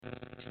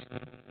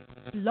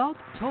Blog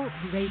Talk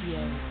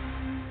Radio.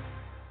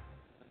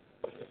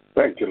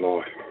 Thank you,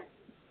 Lord.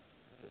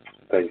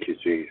 Thank you,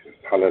 Jesus.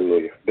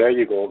 Hallelujah. There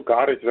you go.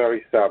 God is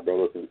very sad,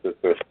 brothers and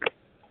sisters,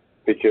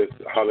 because,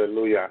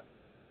 hallelujah,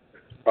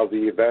 of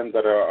the events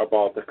that are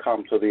about to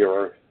come to the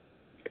earth.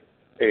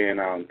 And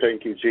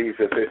thank you,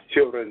 Jesus. His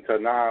children are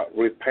now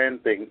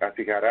repenting as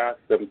he had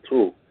asked them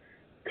to,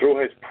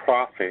 through his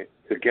prophet,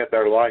 to get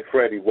their life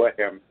ready with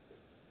him.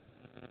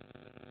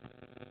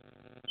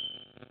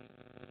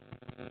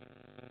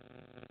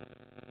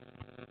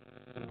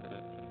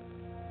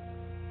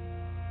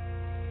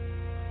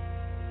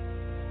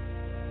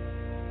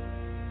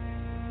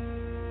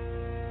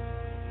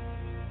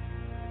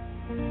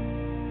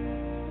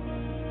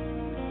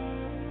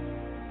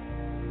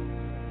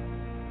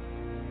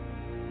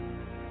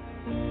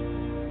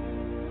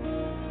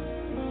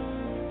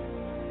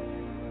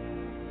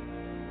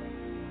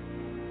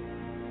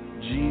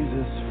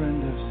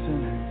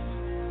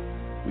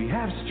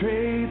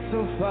 Strayed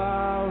so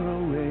far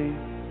away.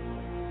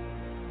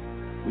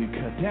 We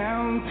cut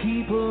down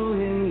people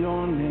in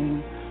your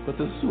name, but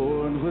the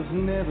sword was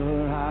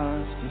never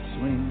ours to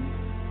swing.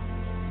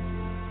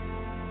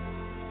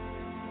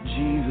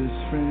 Jesus,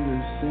 friend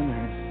of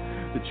sinners,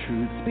 the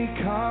truth's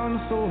become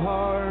so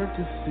hard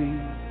to see.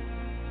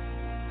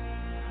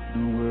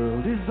 The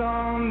world is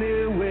on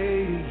their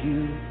way to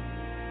you,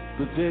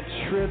 but they're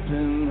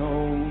tripping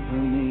over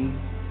me.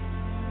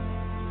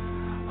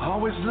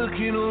 Always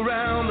looking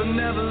around but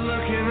never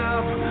looking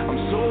up.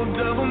 I'm so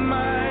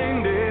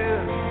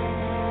double-minded.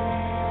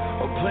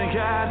 A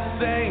plank-eyed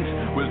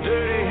saint with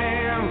dirty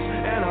hands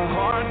and a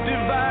heart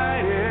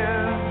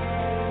divided.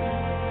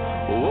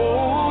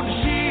 Oh,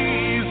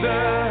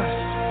 Jesus,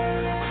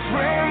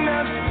 friend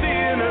of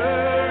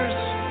sinners,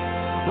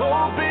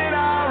 open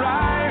our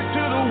eyes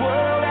to the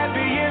world at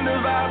the end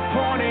of our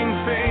pointing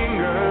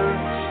fingers.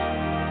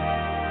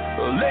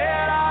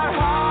 Let our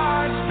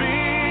hearts be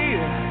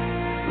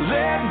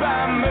led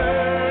by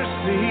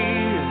mercy.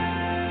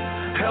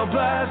 Help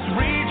us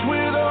reach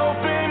with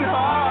open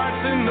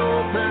hearts and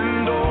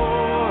open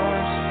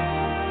doors.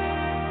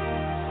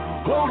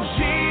 Oh,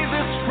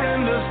 Jesus,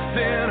 friend of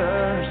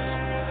sinners,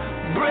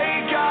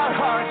 break our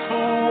hearts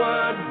for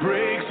what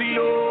breaks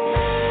yours.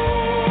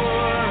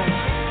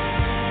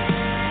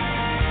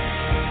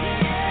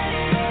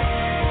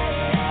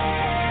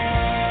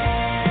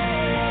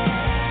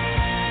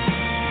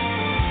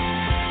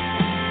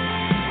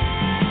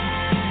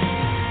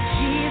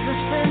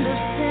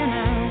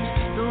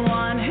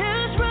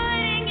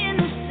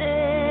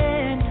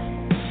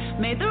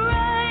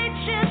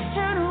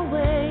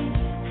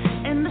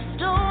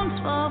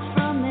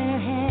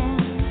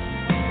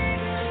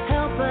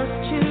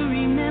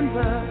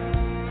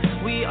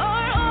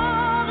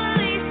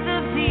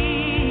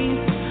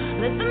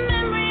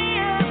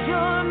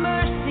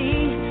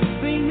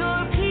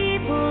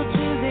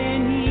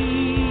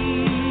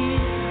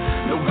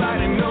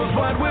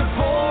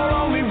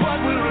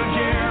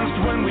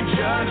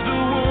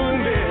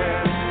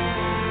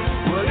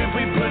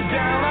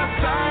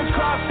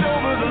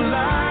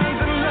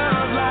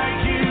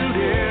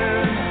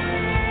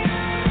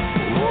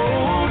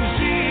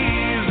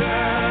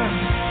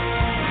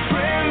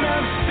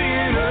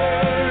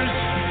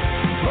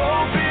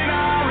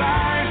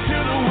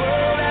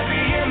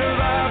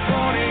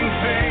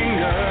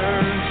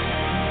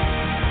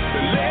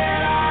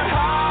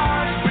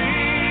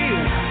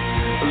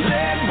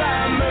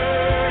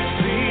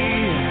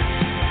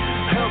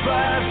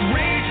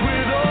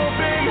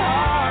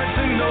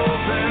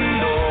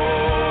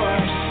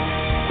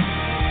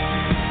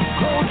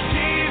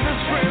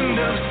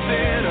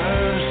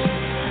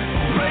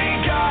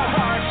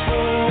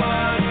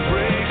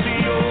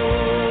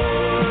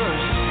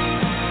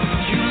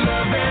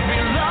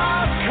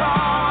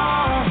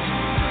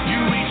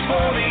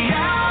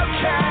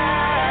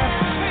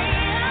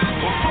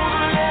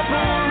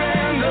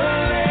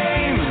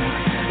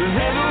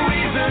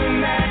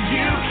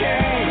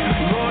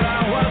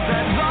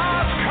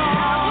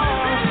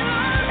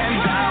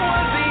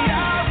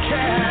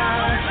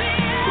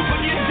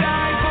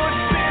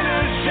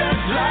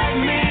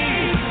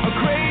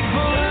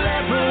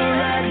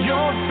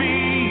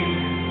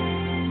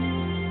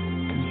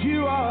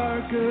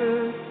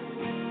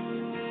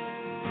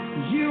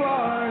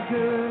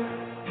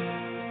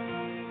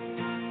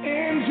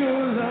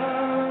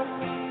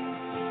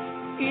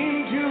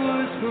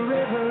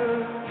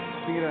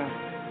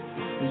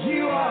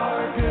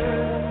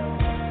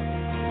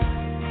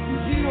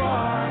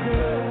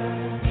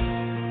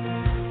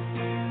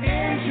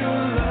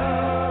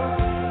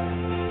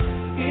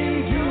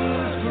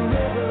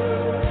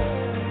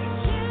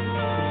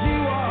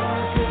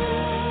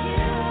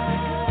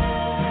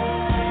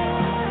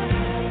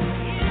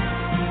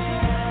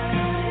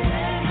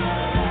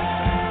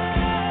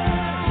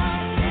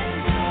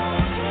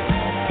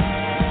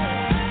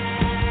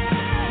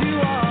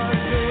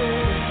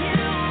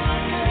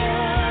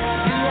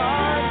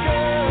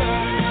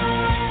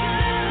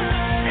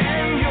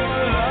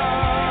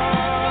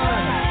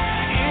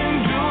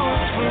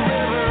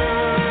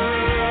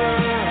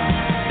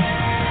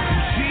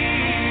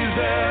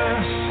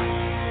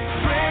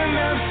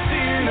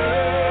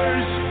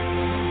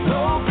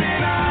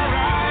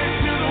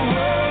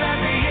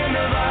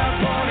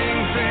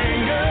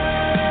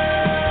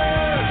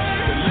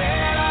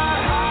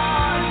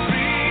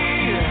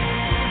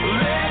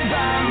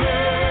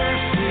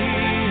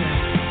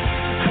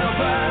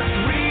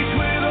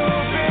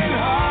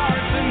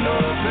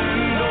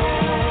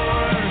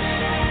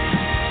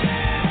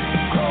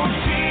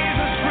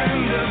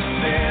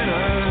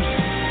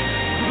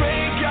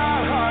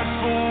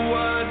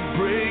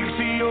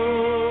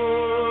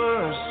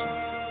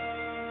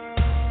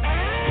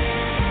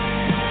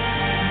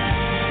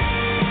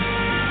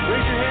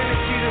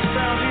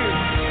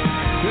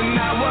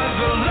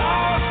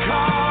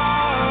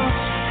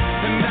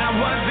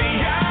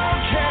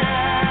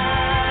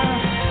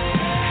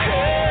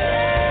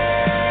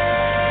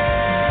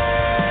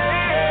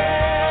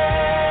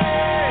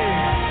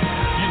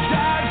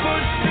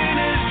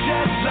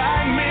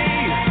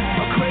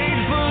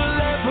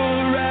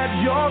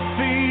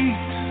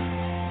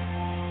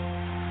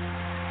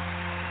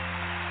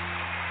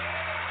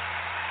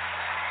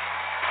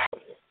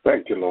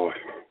 Thank you, Lord.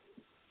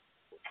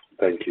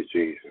 Thank you,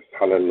 Jesus.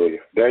 Hallelujah.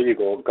 There you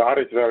go. God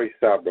is very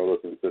sad, brothers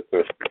and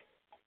sisters,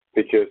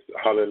 because,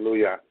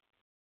 hallelujah,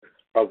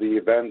 of the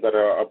events that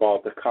are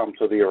about to come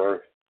to the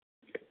earth.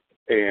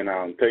 And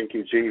thank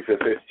you, Jesus.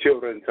 His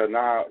children are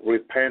now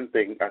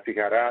repenting as he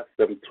had asked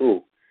them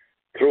to,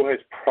 through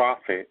his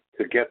prophet,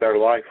 to get their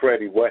life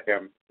ready with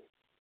him.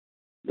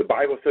 The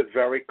Bible says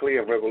very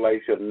clear in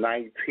Revelation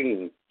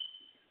 19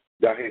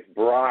 that his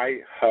bride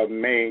has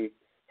made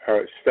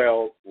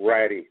herself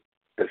ready.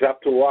 It's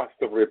up to us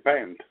to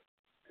repent.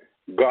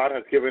 God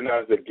has given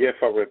us the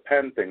gift of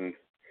repentance,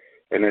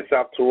 and it's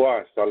up to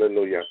us,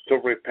 hallelujah, to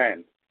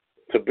repent,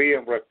 to be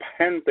in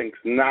repentance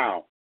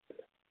now,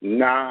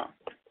 not,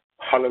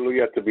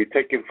 hallelujah, to be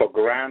taken for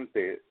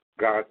granted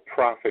God's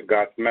prophet,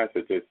 God's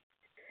messages,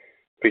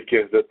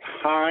 because the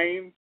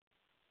time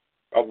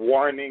of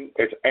warning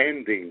is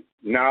ending.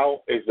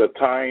 Now is the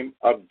time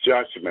of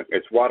judgment.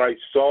 It's what I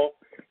saw,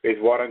 is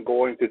what I'm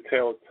going to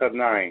tell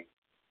tonight,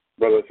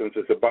 brothers and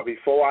sisters. But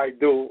before I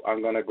do,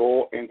 I'm going to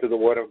go into the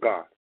Word of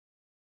God.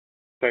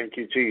 Thank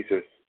you,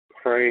 Jesus.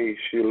 Praise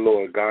you,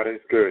 Lord. God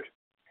is good.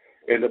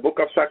 In the book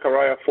of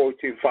Zechariah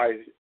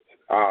 14:5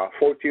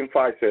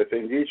 says,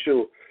 and ye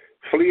shall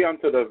flee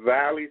unto the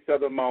valleys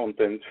of the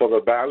mountains, for the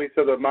valleys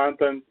of the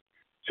mountains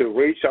to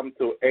reach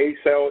unto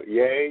Asel,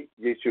 yea,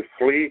 ye shall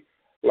flee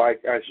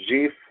like as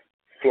ye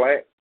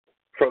fled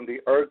from the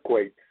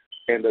earthquake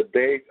in the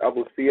days of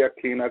Uzziah,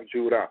 king of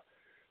Judah.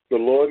 The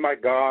Lord my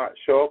God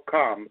shall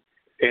come,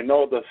 and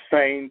all the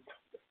saints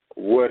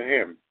with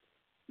him.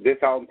 This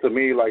sounds to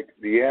me like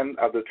the end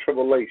of the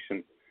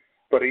tribulation.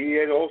 But he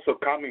is also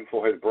coming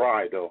for his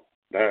bride, though.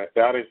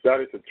 That is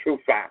a true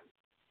fact.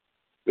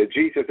 That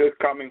Jesus is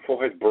coming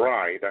for his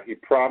bride. That he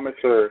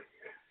promised her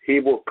he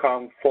will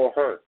come for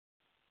her.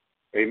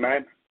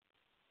 Amen.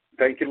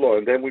 Thank you, Lord.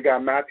 And then we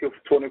got Matthew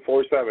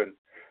 24:7.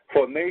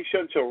 For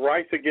nation shall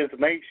rise against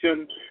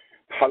nation,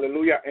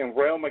 hallelujah, and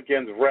realm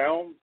against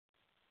realm,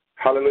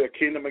 hallelujah,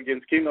 kingdom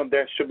against kingdom.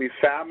 There should be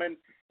famine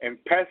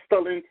and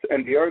pestilence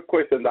and the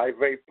earthquakes in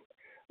diverse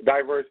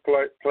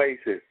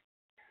places.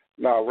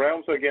 Now,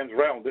 realms against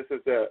realms. This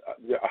is the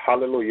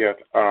hallelujah,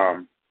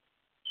 the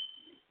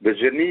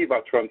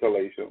Geneva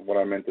translation, what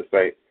I meant to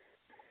say.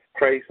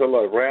 Praise the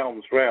Lord.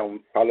 Realms,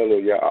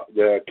 hallelujah.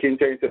 The King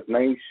James says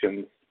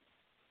nations.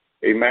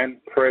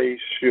 Amen.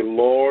 Praise you,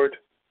 Lord.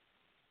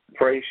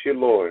 Praise you,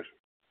 Lord.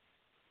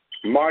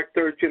 Mark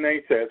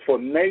 13:8 says, for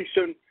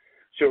nation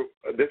shall,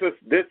 this is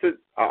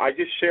I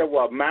just shared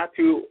what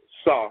Matthew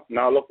saw.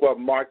 Now look what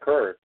Mark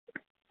heard.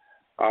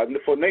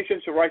 For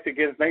nation shall rise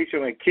against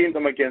nation and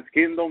kingdom against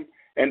kingdom,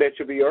 and there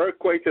shall be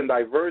earthquakes in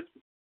diverse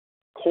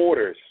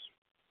quarters.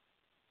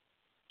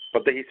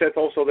 But he says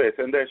also this,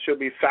 and there shall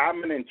be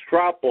famine and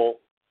trouble.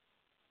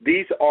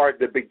 These are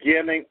the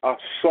beginning of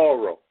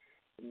sorrow.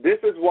 This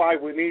is why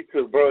we need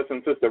to, brothers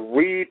and sisters,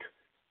 read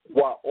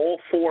what all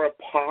four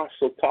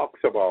apostles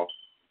talks about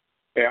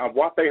and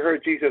what they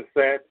heard Jesus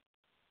said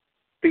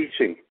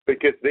teaching,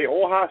 because they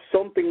all have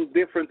something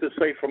different to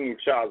say from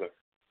each other.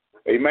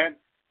 Amen.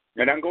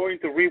 And I'm going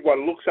to read what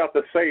Luke has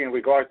to say in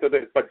regard to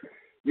this. But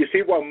you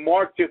see what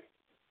Mark just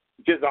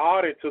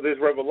added to this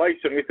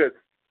revelation. He says,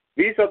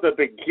 these are the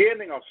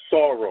beginning of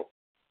sorrow.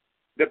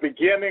 The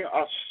beginning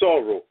of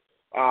sorrow.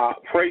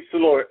 Praise the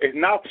Lord. It's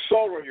not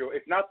sorrow.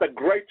 It's not the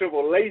great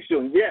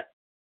tribulation yet,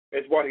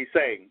 is what he's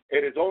saying.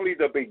 It is only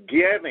the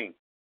beginning.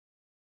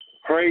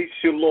 Praise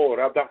you, Lord,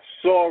 of that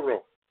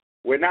sorrow.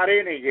 We're not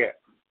in it yet,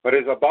 but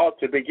it's about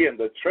to begin.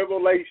 The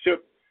tribulation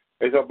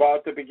is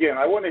about to begin.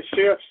 I want to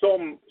share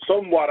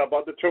somewhat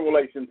about the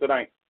tribulation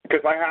tonight,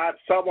 because I had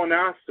someone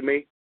ask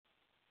me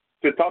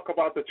to talk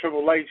about the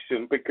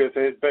tribulation, because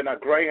it's been a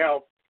great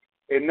help,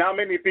 and not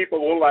many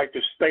people would like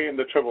to stay in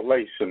the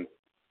tribulation.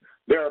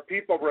 There are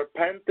people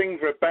repenting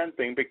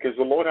because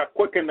the Lord has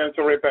quickened them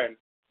to repent,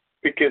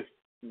 because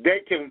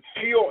they can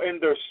feel in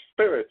their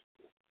spirit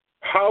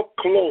how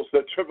close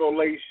the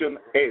tribulation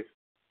is.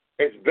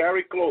 It's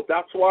very close.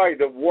 That's why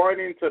the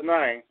warning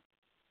tonight,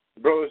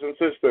 brothers and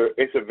sisters,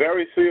 is a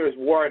very serious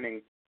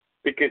warning,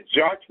 because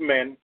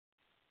judgment,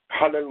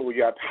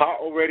 hallelujah, has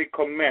already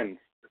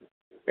commenced.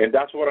 And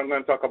that's what I'm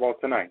going to talk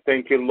about tonight.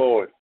 Thank you,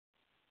 Lord.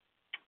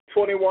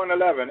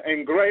 21:11,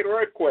 and great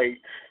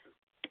earthquakes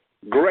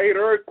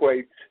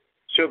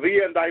shall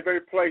be in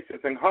diverse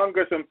places, and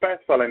hungers and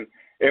pestilence,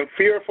 and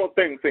fearful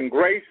things, and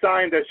great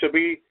signs there should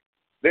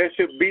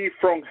be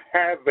from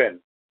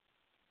heaven.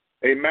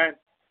 Amen.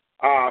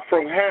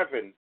 From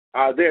heaven.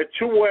 There are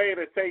two ways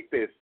to take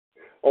this,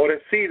 or to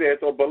see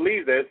this, or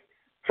believe this: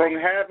 from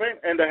heaven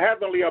and the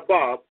heavenly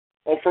above,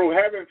 or from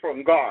heaven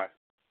from God.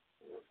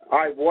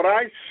 What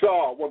I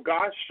saw, what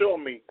God showed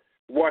me,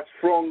 was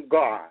from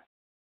God.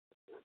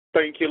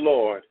 Thank you,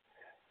 Lord.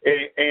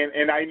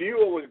 And I knew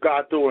it was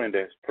God doing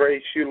this.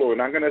 Praise you, Lord.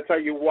 And I'm going to tell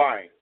you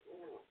why.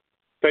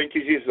 Thank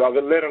you, Jesus. A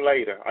little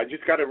later. I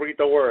just got to read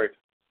the word.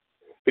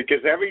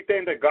 Because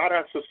everything that God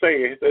has to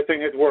say is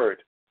in his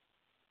word.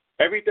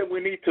 Everything we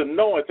need to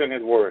know is in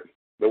his word.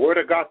 The word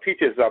of God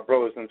teaches our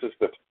brothers and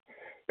sisters.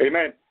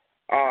 Amen.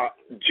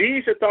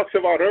 Jesus talks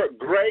about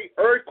great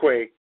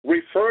earthquake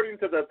referring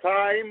to the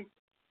time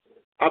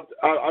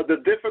of the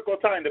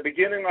difficult time, the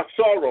beginning of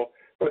sorrow.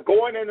 But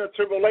going into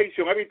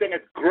tribulation, everything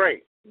is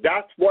great.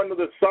 That's one of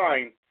the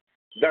signs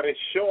that is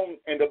shown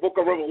in the book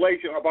of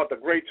Revelation about the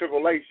great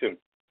tribulation.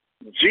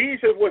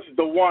 Jesus was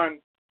the one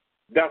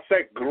that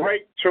said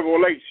great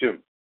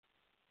tribulation.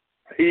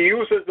 He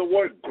uses the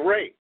word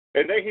great.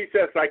 And then he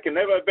says, like it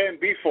never been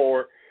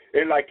before,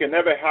 and like it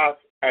never has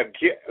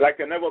again, like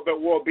it never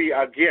will be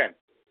again.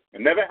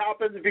 It never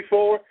happened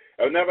before,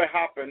 it'll never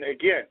happen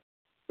again.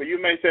 But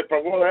you may say,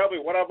 Brother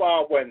Elvi, what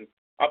about when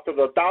after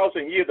the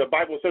 1,000 years, the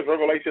Bible says,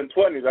 Revelation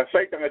 20, that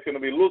Satan is going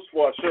to be loose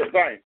for a short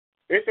time?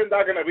 Isn't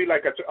that going to be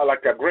like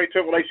a great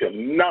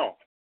tribulation? No.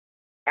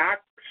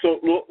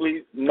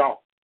 Absolutely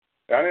no.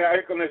 And I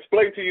can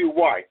explain to you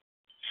why.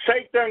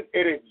 Satan,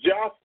 it is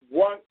just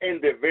one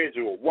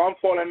individual, one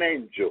fallen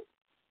angel.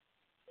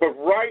 But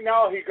right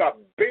now, he got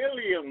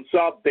billions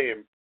of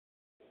them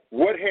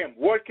with him,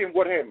 working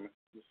with him,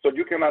 so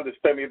you can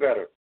understand me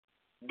better.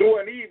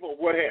 Doing evil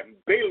with him,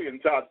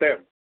 billions of them,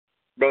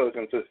 brothers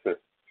and sisters.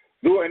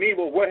 Doing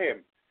evil with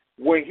him.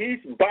 When he's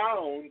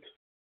bound,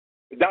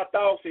 that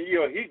 1,000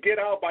 years, he get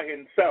out by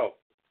himself.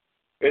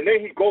 And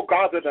then he go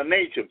gather the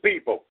nation,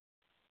 people.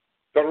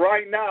 So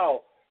right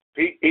now,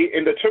 he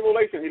in the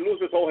tribulation, he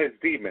loses all his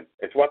demons.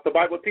 It's what the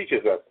Bible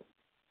teaches us.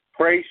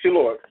 Praise the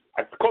Lord.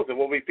 Of course, there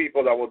will be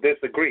people that will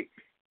disagree,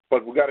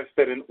 but we got to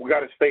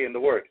stay in the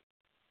Word.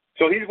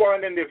 So he's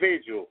one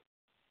individual.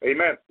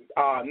 Amen.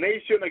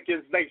 Nation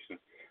against nation.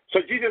 So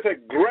Jesus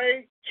said,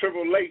 great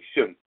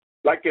tribulation,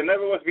 like it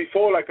never was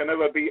before, like it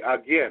never be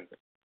again.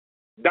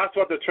 That's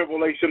what the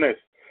tribulation is.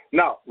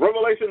 Now,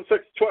 Revelation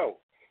 6:12.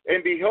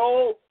 And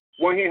behold,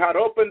 when he had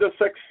opened the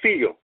sixth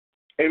seal,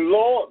 and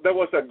lo, there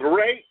was a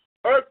great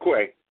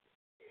earthquake,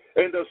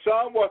 and the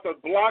sun was a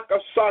block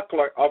of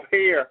sackcloth of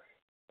hair,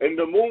 and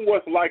the moon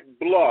was like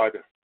blood.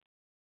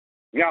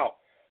 Now,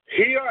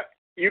 here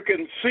you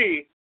can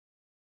see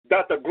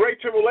that the great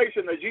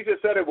tribulation that Jesus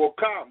said it will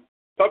come,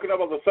 talking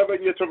about the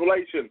 7-year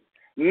tribulation.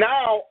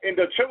 Now, in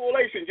the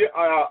tribulation,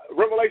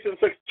 Revelation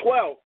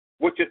 6:12,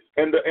 which is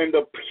in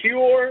the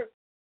pure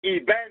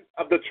event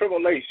of the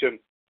tribulation,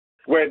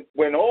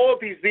 when all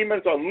these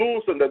demons are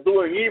loose and they're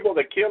doing evil,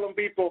 they're killing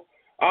people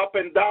up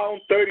and down,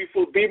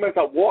 30-foot demons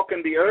are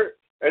walking the earth,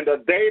 and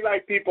the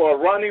daylight people are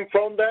running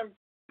from them,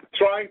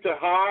 trying to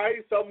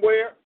hide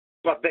somewhere,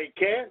 but they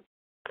can't.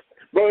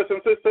 Brothers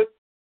and sisters,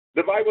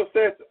 the Bible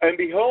says, and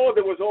behold,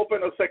 there was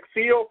opened a sixth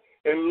seal,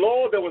 and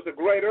lo, there was a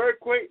great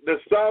earthquake. The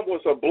sun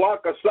was a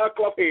block of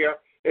sackcloth hair,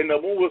 and the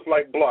moon was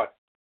like blood.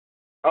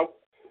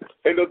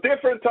 In the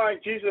different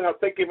times Jesus had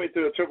taken me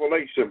to the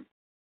tribulation,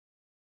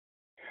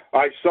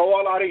 I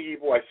saw a lot of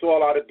evil. I saw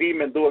a lot of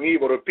demons doing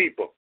evil to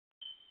people.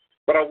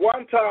 But at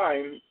one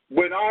time,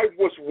 when I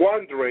was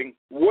wondering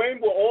when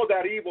will all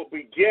that evil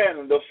begin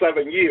in those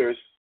 7 years,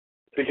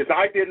 because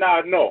I did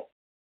not know,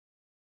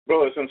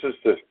 brothers and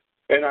sisters.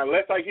 And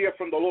unless I hear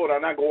from the Lord,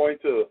 I'm not going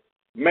to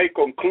make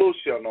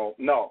conclusion.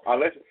 No.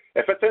 Unless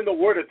if it's in the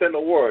Word, it's in the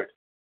Word.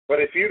 But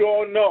if you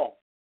don't know,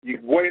 you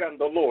wait on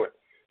the Lord.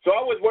 So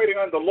I was waiting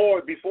on the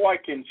Lord before I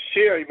can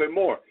share even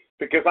more,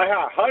 because I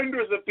had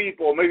hundreds of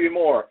people, maybe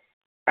more,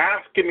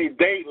 asking me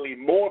daily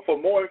for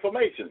more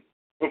information.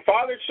 The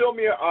Father showed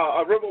me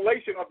a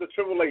revelation of the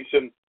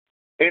tribulation,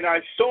 and I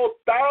saw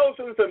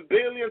thousands and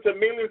billions and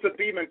millions of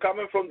demons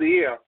coming from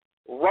the air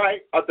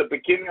right at the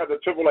beginning of the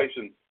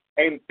tribulation.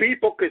 And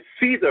people could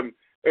see them,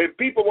 and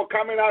people were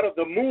coming out of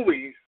the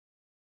movies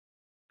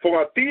from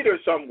a theater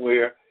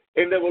somewhere,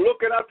 and they were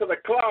looking up to the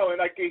cloud,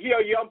 and I could hear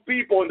young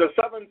people in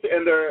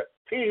their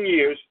teen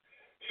years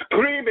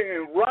screaming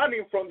and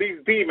running from these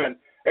demons.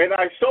 And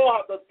I saw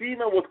how the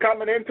demon was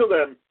coming into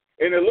them,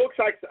 and it looks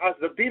like as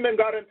the demon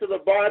got into the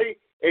body,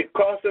 it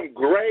caused them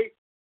great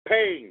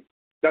pain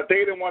that they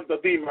didn't want the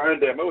demon in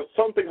them. It was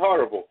something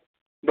horrible,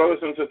 brothers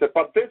and sisters.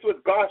 But this was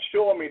God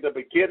showing me the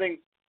beginning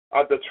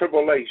of the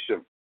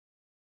tribulation.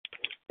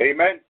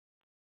 Amen.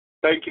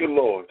 Thank you,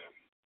 Lord.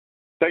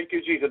 Thank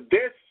you, Jesus.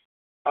 This,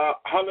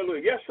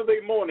 hallelujah. Yesterday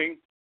morning,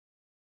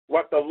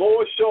 what the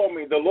Lord showed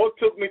me, the Lord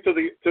took me to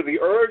the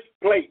earth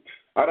plates.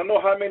 I don't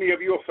know how many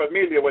of you are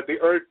familiar with the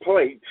earth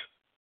plates,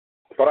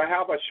 but I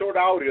have a short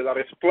audio that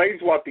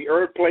explains what the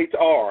earth plates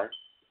are.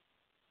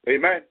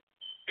 Amen.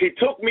 He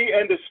took me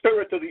in the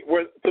spirit to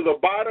the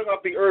bottom of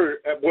the earth,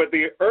 where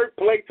the earth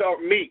plates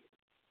meet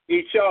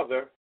each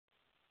other.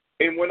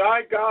 And when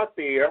I got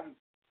there,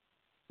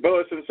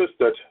 brothers and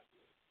sisters,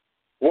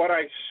 what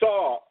I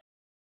saw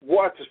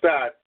was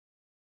that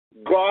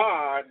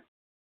God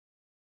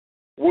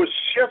was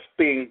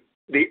shifting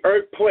the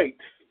earth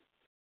plates.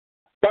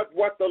 But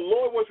what the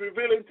Lord was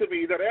revealing to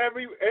me, that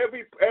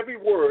every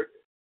word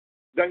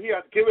that He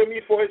has given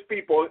me for His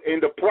people, in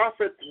the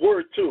prophet's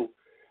word too,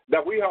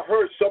 that we have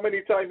heard so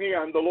many times here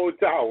on the Lord's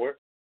Tower,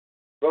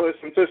 brothers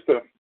and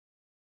sisters,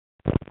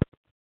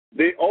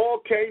 they all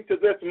came to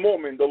this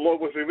moment the Lord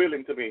was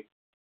revealing to me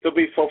to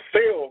be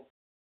fulfilled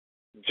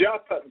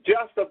just at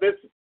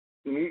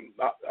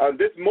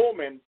this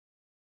moment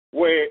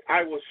where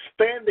I was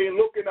standing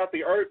looking at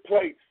the earth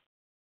plates,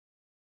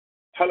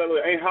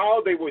 hallelujah, and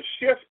how they were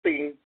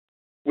shifting.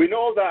 We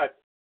know that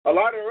a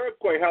lot of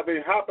earthquakes have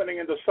been happening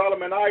in the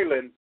Solomon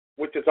Island,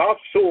 which is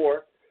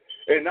offshore,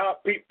 and now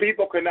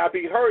people cannot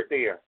be hurt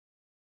there.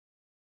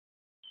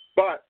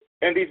 But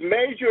in these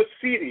major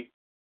cities,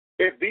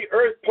 if the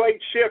earth plate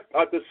shift,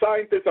 as the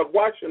scientists are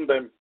watching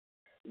them,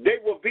 there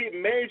will be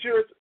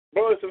major,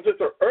 brothers and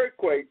sisters,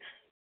 earthquakes,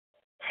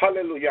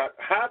 hallelujah,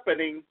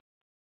 happening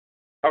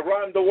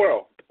around the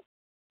world.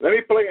 Let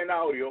me play an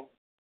audio.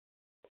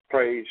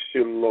 Praise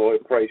you,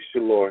 Lord. Praise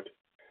you, Lord.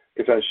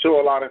 Because I'm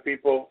sure a lot of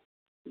people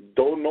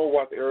don't know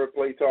what the earth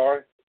plates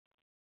are,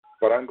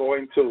 but I'm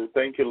going to,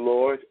 thank you,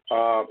 Lord,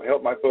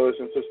 help my brothers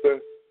and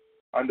sisters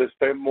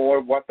understand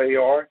more what they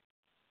are.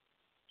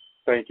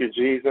 Thank you,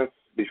 Jesus.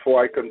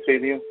 Before I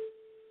continue,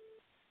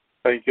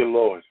 thank you,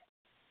 Lord.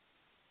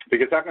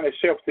 Because I'm going to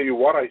share to you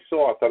what I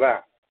saw after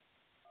that.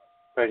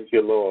 Thank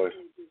you, Lord.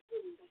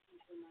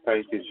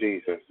 Thank you,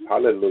 Jesus.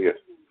 Hallelujah.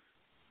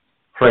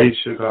 Praise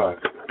you, God.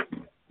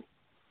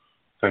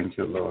 Thank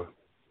you, Lord.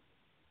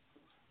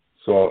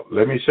 So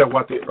let me share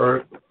what the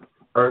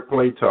earth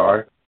plates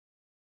are.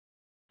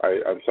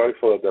 I'm sorry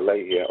for the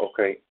delay here.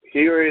 Okay.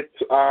 Here it's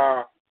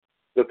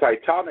the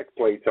tectonic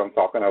plates I'm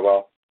talking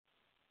about.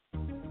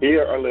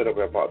 Hear a little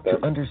bit about that.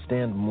 To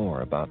understand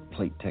more about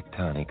plate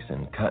tectonics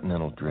and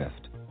continental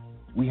drift,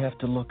 we have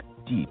to look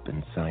deep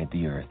inside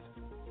the Earth.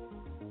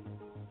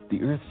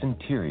 The Earth's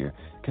interior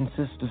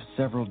consists of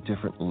several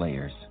different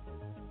layers.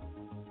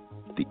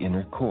 The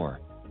inner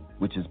core,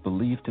 which is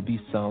believed to be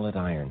solid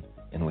iron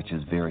and which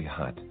is very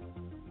hot.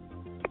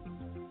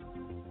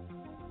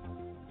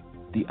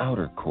 The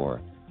outer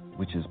core,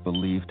 which is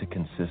believed to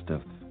consist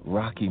of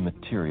rocky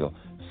material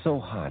so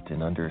hot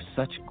and under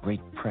such great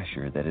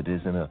pressure that it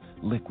is in a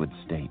liquid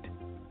state.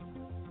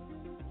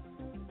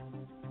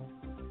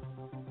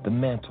 The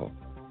mantle,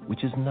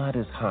 which is not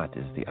as hot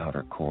as the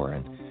outer core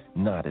and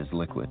not as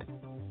liquid.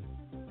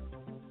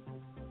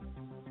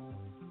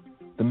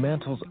 The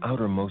mantle's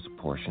outermost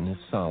portion is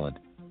solid.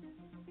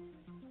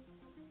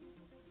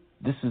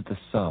 This is the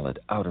solid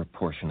outer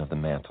portion of the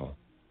mantle.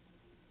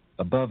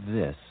 Above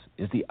this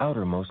is the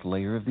outermost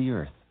layer of the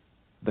Earth,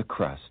 the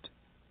crust.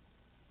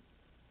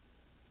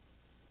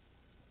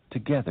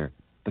 Together,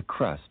 the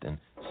crust and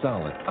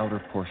solid outer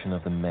portion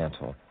of the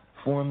mantle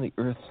form the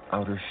Earth's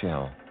outer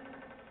shell.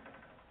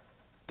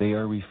 They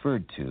are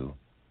referred to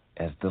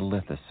as the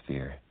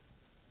lithosphere.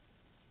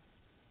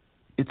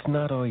 It's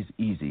not always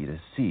easy to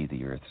see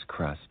the Earth's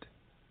crust.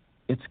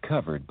 It's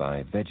covered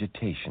by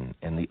vegetation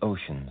and the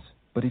oceans,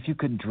 but if you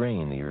could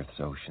drain the Earth's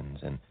oceans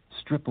and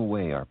strip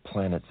away our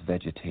planet's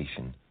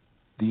vegetation,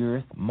 the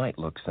Earth might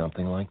look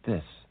something like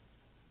this.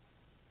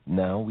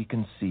 Now we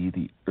can see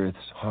the Earth's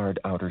hard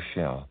outer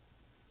shell.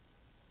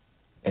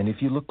 And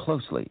if you look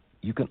closely,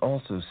 you can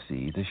also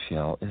see the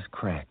shell is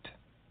cracked.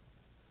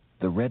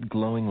 The red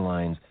glowing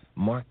lines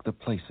mark the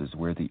places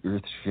where the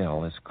Earth's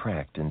shell is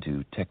cracked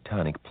into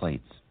tectonic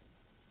plates.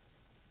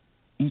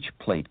 Each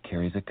plate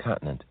carries a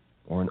continent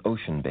or an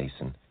ocean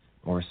basin,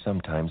 or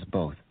sometimes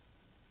both.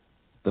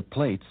 The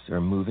plates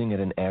are moving at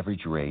an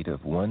average rate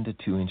of 1 to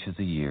 2 inches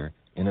a year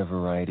in a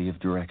variety of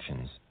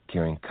directions,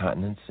 carrying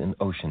continents and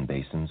ocean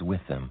basins with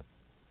them.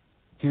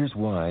 Here's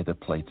why the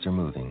plates are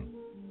moving.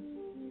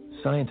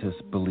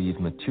 Scientists believe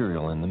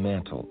material in the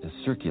mantle is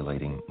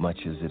circulating much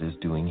as it is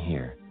doing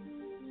here.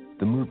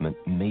 The movement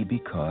may be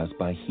caused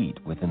by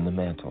heat within the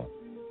mantle.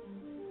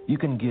 You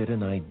can get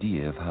an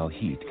idea of how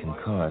heat can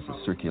cause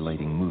a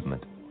circulating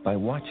movement by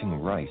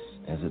watching rice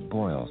as it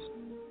boils.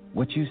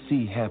 What you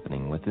see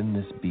happening within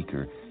this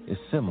beaker is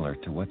similar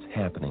to what's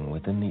happening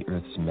within the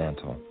Earth's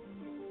mantle.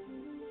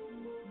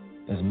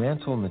 As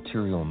mantle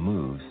material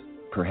moves,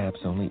 perhaps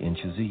only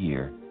inches a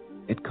year,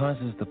 it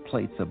causes the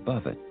plates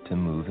above it to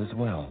move as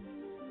well.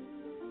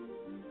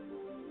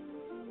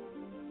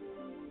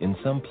 In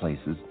some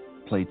places,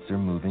 plates are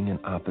moving in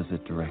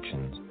opposite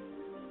directions.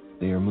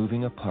 They are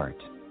moving apart.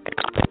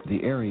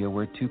 The area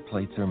where two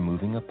plates are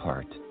moving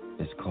apart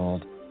is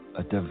called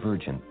a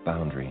divergent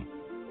boundary.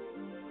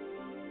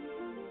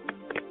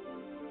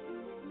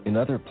 In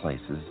other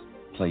places,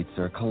 plates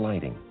are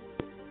colliding.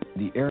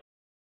 The area.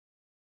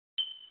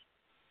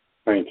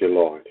 Thank you,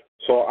 Lord.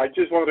 So I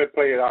just wanted to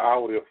play the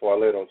audio for a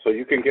little so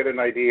you can get an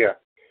idea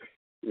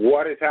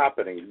what is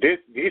happening.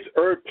 These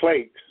earth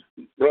plates,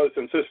 brothers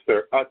and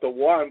sisters, are the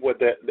one with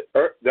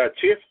that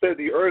shifted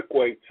the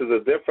earthquake to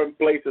the different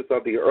places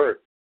of the earth.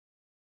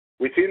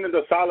 We've seen in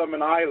the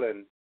Solomon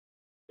Island,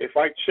 if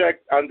I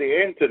check on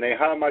the internet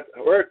how much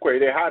earthquake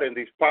they had in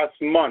these past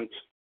months,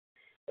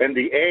 and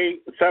the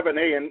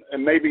 7A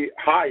and maybe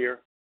higher,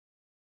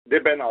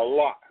 there've been a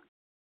lot.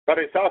 But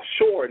it's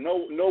offshore.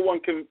 No one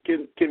can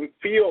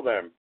feel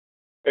them.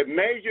 A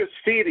major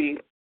city,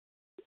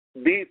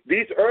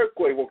 these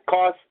earthquakes will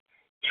cause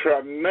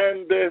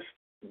tremendous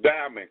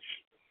damage.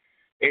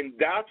 And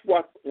that's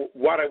what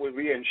I was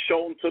being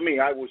shown to me.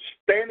 I was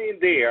standing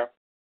there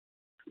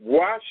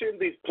watching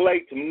these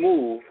plates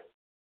move.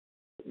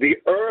 The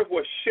earth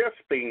was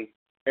shifting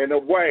in a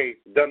way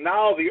that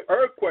now the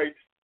earthquakes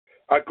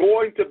are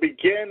going to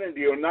begin in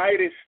the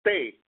United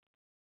States.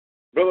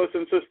 brothers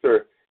and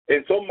sisters,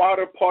 in some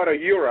other part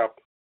of Europe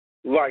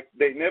like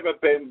they never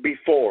been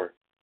before.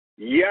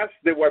 Yes,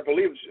 they were, I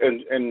believe,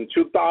 in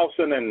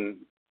 2000 and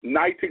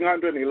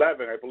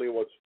 1911, I believe,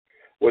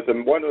 was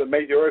in one of the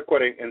major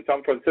earthquakes in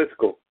San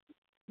Francisco.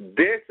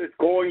 This is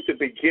going to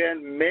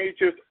begin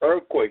major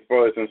earthquakes,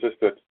 brothers and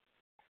sisters,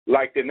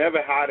 like they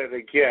never had it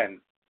again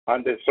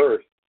on this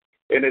earth.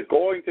 And it's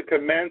going to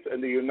commence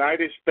in the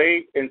United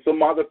States and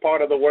some other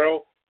part of the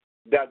world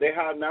that they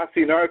have not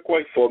seen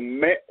earthquakes for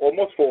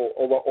almost for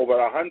over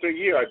 100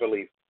 years, I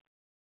believe.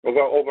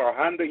 Over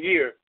 100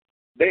 years,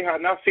 they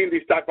have not seen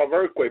this type of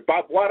earthquake.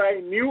 But what I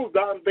knew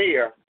down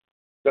there,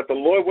 that the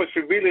Lord was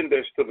revealing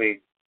this to me,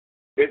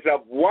 is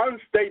that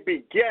once they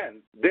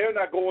begin, they're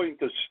not going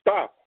to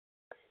stop.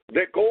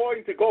 They're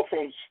going to go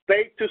from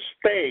state to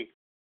state,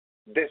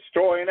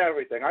 destroying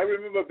everything. I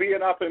remember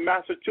being up in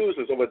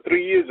Massachusetts over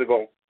 3 years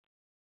ago,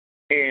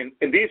 and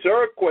these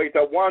earthquakes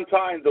at one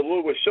time, the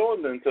Lord was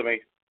showing them to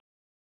me,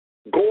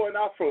 going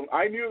up from,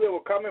 I knew they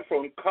were coming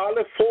from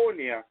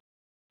California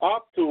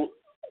up to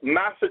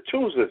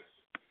Massachusetts,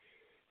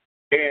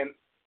 and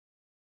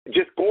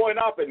just going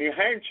up in New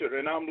Hampshire,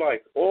 and I'm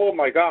like, oh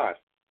my God.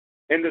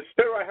 In the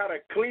spirit, I had a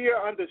clear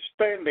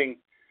understanding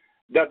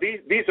that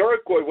these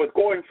earthquakes was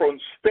going from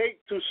state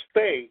to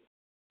state,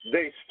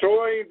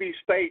 destroying these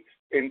states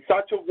in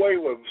such a way,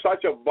 with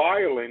such a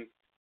violence,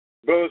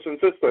 brothers and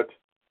sisters.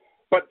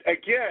 But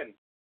again,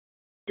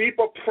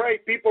 people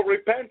prayed, people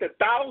repented.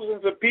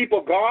 Thousands of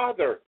people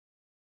gathered,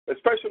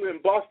 especially in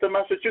Boston,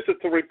 Massachusetts,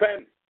 to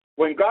repent.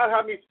 When God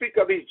had me speak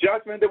of these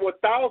judgments, there were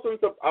thousands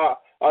of,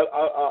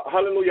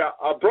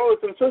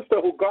 brothers and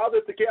sisters who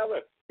gathered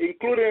together,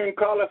 including in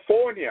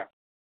California,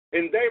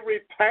 and they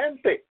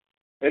repented,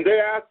 and they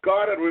asked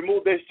God to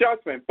remove this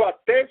judgment.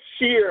 But this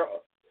year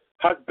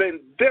has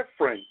been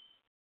different.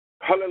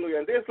 Hallelujah.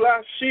 And this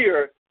last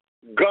year,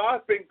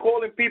 God's been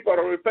calling people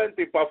to repent,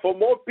 but for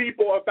more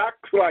people are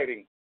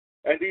backsliding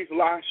in these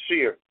last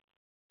year.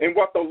 And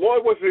what the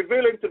Lord was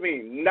revealing to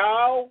me,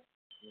 now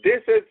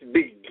this is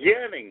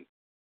beginning.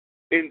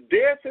 And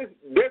this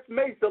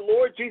makes the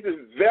Lord Jesus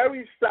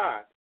very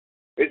sad.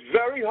 It's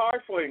very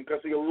hard for him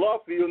because he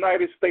loves the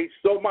United States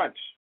so much.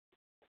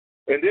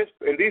 In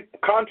these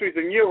countries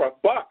in Europe,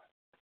 but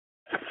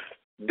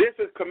this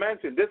is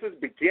commencing. This is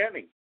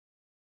beginning.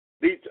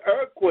 These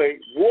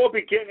earthquakes will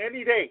begin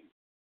any day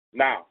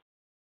now.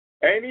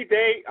 Any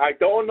day. I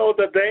don't know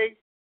the day.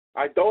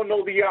 I don't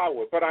know the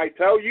hour. But I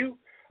tell you,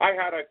 I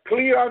had a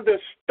clear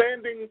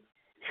understanding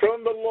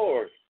from the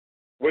Lord.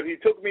 When he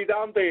took me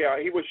down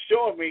there, he was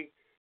showing me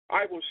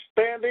I was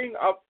standing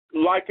up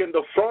like in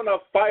the front of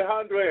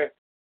 500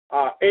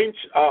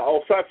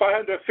 or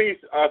 500 feet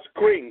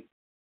screen,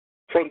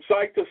 from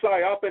side to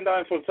side, up and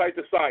down from side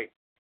to side.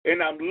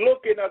 And I'm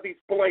looking at these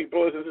plates,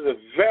 brothers. This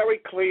is very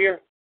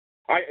clear.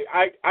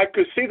 I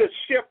could see the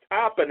shift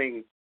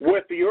happening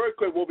where the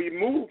earthquake will be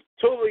moved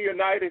to the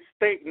United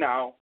States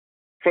now.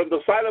 From the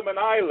Solomon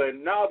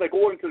Island, now they're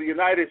going to the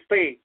United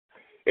States,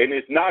 and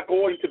it's not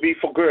going to be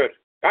for good.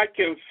 I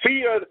can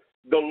feel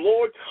the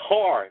Lord's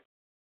heart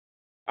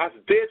as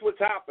this was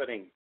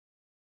happening.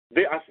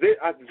 As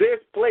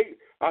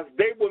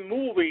they were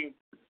moving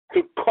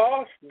to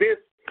cause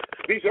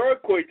these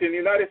earthquakes in the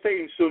United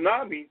States,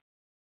 tsunami,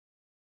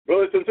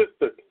 brothers and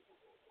sisters.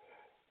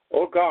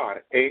 Oh God,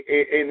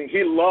 and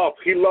he loves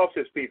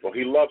his people.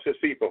 He loves his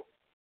people.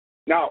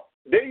 Now,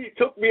 then he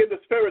took me in the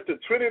spirit to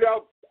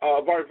Trinidad,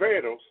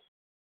 Barbados.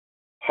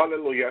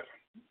 Hallelujah.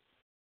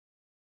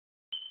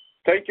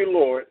 Thank you,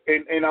 Lord.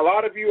 And a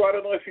lot of you, I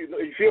don't know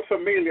if you're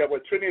familiar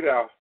with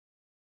Trinidad.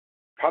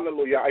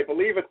 Hallelujah. I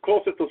believe it's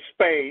closer to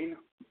Spain.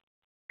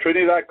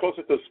 Trinidad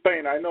closer to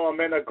Spain. I know a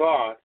man of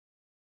God.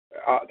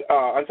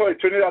 I'm sorry,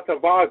 Trinidad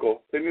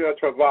Tobago.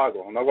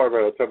 Not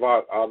Barbados,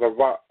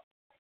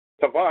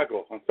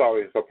 Tobago. I'm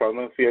sorry, the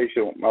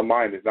pronunciation, my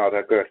mind is not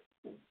that good.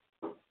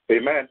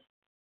 Amen.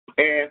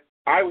 And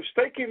I was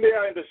taken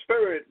there in the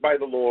spirit by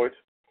the Lord,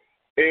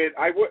 and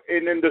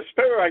in the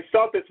spirit I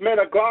saw this man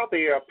of God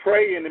there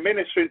praying and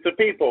ministering to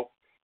people.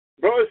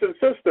 Brothers and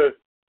sisters,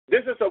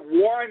 this is a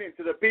warning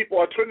to the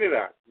people of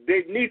Trinidad.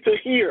 They need to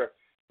hear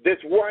this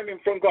warning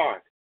from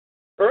God.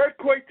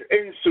 Earthquakes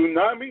and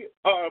tsunami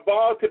are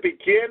about to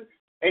begin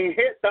and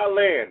hit that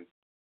land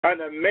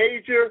on a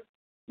major,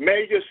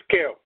 major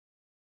scale.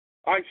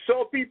 I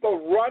saw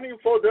people running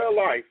for their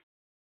life.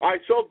 I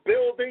saw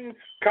buildings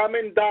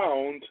coming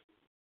down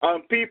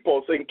on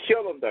people and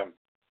killing them,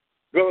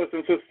 brothers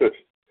and sisters.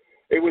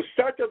 It was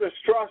such a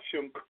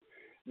destruction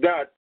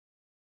that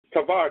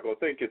Tobago,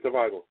 thank you,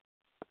 Tobago.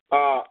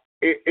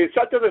 It's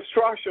such a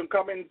destruction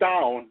coming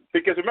down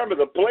because remember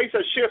the place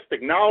is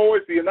shifting. Now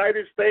it's the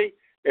United States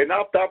and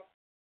up that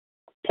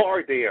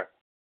part there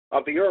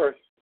of the earth.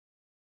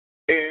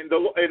 And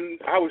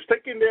I was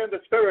taken there in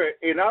the spirit,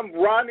 and I'm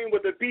running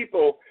with the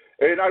people.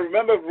 And I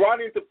remember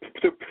running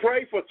to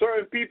pray for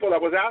certain people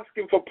that was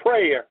asking for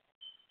prayer.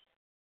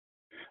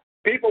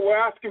 People were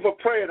asking for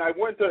prayer, and I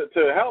went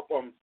to help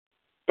them.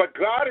 But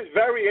God is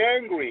very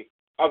angry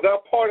of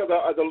that part of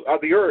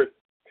the earth.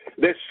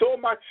 There's so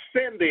much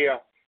sin there,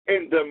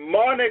 in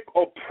demonic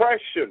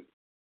oppression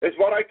is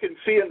what I can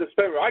see in the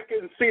spirit. I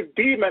can see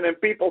demon in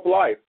people's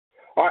life.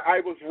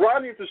 I was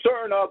running to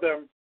certain of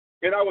them,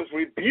 and I was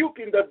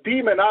rebuking the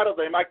demon out of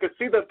them. I could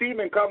see the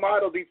demon come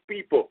out of these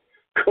people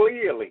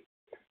clearly,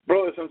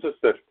 brothers and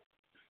sisters.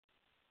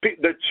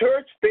 The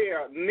church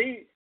there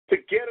needs to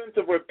get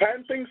into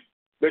repenting.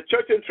 The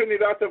church in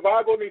Trinidad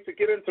Tobago needs to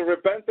get into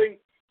repenting,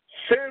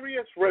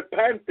 serious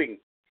repenting.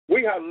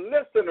 We have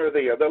listeners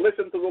there that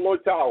listen to the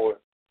Lord Tower.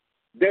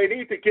 They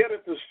need to get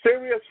into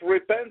serious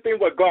repenting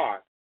with God.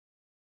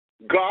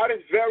 God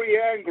is very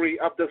angry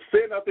at the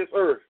sin of this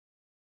earth,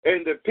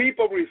 and the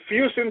people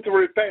refusing to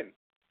repent,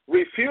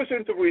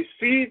 refusing to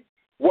receive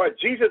what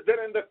Jesus did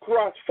on the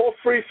cross for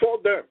free for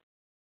them.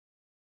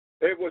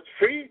 It was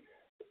free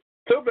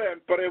to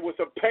them, but it was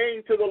a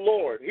pain to the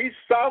Lord. He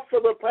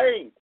suffered the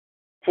pain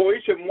for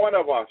each and one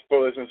of us,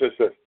 brothers and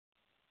sisters.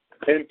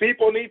 And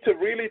people need to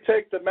really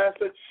take the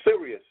message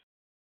serious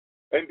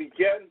and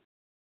begin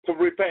to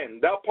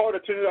repent. That part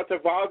of Trinidad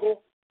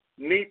Tobago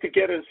need to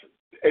get in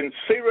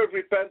serious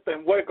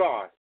repentance with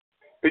God,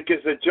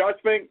 because the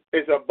judgment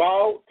is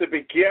about to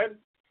begin.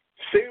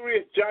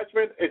 Serious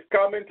judgment is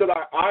coming to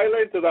that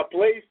island, to that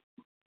place,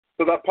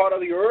 to that part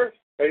of the earth,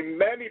 and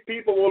many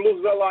people will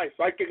lose their lives.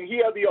 I can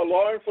hear the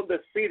alarm from the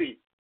city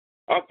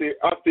of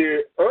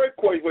the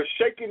earthquake was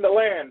shaking the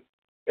land,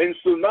 and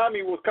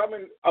tsunami was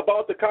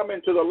about to come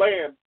into the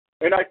land,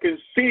 and I can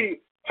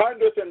see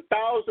hundreds and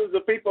thousands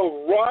of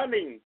people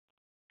running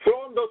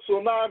from the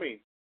tsunami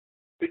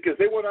because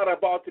they were not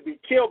about to be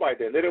killed by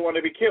them. They didn't want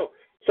to be killed.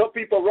 Some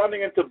people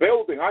running into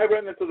building. I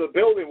ran into the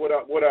building with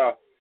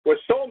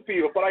some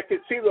people, but I could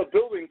see the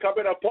building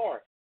coming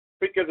apart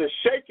because the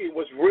shaking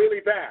was really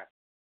bad.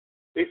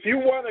 If you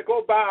want to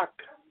go back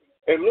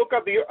and look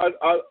at the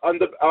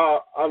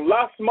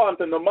last month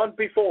and the month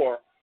before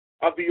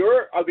of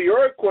the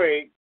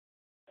earthquake,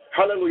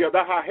 hallelujah,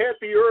 that had hit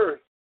the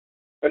earth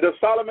and the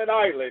Solomon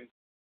Island,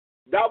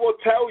 that will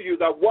tell you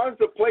that once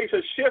the place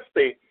is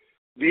shifted,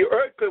 the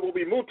earthquake will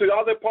be moved to the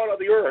other part of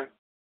the earth.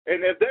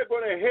 And if they're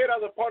going to hit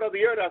other part of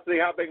the earth as they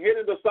have been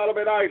hitting the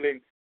Solomon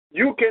Island,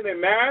 you can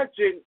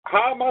imagine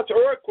how much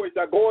earthquakes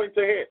are going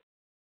to hit.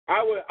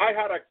 I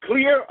had a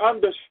clear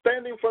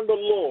understanding from the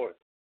Lord,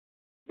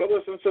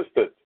 brothers and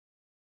sisters,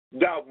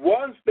 that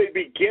once they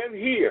begin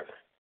here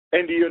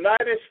in the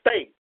United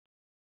States,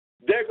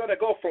 they're going to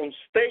go from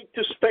state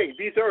to state,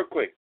 these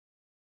earthquakes.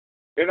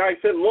 And I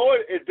said,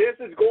 Lord, if this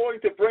is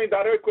going to bring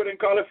that earthquake in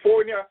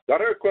California,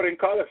 that earthquake in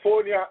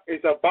California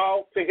is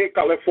about to hit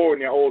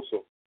California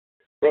also,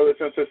 brothers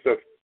and sisters.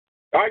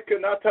 I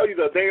cannot tell you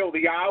the day or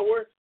the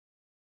hour,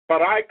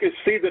 but I could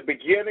see the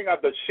beginning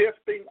of the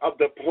shifting of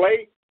the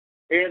plate,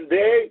 and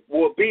they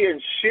will be in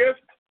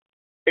shift,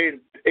 and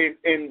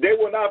they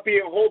will not be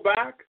in hold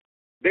back.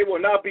 They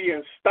will not be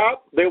in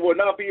stop. They will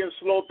not be in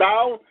slow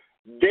down.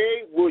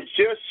 They will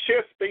just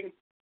shifting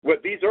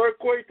with these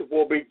earthquakes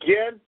will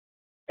begin.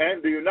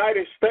 And the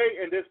United States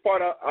and this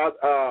part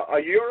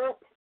of Europe,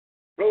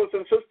 brothers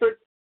and sisters,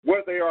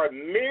 where there are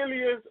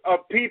millions of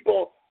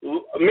people,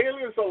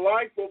 millions of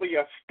lives will be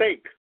at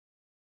stake.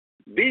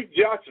 These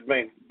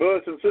judgments,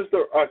 brothers and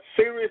sisters, are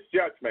serious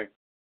judgments.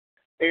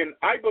 And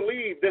I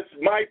believe this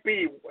might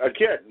be,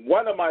 again,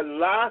 one of my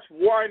last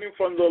warnings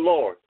from the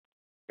Lord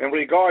in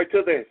regard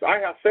to this. I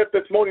have said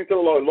this morning to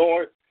the Lord,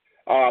 Lord,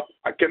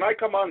 can I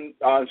come on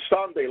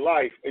Sunday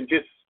live and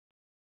just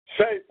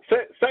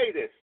say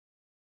this?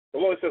 The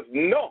Lord says,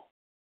 no,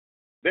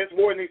 this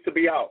word needs to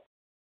be out.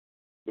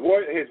 His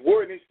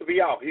word needs to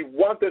be out. He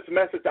wants this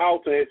message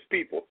out to his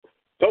people.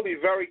 So be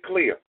very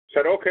clear.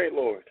 Said, okay,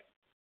 Lord,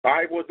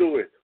 I will do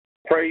it.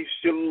 Praise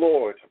you,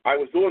 Lord. I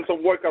was doing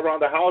some work around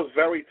the house,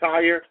 very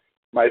tired.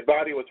 My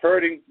body was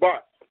hurting,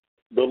 but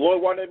the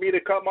Lord wanted me to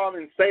come on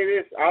and say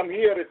this. I'm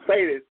here to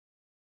say this.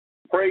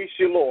 Praise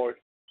you, Lord.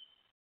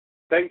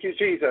 Thank you,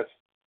 Jesus.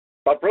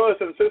 But brothers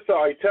and sisters,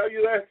 I tell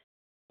you that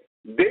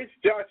these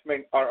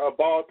judgments are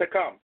about to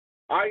come.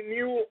 I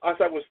knew as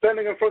I was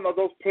standing in front of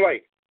those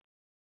plates,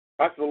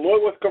 as the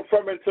Lord was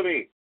confirming to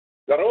me,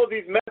 that all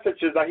these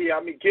messages that he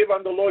had me give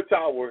on the Lord's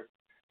hour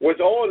was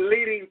all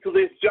leading to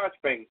this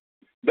judgment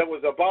that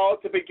was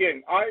about to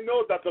begin. I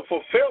know that the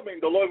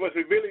fulfillment the Lord was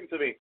revealing to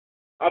me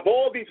of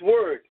all these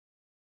words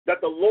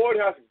that the Lord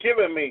has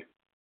given me,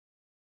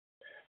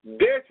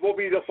 this will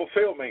be the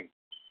fulfillment.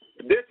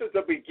 This is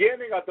the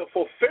beginning of the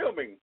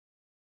fulfillment,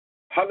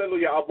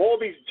 hallelujah, of all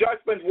these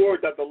judgment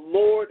words that the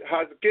Lord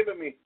has given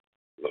me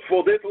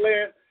for this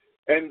land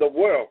and the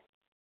world.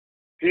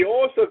 He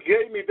also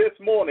gave me this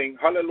morning,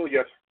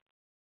 hallelujah,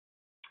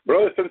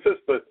 brothers and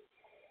sisters,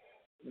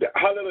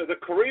 hallelujah, the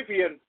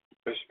Caribbean,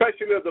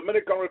 especially the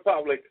Dominican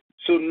Republic,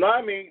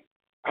 tsunami,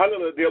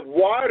 hallelujah, the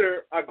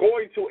water are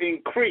going to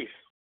increase.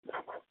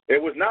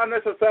 It was not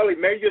necessarily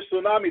major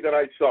tsunami that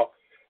I saw,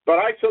 but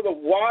I saw the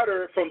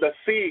water from the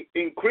sea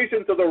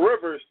increasing to the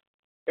rivers,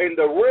 and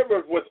the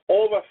river was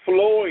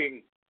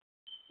overflowing,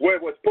 where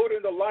it was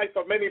putting the life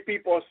of many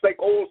people at stake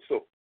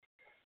also.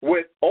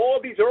 With all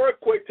these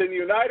earthquakes in the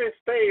United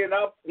States and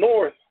up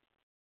north,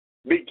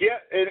 began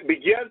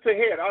to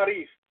hit, out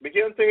east,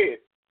 began to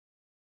hit.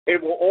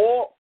 it will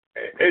all,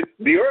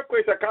 the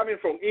earthquakes are coming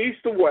from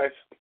east to west,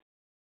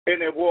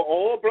 and it will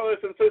all, brothers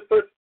and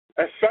sisters,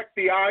 affect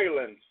the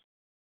islands,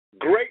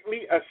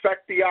 greatly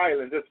affect the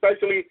islands,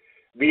 especially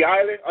the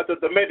island of the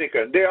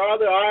Dominican. There are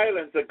other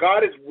islands that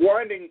God is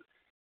warning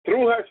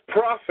through his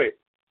prophet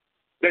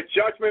that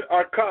judgment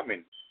are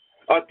coming.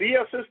 A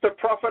dear sister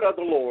prophet of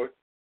the Lord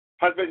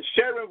has been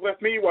sharing with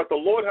me what the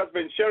Lord has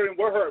been sharing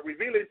with her,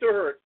 revealing to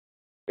her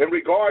in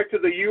regard to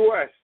the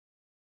U.S.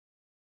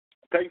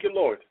 Thank you,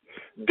 Lord.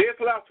 This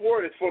last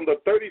word is from the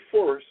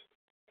 31st.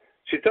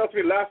 She tells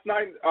me last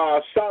night,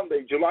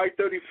 Sunday, July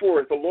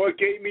 34th, the Lord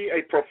gave me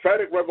a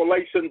prophetic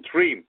revelation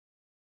dream.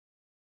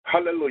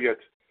 Hallelujah.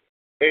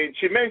 And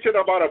she mentioned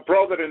about a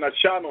brother in a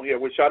channel here,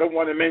 which I don't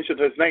want to mention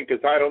his name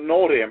because I don't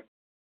know him.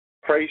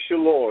 Praise you,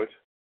 Lord.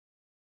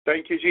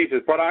 Thank you,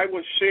 Jesus. But I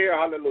will share,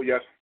 hallelujah.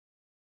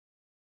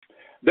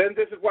 Then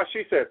this is what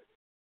she said.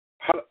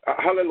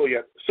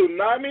 Hallelujah.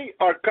 Tsunami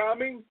are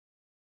coming.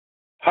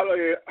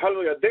 Hallelujah.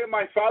 Hallelujah. Then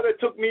my father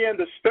took me in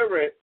the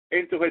spirit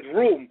into his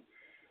room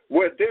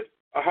where this,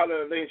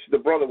 hallelujah, the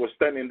brother was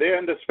standing there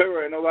in the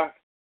spirit and all that.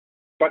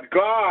 But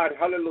God,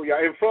 hallelujah,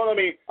 in front of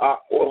me,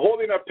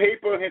 holding a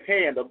paper in his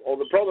hand, or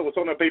the brother was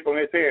holding a paper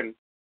in his hand,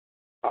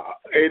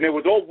 and it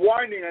was all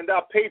warning in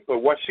that paper.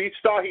 What she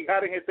saw he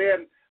had in his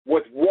hand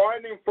was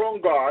warning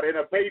from God in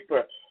a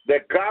paper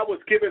that God was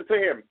giving to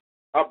him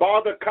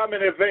about the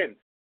coming event.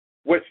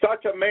 With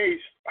such amaze,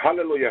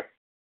 hallelujah.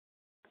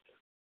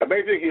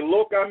 Amazing, he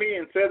looked at me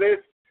and said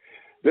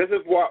this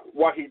is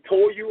what he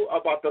told you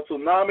about the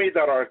tsunamis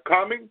that are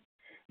coming.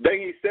 Then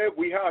he said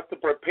we have to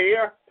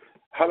prepare,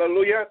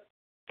 hallelujah.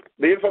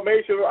 The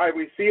information I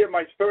receive in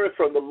my spirit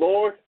from the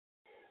Lord,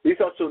 these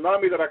are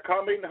tsunamis that are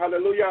coming,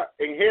 hallelujah,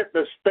 and hit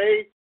the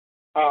state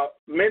of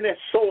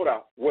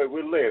Minnesota where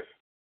we live.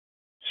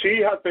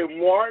 She has been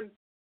warned.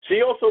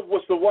 She also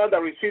was the one that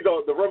received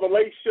the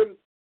revelation,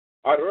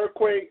 an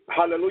earthquake,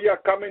 hallelujah,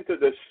 coming to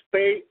the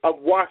state of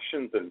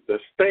Washington, the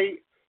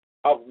state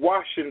of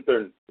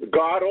Washington.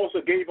 God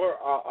also gave her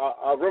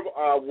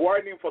a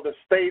warning for the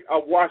state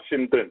of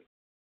Washington.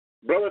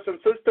 Brothers and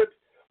sisters,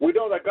 we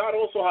know that God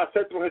also has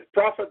said through his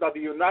prophet that the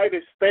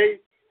United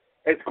States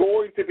is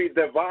going to be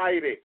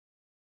divided.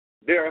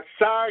 There are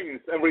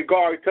signs in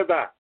regard to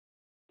that.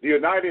 The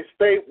United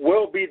States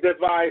will be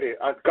divided,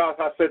 as God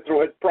has said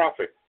through his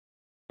prophet.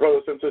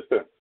 Brothers and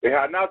sisters, it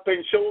has not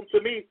been shown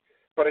to me,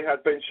 but it has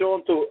been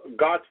shown to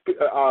God's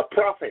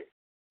prophet,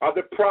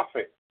 other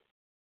prophet,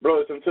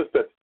 brothers and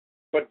sisters.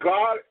 But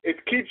God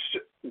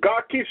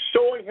keeps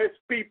showing his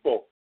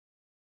people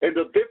in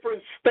the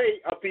different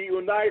state of the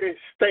United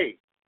States.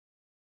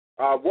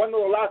 One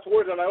of the last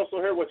words that I also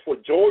heard was for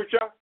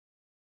Georgia.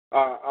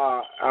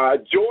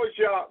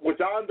 Georgia was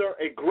under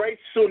a great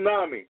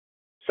tsunami.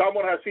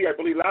 Someone has seen, I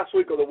believe, last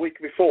week or the week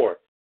before.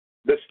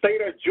 The state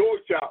of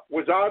Georgia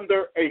was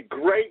under a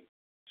great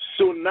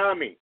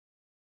tsunami,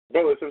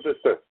 brothers and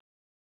sisters.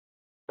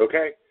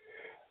 Okay?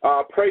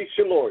 Praise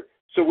the Lord.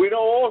 So we know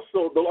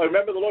also, I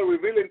remember the Lord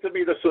revealing to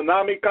me the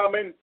tsunami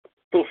coming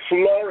to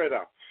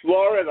Florida.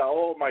 Florida,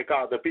 oh my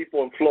God, the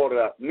people in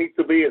Florida need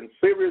to be in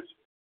serious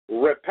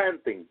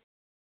repenting.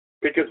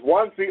 Because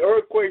once the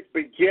earthquakes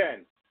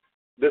begin,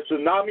 the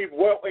tsunami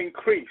will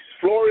increase.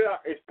 Florida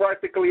is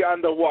practically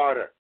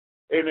underwater,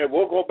 and it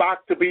will go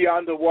back to be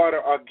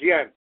underwater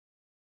again.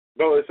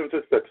 Brothers and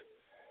sisters,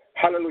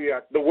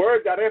 hallelujah. The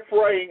word that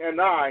Ephraim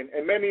and I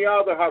and many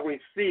others have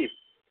received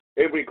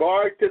in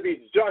regard to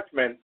these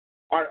judgments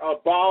are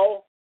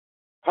about,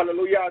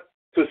 hallelujah,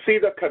 to see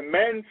the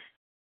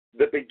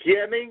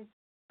beginning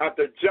of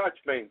the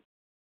judgment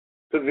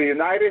to the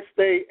United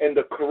States and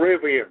the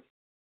Caribbean.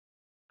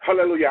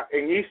 Hallelujah,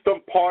 in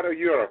eastern part of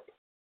Europe.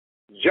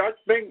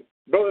 Judgment,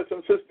 brothers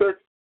and sisters,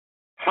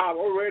 have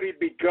already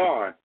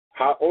begun.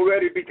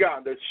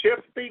 The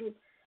shifting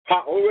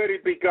has already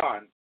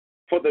begun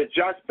for the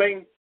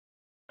judgment,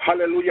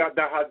 hallelujah,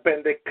 that has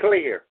been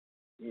declared.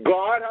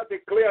 God has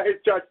declared his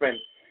judgment,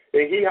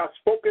 and he has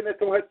spoken it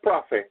to his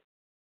prophet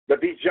that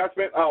these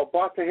judgments are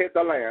about to hit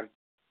the land.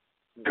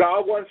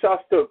 God wants us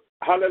to,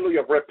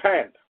 hallelujah,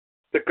 repent,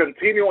 to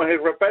continue in his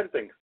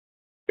repenting.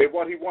 It's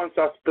what he wants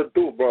us to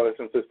do, brothers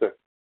and sisters.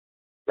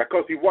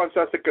 Because he wants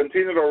us to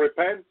continue to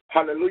repent.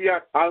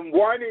 Hallelujah. I'm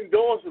warning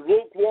those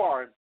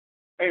lukewarm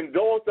and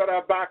those that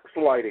are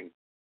backsliding.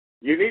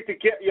 You need to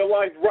get your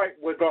life right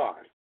with God.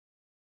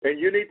 And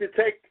you need to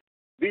take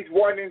these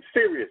warnings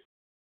serious.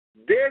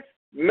 This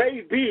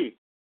may be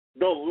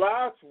the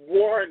last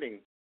warning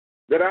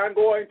that I'm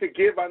going to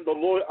give on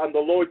the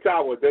Lord's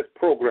Hour, this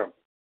program.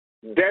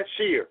 This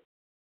year.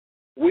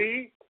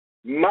 We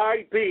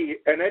might be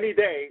in any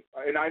day,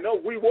 and I know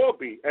we will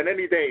be in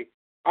any day,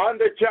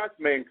 under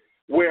judgment.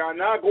 We are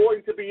not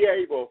going to be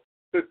able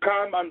to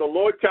come on the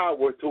Lord's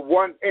Hour to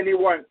warn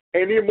anyone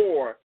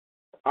anymore.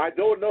 I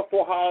don't know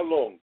for how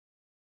long.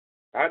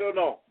 I don't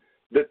know.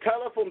 The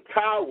telephone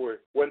tower,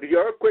 when the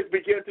earthquake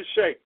begin to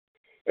shake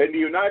in the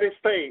United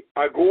States,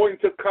 are going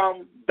to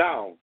come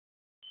down.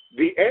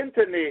 The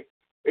internet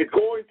is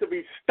going to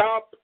be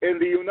stopped in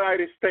the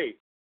United States.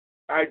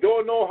 I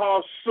don't know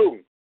how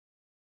soon.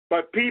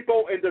 but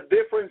people in the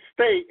different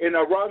states and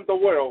around the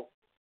world,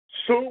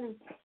 soon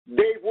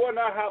they will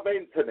not have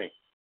internet.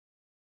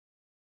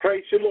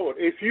 Praise the Lord.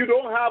 If you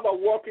don't have a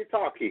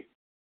walkie-talkie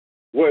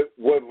with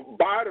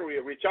battery,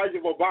 a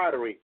rechargeable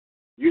battery,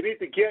 you need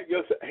to get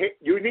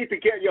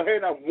your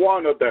hand on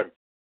one of them,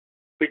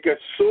 because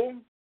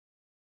soon,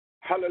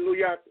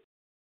 hallelujah,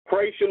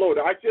 praise the Lord.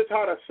 I just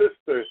had a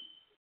sister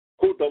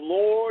who the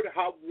Lord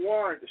had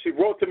warned. She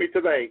wrote to me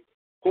today,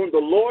 whom the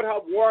Lord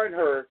had warned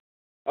her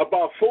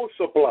about food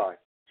supply.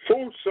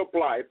 Food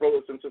supply,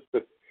 brothers and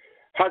sisters,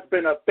 has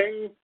been a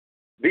thing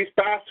these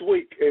past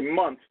week and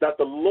months that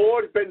the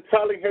Lord has been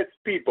telling his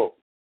people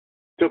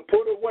to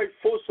put away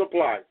food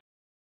supply,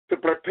 to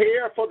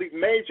prepare for the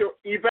major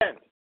event.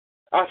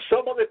 As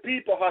some of the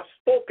people have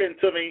spoken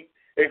to me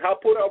and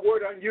have put a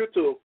word on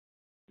YouTube,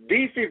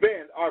 these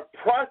events are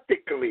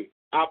practically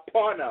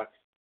upon us.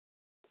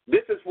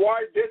 This is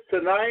why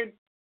tonight,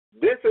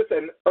 this is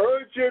an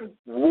urgent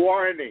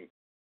warning.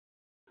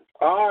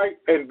 I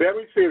am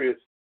very serious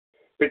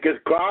because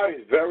God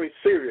is very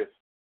serious,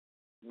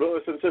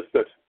 brothers and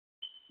sisters.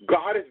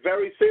 God is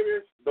very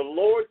serious. The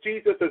Lord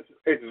Jesus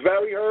is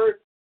very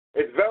hurt.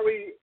 It's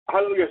very,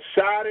 hallelujah,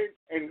 saddened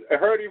and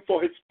hurting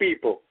for his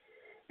people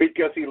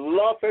because he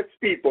loves his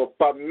people.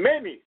 But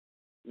many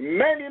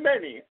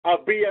are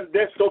being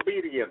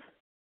disobedient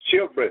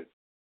children.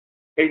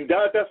 And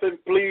that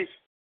doesn't please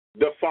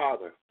the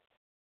Father.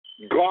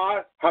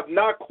 God have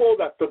not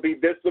called us to be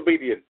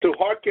disobedient, to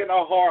hearken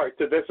our heart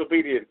to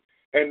disobedience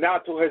and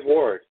not to his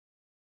word.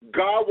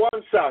 God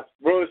wants us,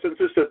 brothers and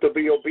sisters, to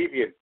be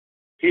obedient.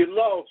 He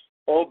loves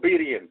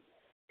obedience.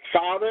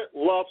 Father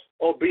loves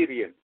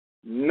obedience,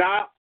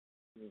 not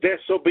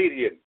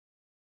disobedience.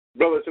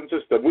 Brothers and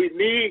sisters, we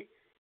need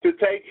to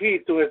take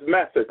heed to his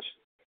message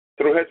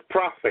through his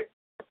prophet.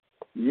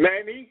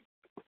 Many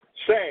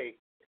say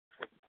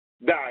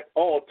that,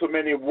 too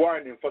many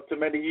warnings for too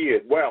many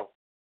years. Well,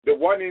 the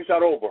warnings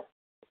are over.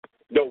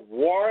 The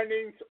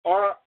warnings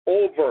are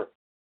over.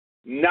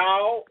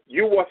 Now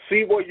you will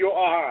see with your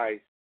eyes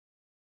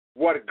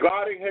what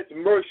God in his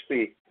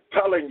mercy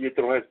telling you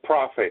through his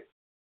prophet.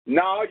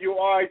 Now your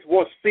eyes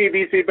will see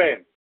these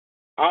events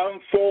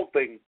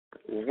unfolding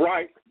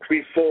right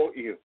before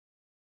you.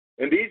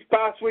 In these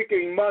past weeks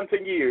and months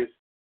and years,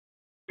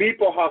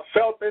 people have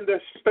felt in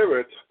their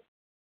spirit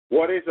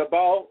what is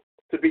about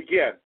to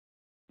begin.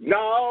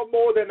 Now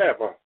more than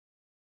ever,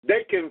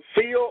 they can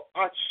feel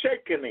a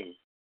shaking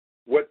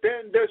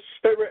within their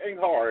spirit and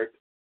heart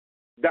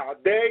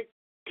that they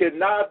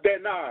cannot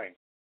deny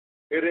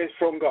it is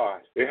from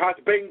God. It has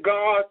been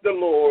God the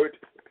Lord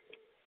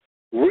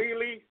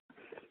really,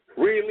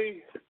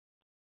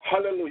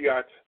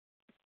 hallelujah,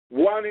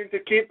 wanting to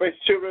keep his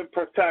children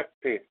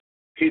protected.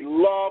 He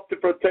loved to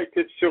protect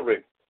his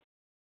children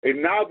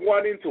and not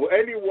wanting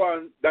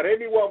that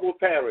anyone will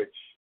perish.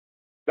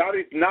 That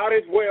is not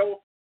his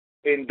will,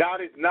 and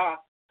that is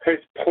not his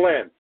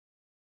plan.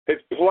 His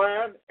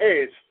plan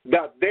is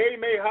that they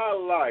may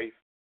have life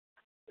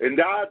and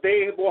that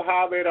they will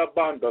have it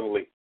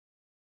abundantly.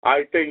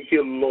 I thank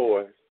you,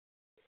 Lord.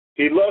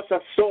 He loves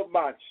us so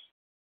much.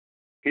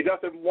 He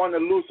doesn't want to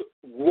lose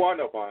one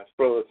of us,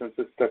 brothers and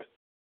sisters.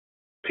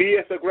 He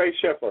is the great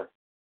shepherd.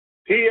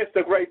 He is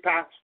the great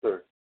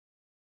pastor.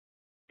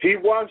 He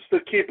wants to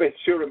keep his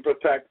children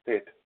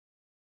protected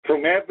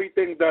from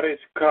everything that is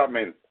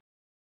coming.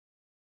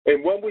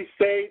 And when we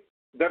say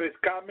that it's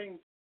coming,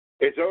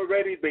 it's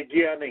already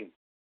beginning,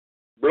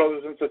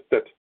 brothers and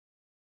sisters.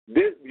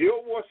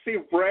 You will see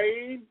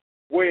rain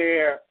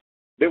where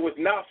there was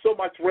not so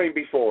much rain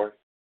before.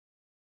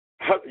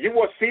 You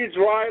will see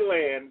dry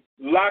land,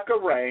 lack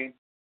of rain,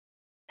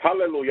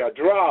 hallelujah,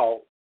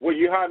 drought, where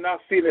you have not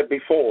seen it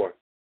before,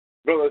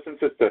 brothers and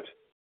sisters.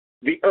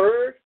 The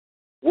earth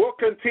will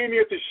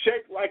continue to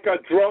shake like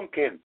a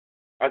drunken,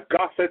 as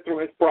God said through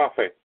his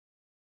prophet.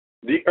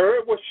 The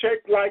earth will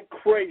shake like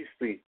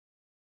crazy.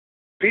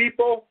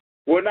 People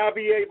will not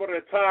be able to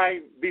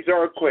time these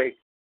earthquakes.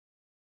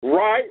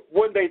 Right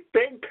when they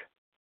think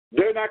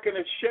they're not going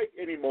to shake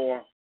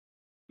anymore,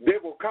 there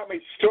will come a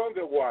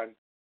stronger one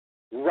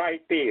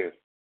right there.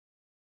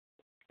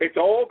 It's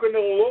all going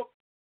to look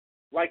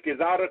like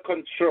it's out of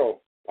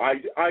control.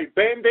 I've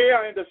been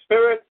there in the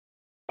spirit.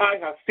 I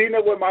have seen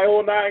it with my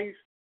own eyes.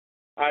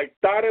 I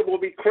thought it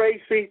would be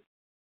crazy,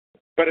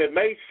 but it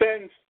makes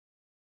sense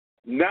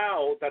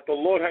now that the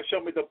Lord has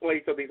shown me the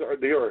place of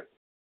the earth,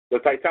 the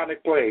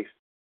titanic place,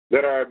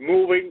 that are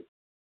moving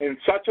in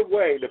such a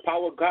way, the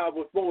power of God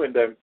was moving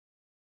them,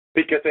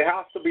 because it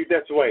has to be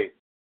this way.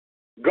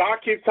 God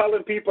keeps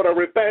telling people to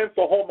repent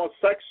for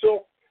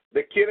homosexual,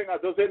 the killing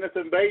of those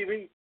innocent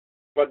babies,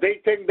 but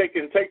they think they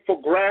can take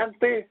for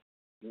granted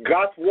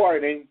God's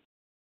warning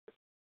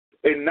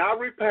and not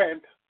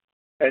repent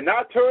and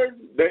not turn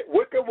the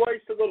wicked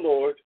ways to the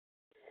Lord,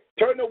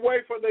 turn away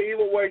from the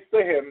evil ways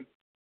to him,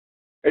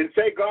 and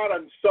say, God,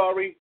 I'm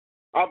sorry,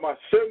 I'm a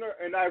sinner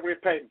and I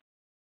repent.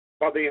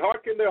 But they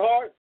hearken their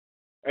heart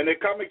and they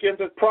come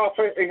against his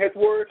prophet and his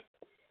word.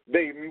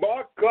 They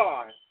mock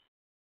God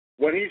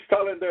when he's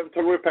telling them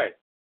to repent.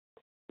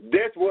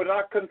 this will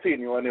not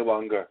continue any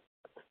longer.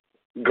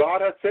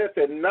 God has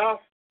said enough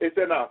is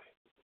enough.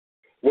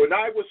 When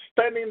I was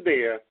standing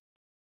there,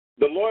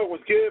 the Lord was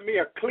giving me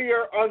a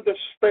clear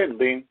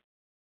understanding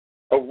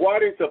of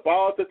what is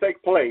about to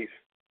take place,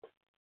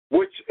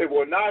 which it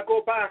will not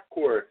go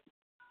backward,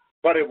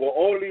 but it will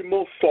only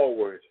move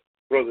forward,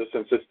 brothers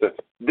and sisters.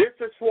 This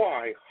is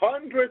why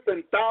hundreds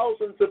and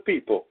thousands of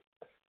people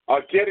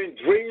are getting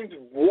dreams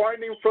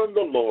warning from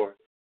the Lord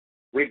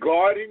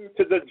regarding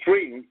to the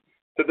dream,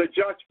 to the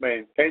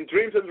judgment, and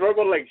dreams and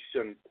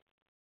revelation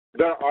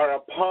that are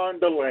upon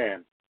the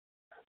land.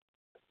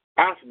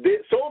 As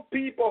some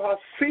people have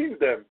seen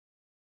them,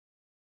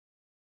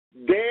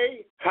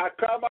 they have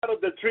come out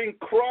of the dream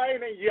crying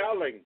and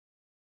yelling,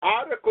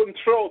 out of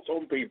control,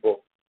 some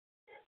people,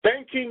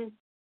 thinking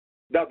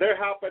that they're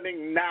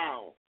happening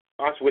now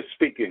as we're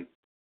speaking.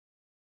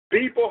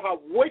 People have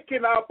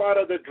waken up out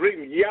of the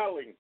dream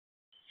yelling,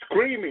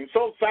 screaming.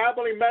 Some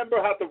family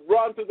member had to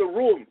run to the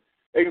room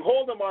and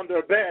hold them on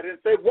their bed and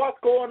say, what's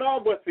going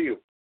on with you?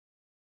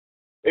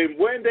 And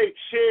when they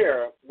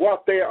share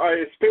what they are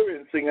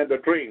experiencing in the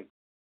dream,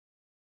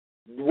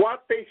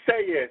 what they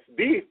say is,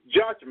 these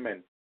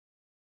judgments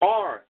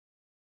are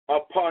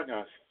upon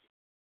us.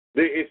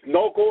 There is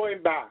no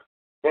going back,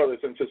 brothers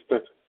and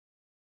sisters.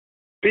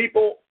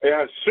 People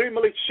are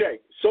extremely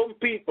shaken. Some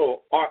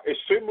people are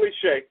extremely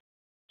shaken.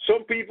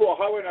 Some people are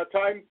having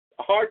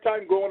a hard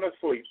time going to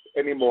sleep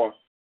anymore.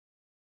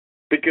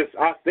 Because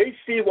as they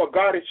see what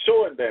God is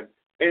showing them,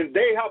 and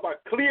they have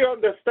a clear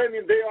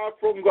understanding they are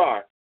from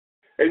God,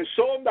 and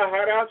some that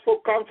had asked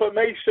for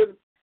confirmation,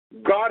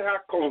 God had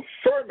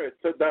confirmed it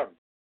to them.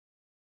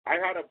 I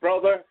had a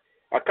brother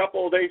a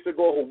couple of days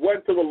ago who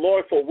went to the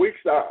Lord for weeks,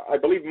 I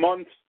believe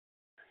months,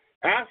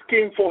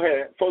 asking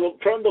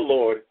from the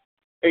Lord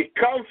a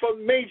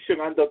confirmation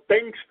on the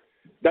things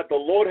that the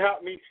Lord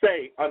had me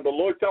say on the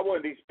Lord's Hour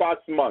in these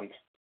past months.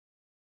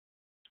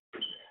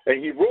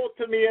 And he wrote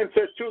to me and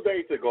said 2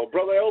 days ago,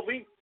 Brother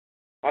Elvi,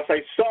 as I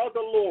saw the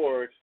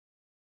Lord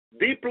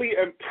deeply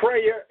in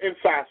prayer and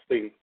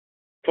fasting,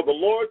 for the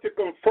Lord to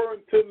confirm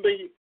to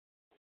me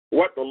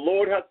what the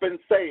Lord has been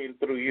saying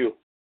through you.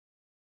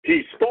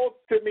 He spoke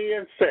to me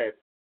and said,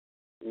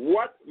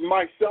 what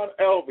my son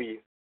Elvi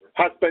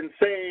has been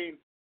saying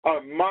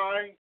on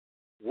my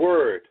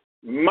word,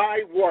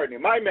 my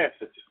warning, my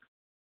message,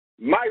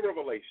 my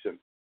revelation.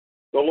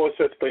 The Lord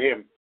says to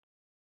him,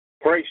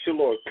 praise you,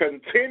 Lord.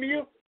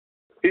 Continue,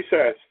 he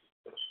says,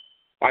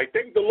 I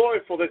thank the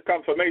Lord for this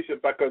confirmation,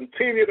 but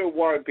continue to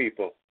warn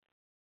people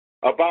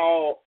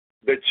about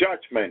the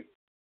judgment,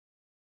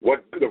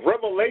 what the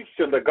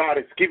revelation that God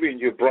is giving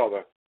you,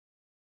 brother.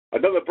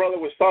 Another brother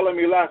was telling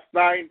me last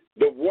night,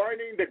 the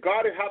warning that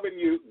God is having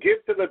you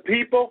give to the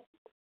people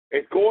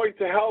is going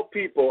to help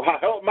people,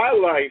 help my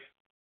life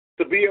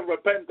to be in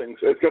repentance.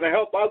 It's going to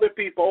help other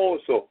people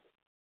also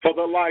for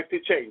their life to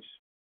change.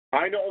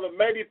 I know that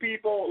many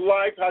people's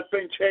life has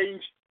been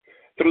changed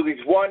through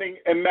this warning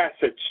and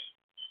message.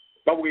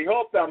 But we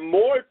hope that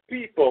more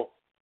people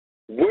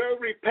will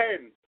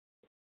repent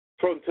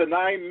from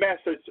tonight's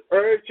message,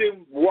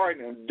 urgent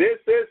warning. This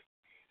is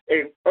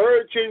an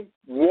urgent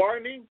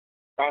warning.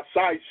 As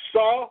I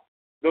saw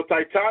the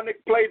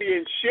Titanic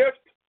Pleiadian shift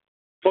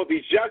for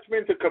the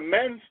judgment to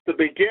commence, to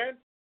begin,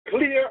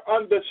 clear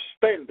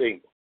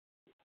understanding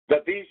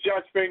that these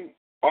judgments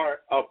are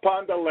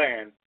upon the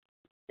land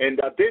and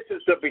that this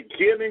is the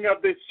beginning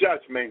of this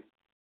judgment,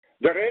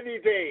 that any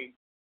day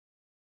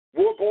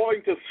we're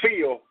going to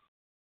feel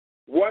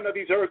one of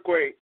these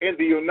earthquakes in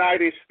the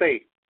United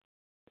States.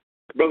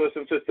 Brothers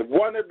and sisters,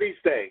 one of these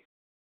days,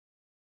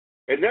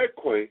 an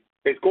earthquake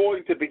is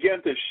going to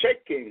begin to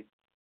shaking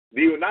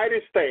the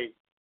United States,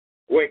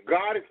 where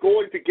God is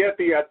going to get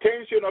the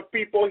attention of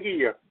people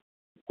here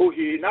who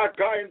He not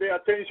gotten their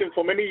attention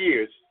for many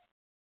years,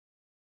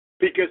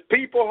 because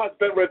people have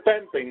been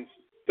repenting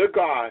to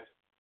God,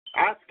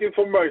 asking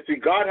for mercy.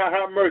 God has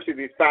had mercy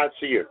this past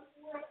year.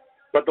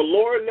 But the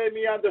Lord let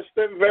me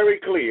understand very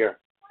clear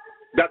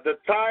that the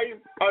time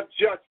of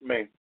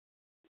judgment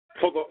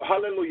for the,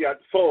 hallelujah,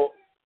 for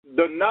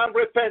the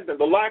non-repentant,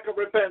 the lack of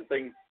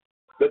repenting,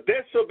 the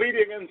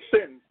disobedience and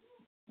sin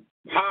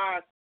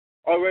has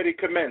already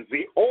commenced.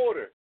 The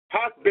order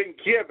has been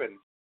given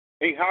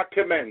and has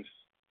commenced.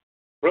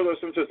 Brothers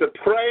and sisters,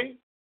 pray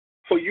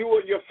for you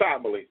and your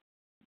family.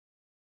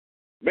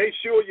 Make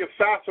sure you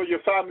fast for your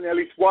family at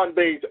least one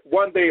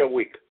day a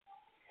week.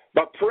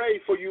 But pray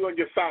for you and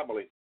your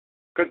family.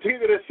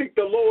 Continue to seek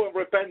the Lord in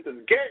repentance.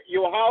 Get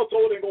your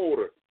household in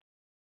order.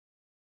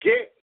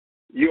 Get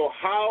your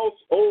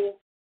household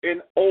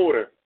in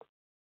order.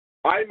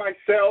 I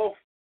myself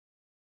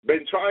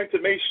been trying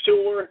to make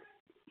sure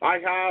I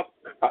have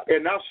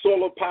enough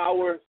solar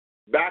power,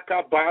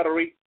 backup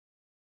battery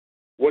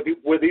with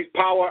these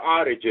power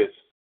outages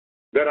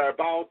that are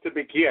about to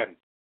begin.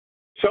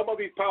 Some of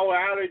these power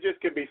outages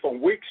can be for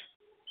weeks,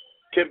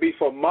 can be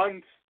for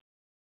months,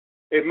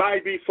 it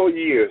might be for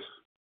years.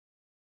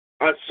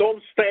 As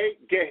some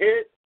state get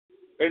hit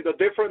in the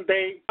different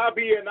day, not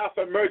be enough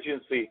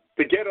emergency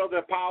to get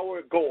other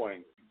power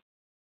going.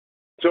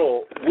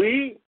 So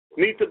we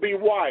need to be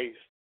wise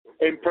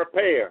and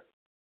prepare,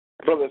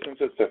 brothers and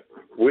sisters.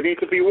 We need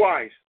to be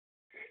wise.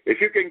 If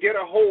you can get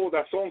a hold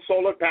of some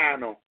solar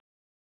panel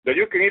that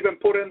you can even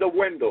put in the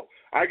window.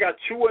 I got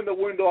 2 in the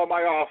window of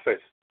my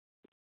office,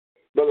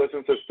 brothers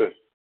and sisters.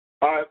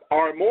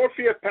 Our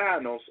Morpheus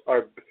panels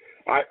are.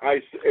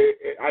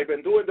 I've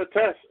been doing the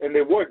tests, and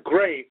they work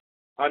great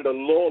on the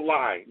low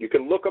line. You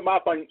can look them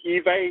up on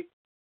eBay,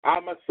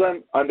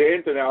 Amazon, on the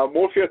internet. Our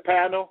Morpheus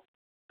panel,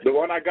 the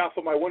one I got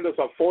for my windows,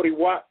 are 40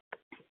 watt.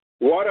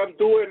 What I'm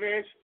doing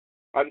is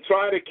I'm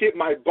trying to keep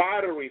my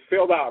battery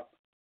filled up,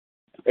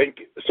 and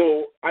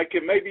so I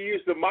can maybe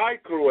use the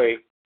microwave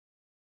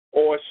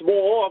or a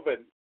small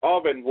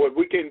oven where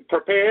we can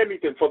prepare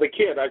anything for the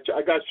kid.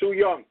 I got 2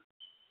 young,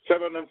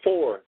 7 and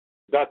 4,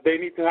 that they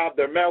need to have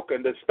their milk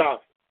and their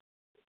stuff.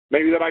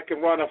 Maybe that I can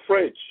run a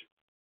fridge.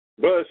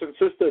 Brothers and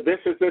sisters, this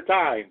is the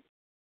time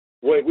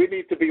where we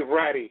need to be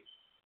ready,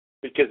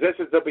 because this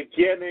is the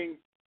beginning,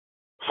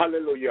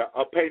 hallelujah,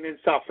 of pain and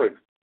suffering.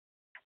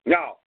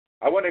 Now,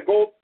 I want to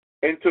go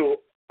into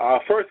 1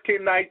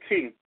 Kings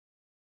 19.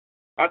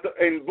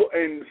 In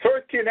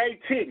 1 Kings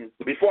 18,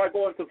 before I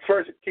go into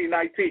 1 Kings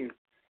 19,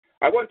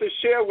 I want to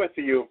share with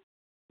you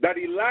that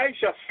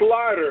Elijah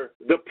slaughtered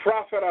the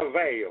prophet of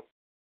Baal,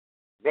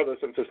 brothers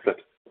and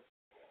sisters.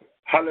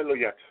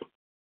 Hallelujah.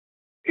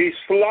 He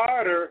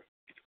slaughtered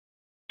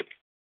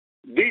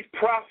these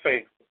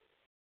prophets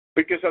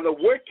because of the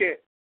wicked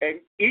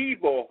and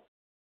evil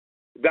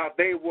that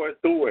they were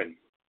doing.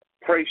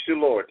 Praise the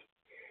Lord.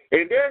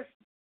 In this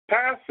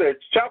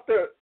passage,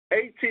 chapter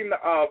 18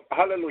 of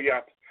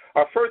Hallelujah,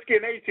 1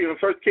 Kings 18 and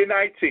 1 Kings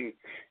 19,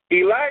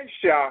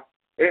 Elisha,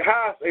 it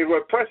has a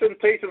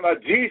representation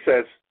of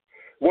Jesus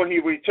when he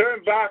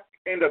returned back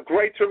in the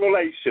Great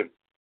Tribulation.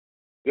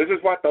 This is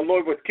what the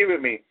Lord was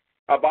giving me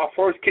about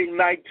 1 Kings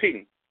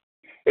 19.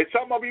 If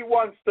some of you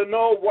wants to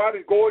know what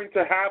is going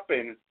to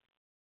happen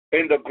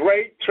in the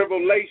Great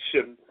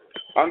Tribulation,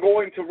 I'm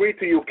going to read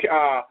to you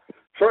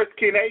 1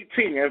 Kings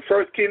 18 and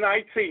 1 Kings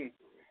 19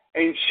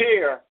 and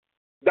share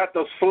that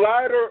the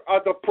slaughter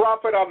of the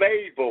prophet of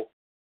Abel,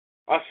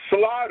 a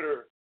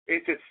slaughter,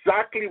 is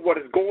exactly what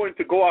is going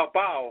to go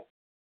about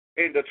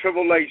in the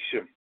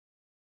tribulation.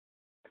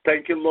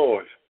 Thank you,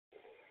 Lord.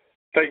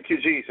 Thank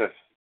you, Jesus.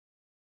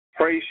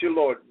 Praise you,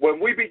 Lord. When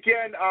we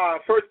begin 1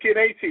 Kings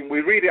 18,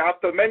 we read it.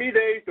 After many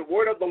days, the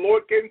word of the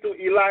Lord came to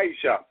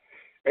Elisha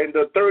in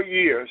the 3rd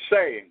year,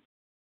 saying,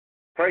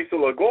 praise the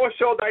Lord, go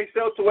show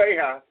thyself to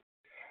Ahaz.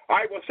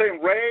 I will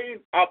send rain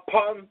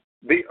upon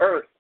the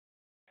earth.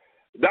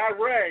 That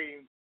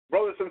rain,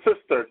 brothers and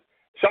sisters,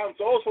 sounds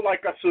also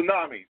like a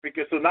tsunami,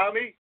 because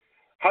tsunami,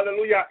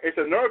 hallelujah, is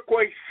an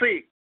earthquake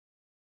sea.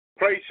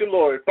 Praise the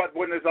Lord. But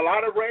when there's a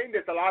lot of rain,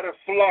 there's a lot of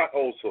flood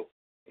also,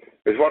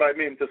 is what I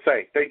mean to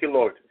say. Thank you,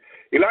 Lord.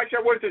 Elisha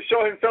went to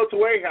show himself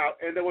to Ahab,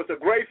 and there was a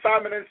great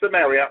famine in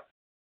Samaria.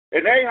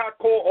 And Ahab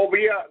called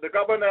Obadiah, the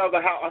governor of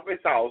his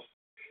house,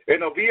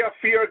 and Obadiah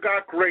feared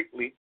God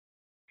greatly.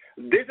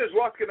 This is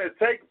what's going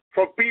to take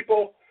for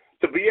people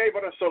to be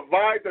able to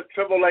survive the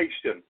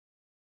tribulation.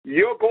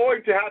 You're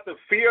going to have to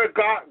fear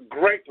God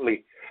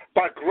greatly.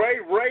 But great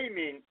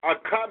raining are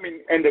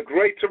coming in the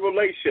great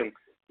tribulation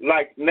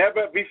like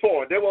never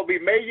before. There will be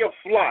major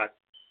flood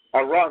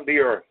around the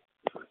earth.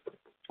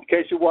 In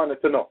case you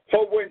wanted to know.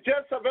 So when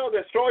Jezebel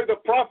destroyed the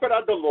prophet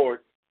of the Lord,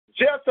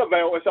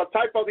 Jezebel is a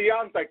type of the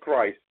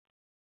Antichrist.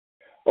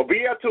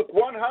 Obadiah took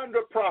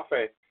 100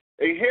 prophets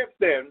and hid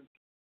them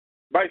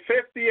by 50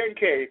 in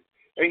cave,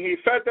 and he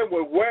fed them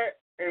with wet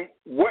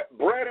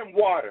bread and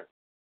water.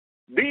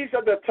 These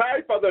are the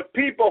type of the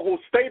people who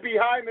stay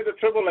behind in the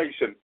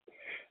tribulation.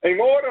 In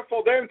order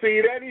for them to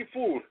eat any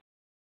food,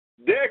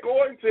 they're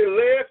going to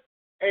live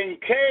in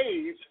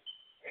caves,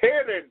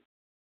 hidden,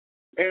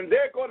 and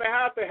they're going to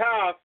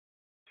have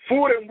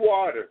food and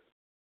water.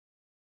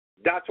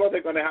 That's what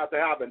they're going to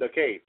have in the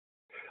cave.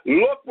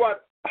 Look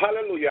what,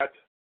 hallelujah,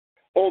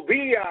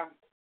 Obadiah,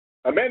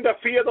 a man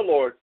that feared the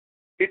Lord,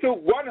 he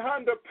took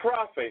 100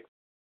 prophets,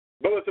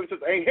 brothers and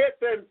sisters, and hid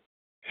them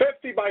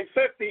 50 by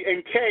 50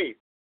 in cave.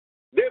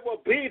 There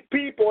will be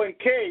people in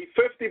cave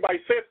 50 by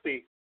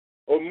 50,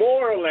 or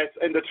more or less,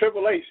 in the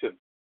tribulation,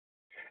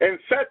 and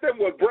fed them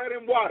with bread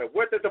and water.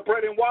 Where did the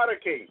bread and water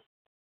came?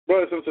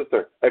 Brothers and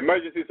sisters,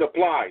 emergency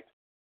supplies.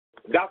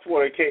 That's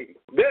where it came.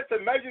 This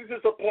emergency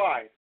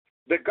supply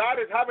that God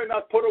is having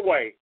us put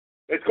away,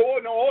 it's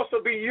going to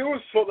also be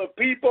used for the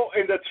people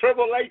in the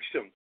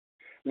tribulation.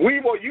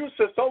 We will use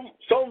it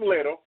some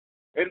little,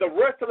 and the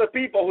rest of the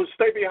people who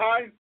stay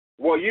behind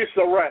will use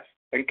the rest,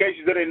 in case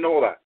you didn't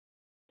know that.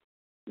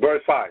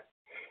 Verse 5.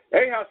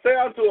 Ahaz said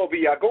unto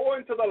Obadiah, go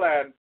into the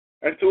land,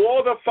 and to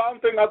all the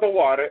fountain of the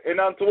water, and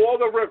unto all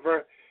the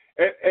river,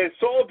 and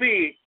so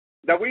be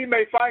that we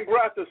may find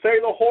grass to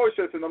save the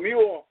horses and the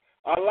mule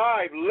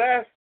alive,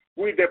 lest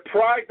we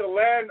deprive the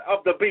land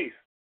of the beast.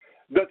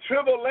 The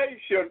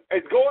tribulation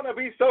is going to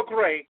be so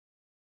great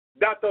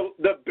that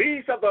the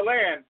beasts of the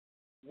land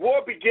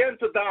will begin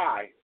to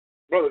die,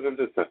 brothers and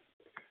sisters.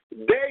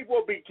 They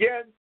will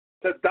begin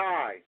to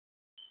die.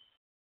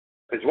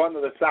 It's one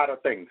of the sadder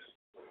things.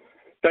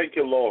 Thank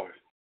you, Lord.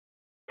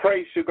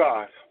 Praise to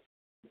God.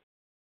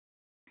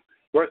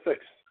 Verse 6.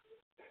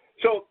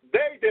 So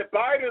they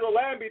divided the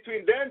land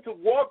between them to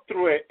walk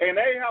through it, and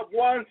Ahab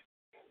went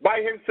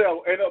by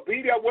himself, and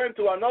Obadiah went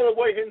to another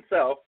way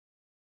himself.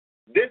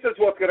 This is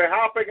what's going to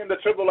happen in the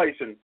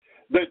tribulation.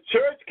 The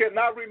church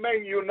cannot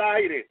remain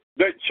united.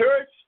 The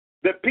church,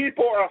 the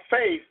people of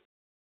faith,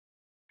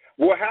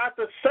 will have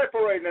to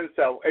separate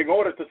themselves in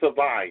order to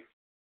survive.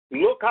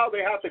 Look how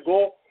they have to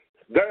go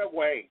their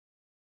way,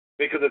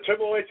 because the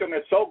tribulation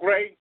is so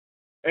great,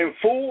 and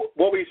food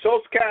will be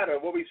so scattered,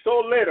 will be so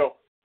little,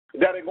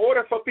 that in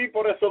order for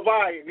people to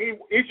survive,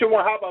 each one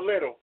will have a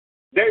little,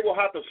 they will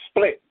have to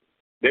split.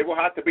 They will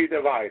have to be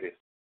divided.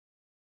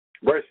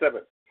 Verse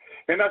 7.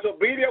 And as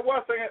Obadiah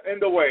was in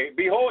the way,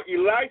 behold,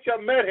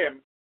 Elisha met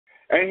him,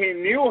 and he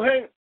knew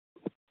him,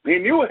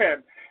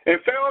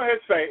 and fell on his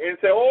face, and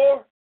said,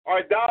 Oh,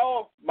 art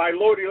thou my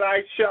Lord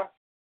Elisha?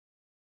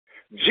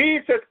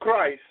 Jesus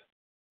Christ,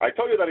 I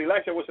told you that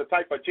Elisha was a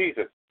type of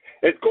Jesus,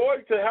 is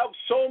going to help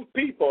some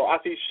people as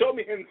he showed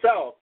me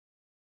himself,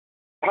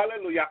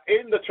 hallelujah,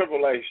 in the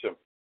tribulation.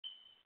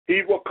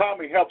 He will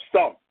come and help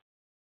some.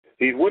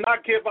 He will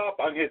not give up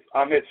on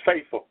his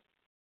faithful.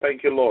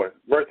 Thank you, Lord.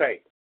 Verse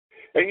 8.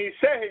 And he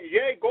said,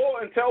 Yea, go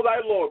and tell thy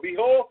Lord,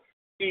 behold,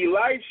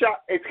 Elisha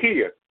is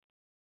here.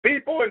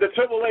 People in the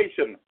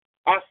tribulation,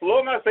 as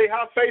long as they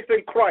have faith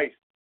in Christ,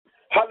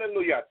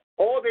 hallelujah,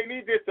 all they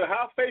need is to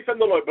have faith in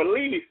the Lord,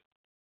 believe,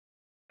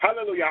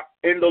 hallelujah,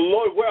 and the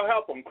Lord will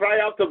help them. Cry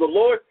out to the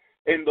Lord,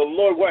 and the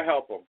Lord will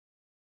help them.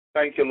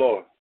 Thank you,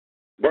 Lord.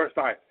 Verse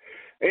 9.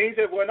 And he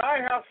said, When I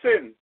have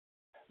sinned,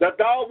 that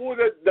thou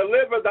wouldest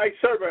deliver thy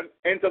servant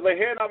into the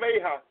hand of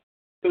Ahab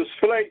to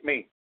slay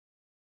me.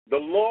 The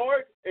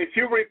Lord, if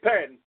you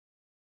repent,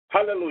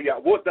 hallelujah,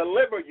 will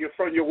deliver you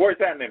from your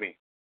worst enemy.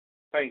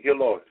 Thank you,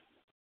 Lord.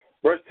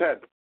 Verse 10.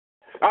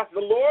 As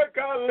the Lord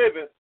God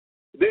liveth,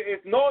 there is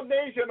no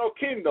nation or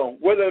kingdom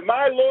whether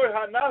my Lord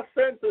had not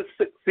sent to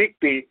seek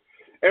thee.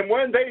 And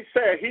when they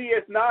said, He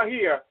is not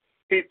here,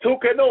 he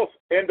took an oath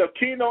in the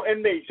kingdom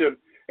and nation,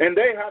 and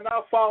they have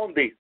not found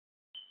thee.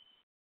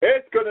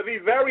 It's going to be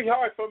very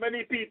hard for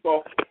many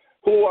people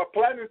who are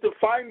planning to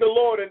find the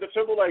Lord in the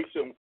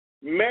tribulation.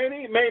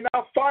 Many may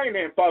not find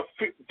him,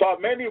 but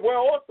many will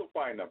also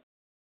find him.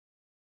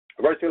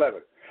 Verse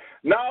 11.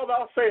 Now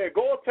thou sayest,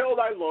 Go tell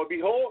thy Lord,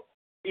 behold,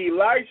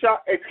 Elisha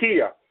is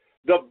here.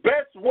 The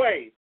best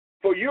way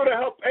for you to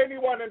help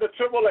anyone in the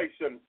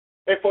tribulation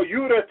is for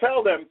you to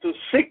tell them to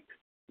seek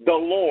the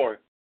Lord.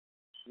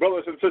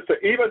 Brothers and sisters,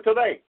 even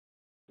today,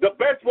 the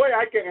best way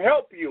I can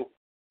help you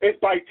is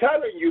by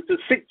telling you to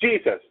seek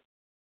Jesus,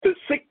 to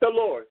seek the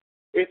Lord.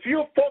 If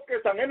you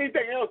focus on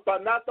anything else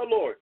but not the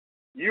Lord,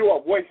 you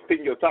are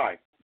wasting your time.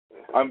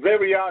 I'm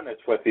very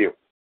honest with you.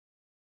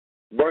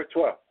 Verse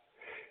 12.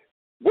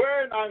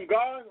 When I'm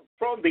gone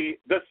from thee,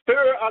 the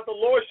Spirit of the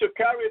Lord shall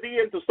carry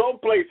thee into some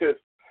places.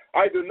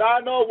 I do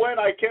not know when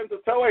I came to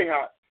tell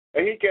Ahab,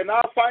 and he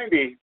cannot find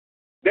thee.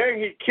 Then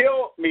he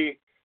killed me,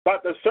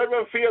 but the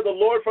servant feared the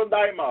Lord from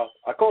thy mouth.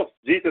 Of course,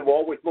 Jesus will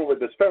always move with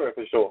the Spirit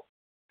for sure.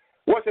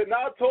 Was it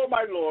not told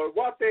my Lord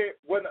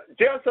when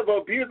Jezebel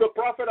abused the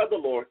prophet of the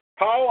Lord,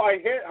 how I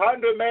hid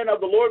 100 men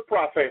of the Lord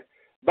prophet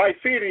by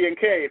feeding in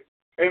cave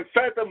and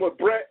fed them with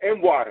bread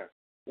and water?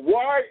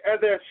 Why are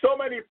there so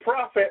many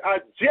prophets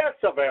of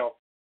Jezebel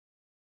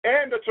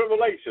and the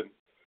tribulation?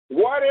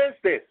 What is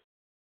this?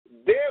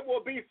 There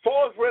will be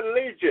false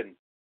religion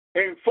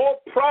and false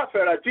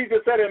prophet, as Jesus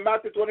said in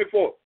Matthew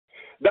 24,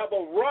 that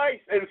will rise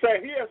and say,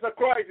 Here's the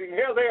Christ, and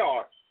here they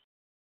are.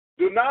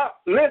 Do not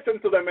listen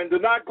to them and do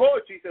not go,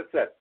 Jesus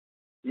said.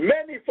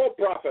 Many false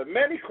prophets,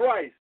 many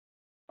Christ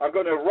are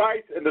going to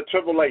rise in the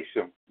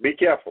tribulation. Be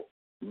careful.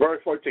 Verse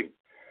 14.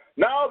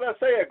 Now they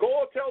say,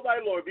 Go tell thy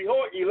Lord,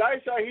 behold,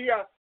 Elisha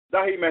here,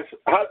 that he may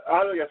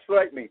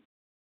slay me.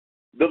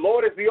 The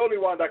Lord is the only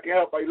one that can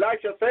help.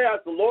 Elisha said, As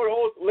the Lord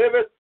host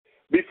liveth,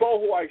 before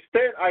who I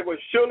stand, I will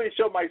surely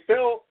show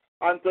myself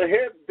unto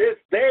him this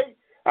day.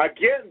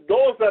 Again,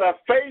 those that are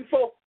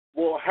faithful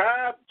will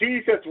have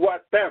Jesus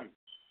with them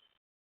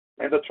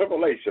in the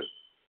tribulation.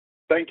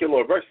 Thank you,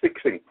 Lord. Verse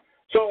 16.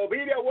 So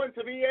Obadiah went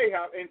to be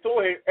Ahab, and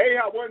told him,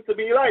 Ahab went to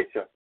be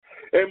Elisha.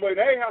 And when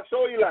Ahab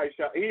saw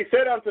Elisha, he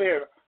said unto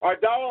him, Art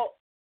thou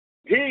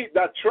he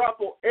that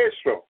troubled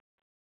Israel?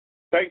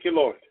 Thank you,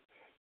 Lord.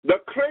 The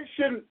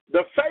Christian,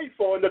 the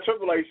faithful in the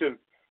tribulation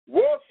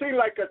will seem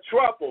like a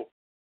trouble,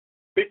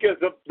 because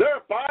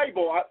their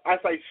Bible, as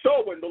I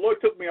saw when the Lord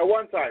took me at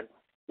one time,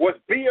 was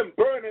being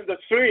burned in the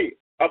street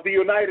of the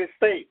United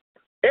States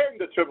in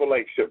the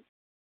tribulation.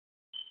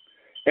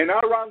 And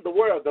around the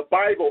world, the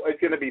Bible is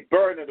going to be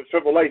burned in the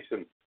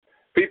tribulation.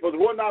 People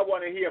will not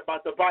want to hear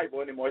about the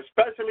Bible anymore,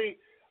 especially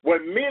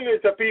when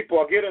millions of people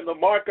are getting the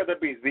mark of the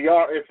beast, the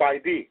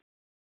RFID,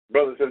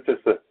 brothers and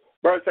sisters.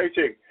 Verse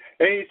 18.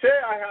 And he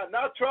said, I have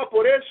not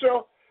troubled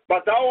Israel,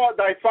 but thou art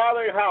thy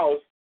father's house,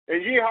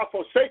 and ye have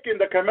forsaken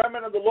the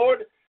commandment of the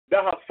Lord,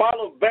 that have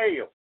followed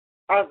Baal.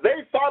 As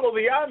they follow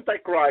the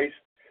Antichrist,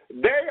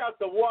 they are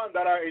the ones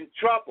that are in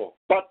trouble.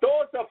 But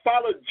those that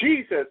follow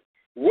Jesus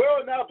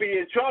will not be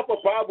in trouble,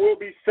 but will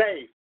be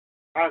saved.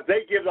 as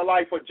they give the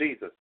life for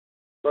Jesus.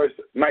 Verse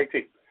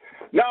 19.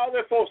 Now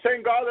therefore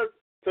send God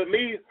to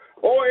me,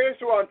 O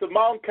Israel, unto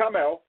Mount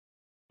Carmel.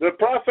 The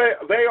prophet,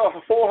 they are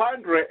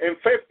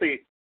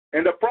 450,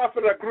 and the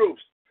prophet are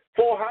groups,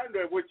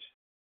 400, which,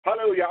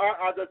 hallelujah,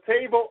 are at the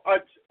table,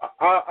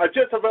 a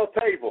Jezebel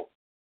table.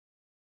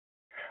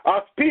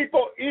 As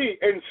people eat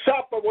and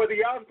supper with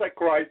the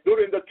Antichrist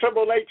during the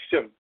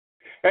tribulation,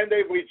 and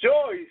they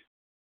rejoice,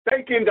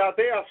 thinking that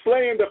they are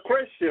slaying the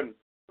Christian,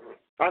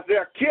 as they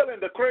are killing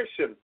the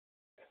Christian.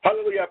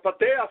 Hallelujah. But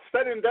they are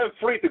setting them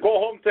free to go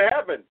home to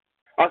heaven,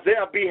 as they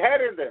are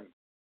beheading them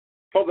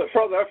for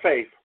their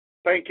faith.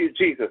 Thank you,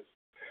 Jesus.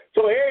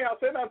 So Ahab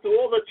sent unto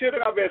all the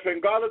children of Israel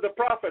and gathered the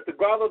prophet to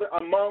gather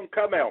on Mount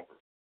Carmel.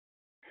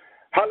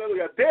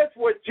 Hallelujah. This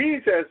was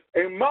Jesus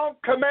in Mount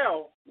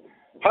Carmel.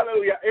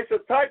 Hallelujah. It's a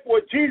type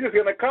where Jesus is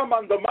going to come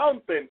on the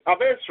mountain of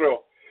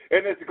Israel,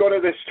 and it's going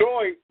to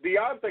destroy the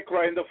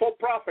Antichrist and the false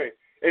prophet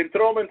and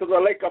throw them into the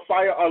lake of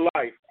fire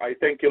alive. I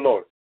thank you,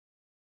 Lord.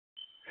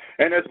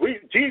 And as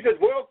Jesus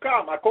will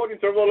come, according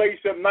to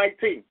Revelation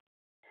 19,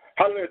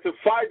 hallelujah, to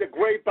fight the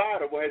great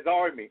battle with his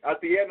army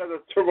at the end of the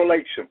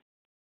tribulation.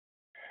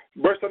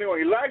 Verse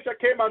 21, Elisha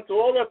came unto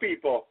all the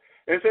people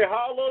and said,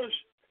 how long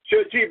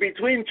should ye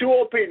between two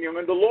opinions,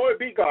 and the Lord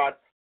be God?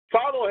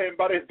 Follow him,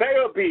 but if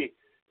Baal be,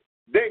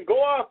 then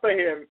go after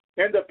him.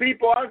 And the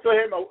people answer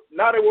him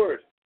not a word.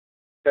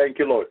 Thank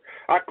you, Lord.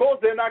 Of course,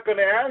 they're not going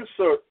to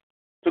answer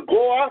to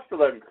go after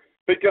them,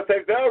 because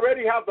if they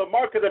already have the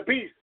mark of the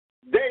beast,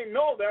 they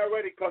know they're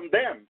already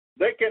condemned.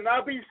 They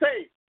cannot be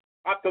saved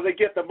after they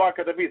get the mark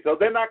of the beast. So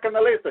they're not going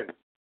to listen.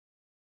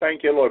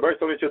 Thank you, Lord. Verse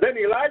 22. Then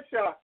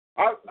Elisha,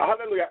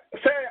 hallelujah,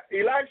 say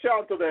Elisha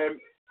unto them,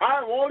 I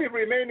am only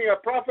remaining a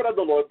prophet of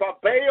the Lord,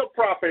 but Baal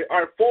prophet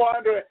are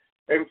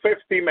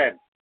 450 men.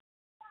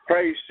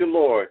 Praise the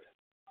Lord.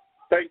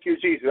 Thank you,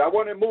 Jesus. I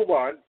want to move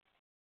on.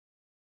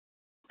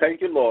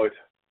 Thank you, Lord.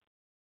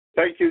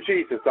 Thank you,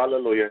 Jesus.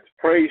 Hallelujah.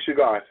 Praise you,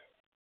 God.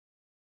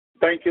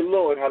 Thank you,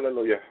 Lord.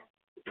 Hallelujah.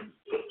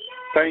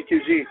 Thank you,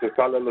 Jesus.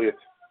 Hallelujah.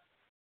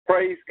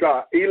 Praise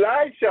God.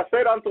 Elisha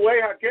said unto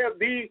Ahab, give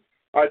thee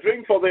a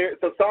drink for the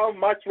sound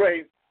much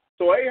rain.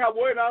 So Ahab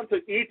went on to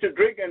eat, to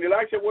drink, and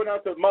Elisha went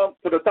on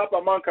to the top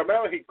of Mount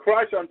Carmel. He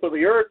crashed unto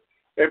the earth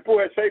and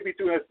put his face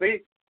between his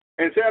knees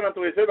and said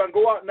unto his servant,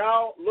 go out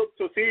now, look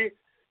to see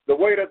the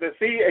way of the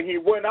sea. And he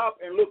went up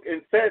and looked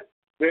and said,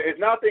 there is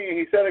nothing. And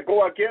he said,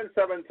 go again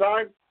 7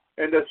 times.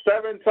 And the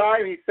 7th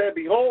time he said,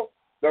 behold,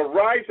 the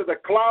rise of the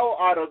cloud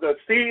out of the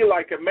sea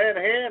like a man's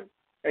hand.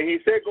 And he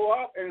said, go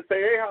up and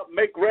say, Ahab,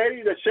 make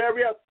ready the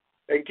chariot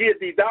and get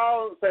thee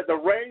down, said the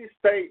rain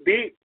stay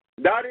deep.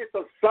 That is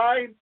a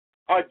sign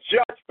of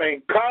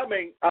judgment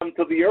coming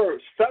unto the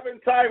earth. 7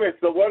 times is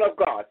the word of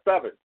God.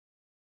 7.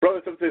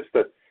 Brothers and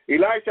sisters,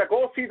 Elisha,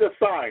 go see the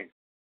sign.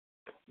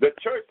 The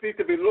church needs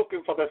to be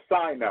looking for the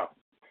sign now.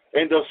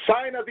 And the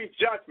sign of this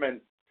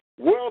judgment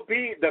will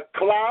be the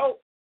cloud,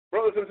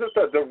 brothers and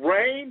sisters, the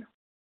rain,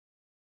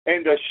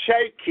 and the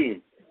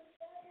shaking.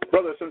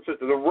 Brothers and sisters,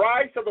 the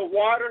rise of the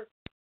water,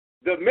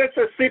 the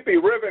Mississippi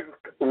River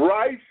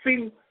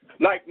rising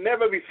like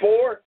never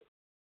before,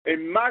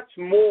 and much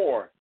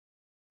more.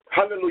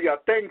 Hallelujah.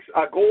 Things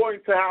are going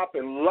to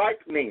happen.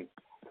 Lightning,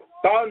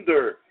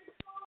 thunder.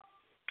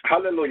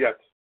 Hallelujah.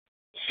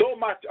 So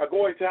much are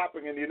going to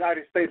happen in the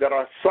United States that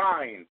are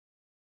signs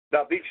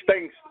that these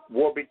things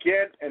will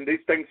begin and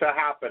these things are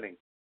happening.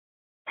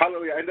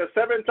 Hallelujah. And the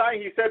 7th time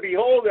he said,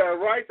 behold, there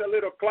arise a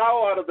little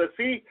cloud out of the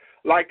sea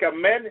like a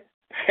man's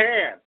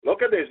hand.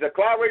 Look at this. The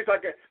cloud raised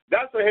like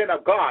that's the hand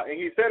of God. And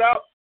he said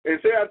up and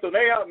said unto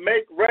Ahab,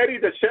 make ready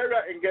the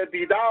chariot and get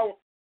thee down.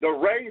 The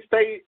rain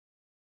stay,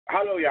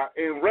 hallelujah,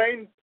 and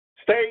rain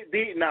stay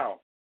deep now.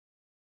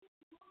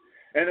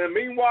 And in the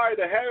meanwhile,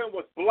 the heaven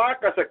was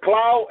black as a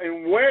cloud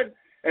and wind,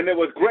 and there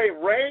was great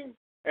rain.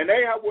 And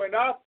Ahab went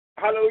up,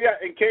 hallelujah,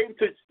 and came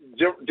to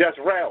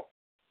Jezreel.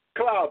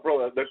 Cloud,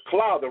 brother, the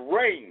cloud, the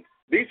rain.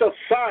 These are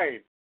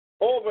signs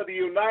over the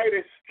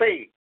United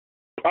States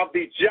of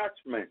the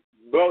judgment,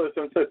 brothers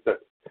and sisters.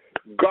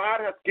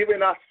 God has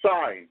given us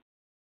signs.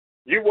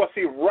 You will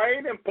see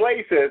rain in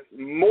places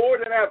more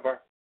than ever,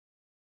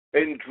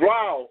 and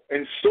drought,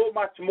 and so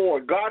much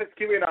more. God is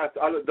giving us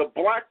the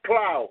black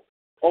cloud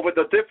over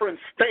the different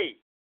states.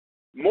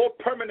 More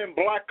permanent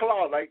black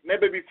cloud like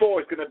never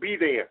before is going to be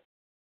there.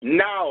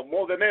 Now,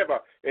 more than ever.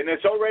 And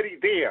it's already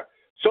there.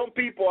 Some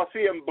people are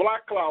seeing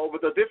black cloud over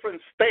the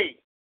different states.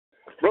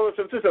 Brothers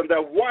and sisters,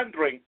 they're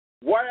wondering,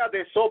 why are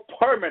they so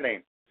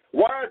permanent?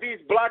 Why are these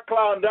black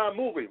clouds not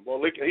moving? Well,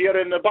 look here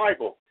in the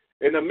Bible.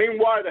 In the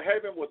meanwhile, the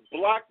heaven was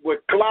black with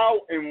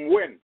cloud and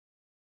wind.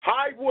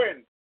 High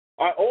wind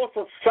are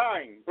also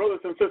signs, brothers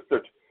and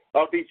sisters,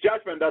 of the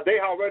judgment that they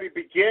already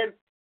began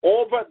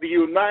over the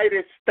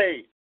United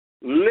States.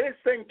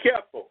 Listen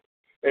careful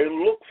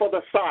and look for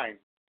the sign.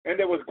 And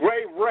there was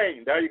great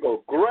rain. There you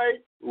go.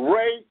 Great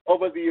rain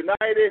over the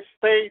United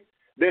States.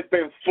 There's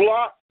been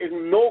flood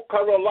in North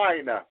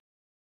Carolina.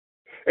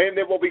 And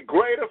there will be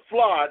greater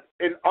flood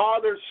in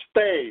other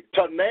states.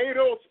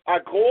 Tornadoes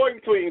are going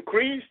to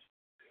increase.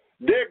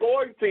 They're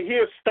going to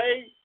here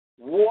stay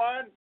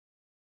 1,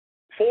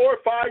 4,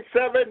 5,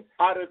 7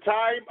 at a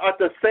time at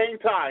the same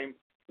time,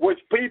 which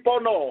people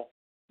know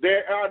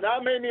there are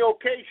not many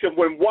occasions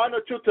when 1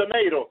 or 2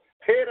 tornadoes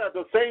hit at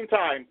the same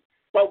time.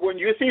 But when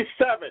you see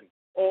 7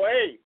 or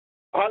 8,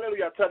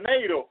 hallelujah,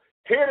 tornado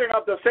hitting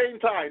at the same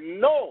time,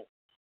 know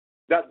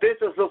that this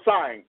is a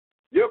sign.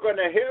 You're going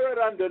to hear it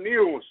on the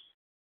news,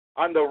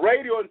 on the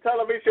radio and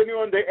television,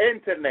 on the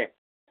internet.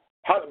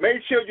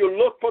 Make sure you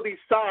look for these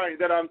signs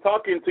that I'm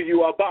talking to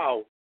you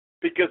about,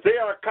 because they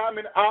are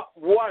coming at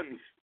once.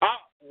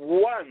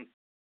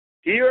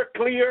 Hear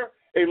clear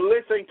and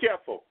listen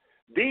careful.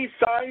 These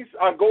signs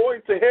are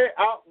going to hit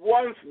at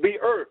once the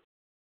earth,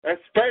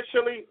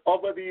 especially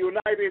over the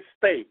United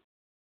States.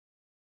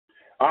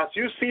 As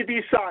you see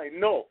these signs,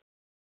 know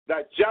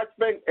that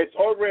judgment is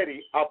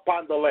already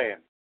upon the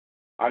land.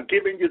 I'm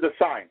giving you the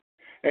sign.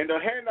 And the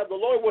hand of the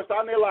Lord was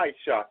on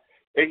Elisha,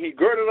 and he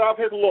girded up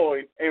his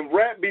loin and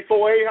ran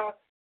before Ahab,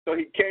 so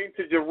he came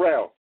to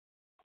Jezreel.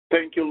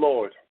 Thank you,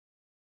 Lord.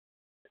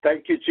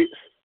 Thank you, Jesus.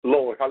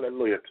 Lord,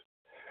 hallelujah.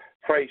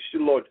 Praise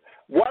you, Lord.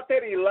 What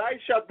did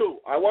Elisha do?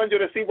 I want you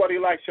to see what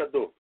Elisha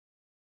do.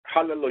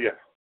 Hallelujah.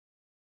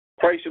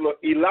 Praise you, Lord.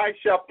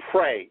 Elisha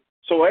prayed.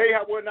 So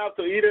Ahab went out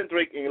to eat and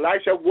drink.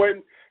 Elisha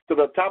went to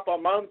the top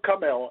of Mount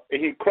Carmel,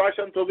 and he crushed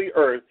unto the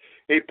earth.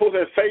 He put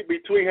his face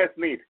between his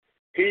knees.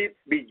 He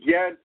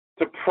began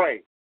to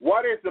pray.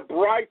 What is the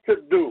bride to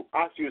do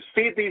as you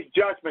see these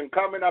judgments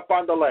coming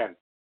upon the land?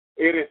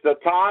 It is the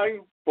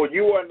time for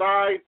you and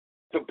I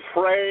to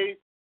pray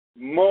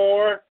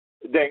more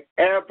than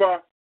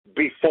ever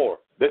before.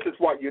 This is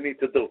what you need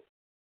to do.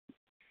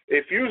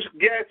 If you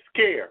get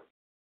scared,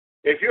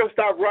 if you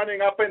start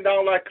running up and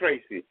down like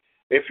crazy,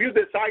 if you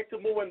decide to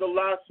move in the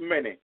last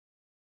minute,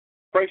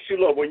 praise you,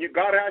 Lord, when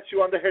God has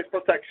you under his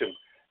protection,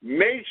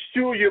 make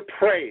sure you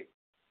pray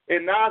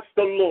and ask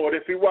the Lord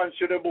if he wants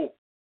you to move.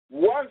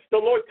 Once the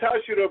Lord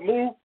tells you to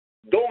move,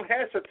 don't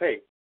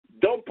hesitate.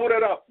 Don't put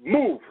it up.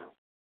 Move.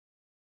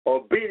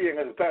 Obedience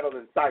is better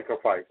than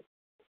sacrifice.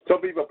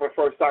 Some people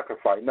prefer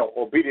sacrifice. No,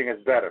 obedience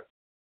is better.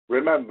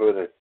 Remember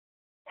this.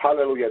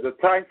 Hallelujah. The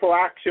time for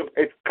action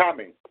is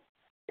coming.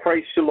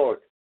 Praise the Lord.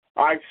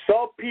 I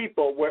saw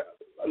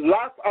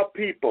lots of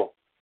people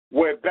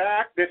were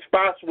back this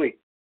past week.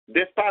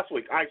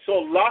 I saw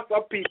lots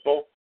of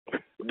people.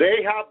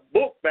 They have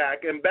book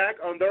bag and bag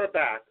on their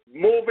back,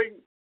 moving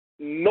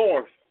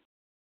north,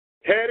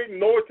 heading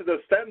north to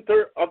the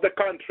center of the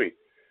country.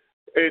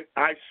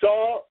 I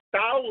saw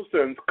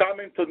thousands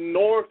coming to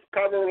North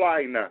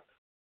Carolina.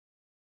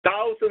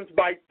 Thousands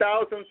by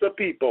thousands of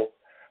people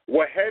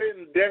were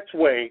heading this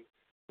way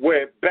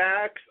with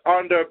bags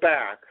on their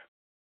back,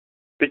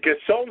 because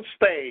some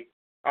state,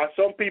 as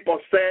some people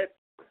said,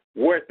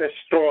 were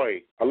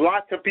destroyed. A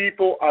lot of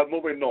people are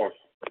moving north.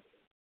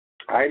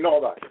 I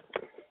know that.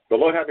 The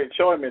Lord has been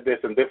showing me this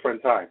in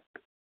different times.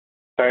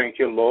 Thank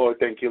you, Lord.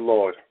 Thank you,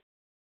 Lord.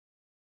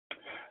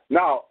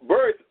 Now,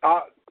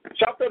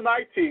 chapter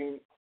 19.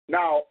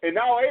 Now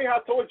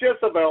Ahab told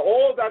Jezebel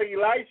all that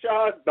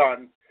Elisha has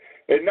done,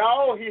 and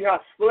now he has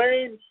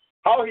slain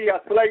all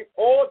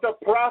the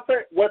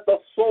prophets with the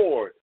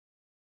sword.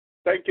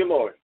 Thank you,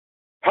 Lord.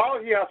 How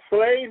he has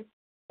slain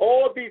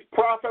all these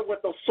prophets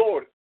with the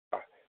sword.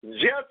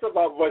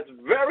 Jezebel was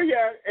very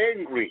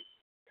angry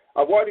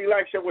at what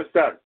Elisha was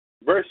done.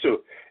 Verse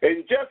 2.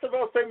 And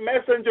Jezebel sent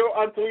messenger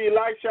unto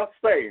Elisha,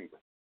 saying,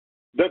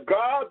 the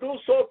God do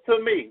so to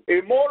me,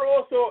 and more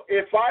also,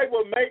 if I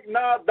will make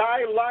not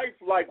thy life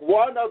like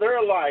one of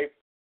their life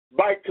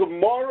by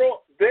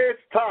tomorrow this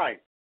time.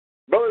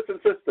 Brothers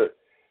and sisters,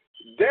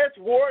 this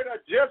word of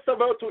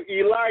Jezebel to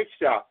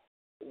Elisha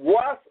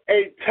was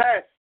a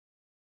test.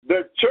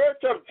 The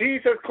church of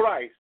Jesus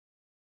Christ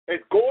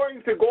is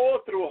going to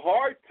go through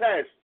hard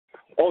tests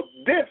or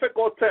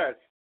difficult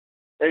tests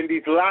in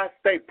these last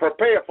days.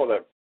 Prepare for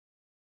them.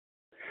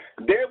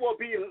 There will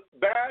be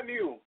bad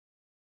news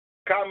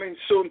coming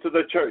soon to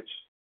the church.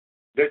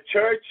 The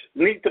church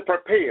needs to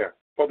prepare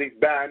for these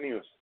bad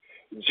news.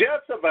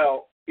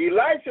 Jezebel,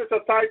 Elisha is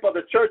a type of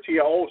the church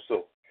here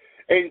also.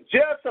 And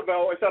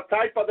Jezebel is a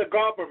type of the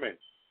government.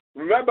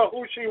 Remember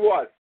who she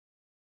was,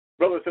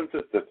 brothers and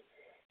sisters.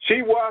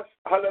 She was,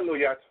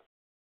 hallelujah,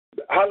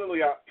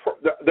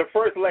 the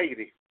first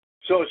lady.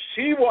 So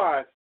she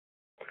was,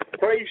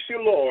 praise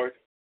you, Lord,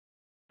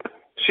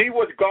 she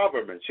was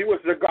government. She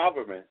was the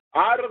government.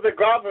 Out of the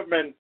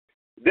government,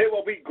 there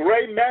will be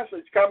great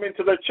message coming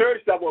to the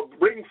church that will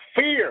bring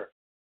fear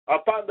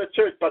upon the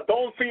church. But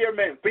don't fear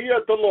men,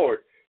 fear the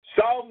Lord.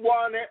 Psalm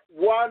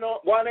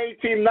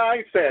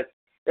 118:9 says,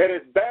 it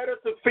is better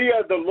to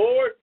fear the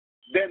Lord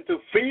than to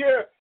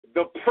fear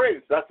the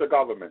prince. That's the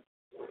government.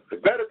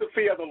 It's better to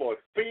fear the Lord.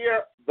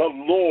 Fear the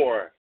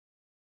Lord.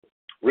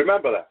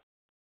 Remember that.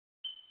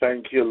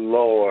 Thank you,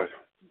 Lord.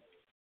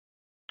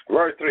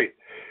 Verse 3.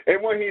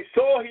 And when he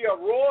saw, he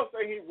arose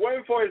and he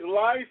went for his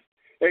life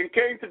and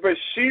came to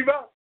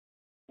Beersheba,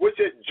 which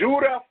is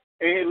Judah,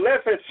 and he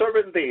left his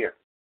servant there.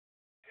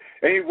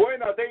 And he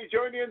went a day's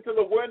journey into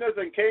the wilderness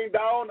and came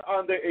down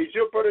under a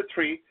juniper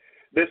tree,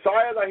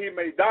 desired that he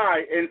may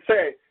die, and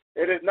said,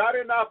 It is not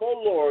enough,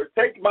 O Lord.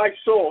 Take my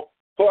soul,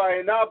 for I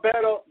am not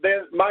better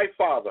than my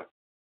father.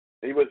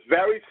 He was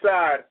very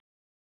sad,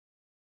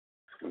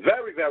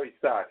 very, very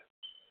sad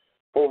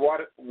for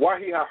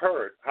what he had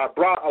heard. Had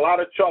brought a lot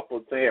of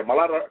trouble to him, a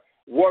lot of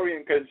worry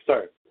and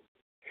concern.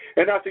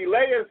 And as he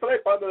lay and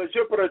slept under the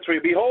juniper tree,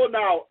 behold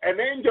now, an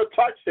angel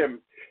touched him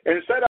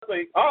and said unto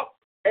him, up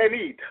and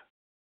eat.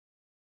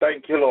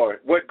 Thank you, Lord.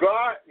 With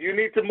God, you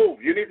need to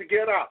move. You need to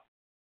get up.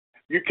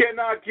 You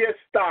cannot get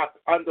stuck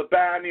on the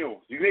bad news.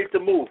 You need to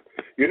move.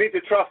 You need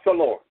to trust the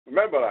Lord.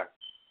 Remember that.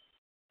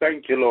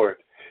 Thank you, Lord.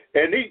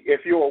 And eat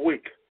if you are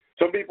weak.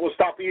 Some people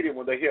stop eating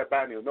when they hear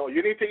bad news. No,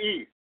 you need to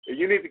eat. And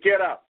you need to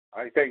get up.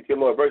 I thank you,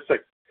 Lord. Verse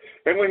 6.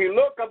 And when he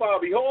looked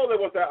about, behold, there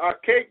was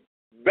a cake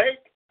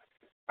baked,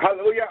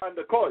 hallelujah, on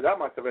the court. That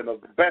must have been the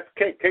best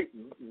cake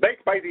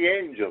baked by the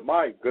angel.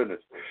 My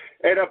goodness.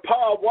 And a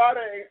pot of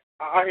water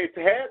on his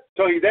head,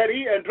 so he did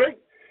eat and drink,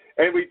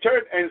 and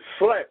returned and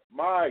slept.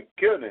 My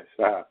goodness.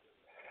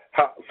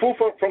 Food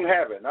from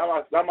heaven.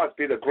 That must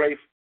be the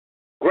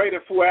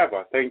greatest food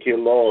ever. Thank you,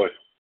 Lord.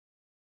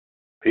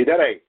 He did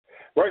eat.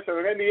 Verse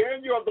 7. And the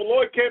angel of the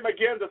Lord came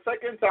again the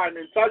second time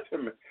and touched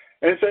him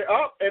and said,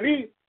 up and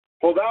eat,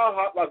 for thou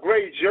hast a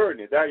great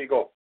journey. There you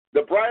go.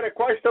 The bride of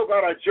Christ still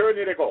got a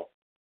journey to go.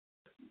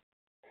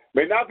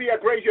 May not be a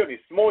great journey,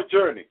 small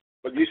journey,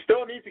 but you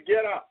still need to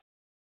get up.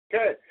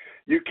 Okay?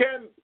 You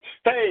can't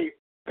stay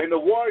in the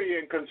worry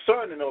and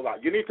concern and all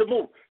that. You need to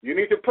move. You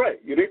need to pray.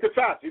 You need to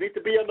fast. You need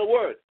to be in the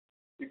Word.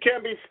 You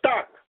can't be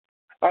stuck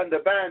on the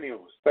bad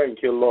news. Thank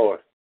you, Lord.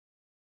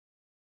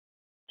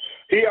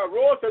 He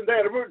arose and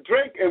there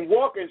drank and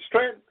walked in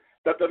strength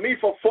that the meat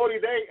for 40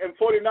 days and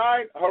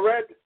 49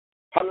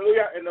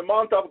 hallelujah, in the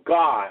mount of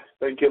God.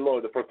 Thank you,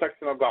 Lord, the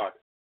protection of God.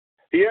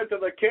 He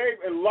entered the cave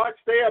and lodged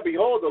there.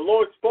 Behold, the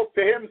Lord spoke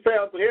to him, saying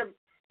unto him,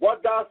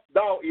 what dost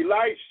thou,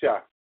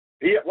 Elisha?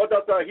 What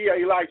dost thou hear,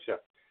 Elisha?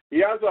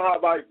 He answered,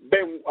 have I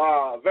been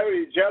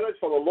very jealous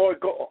for the Lord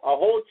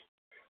hosts,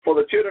 for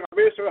the children of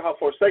Israel have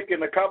forsaken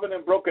the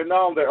covenant, broken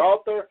down their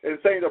altar, and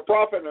saying the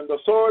prophet and the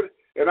sword,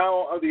 and I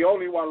am the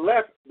only one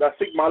left that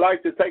seek my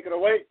life to take it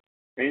away.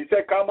 And he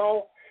said, come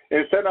on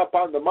and stand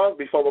upon the mount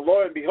before the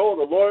Lord. And behold,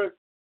 the Lord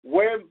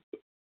went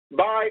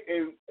by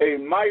a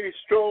mighty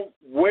strong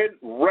wind,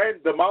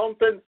 rent the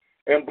mountain,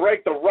 and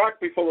break the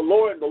rock before the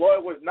Lord. And the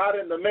Lord was not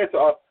in the midst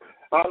of,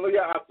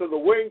 hallelujah, after the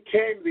wind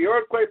came the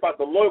earthquake, but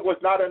the Lord was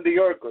not in the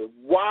earthquake.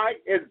 Why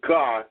is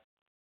God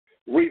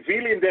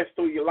revealing this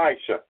to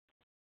Elisha?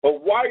 Or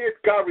why is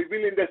God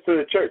revealing this to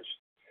the church?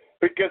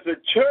 Because the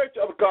church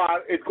of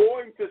God is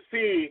going to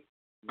see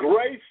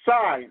great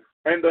signs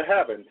in the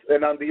heavens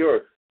and on the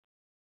earth.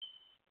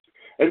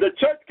 And the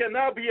church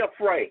cannot be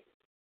afraid.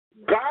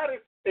 God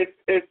is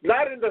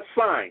not in the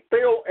sign,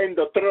 still in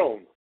the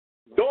throne.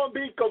 Don't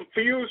be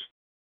confused.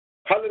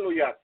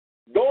 Hallelujah.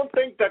 Don't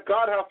think that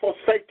God has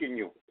forsaken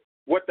you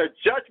with the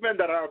judgment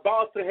that are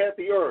about to hit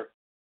the earth.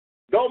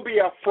 Don't be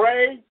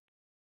afraid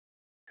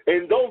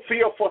and don't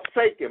feel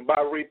forsaken,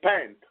 but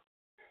repent.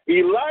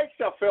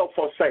 Elisha felt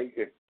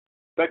forsaken.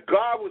 That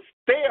God was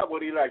there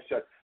with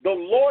Elisha. The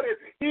Lord is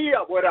here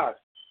with us.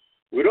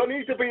 We don't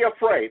need to be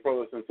afraid,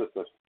 brothers and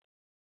sisters.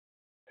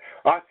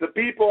 As the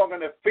people are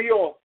going to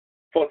feel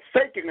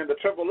forsaken in the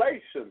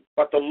tribulation,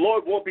 but the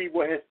Lord will be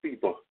with his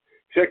people.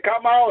 He said,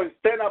 come out and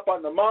stand up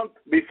on the mount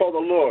before the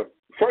Lord.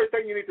 First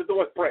thing you need to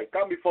do is pray.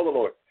 Come before the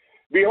Lord.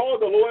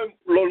 Behold, the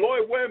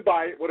Lord went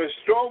by with a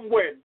strong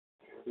wind,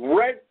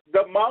 rent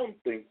the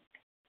mountain.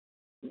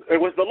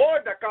 It was the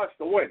Lord that caused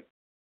the wind.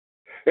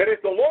 It is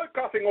the Lord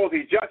causing all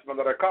these judgments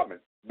that are coming.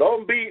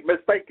 Don't be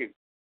mistaken.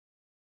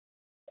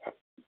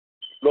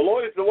 The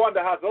Lord is the one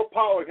that has no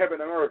power in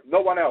heaven and earth,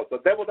 no one else. The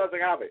devil doesn't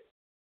have it.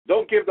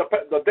 Don't give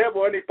the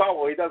devil any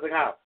power he doesn't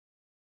have.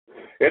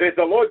 It is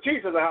the Lord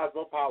Jesus that has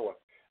no power.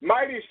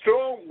 Mighty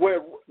strong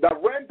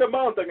that rent the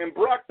mountain and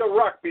broke the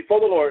rock before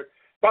the Lord,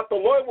 but the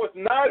Lord was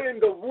not in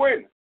the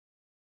wind.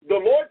 The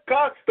Lord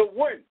caused the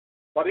wind,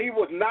 but he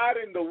was not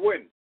in the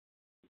wind.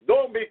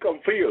 Don't be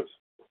confused.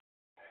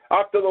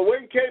 After the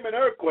wind came an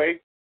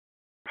earthquake,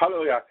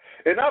 hallelujah,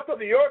 and after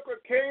the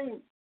earthquake came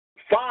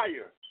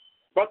fire,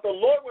 but the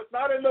Lord was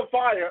not in the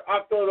fire.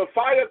 After the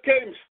fire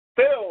came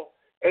still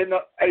in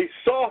a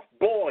soft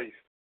voice.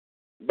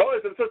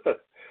 Brothers and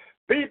sisters,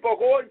 people are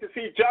going to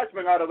see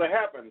judgment out of the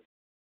heavens.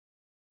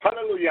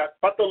 Hallelujah.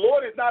 But the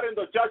Lord is not in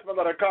the judgment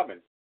that are coming.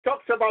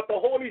 Talks about the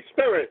Holy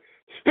Spirit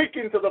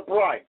speaking to the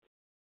bride.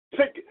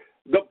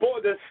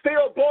 The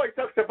still voice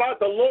talks about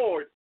the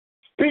Lord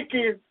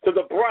speaking to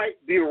the bride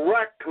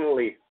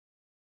directly.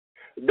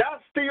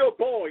 That still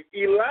voice,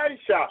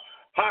 Elisha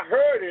had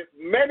heard it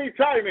many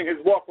times in his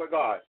walk with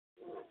God.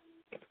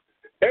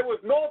 It was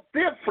no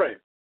different.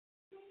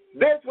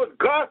 This was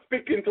God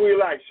speaking to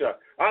Elisha,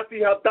 as he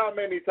had done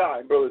many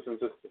times, brothers and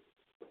sisters.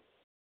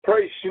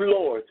 Praise you,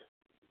 Lord.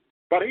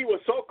 But he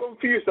was so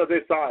confused at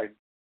this time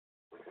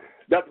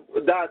that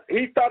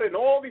he thought in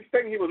all these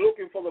things he was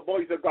looking for the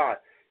voice of God.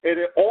 And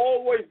it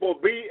always will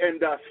be in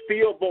that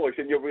still voice,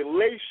 in your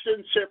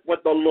relationship with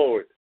the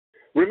Lord.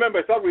 Remember,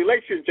 it's our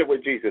relationship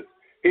with Jesus.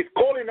 He's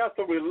calling us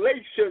a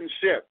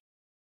relationship.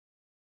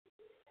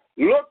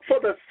 Look for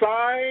the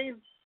sign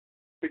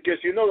because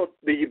you know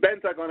the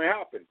events are going to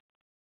happen.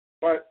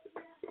 But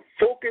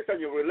focus on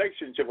your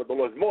relationship with the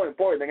Lord is more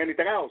important than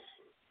anything else.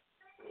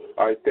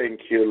 I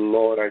thank you,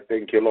 Lord. I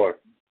thank you, Lord.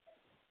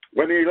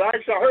 When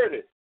Elisha heard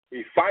it,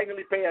 he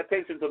finally paid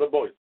attention to the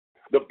voice.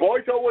 The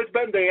voice always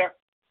been there,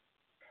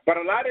 but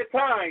a lot of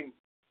time,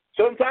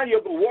 sometimes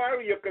you're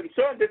worried, you're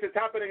concerned, this is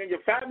happening in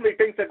your family,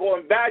 things are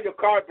going bad, your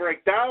car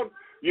breaks down,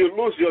 you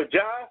lose your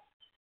job,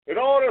 and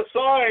all of a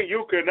sudden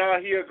you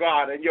cannot hear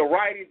God, and you're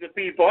writing to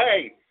people,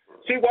 hey,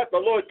 see what the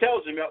Lord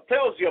tells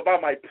you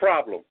about my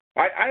problem.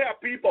 I have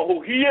people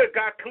who hear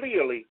God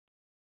clearly,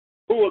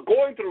 who are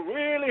going through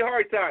really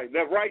hard times. They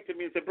write to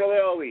me and say, Brother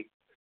Ellie,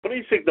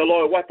 please seek the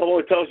Lord, what the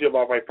Lord tells you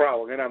about my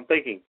problem. And I'm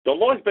thinking, the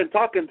Lord's been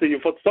talking to you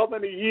for so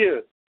many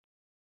years.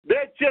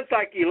 They're just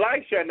like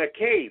Elisha in the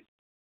cave.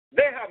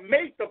 They have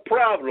made the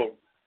problem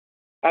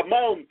a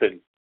mountain.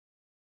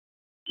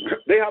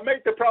 They have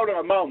made the problem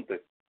a mountain.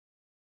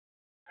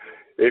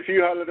 If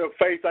you have a little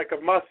faith like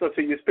a mustard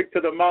seed, you speak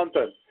to the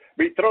mountain,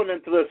 be thrown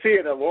into the sea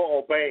and it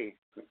will obey.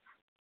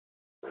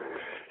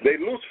 They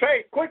lose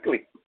faith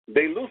quickly.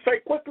 They lose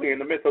faith quickly in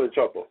the midst of the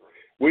trouble.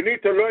 We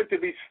need to learn to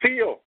be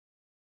still.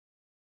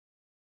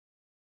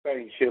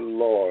 Thank you,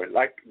 Lord.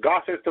 Like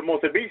God says to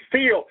Moses, be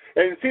still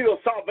and see the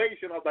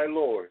salvation of thy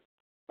Lord,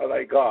 of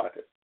thy God.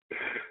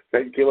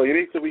 Thank you, Lord. You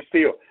need to be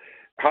still.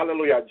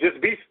 Hallelujah.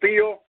 Just be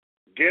still.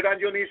 Get on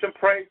your knees and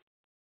pray.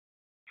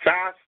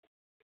 Fast.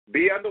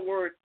 Be on the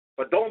word.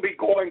 But don't be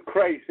going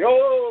crazy.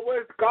 Oh,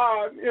 where's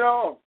God? You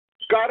know,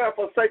 God has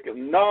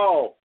forsaken.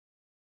 No.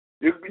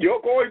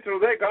 You're going through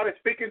there. God is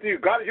speaking to you.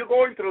 God, you're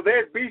going through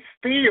there. Be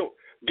still.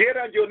 Get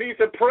on your knees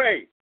and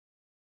pray.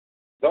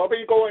 Don't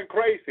be going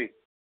crazy.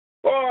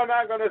 Oh, I'm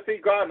not going to see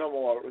God no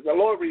more. The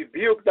Lord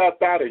rebuked that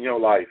thought in your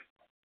life.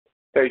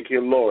 Thank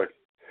you, Lord.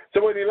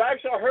 So when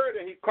Elisha heard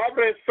it, he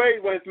covered his face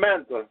with his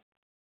mantle,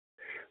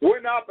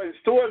 went up and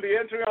stood in the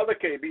entering of the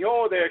cave.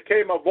 Behold, there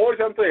came a voice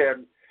unto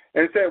him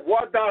and said,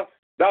 what dost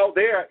thou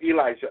there,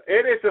 Elisha?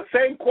 It is the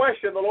same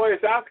question the Lord is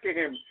asking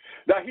him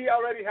that he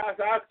already has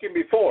asked him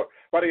before.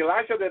 But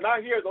Elisha did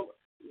not hear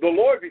the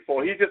Lord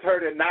before. He just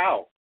heard it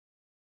now.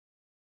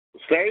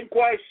 Same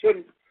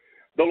question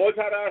the Lord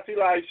had asked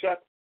Elisha,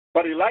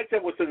 but Elisha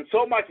was in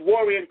so much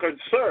worry and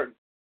concern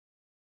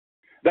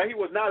that he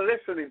was not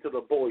listening to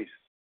the voice.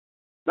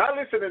 Not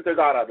listening to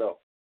God at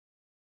all.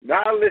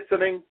 Not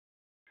listening.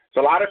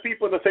 So a lot of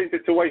people in the same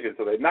situation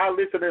today. Not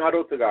listening at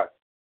all to God.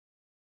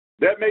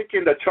 They're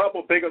making the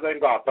trouble bigger than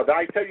God. But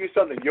I tell you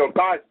something, your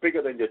God is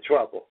bigger than your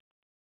trouble.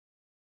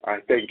 I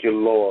thank you,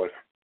 Lord.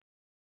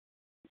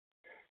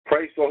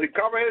 Praise the Lord. He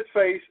covered his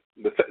face.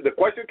 The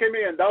question came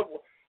in,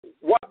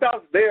 what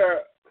does there,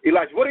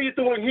 Elisha? What are you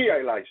doing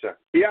here, Elisha?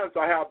 He answered,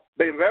 I have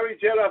been very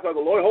jealous of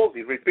the Lord hosts.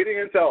 He's repeating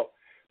himself.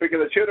 Because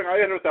the children of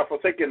Israel have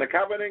forsaken the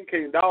covenant,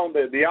 came down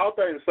the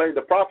altar and slain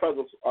the prophet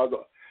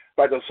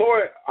by the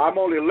sword. I'm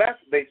only left.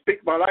 They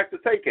speak my life to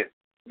take it.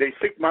 They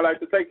seek my life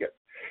to take it.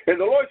 And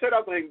the Lord said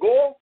unto him,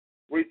 go,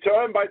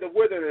 return by the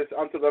wilderness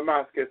unto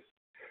Damascus.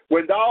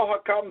 When thou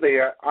hast come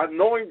there,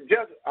 anoint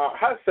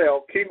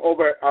Hazael king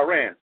over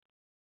Aram.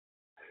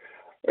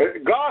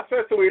 God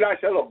says to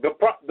Elisha, look,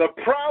 the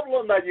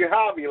problem that you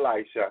have,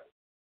 Elisha,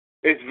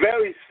 is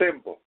very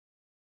simple.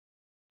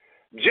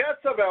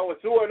 Jezebel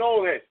is doing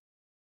all this.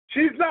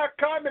 She's not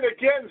coming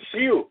against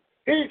you.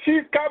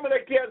 She's coming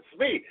against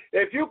me.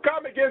 If you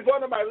come against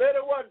one of my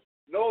little ones,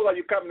 know that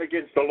you're coming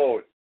against the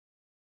Lord.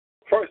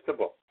 First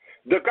of all,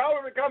 the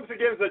government comes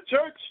against the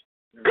church.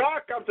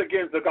 God comes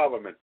against the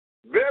government.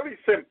 Very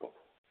simple.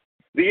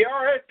 The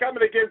IRS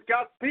coming against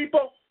God's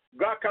people.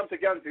 God comes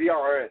against the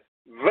IRS.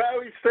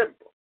 Very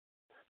simple.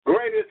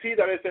 Great is he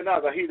that is in us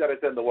than he that is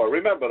in the world.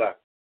 Remember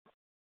that.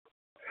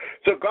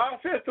 So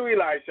God says to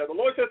Elisha, the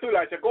Lord says to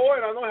Elisha, go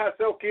and anoint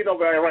Hazael king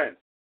over Iran.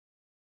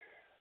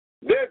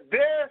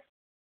 This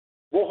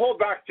will hold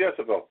back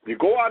Jezebel. You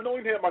go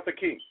anoint him as a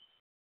king.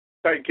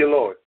 Thank you,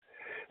 Lord.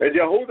 And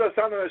Yehuda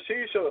son of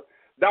Nashi,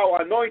 thou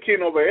anoint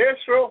king over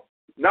Israel.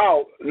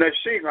 Now,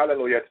 Nashim,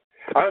 hallelujah.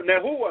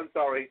 Nehu, I'm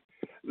sorry,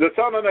 the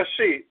son of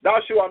Nashi, thou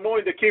shalt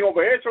anoint the king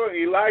over Israel.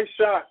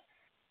 Elisha,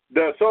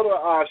 the son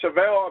of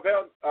Shavel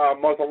of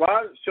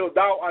Mosalan, shalt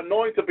thou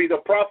anoint to be the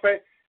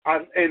prophet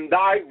in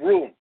thy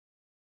room.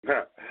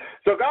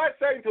 So God's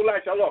saying to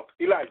Elisha, look,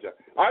 Elijah,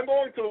 I'm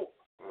going to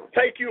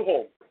take you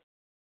home.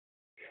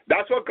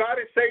 That's what God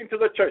is saying to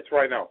the church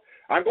right now.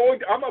 I'm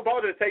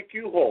about to take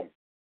you home.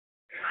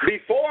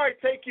 Before I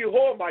take you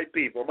home, my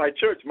people, my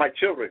church, my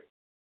children,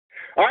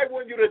 I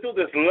want you to do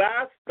this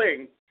last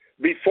thing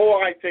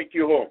before I take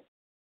you home.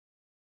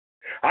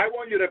 I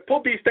want you to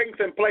put these things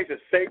in place.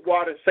 Save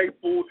water, save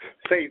food,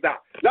 save that.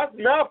 That's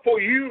not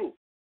for you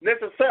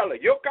necessarily.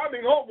 You're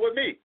coming home with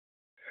me.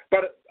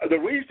 But the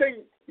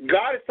reason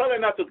God is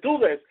telling us to do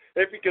this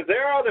is because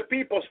there are other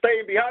people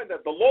staying behind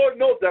that the Lord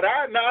knows that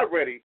I'm not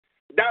ready,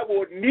 that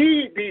would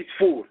need these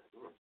food.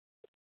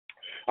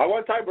 At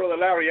one time, Brother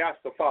Larry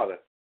asked the Father,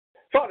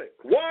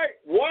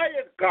 why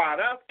is God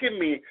asking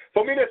me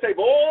for me to save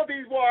all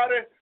these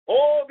water,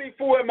 all these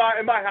food in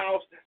my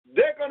house?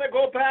 They're going to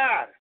go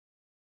bad.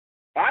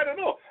 I don't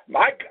know.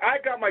 I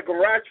got my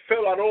garage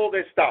filled on all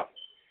this stuff.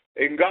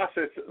 And God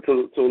says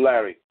to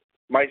Larry,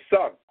 my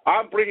son,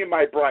 I'm bringing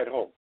my bride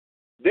home.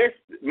 This,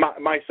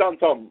 my son's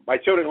home, my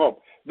children home.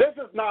 This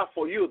is not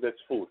for you, this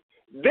food.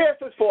 This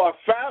is for a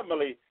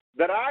family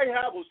that I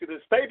have who's going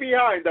to stay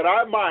behind, that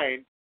are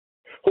mine,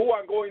 who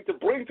I'm going to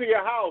bring to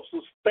your house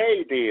to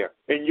stay there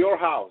in your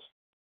house.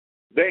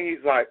 Then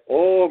he's like,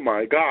 oh,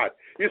 my God.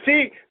 You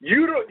see,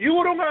 you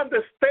don't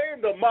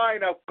understand the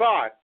mind of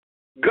God.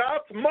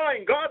 God's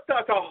mind, God's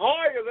thoughts are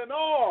higher than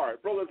ours,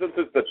 brothers and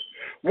sisters.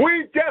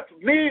 We just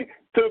need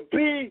to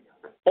be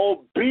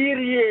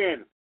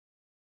obedient.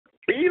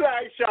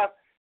 Elisha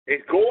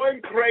is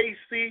going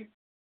crazy.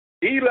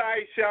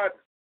 Elisha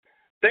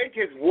think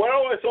his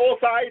world is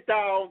upside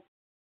down.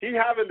 He's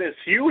having this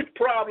huge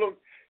problem.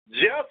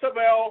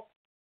 Jezebel,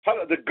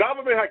 the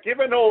government had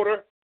given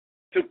order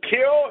to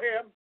kill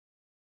him.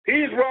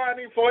 He's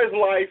running for his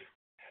life.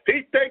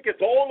 He think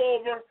it's all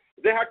over.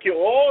 They have killed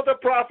all the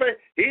prophets.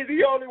 He's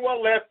the only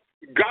one left.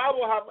 God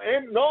will have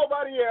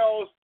nobody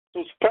else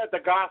to spread the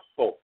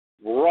gospel.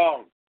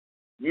 Wrong.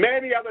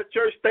 Many other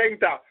churches think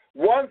that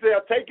once they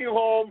are taken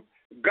home,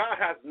 God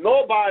has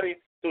nobody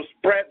to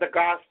spread the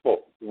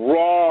gospel.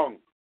 Wrong.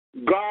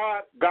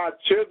 God got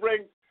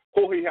children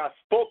who he has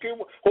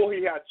spoken, who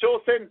he has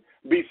chosen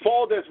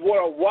before this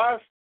world was,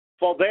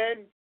 for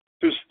them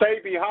to stay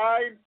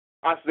behind.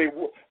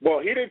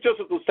 He didn't choose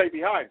to stay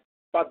behind,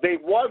 but they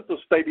want to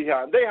stay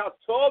behind. They have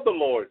told the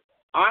Lord,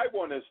 I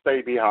want to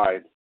stay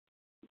behind.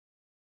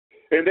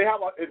 And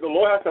the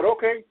Lord has said,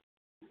 okay,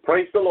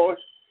 praise the Lord.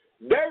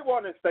 They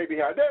want to stay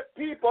behind. There are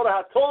people that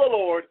have told the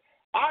Lord,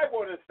 I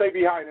want to stay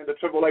behind in the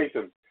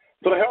tribulation.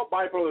 So to help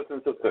my brothers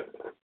and sisters.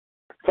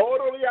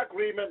 Totally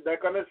agreement, they're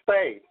going to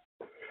stay.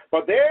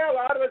 But there are a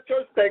lot of the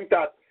church think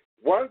that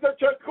once the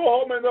church go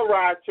home in the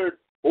rapture,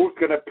 who's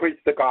going to preach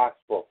the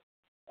gospel?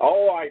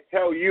 Oh, I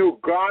tell you,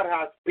 God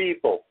has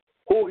people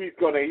who he's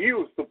going to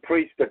use to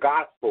preach the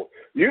gospel.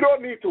 You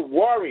don't need to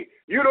worry.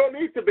 You don't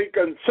need to be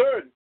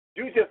concerned.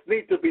 You just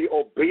need to be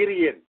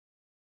obedient.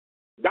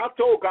 That's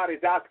all God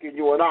is asking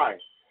you and I,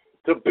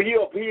 to be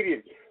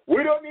obedient.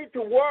 We don't need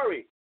to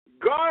worry.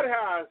 God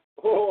has,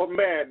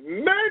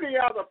 many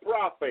other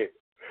prophets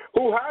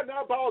who had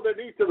not bowed their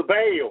knee to the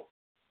Baal,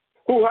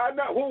 who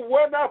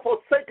were not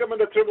forsaken in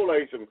the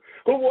tribulation,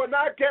 who will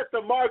not get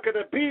the mark of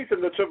the beast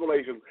in the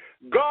tribulation.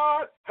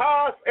 God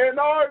has an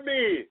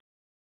army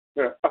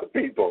of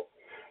people.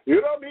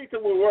 You don't need to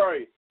be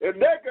worried.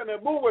 And they're going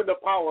to move in the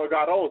power of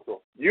God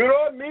also. You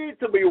don't need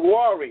to be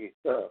worried.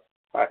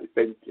 I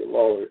thank you,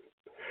 Lord.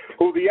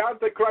 Who the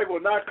Antichrist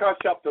will not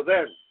catch up to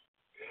them.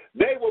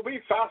 They will be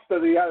faster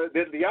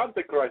than the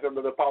Antichrist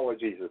under the power of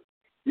Jesus.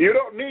 You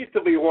don't need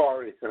to be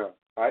worried.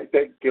 I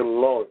thank you,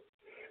 Lord.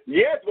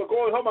 Yes, we're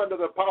going home under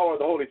the power of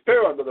the Holy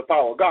Spirit, under the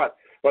power of God.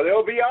 But there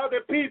will be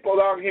other people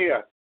down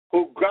here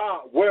who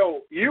God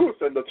will use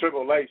in the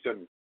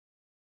tribulation.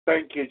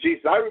 Thank you,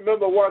 Jesus. I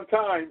remember one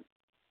time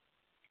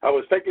I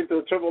was taken to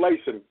the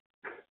tribulation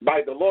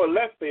by the Lord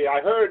left me.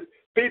 I heard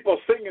people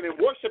singing and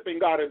worshiping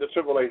God in the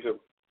tribulation.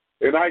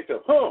 And I said,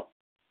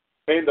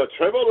 in the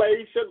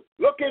tribulation,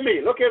 look at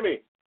me.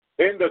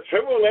 In the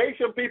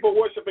tribulation, people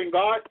worshiping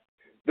God.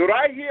 Do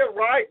I hear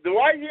right? Do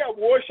I hear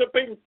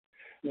worshiping?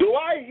 Do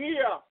I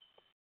hear,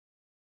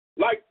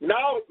 like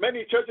now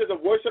many churches are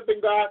worshiping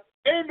God?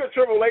 In the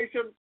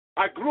tribulation,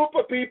 a group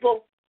of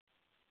people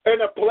in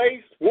a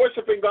place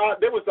worshiping God.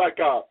 There was like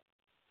a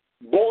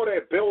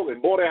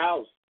border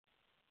house.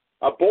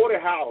 A border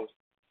house.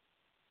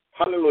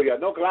 Hallelujah.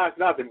 No glass,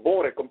 nothing.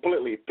 Border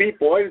completely.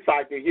 People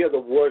inside to hear the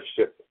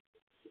worship.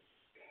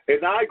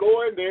 And I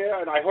go in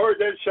there and I heard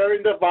them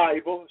sharing the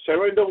Bible,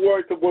 sharing the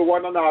word with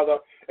one another,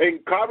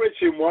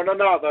 encouraging one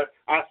another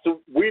as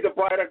to we, the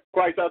bride of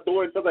Christ, are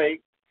doing today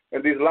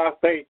in these last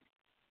days.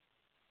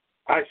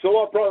 I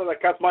saw a brother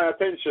that caught my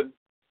attention.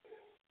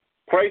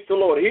 Praise the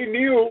Lord. He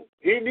knew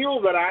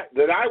that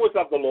I was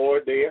of the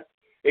Lord there.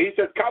 And he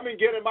said, come and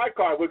get in my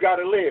car. We got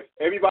to live.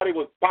 Everybody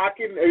was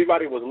parking.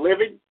 Everybody was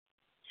living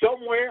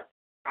somewhere.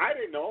 I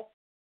didn't know.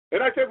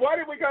 And I said, why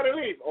did we got to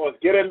leave? Oh, it's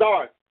getting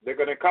dark. They're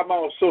going to come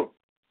out soon.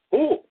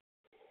 Who?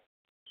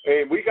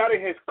 And we got in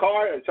his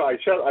car, and so I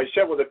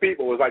shared with the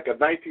people. It was like a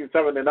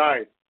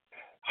 1979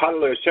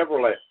 Hallelujah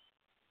Chevrolet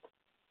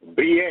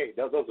BA.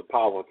 That was a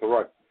powerful to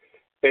run.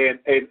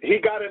 And he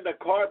got in the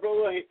car,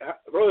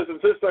 brothers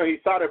and sisters. He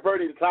started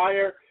burning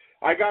tire.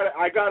 I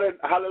got in,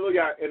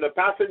 hallelujah, in the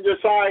passenger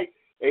side,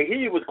 and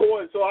he was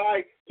going so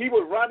high, he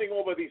was running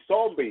over these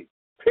zombies,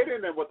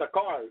 hitting them with the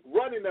car,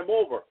 running them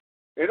over.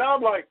 And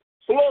I'm like,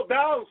 slow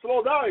down.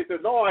 He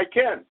said, no, I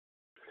can't,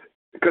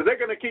 because they're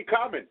going to keep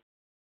coming.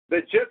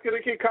 They're just going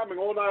to keep coming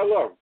all night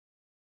long.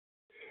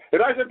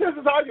 And I said, this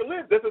is how you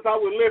live. This is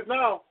how we live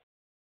now.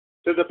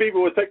 So the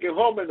people were taken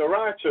home in the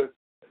rapture.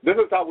 This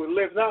is how we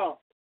live now.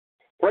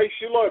 Praise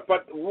you, Lord.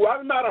 But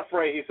I'm not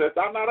afraid, he says.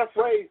 I'm not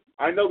afraid.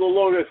 I know the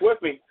Lord is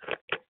with me.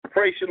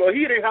 Praise you, Lord.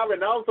 He didn't have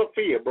an ounce of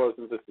fear, brothers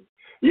and sisters.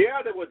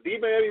 Yeah, there were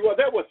demons everywhere.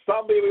 There was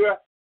somebody everywhere.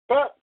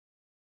 But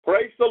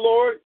praise the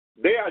Lord.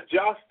 They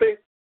adjusted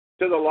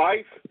to the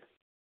life.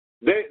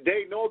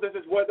 They know this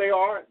is where they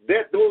are.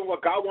 They're doing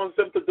what God wants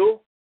them to do.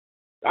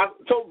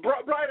 So,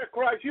 bride of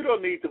Christ, you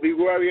don't need to be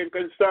worried and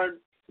concerned.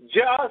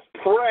 Just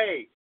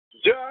pray.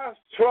 Just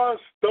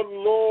trust the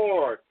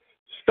Lord.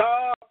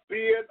 Stop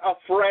being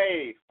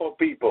afraid for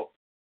people.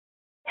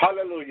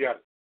 Hallelujah.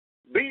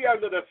 Be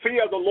under the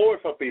fear of the Lord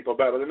for people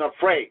better than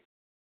afraid.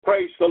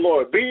 Praise the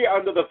Lord. Be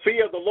under the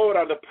fear of the Lord,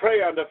 under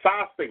prayer, under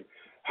fasting.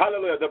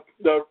 Hallelujah.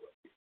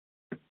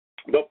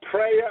 The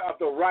prayer of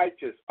the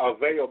righteous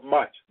avail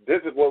much.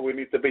 This is what we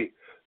need to be.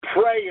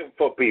 Praying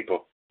for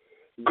people.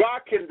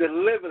 God can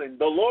deliver them.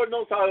 The Lord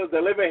knows how to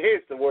deliver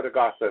his, the word of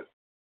God says.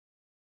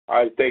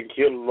 I thank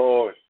you,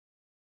 Lord.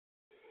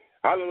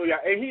 Hallelujah.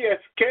 And he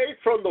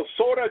escaped from the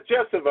sword of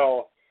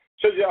Jezebel.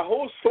 So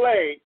Jehu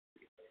slay.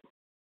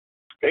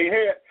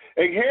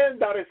 And him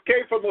that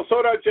escaped from the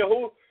sword of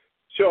Jehu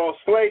shall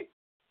slay.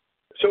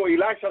 So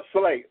Elisha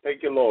slay.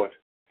 Thank you, Lord.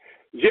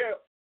 Yeah,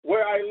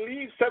 where I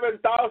leave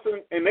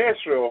 7,000 in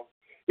Israel,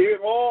 even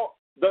all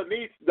the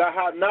knees that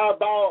had not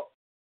bowed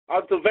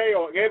unto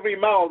Baal, and every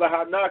mouth that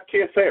had not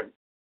kissed him.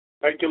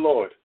 Thank you,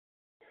 Lord.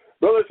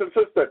 Brothers and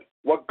sisters,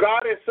 what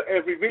God is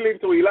revealing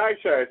to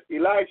Elisha is,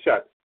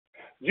 Elisha,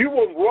 you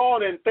will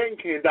run in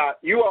thinking that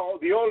you are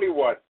the only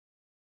one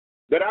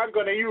that I'm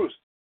going to use.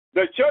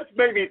 The church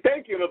may be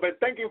thinking, or been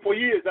thinking for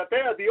years, that they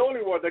are the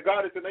only one that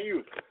God is going to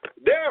use.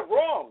 They're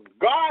wrong.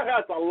 God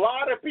has a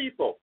lot of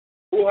people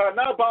who have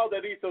not bowed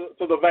their knees to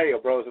the Baal,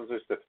 brothers and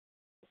sisters,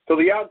 to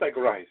the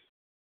Antichrist.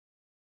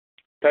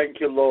 Thank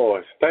you,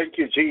 Lord. Thank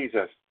you,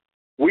 Jesus.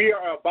 We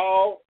are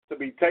about to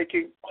be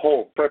taken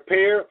home.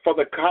 Prepare for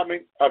the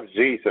coming of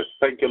Jesus.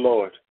 Thank you,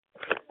 Lord.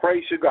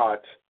 Praise you, God.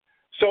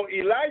 So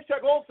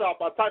Elisha goes up,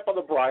 a type of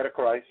the bride of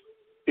Christ.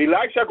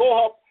 Elisha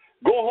go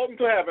home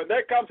to heaven.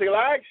 There comes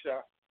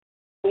Elisha,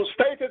 who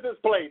stays in this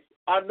place,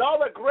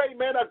 another great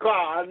man of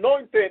God,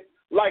 anointed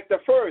like the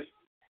first,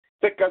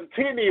 to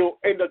continue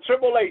in the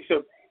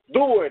tribulation,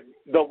 doing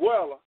the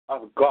will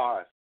of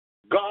God.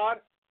 God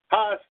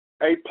has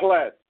a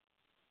plan.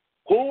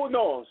 Who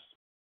knows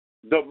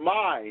the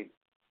mind,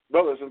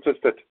 brothers and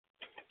sisters,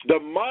 the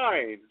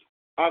mind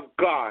of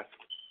God?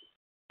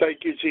 Thank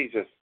you,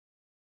 Jesus.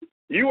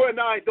 You and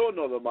I don't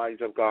know the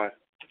minds of God.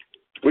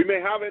 We may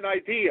have an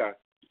idea,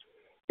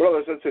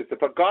 brothers and sisters,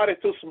 but God is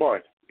too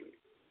smart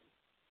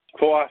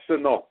for us to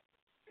know.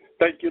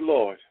 Thank you,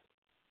 Lord.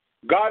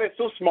 God is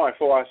too smart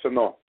for us to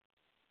know.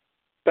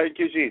 Thank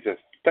you, Jesus.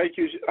 Thank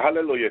you.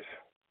 Hallelujah.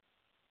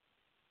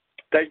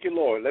 Thank you,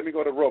 Lord. Let me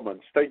go to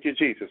Romans. Thank you,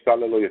 Jesus.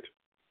 Hallelujah.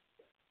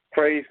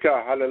 Praise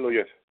God.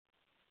 Hallelujah.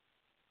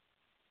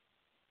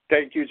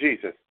 Thank you,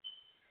 Jesus.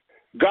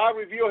 God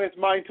revealed his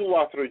mind to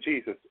us through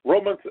Jesus.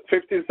 Romans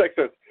 15:6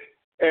 says,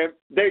 and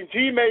then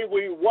ye may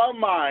with one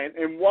mind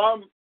and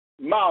one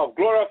mouth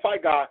glorify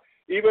God,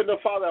 even the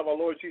Father of our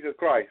Lord Jesus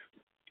Christ.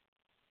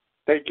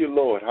 Thank you,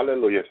 Lord.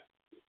 Hallelujah.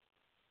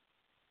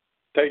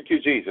 Thank you,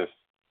 Jesus.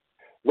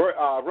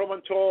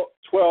 Romans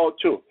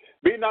 12:2.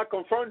 Be not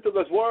conformed to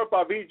this world,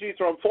 but be ye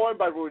transformed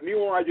by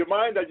renewing of your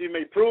mind, that ye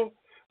may prove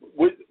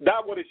with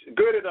that what is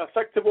good and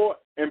acceptable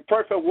and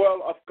perfect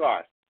will of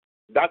God.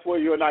 That's where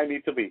you and I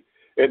need to be,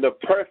 in the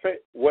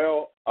perfect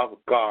will of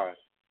God.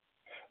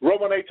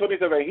 Romans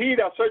 8:27. He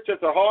that searcheth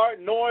the heart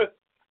knoweth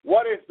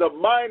what is the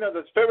mind of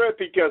the Spirit,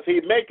 because he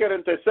maketh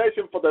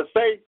intercession for the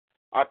saints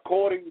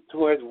according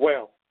to his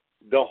will.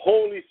 The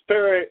Holy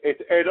Spirit is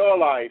in our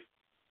life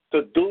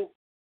to do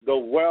the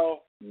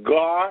will of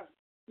God.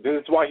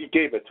 This is why he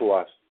gave it to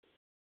us,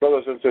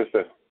 brothers and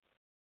sisters.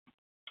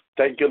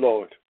 Thank you,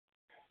 Lord.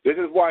 This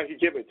is why he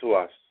gave it to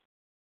us.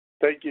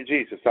 Thank you,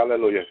 Jesus.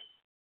 Hallelujah.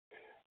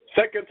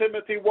 2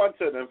 Timothy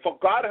 1:7. For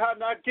God hath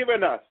not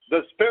given us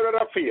the spirit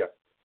of fear,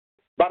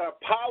 but a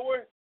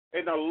power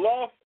and a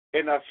love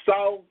and a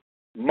sound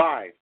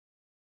mind.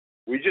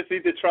 We just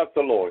need to trust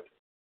the Lord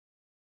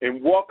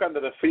and walk under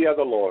the fear of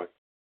the Lord,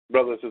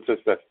 brothers and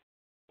sisters.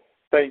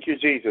 Thank you,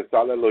 Jesus.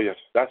 Hallelujah.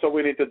 That's what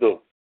we need to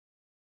do.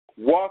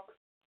 Walk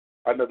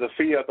under the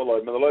fear of the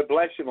Lord. May the Lord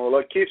bless you. May the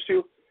Lord keep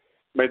you.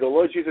 May the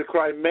Lord Jesus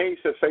Christ make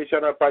his face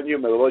shine upon you.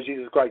 May the Lord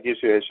Jesus Christ give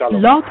you his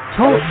shalom. Blog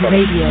Talk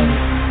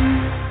Radio.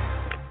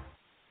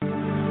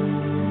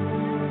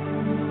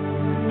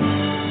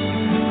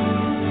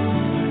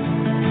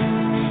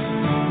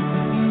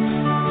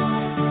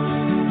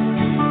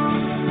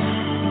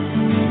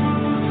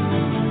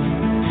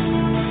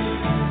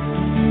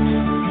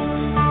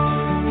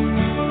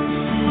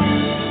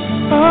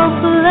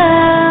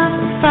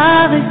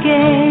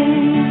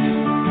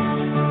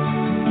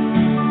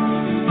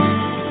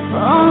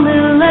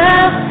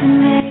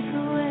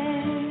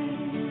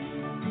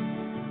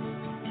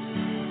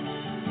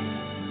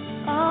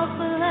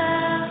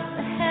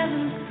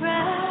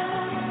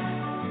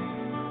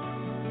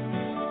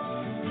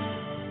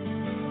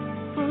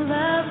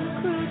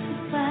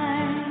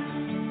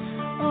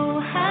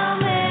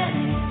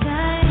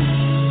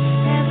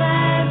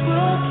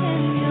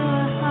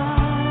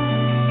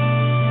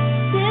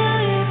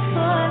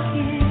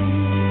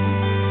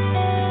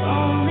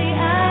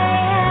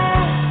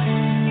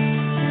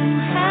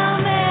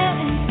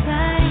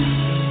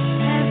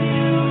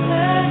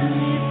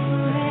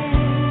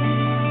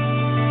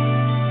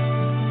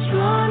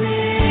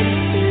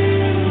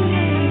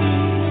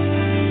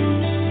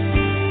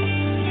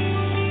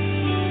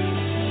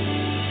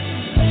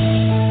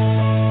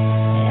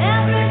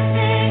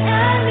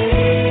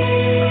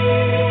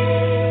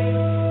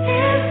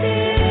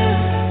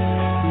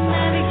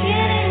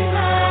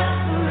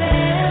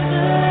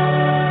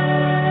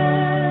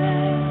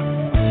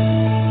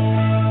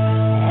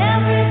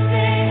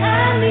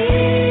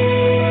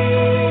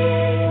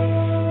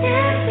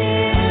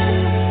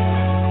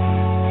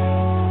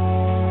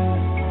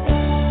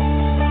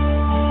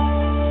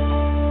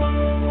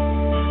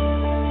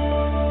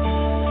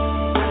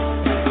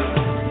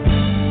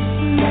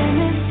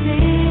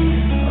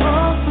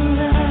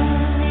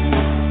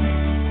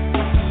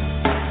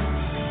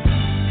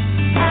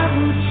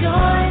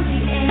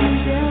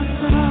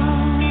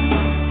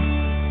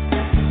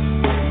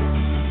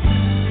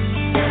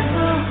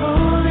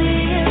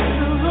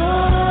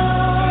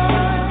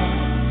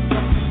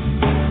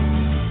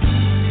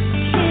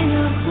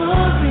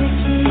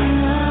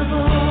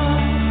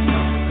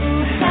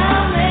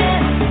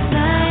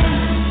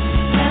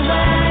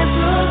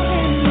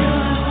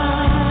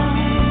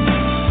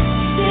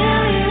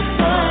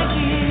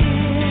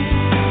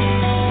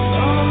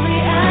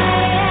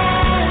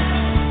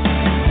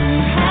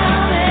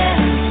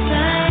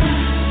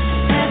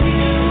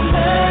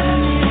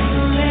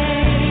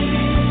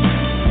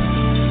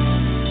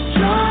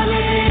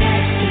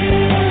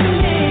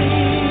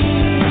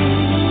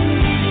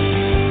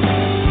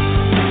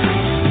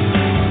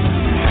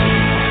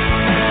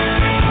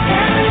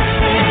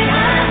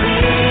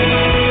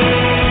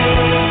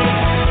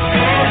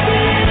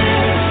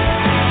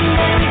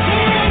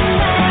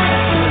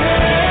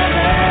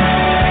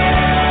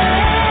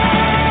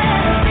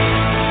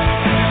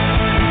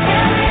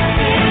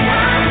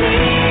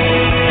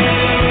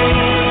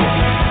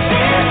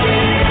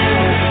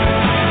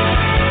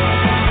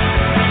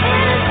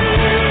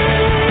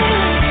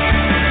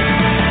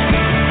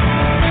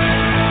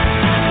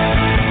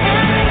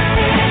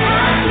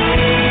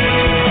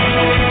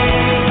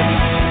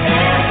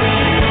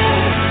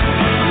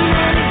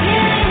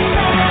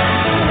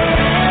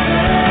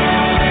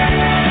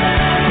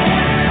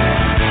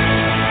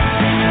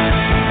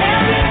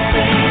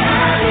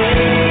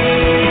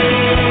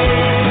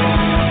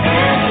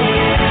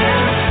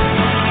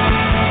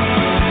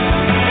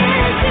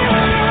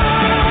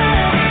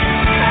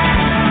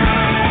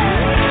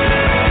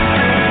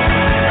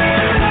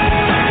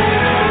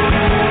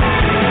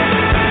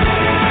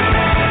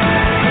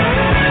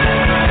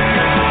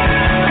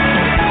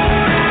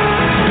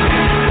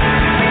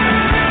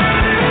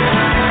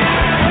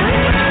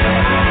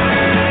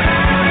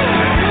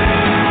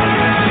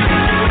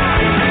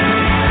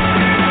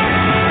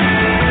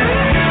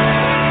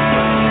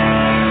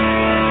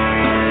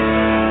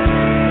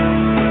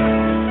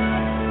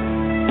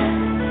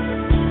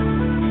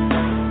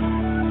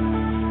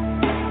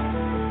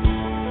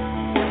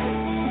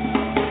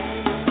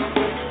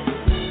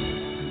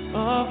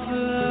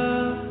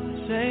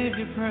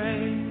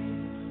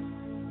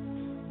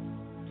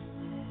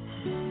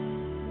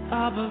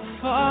 Abba,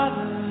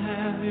 Father,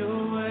 have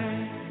your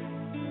way.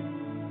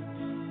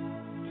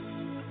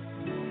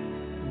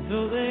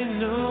 Though they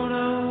know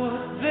not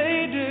what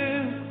they do,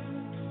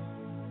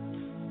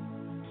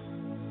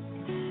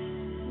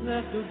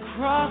 let the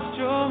cross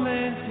draw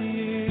men to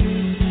you.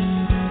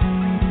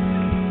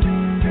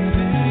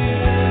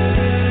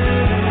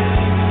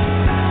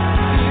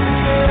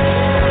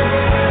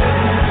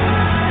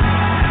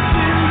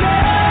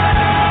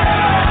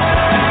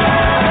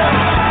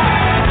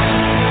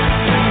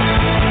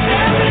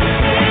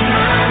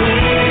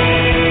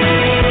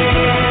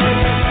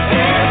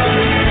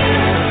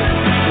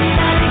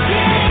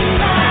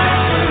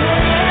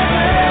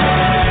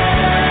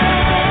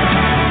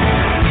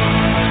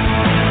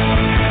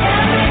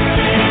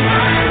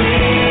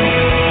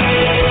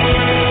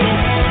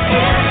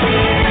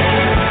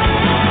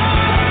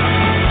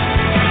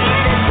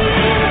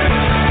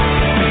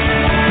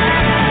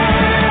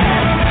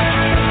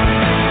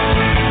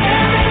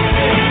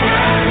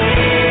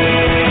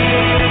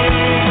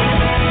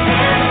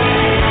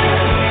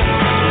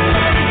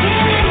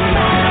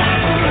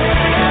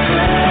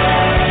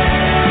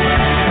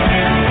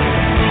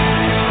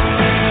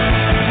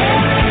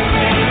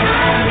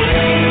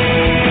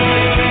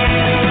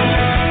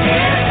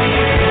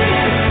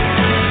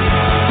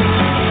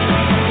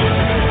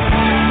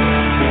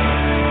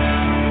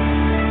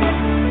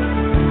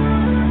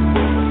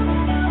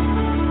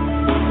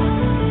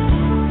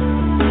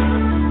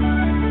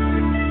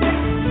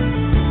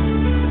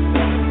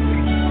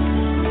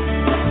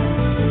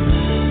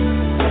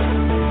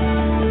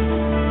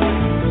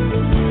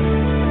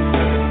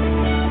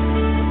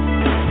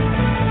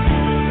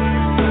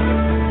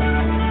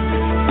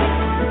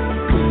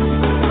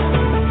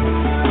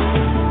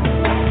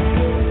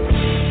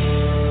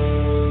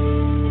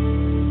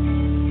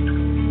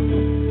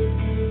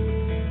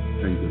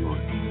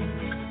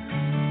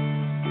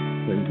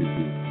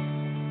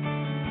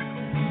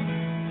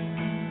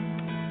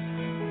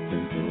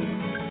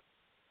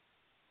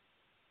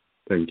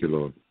 Thank you,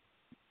 Lord.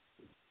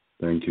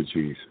 Thank you,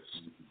 Jesus.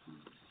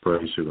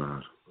 Praise you,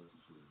 God.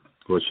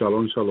 Well,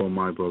 shalom, shalom,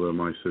 my brother,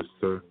 my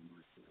sister.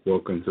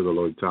 Welcome to the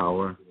Lord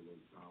Tower.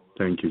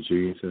 Thank you,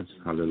 Jesus.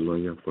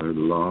 Hallelujah, for his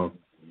love,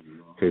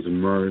 his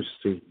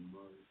mercy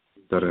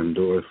that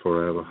endureth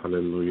forever.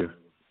 Hallelujah.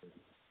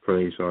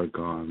 Praise our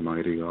God,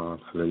 mighty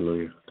God.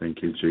 Hallelujah.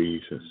 Thank you,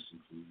 Jesus.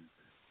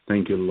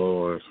 Thank you,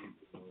 Lord.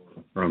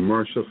 A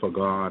merciful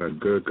God, a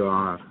good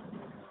God.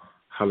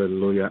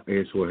 Hallelujah,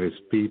 is for his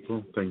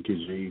people. Thank you,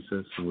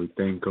 Jesus. And we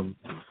thank him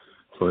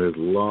for his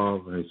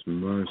love, his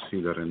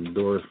mercy that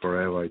endures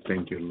forever. I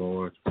thank you,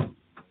 Lord.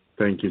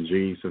 Thank you,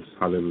 Jesus.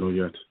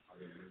 Hallelujah.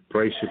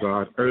 Praise you,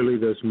 God. Early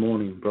this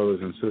morning,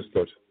 brothers and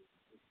sisters,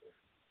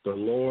 the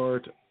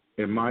Lord,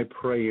 in my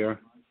prayer,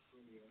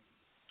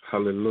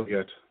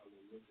 hallelujah,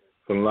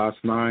 from last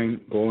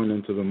night going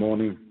into the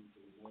morning,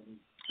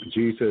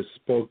 Jesus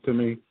spoke to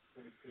me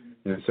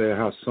and said, I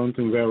have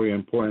something very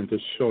important to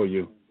show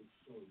you.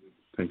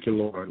 Thank you,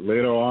 Lord.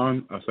 Later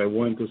on, as I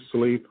went to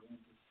sleep,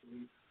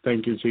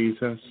 thank you,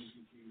 Jesus,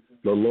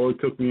 the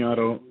Lord took me out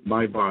of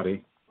my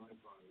body.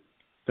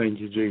 Thank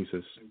you,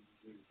 Jesus,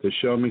 to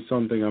show me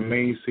something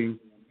amazing.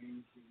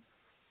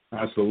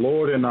 As the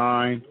Lord and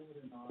I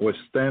were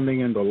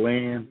standing in the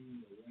land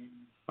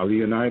of the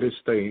United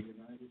States,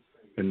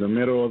 in the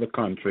middle of the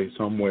country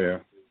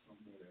somewhere,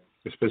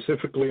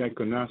 specifically I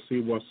could not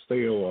see what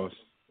state it was,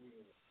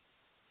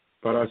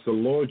 but as the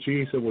Lord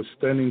Jesus was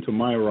standing to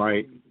my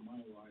right,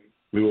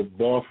 we were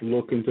both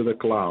looking to the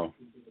cloud.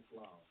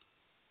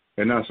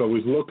 And as I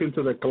was looking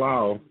to the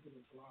cloud,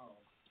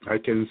 I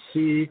can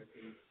see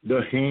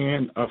the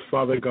hand of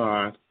Father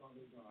God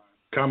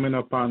coming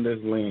upon this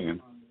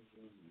land.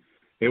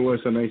 It was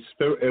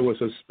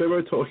a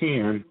spiritual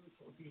hand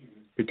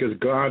because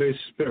God is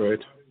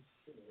spirit.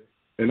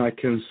 And I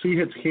can see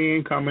his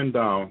hand coming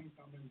down.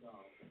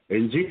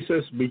 And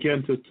Jesus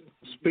began to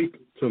speak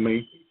to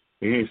me.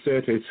 And he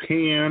said his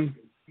hand,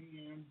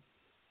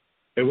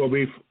 it will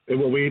be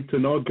to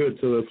no good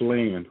to this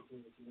land.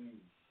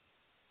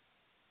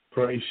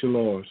 Praise the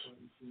Lord.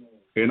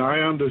 And I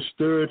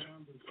understood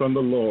from the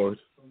Lord,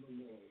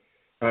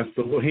 as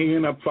the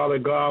hand of Father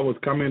God was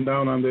coming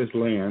down on this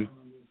land,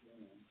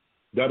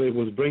 that it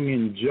was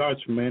bringing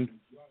judgment.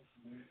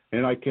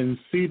 And I can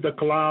see the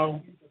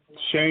cloud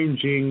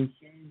changing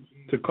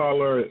to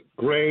color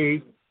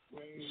gray,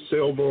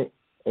 silver,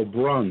 or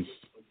bronze.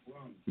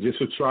 Just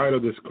to try to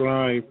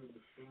describe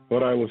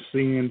what I was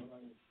seeing,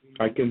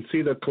 I can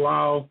see the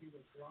cloud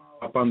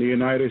upon the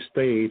United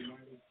States,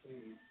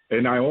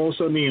 and I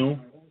also knew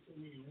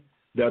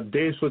that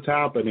this was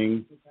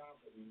happening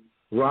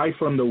right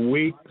from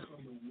the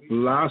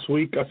last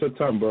week of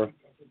September,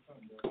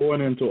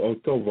 going into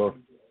October.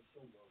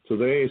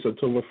 Today is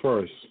October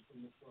 1st.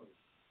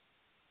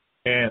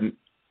 And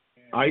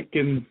I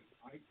can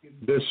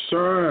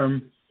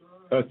discern,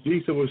 as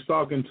Jesus was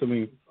talking to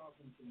me,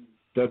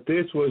 that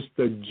this was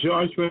the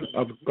judgment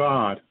of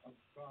God,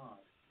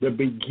 the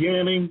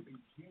beginning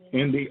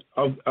and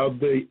of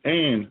the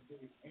end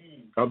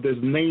of this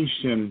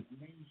nation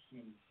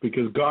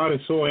because God is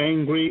so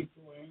angry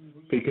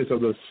because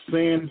of the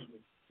sin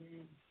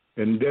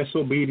and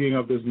disobedience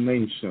of this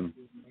nation.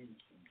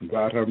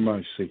 God have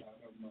mercy.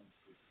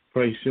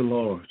 Praise you,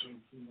 Lord.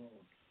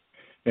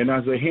 And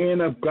as the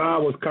hand of God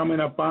was coming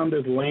upon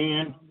this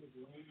land,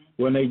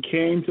 when they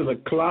came to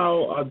the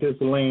cloud of this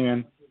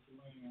land,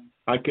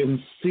 I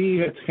can see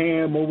his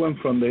hand moving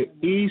from the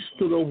east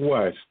to the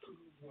west.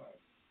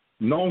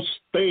 No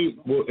state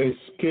will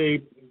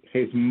escape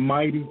his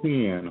mighty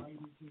hand.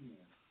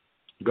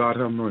 God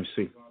have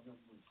mercy.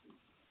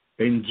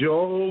 In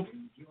Job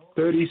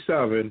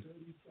 37,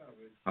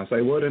 as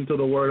I went into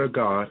the word of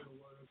God,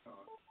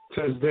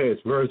 says this,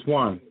 verse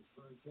 1.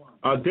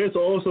 At this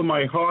also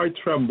my heart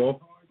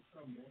trembled,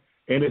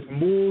 and is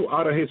moved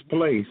out of his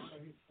place.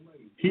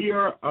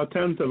 Hear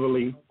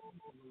attentively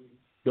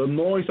the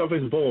noise of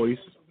his voice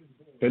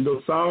and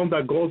the sound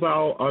that goes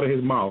out of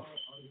his mouth.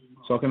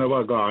 Talking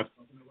about God.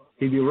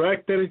 He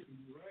directed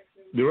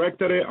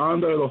it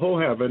under the whole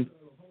heaven,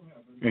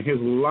 and his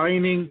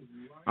lining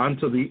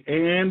unto the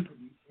end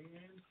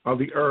of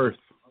the earth.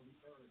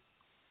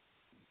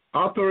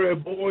 After a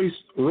voice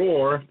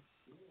roar,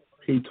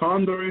 he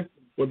thundered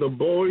with the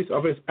voice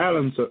of his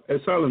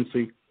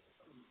excellency.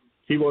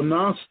 He will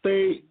not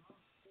stay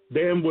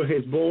then with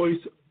his voice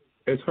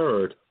is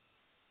heard.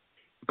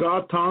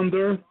 God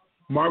thundered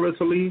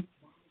marvelously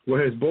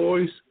with his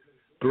voice.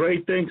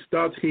 Great things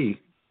does he,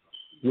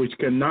 which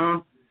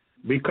cannot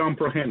be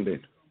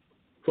comprehended.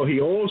 For he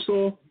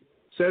also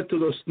said to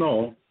the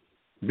snow,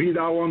 be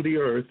thou on the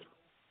earth,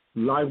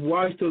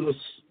 likewise to the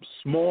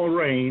small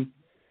rain,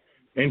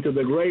 and to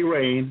the great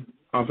rain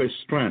of his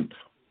strength.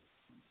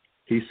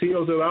 He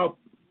seals it up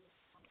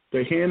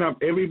the hand of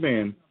every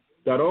man,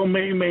 that all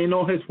men may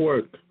know his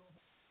work.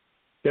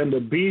 Then the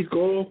beasts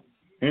go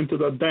into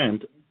the den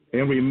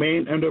and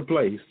remain in their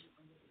place.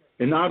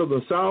 And out of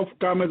the south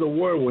cometh the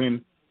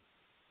whirlwind,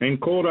 and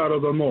cold out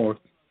of the north.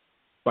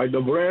 By the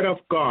breath of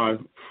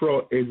God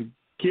is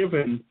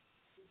given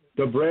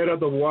the bread of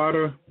the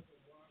water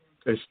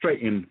is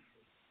straightened.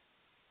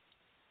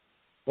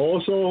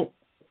 Also,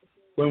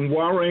 when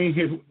warring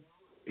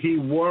he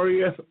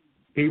worrieth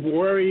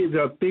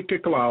the thicker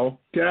cloud,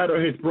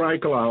 gather his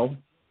bright cloud,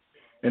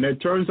 and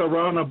it turns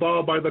around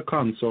about by the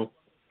council,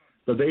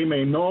 that they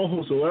may know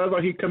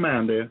whosoever he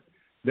commanded,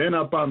 then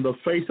upon the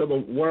face of the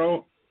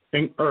world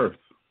and earth.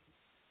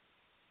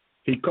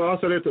 He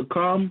caused it to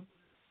come,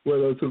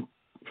 whether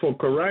for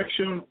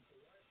correction,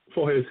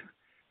 for his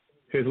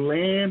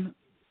land,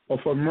 or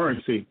for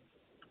mercy.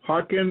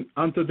 Hearken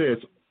unto this,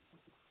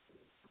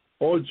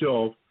 O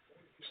Job,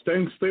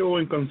 stand still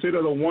and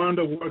consider the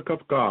wonder work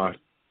of God,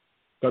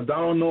 that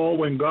thou know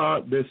when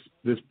God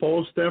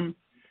disposed them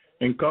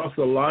and caused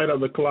the light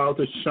of the cloud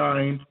to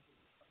shine.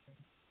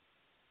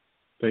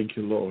 Thank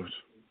you, Lord.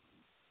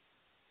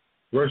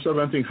 Verse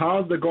 17,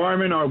 how the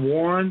garment are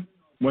worn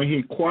when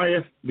he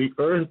quieteth the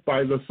earth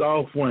by the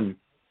south wind.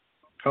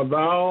 How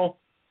thou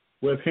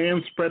with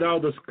him spread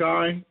out the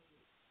sky,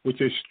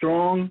 which is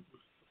strong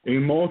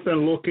in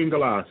molten looking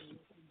glass.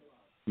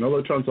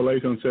 Another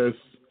translation says,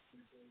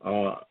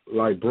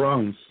 like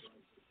bronze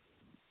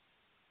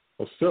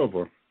or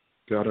silver.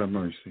 God have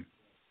mercy.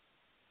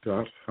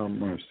 God have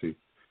mercy,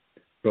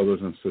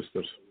 brothers and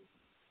sisters.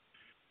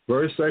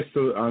 Verse 6,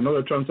 to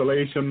another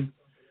translation,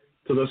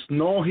 to the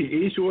snow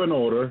he issued an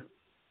order,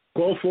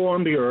 go forth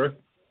on the earth,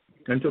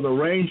 and to the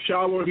rain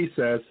shower he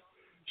says,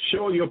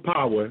 show your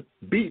power,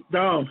 beat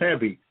down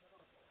heavy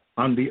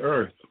on the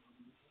earth.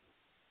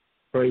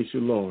 Praise you,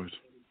 Lord.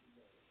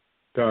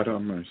 God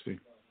have mercy.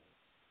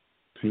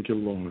 Thank you,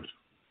 Lord.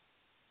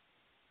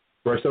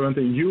 Verse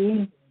 17,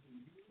 you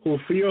who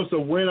feels the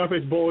wind of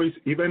his voice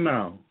even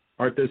now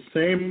are the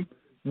same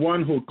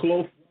one who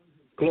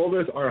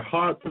clothes our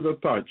heart to the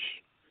touch.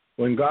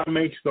 When God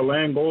makes the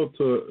land go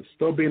to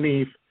still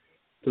beneath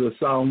to the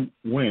south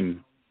wind.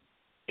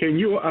 Can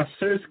you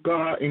assist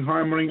God in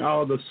hammering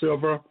out the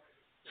silver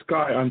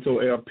sky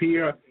until it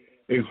appear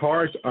in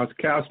harsh as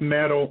cast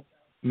metal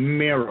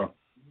mirror?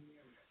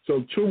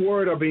 So two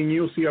words are being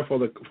used here for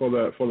the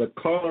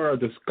color of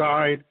the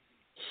sky,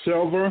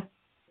 silver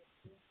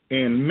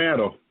and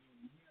metal,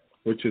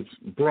 which is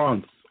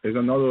bronze, is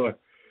another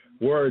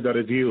word that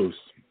is used.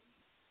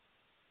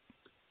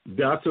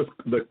 That's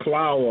the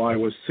cloud I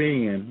was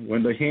seeing.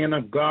 When the hand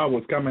of God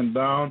was coming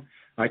down,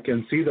 I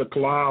can see the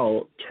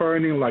cloud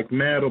turning like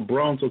metal,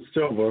 bronze, or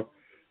silver,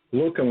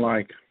 looking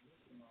like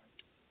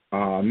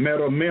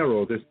metal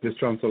mirror, this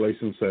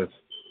translation says.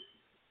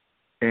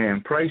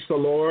 And praise the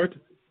Lord,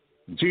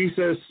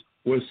 Jesus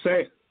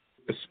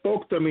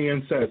spoke to me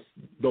and says,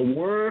 the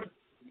word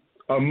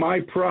of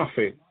my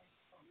prophet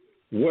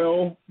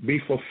will be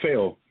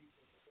fulfilled,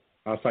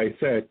 as I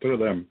said through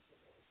them.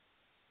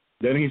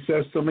 Then he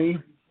says to me,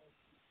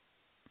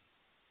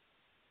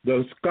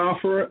 the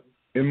scoffer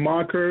and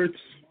mockers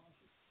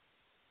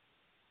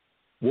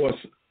was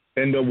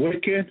in the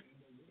wicked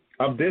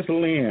of this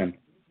land,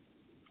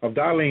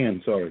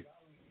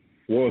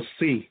 will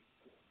see.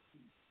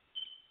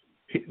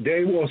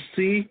 They will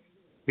see,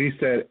 he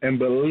said, and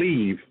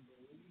believe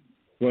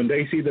when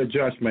they see the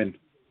judgment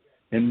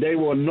and they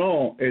will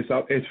know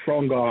it's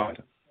from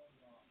God.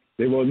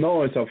 They will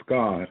know it's of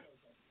God.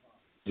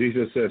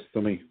 Jesus says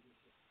to me.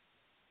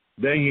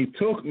 Then he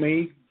took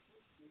me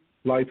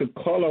like to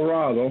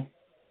Colorado.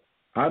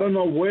 I don't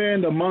know where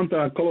in the mountain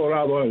of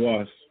Colorado it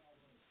was,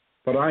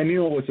 but I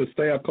knew it was the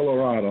state of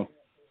Colorado.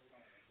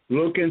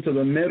 Look into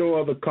the middle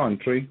of the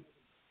country,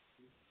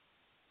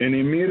 and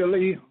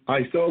immediately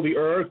I saw the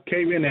earth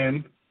caving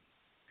in,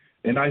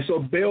 and I saw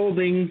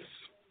buildings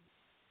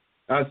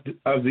as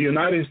the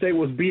United States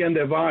was being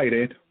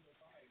divided,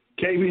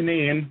 caving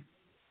in,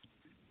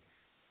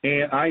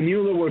 and I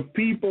knew there were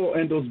people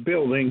in those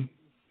buildings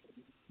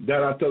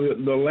that after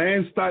the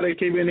land started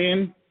caving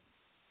in,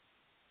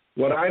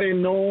 what I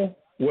didn't know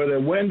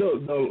whether when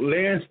the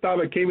land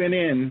started caving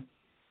in,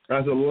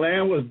 as the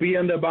land was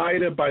being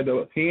divided by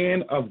the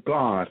hand of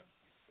God,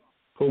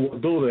 who will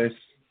do this.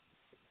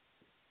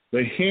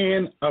 The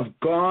hand of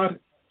God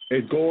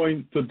is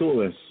going to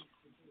do this.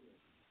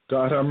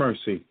 God have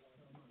mercy.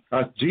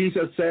 As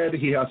Jesus said,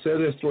 he has said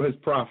this through his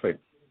prophet.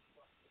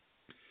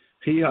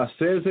 He has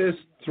said this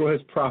through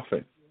his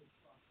prophet.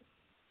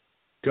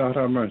 God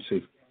have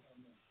mercy.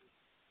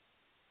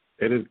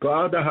 It is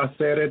God that has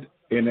said it,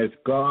 and it's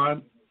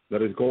God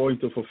that is going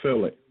to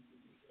fulfill it.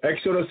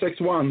 Exodus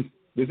 6:1,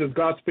 this is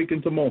God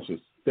speaking to Moses.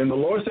 Then the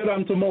Lord said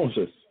unto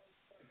Moses,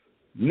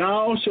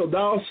 now shalt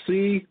thou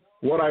see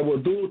what I will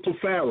do to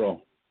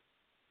Pharaoh,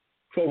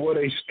 for with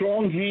a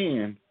strong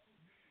hand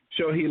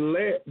shall he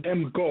let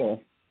them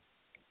go,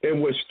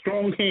 and with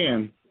strong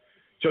hand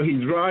shall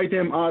he drive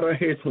them out of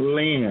his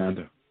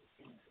land.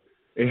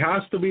 It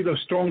has to be the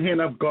strong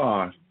hand of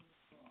God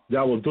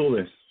that will do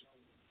this.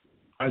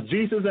 As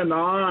Jesus and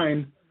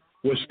I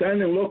were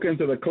standing looking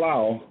to the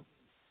cloud,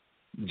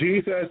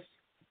 Jesus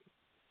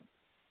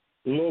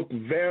looked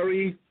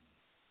very,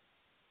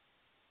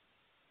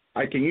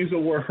 I can use the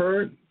word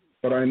hurt,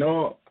 but I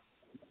know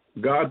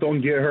God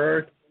don't get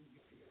hurt.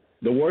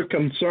 The word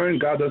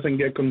concerned, God doesn't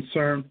get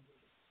concerned.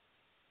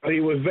 But he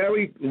was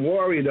very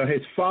worried that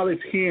his father's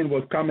hand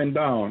was coming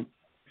down.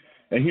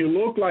 And he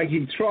looked like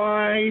he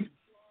tried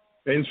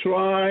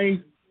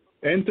interceding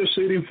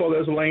for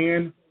this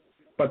land,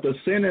 but the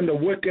sin and the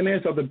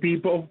wickedness of the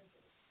people,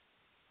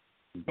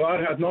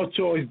 God has no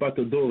choice but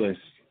to do this.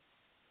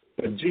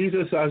 But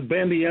Jesus has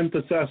been the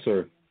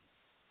intercessor.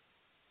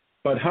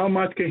 But how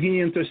much can he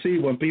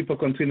intercede when people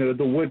continue to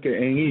do wicked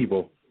and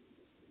evil?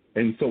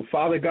 And so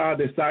Father God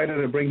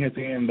decided to bring his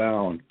hand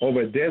down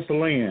over this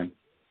land.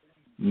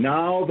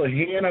 Now the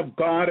hand of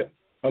God,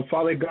 of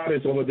Father God,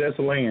 is over this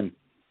land.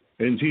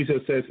 And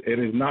Jesus says it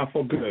is not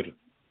for good.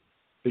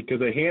 Because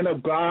the hand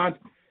of God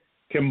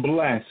can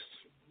bless,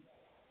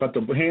 but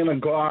the hand of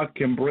God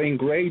can bring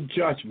great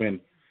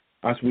judgment.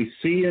 As we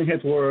see in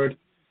his word,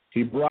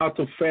 he brought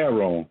to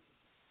Pharaoh.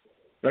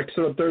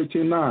 Exodus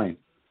 13:9.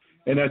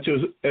 And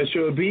it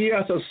shall be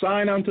as a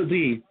sign unto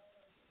thee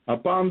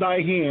upon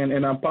thy hand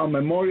and upon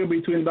memorial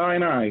between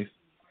thine eyes,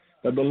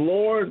 that the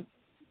Lord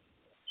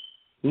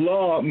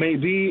law may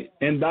be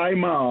in thy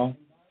mouth,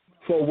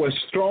 for with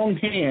strong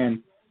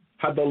hand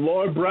hath the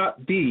Lord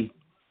brought thee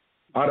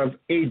out of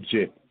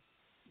Egypt.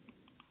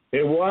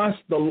 It was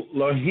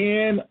the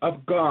hand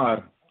of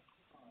God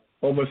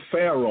over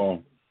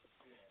Pharaoh.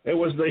 It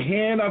was the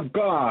hand of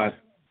God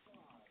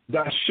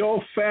that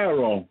showed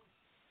Pharaoh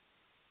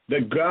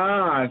that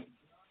God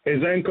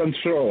is in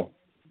control,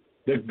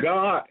 that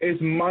God is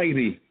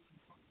mighty,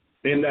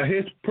 and that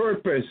his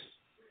purpose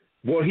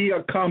will he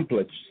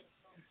accomplish.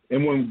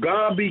 And when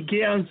God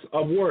begins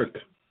a work,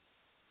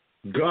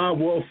 God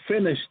will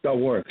finish the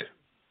work.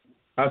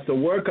 As the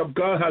work of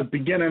God has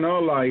begun in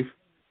our life,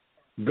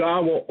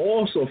 God will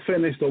also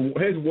finish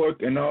his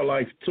work in our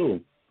life too.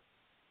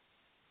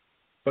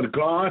 But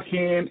God's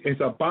hand is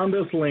upon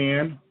this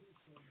land.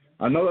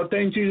 Another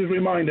thing Jesus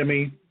reminded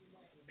me,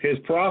 his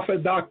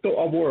prophet, doctor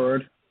of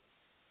word,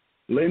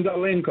 Linda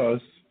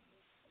Linkus,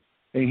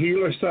 in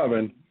Healer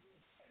 7,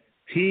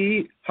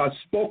 he has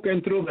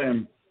spoken through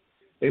them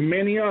and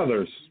many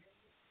others,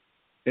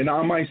 and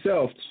I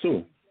myself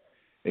too.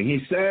 And he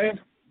said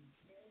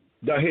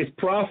that his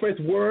prophet's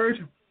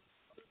word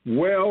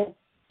will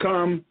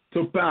come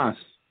to pass.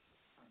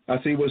 As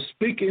he was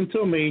speaking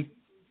to me,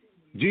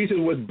 Jesus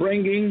was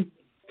bringing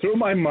through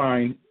my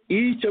mind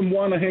each and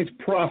one of his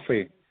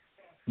prophets,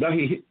 that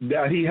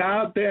he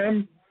had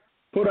them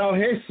put out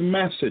his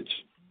message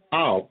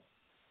out.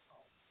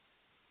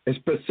 And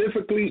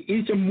specifically,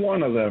 each and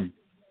one of them,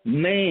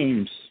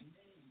 names,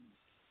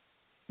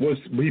 was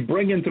be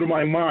bringing through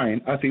my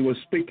mind as he was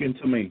speaking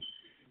to me.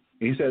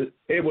 He said,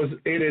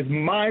 it is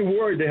my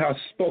word that has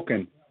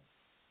spoken.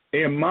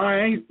 And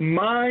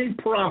my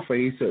prophet,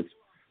 he says,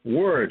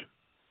 word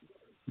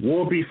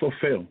will be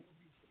fulfilled.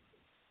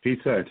 He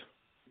said,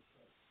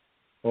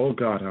 oh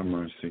God, have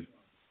mercy.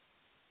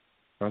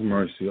 Have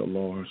mercy, O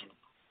Lord.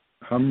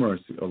 Have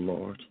mercy, O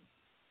Lord.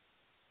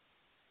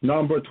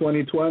 Number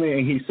 20:20,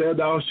 and he said,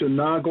 thou shalt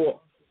not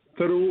go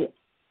through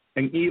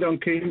and Edom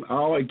came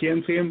out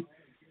against him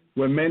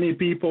with many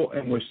people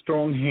and with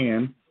strong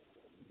hand.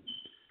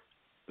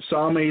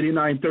 Psalm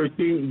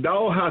 89:13,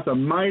 thou hast a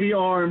mighty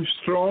arm,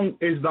 strong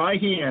is thy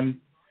hand,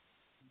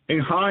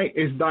 and high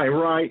is thy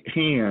right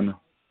hand.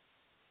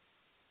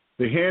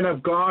 The hand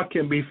of God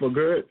can be for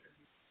good,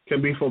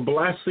 can be for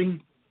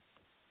blessing,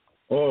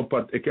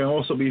 but it can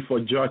also be for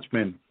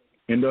judgment.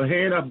 And the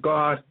hand of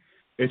God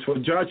is for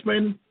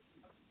judgment.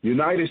 The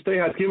United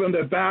States has given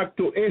their back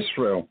to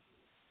Israel,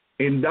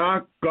 and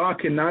that God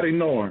cannot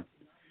ignore.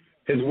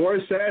 His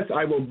word says,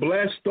 I will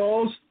bless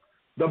those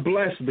that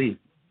bless thee,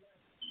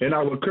 and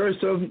I will curse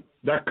them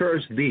that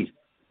curse thee.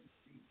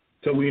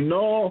 So we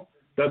know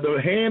that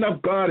the hand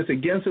of God is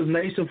against his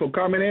nation for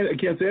coming in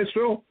against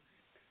Israel.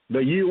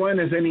 The UN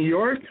is in New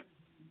York,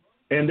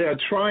 and they're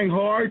trying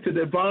hard to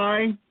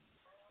divide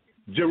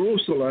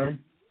Jerusalem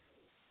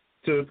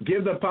to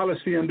give the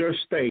Palestinians their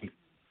state.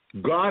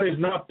 God is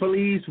not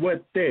pleased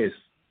with this.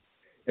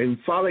 And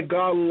Father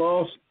God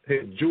loves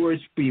his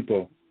Jewish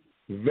people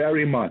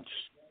very much.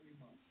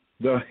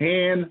 The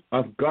hand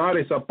of God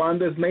is upon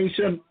this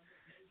nation,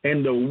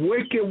 and the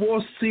wicked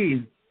will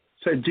see,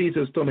 said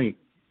Jesus to me,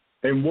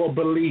 and will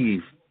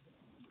believe.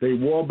 They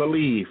will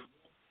believe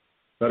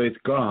that it's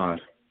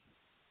God.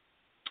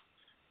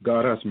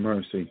 God has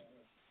mercy.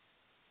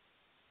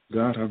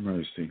 God have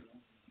mercy.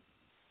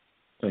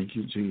 Thank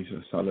you,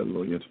 Jesus.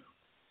 Hallelujah.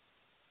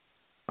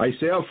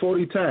 Isaiah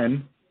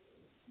 40:10.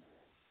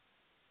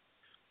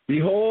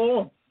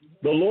 Behold,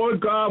 the Lord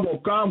God will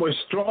come with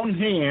strong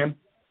hand,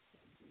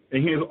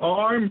 and his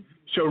arm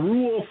shall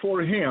rule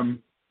for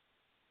him.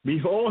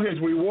 Behold, his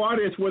reward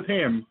is with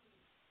him,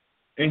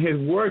 and his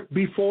work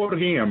before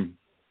him.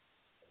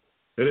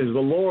 It is the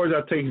Lord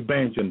that takes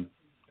vengeance.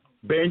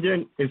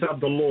 Vengeance is of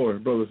the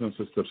Lord, brothers and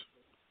sisters.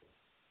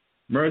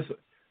 Mercy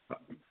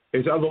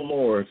is of the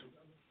Lord.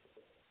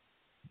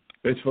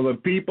 It's for the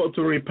people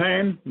to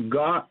repent.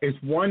 God is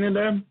warning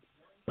them.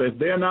 But if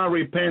they're not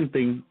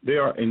repenting, they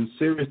are in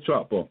serious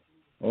trouble.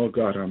 Oh,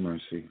 God have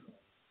mercy.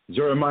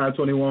 Jeremiah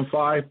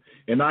 21:5,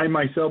 and I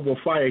myself will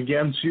fight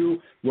against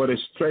you with a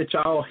stretched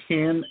out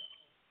hand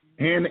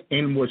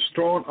and with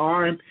strong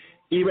arm,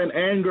 even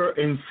anger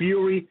and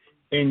fury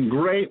and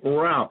great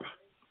wrath.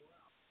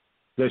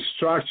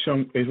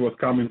 Destruction is what's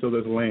coming to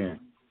this land.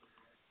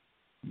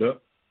 The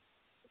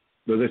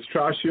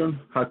destruction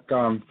had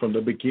come from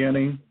the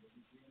beginning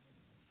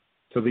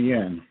to the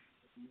end.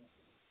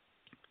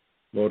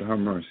 Lord have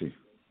mercy.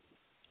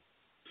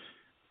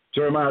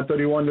 Jeremiah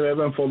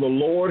 31:11, for the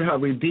Lord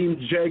hath redeemed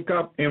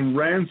Jacob and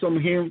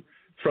ransomed him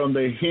from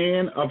the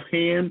hand of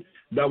him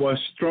that was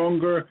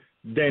stronger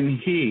than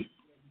he.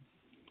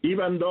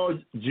 Even though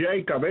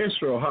Jacob,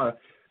 Israel, had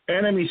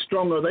enemies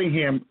stronger than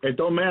him, it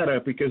don't matter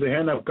because the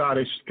hand of God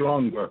is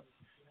stronger.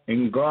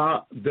 And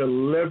God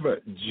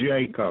delivered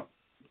Jacob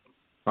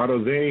out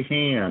of their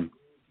hand.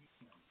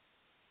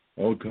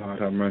 Oh, God,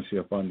 have mercy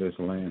upon this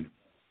land.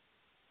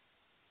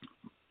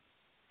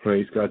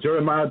 Praise God.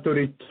 Jeremiah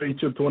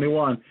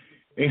 33:21.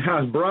 It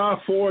has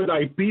brought forth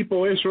thy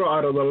people Israel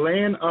out of the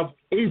land of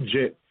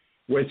Egypt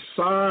with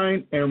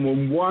sign and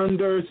with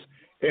wonders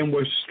and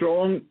with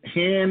strong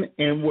hand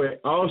and with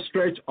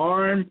outstretched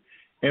arm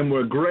and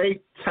with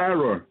great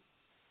terror.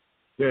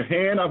 The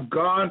hand of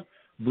God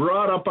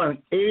brought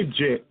upon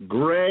Egypt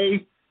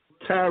great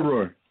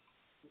terror.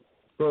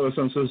 Brothers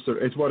and sisters,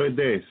 it's what it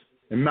is.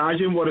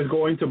 Imagine what it's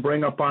going to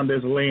bring upon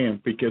this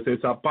land, because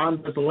it's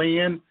upon this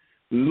land.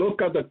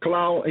 Look at the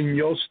cloud in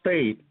your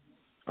state.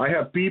 I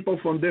have people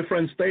from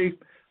different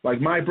states, like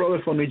my brother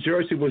from New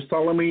Jersey was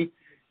telling me,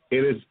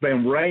 it has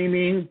been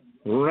raining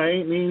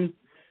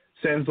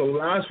since the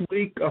last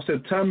week of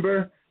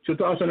September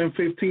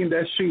 2015,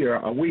 this year,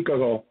 a week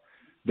ago.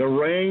 The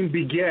rain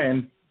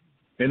began,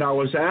 and I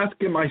was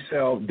asking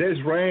myself, this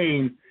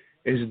rain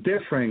is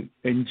different,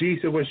 and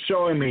Jesus was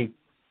showing me,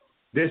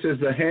 this is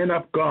the hand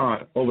of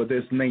God over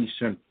this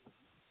nation.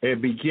 It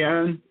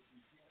began,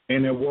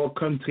 and it will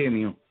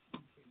continue.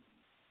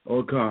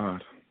 Oh,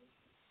 God.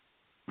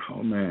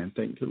 Oh, man.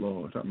 Thank you,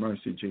 Lord. Have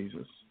mercy,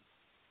 Jesus.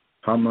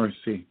 Have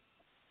mercy.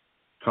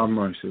 Have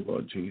mercy,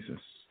 Lord Jesus.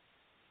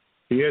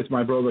 He is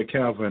my brother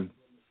Calvin.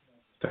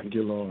 Thank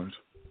you, Lord.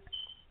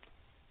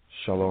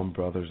 Shalom,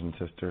 brothers and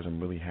sisters. I'm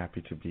really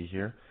happy to be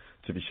here,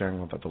 to be sharing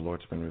what the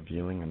Lord's been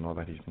revealing and all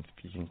that he's been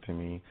speaking to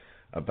me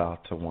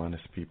about, to want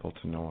his people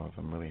to know of.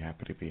 I'm really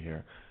happy to be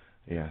here.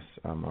 Yes,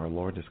 our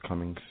Lord is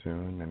coming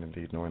soon, and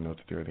indeed no one knows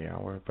the day or the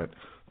hour, but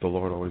the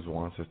Lord always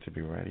wants us to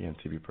be ready and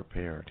to be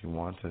prepared. He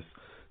wants us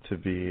to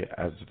be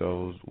as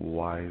those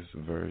wise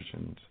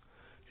virgins.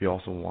 He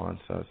also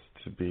wants us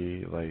to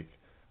be like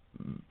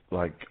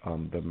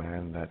the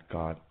man that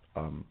got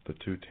the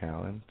 2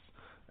 talents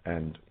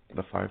and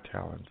the 5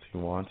 talents. He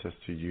wants us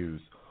to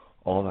use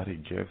all that he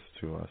gives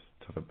to us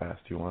to the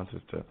best. He wants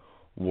us to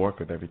work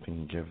with everything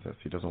he gives us.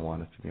 He doesn't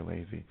want us to be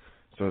lazy,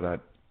 so that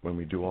when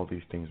we do all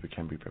these things, we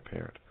can be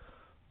prepared.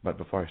 But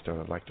before I start,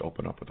 I'd like to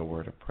open up with a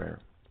word of prayer.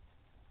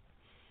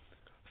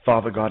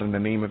 Father God, in the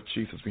name of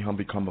Jesus, we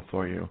humbly come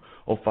before you.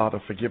 Oh,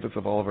 Father, forgive us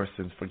of all of our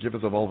sins. Forgive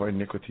us of all of our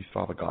iniquities,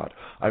 Father God.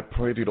 I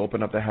pray that you'd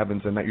open up the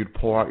heavens and that you'd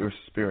pour out your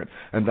Spirit,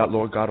 and that,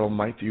 Lord God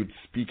Almighty, you'd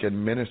speak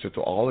and minister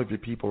to all of your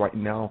people right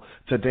now,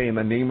 today, in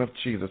the name of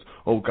Jesus.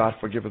 Oh, God,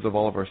 forgive us of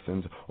all of our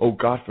sins. Oh,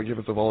 God, forgive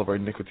us of all of our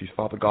iniquities.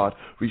 Father God,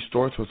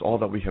 restore to us all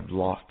that we have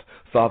lost.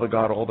 Father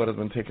God, all that has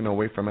been taken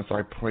away from us,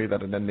 I pray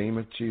that in the name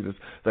of Jesus,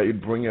 that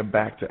you'd bring it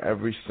back to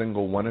every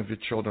single one of your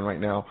children right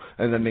now,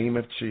 in the name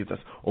of Jesus.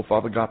 Oh,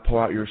 Father God,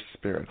 pour out your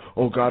Spirit.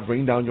 Oh, God,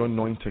 rain down your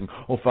anointing.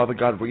 Oh, Father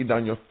God, rain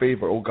down your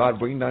favor. Oh,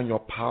 God, rain down your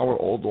power,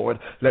 oh, Lord.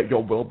 Let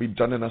your will be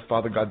done in us,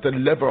 Father God.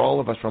 Deliver all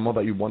of us from all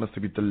that you want us to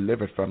be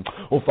delivered from.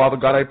 Oh, Father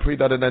God, I pray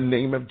that in the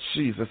name of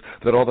Jesus,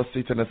 that all the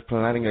Satan is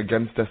planning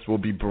against us will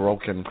be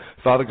broken.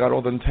 Father God,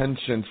 all the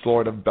intentions,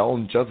 Lord, of Bel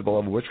and Jezebel,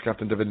 of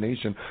witchcraft and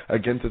divination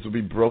against us will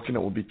be broken. It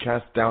will be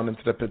cast down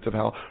into the pits of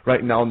hell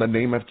right now in the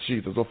name of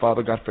Jesus. Oh,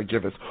 Father God,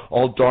 forgive us.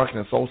 All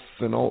darkness, all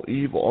sin, all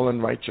evil, all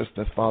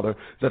unrighteousness, Father,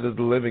 that is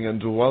living and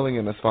dwelling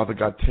in us, Father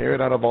God, tear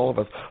it out of all of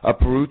us.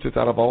 Uproot it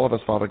out of all of us,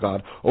 Father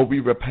God. Oh, we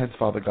repent,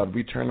 Father God.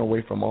 We turn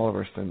away from all of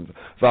our sins.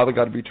 Father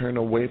God, we turn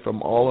away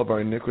from all of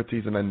our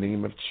iniquities in the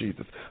name of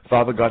Jesus.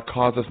 Father God,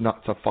 cause us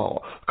not to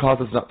fall.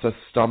 Cause us not to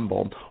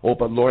stumble. Oh,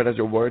 but Lord, as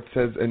your word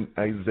says in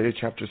Isaiah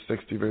chapter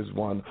 60, verse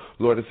 1,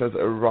 Lord, it says,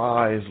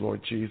 arise,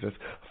 Lord Jesus.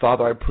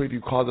 Father, I pray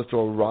you cause us to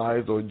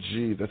arise, Lord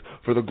Jesus,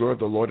 for the glory of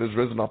the Lord is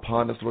risen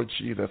upon us, Lord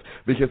Jesus,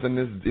 because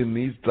in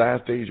these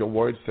last days, your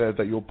word says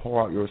that you'll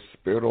pour out your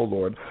Spirit, oh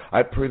Lord.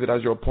 I pray that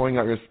as you're pouring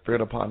out your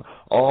Spirit upon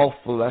all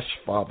flesh,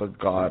 Father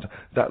God,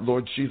 that,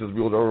 Lord Jesus,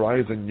 we will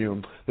arise in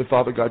you. That,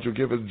 Father God, you'll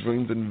give us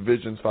dreams and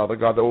visions, Father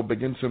God, that will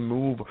begin to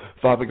move,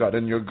 Father God,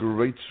 in your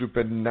great,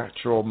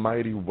 supernatural,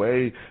 mighty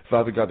way,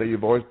 Father God, that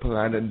you've always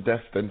planned and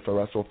destined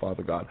for us, oh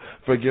Father God.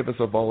 Forgive us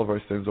of all of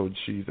our sins, oh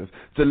Jesus.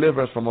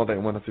 Deliver us from all that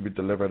you want us to be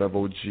delivered of,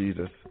 oh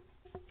Jesus.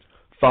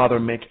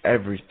 Father, make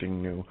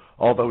everything new.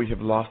 All that we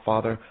have lost,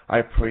 Father,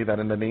 I pray that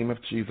in the name of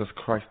Jesus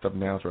Christ of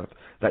Nazareth,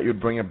 that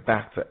you'd bring it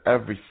back to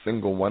every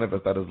single one of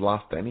us that has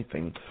lost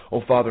anything.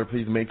 Oh, Father,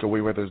 please make a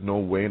way where there's no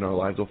way in our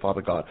lives, oh,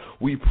 Father God.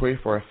 We pray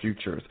for our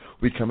futures.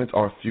 We commit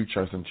our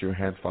futures into your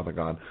hands, Father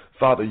God.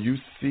 Father, you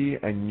see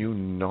and you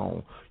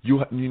know.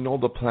 You know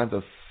the plans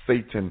of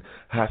Satan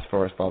has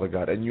for us, Father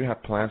God, and you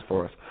have plans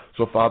for us.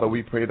 So, Father,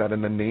 we pray that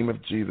in the name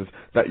of Jesus,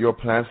 that your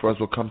plans for us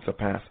will come to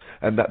pass,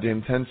 and that the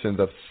intentions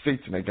of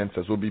Satan against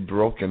us will be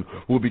broken,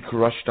 will be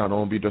crushed down,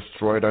 will be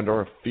destroyed under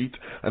our feet.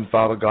 And,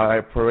 Father God,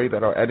 I pray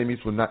that our enemies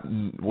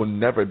will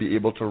never be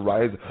able to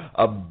rise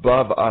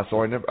above us,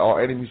 or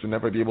our enemies will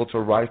never be able to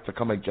rise to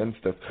come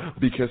against us,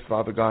 because,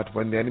 Father God,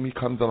 when the enemy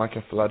comes in like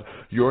a flood,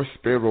 your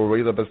Spirit will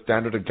raise up a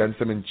standard against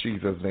him in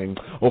Jesus' name.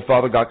 Oh,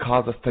 Father God,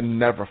 cause us to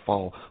never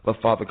fall,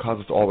 but, Father, cause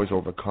us to always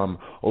overcome.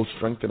 Oh,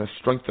 strengthen us,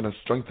 strengthen us,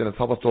 strengthen us.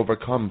 Help us to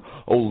overcome.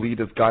 Oh,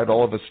 lead us, guide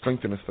all of us,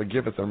 strengthen us,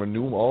 forgive us, and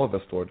renew all of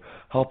us, Lord.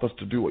 Help us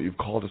to do what you've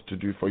called us to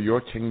do for your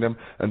kingdom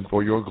and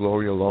for your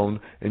glory alone.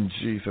 In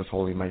Jesus'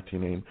 holy mighty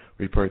name,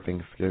 we pray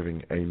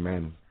thanksgiving.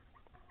 Amen.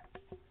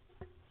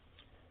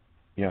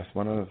 Yes,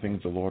 one of the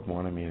things the Lord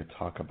wanted me to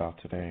talk about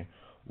today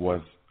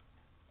was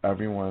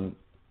everyone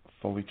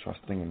fully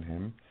trusting in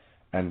him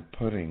and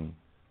putting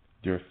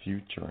their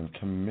future and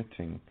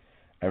committing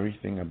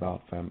everything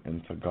about them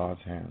into God's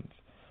hands,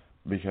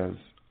 because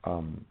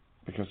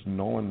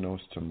no one knows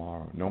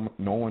tomorrow.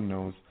 No one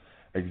knows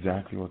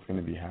exactly what's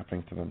going to be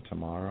happening to them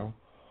tomorrow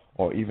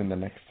or even the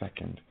next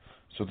second.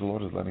 So the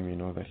Lord is letting me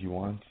know that he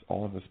wants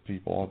all of his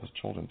people, all of his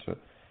children to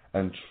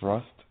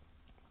entrust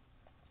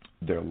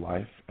their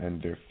life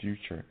and their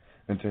future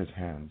into his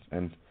hands.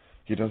 And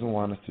he doesn't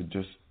want us to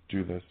just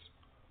do this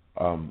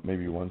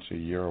maybe once a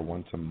year or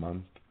once a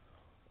month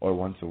or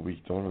once a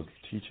week. The Lord was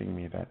teaching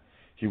me that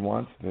he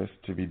wants this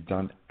to be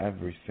done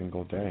every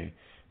single day,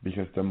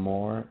 because the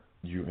more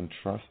you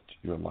entrust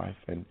your life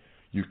and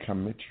you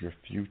commit your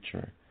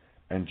future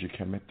and you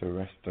commit the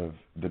rest of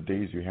the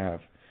days you have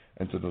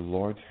into the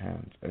Lord's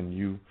hands, and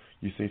you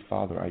say,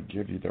 Father, I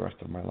give you the rest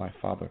of my life.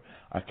 Father,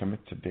 I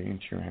commit today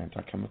into your hands.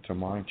 I commit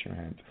tomorrow into your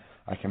hands.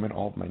 I commit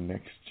all of my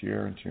next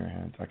year into your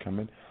hands. I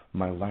commit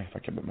my life. I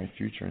commit my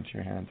future into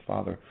your hands.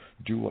 Father,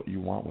 do what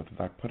you want with it.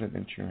 I put it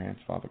into your hands,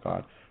 Father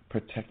God.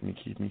 Protect me,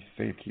 keep me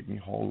safe, keep me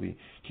holy,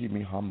 keep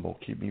me humble,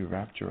 keep me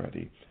rapture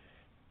ready.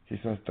 He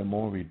says the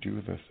more we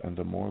do this and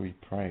the more we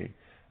pray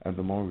and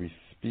the more we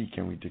speak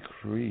and we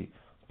decree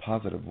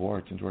positive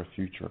words into our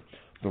future,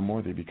 the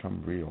more they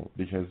become real,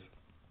 because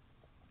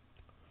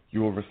you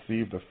will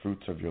receive the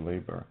fruits of your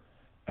labor.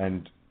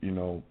 And,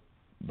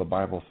 the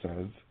Bible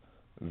says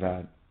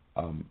that,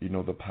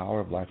 the power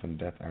of life and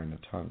death are in the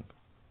tongue.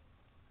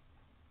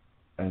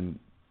 And,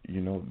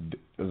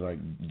 like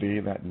they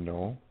that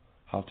know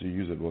how to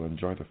use it will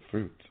enjoy the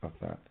fruits of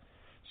that.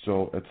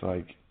 So it's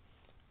like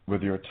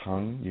with your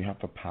tongue, you have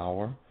the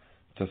power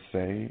to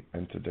say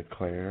and to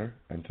declare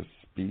and to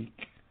speak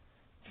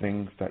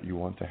things that you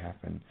want to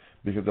happen.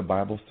 Because the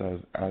Bible says,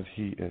 as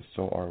he is,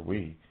 so are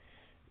we.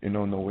 In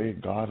the way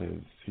God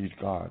is, he's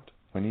God.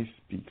 When he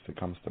speaks, it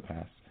comes to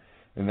pass.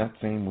 In that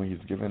same way,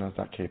 he's given us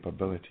that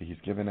capability.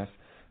 He's given us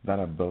that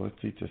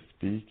ability to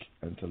speak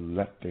and to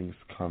let things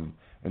come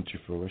into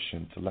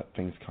fruition, to let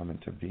things come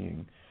into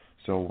being.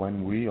 So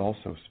when we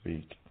also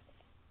speak,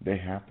 they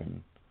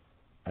happen.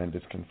 And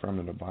it's confirmed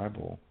in the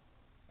Bible,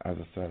 as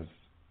it says,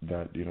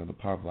 that, the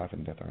power of life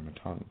and death are in the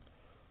tongue.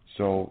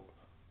 So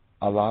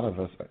a lot of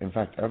us, in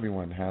fact,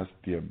 everyone has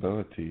the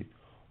ability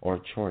or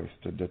choice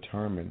to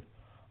determine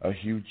a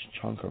huge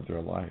chunk of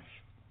their life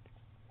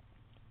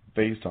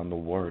based on the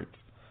words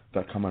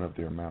that come out of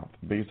their mouth,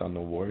 based on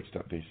the words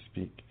that they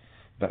speak.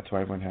 That's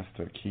why everyone has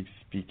to keep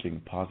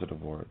speaking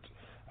positive words.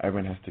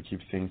 Everyone has to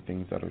keep saying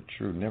things that are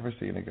true. Never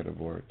say negative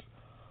words.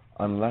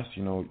 Unless,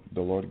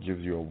 the Lord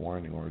gives you a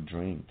warning or a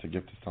dream to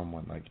give to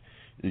someone. Like,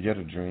 you get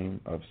a dream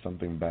of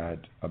something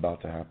bad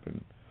about to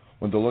happen.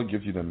 When the Lord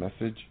gives you the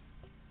message,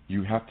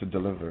 you have to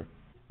deliver.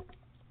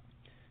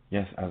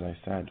 Yes, as I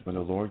said, when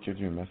the Lord gives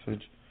you a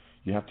message,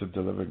 you have to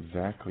deliver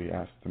exactly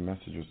as the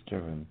message was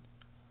given.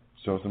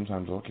 So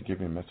sometimes the Lord could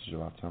give you a message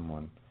about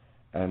someone,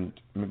 and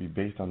maybe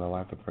based on the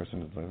life the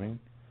person is living,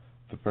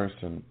 the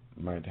person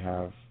might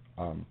have,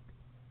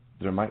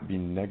 there might be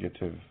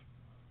negative,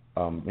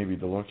 maybe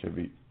the Lord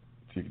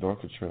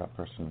could show that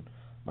person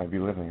might be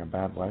living a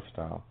bad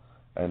lifestyle,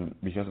 and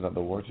because of that,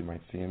 the words you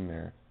might see in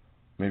there,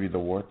 maybe the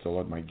words the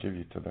Lord might give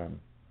you to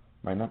them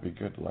might not be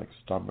good, like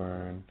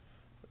stubborn,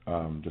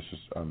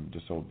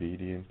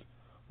 disobedient.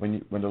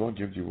 When the Lord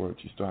gives you words,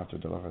 you still have to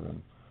deliver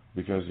them,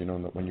 because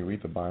when you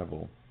read the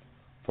Bible,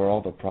 for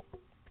all the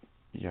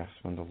yes,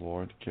 when the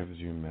Lord gives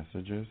you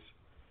messages,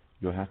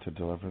 you'll have to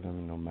deliver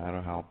them no matter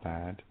how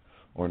bad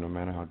or no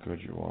matter how good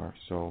you are.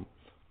 So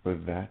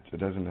with that, it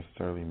doesn't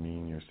necessarily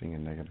mean you're saying a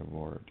negative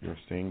word. You're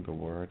saying the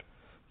word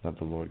that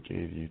the Lord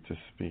gave you to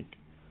speak.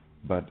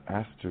 But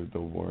as to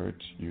the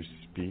words you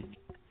speak,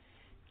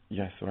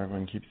 yes, so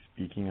everyone keeps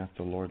speaking as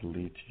the Lord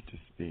leads you to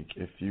speak.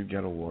 If you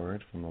get a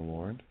word from the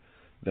Lord,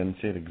 then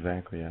say it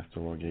exactly as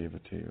the Lord gave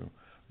it to you.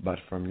 But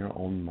from your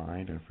own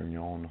mind and from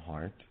your own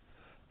heart,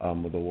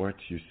 the words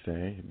you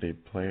say, they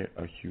play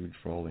a huge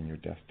role in your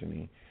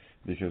destiny,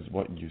 because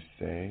what you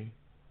say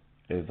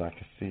is like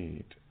a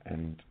seed,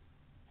 and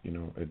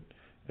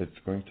it's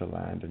going to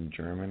land and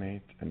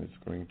germinate, and it's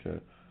going to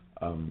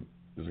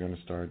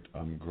start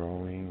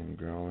growing and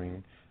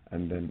growing,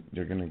 and then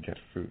you're going to get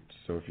fruit.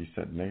 So if you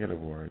said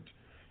negative words,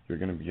 you're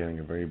going to be getting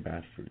a very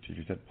bad fruit. If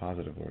you said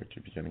positive words,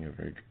 you'll be getting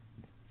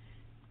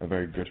a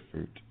very good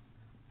fruit.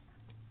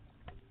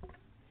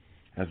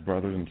 As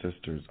brothers and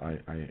sisters,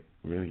 I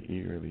really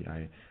eagerly,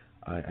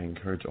 I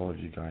encourage all of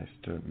you guys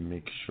to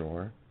make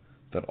sure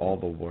that all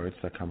the words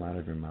that come out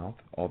of your mouth,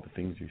 all the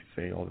things you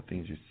say, all the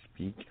things you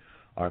speak,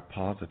 are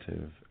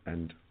positive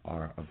and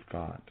are of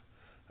God.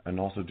 And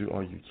also do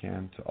all you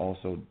can to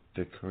also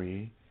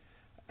decree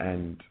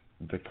and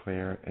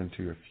declare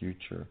into your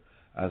future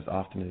as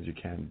often as you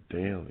can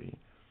daily.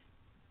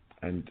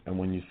 And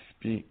when you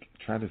speak,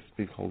 try to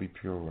speak holy,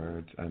 pure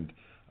words. And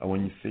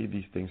when you say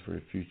these things for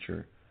your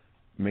future,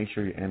 make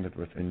sure you end it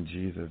with "in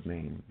Jesus'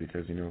 name,"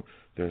 because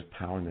there's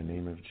power in the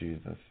name of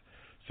Jesus.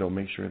 So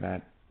make sure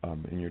that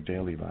in your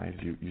daily lives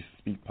you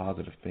speak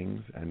positive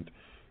things, and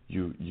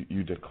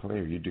you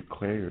declare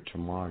your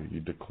tomorrow, you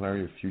declare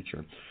your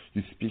future.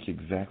 You speak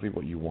exactly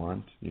what you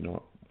want,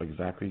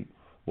 exactly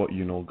what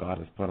God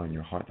has put on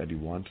your heart that He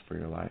wants for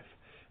your life,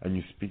 and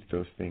you speak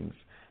those things.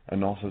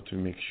 And also to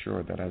make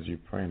sure that as you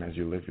pray and as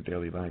you live your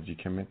daily lives, you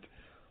commit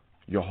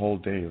your whole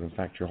days, in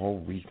fact your whole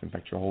week, in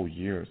fact your whole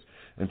years,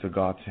 into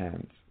God's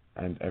hands.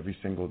 And every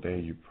single day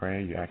you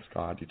pray, you ask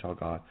God, you tell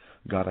God,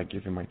 God, I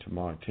give you my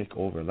tomorrow, take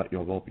over, let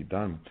your will be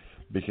done.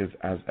 Because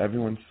as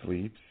everyone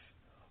sleeps,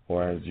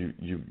 or as you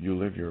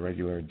live your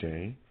regular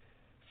day,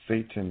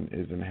 Satan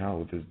is in hell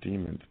with his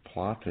demons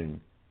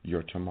plotting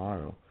your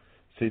tomorrow.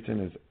 Satan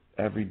is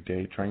every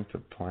day trying to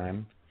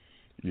plan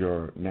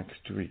your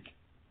next week,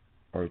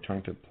 or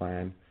trying to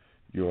plan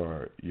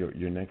your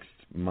next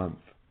month.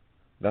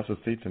 That's what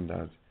Satan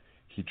does.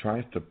 He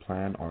tries to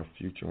plan our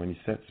future. When he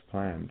sets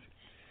plans,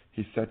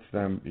 he sets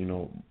them,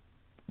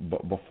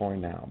 before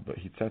now, but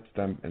he sets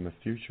them in the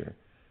future.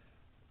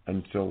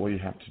 And so what you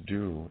have to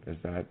do is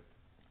that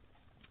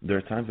there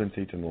are times when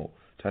Satan will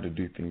try to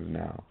do things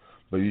now,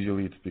 but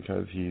usually it's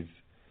because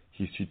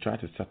he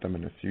tried to set them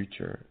in the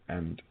future,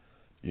 and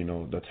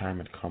the time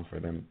had come for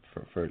them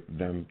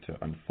to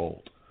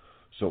unfold.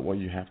 So what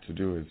you have to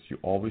do is you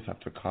always have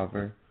to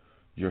cover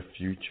your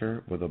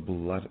future with the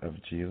blood of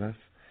Jesus,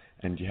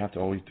 and you have to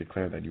always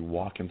declare that you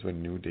walk into a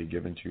new day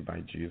given to you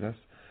by Jesus,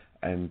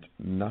 and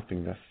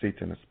nothing that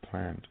Satan has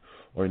planned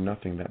or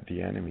nothing that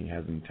the enemy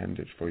has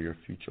intended for your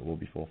future will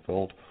be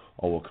fulfilled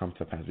or will come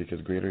to pass,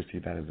 because greater is He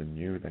that is in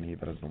you than he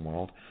that is in the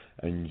world.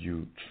 And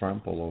you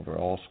trample over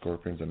all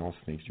scorpions and all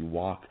snakes. You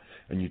walk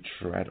and you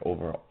tread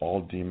over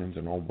all demons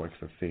and all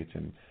works of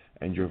Satan,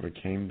 and you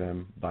overcame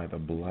them by the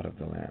blood of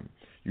the Lamb.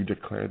 You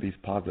declare these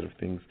positive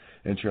things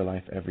into your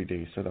life every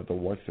day so that the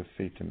works of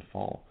Satan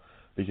fall,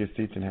 because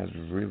Satan has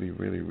really,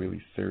 really,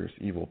 really serious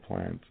evil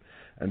plans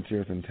and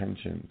serious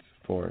intentions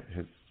for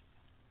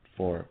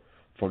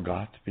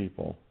God's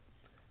people,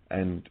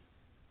 and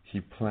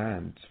He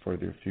plans for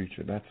their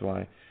future. That's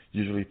why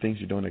usually things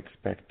you don't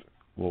expect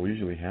will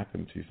usually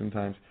happen to you.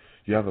 Sometimes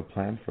you have a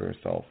plan for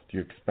yourself.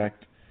 You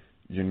expect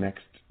your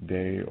next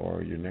day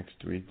or your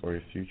next week or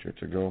your future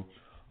to go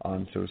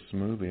on so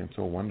smoothly and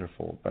so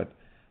wonderful, but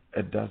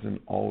it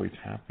doesn't always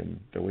happen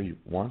the way you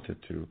want it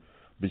to,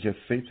 because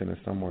Satan is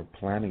somewhere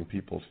planning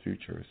people's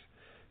futures.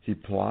 He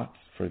plots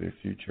for their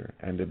future,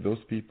 and if those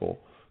people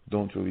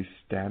don't really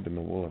stand in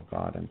the will of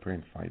God and pray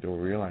and fight, they'll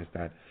realize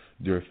that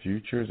their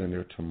futures and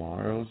their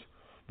tomorrows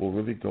will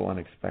really go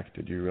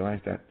unexpected. You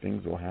realize that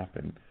things will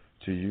happen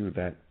to you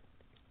that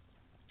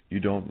you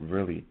don't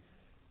really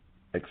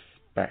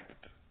expect,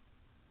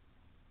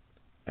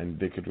 and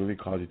they could really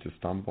cause you to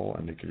stumble,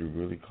 and they could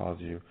really cause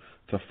you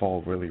to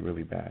fall really,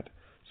 really bad.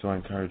 So I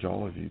encourage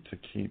all of you to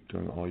keep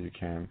doing all you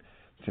can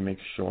to make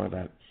sure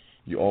that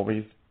you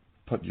always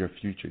put your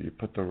future, you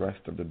put the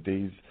rest of the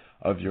days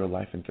of your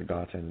life into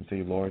God's hands and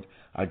say, Lord,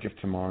 I put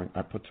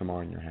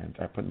tomorrow in your hands.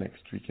 I put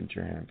next week into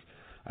your hands.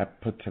 I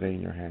put today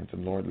in your hands.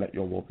 And Lord, let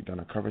your will be done.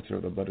 I cover it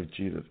with the blood of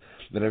Jesus.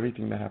 Let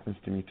everything that happens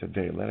to me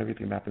today, let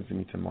everything that happens to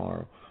me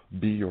tomorrow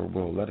be your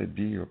will. Let it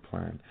be your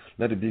plan.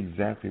 Let it be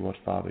exactly what,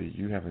 Father,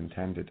 you have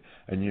intended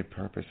and your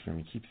purpose for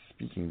me. Keep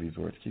speaking these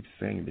words. Keep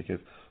saying, because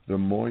the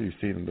more you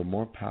say them, the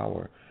more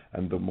power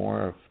and the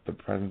more of the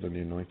presence and the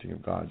anointing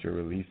of God you're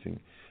releasing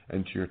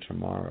into your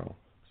tomorrow.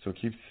 So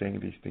keep saying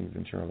these things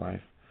into your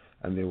life,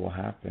 and they will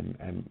happen,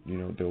 and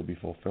they will be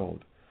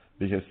fulfilled.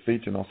 Because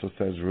Satan also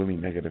says really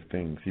negative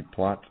things. He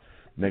plots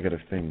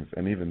negative things,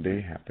 and even they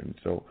happen.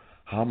 So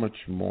how much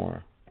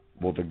more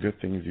will the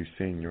good things you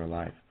say in your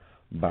life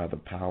by the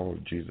power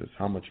of Jesus,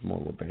 how much more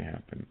will they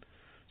happen?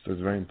 So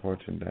it's very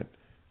important that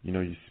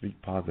you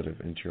speak positive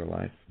into your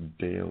life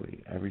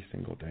daily, every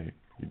single day.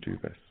 You do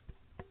this.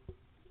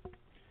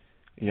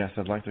 Yes,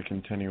 I'd like to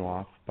continue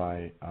on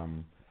by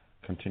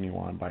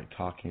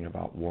talking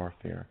about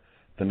warfare.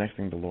 The next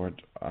thing the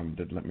Lord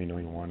did let me know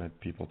He wanted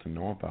people to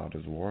know about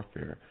is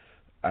warfare.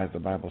 As the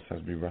Bible says,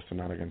 we wrestle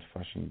not against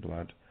flesh and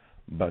blood,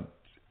 but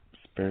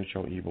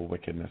spiritual evil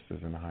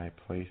wickednesses in high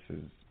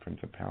places,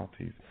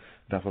 principalities.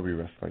 That's what we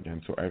wrestle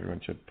against. So everyone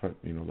should put,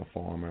 the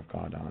full armor of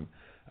God on.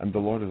 And the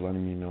Lord is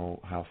letting me know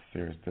how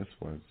serious this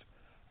was,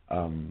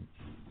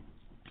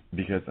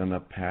 because in the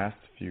past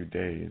few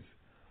days,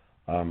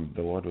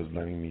 the Lord was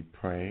letting me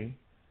pray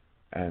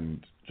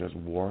and just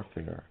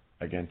warfare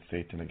against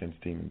Satan,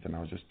 against demons, and I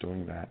was just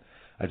doing that.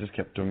 I just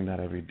kept doing that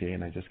every day,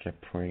 and I just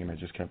kept praying, and I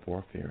just kept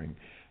warfaring.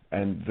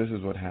 And this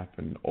is what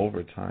happened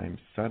over time.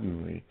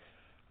 Suddenly,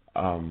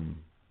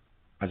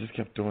 I just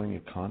kept doing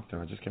it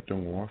constant. I just kept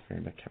doing warfare,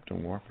 and I kept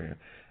doing warfare.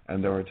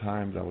 And there were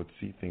times I would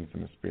see things in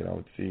the spirit. I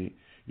would see,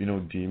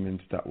 demons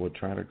that would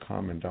try to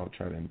come and that would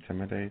try to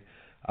intimidate.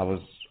 I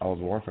was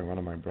warfaring one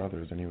of my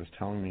brothers, and he was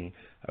telling me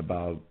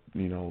about,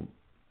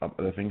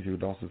 the things he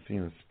would also see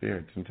in the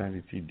spirit. Sometimes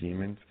he'd see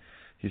demons.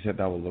 He said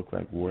that would look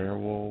like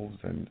werewolves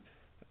and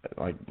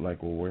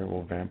like a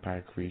werewolf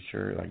vampire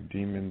creature, like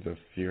demons of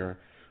fear,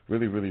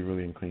 really, really,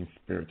 really unclean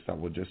spirits that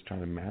would just try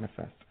to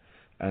manifest.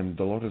 And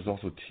the Lord is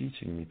also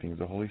teaching me things.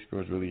 The Holy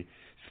Spirit was really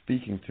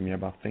speaking to me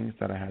about things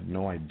that I had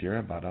no idea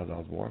about as I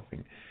was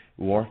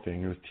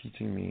warfaring. He was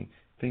teaching me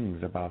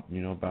things about,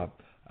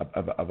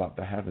 about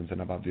the heavens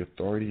and about the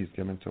authority He's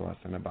given to us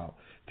and about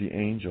the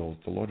angels.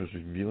 The Lord was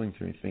revealing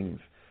to me things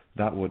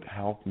that would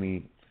help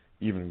me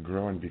even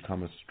grow and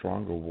become a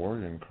stronger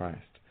warrior in Christ.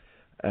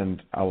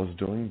 And I was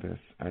doing this,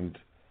 and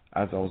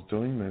as I was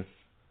doing this,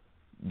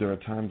 there were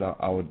times that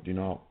I would,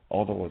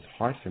 although it was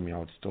hard for me, I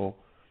would still,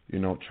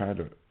 try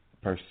to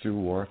pursue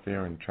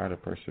warfare and try to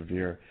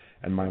persevere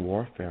in my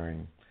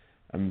warfaring.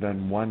 And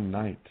then one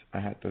night,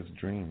 I had this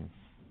dream.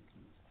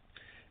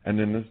 And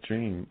in this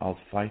dream, I was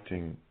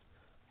fighting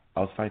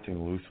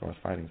Lucifer, I was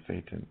fighting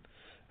Satan.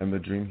 In the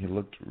dream, he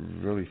looked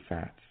really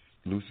fat.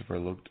 Lucifer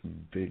looked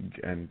big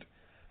and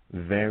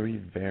very,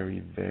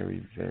 very,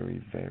 very,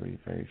 very, very,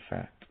 very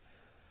fat.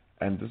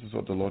 And this is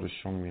what the Lord is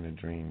showing me in a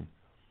dream,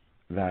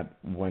 that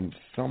when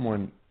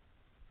someone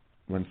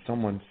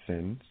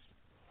sins,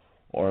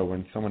 or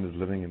when someone is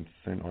living in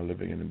sin or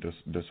living in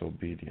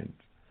disobedience,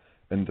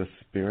 in the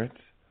spirit,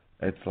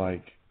 it's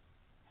like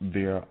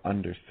they're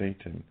under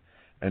Satan.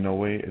 In a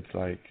way, it's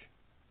like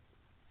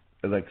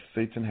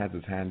Satan has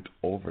his hand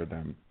over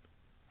them.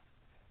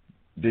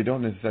 They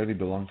don't necessarily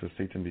belong to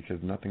Satan, because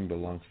nothing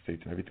belongs to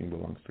Satan. Everything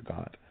belongs to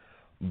God.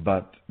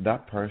 But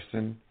that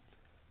person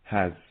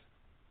has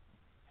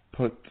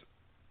put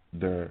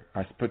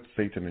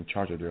Satan in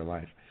charge of their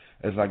life.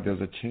 It's like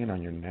there's a chain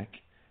on your neck,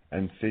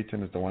 and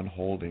Satan is the one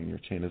holding your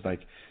chain. It's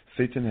like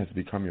Satan has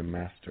become your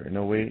master. In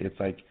a way, it's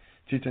like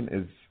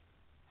Satan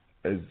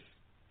is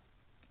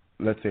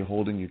let's say,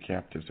 holding you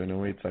captive. So in a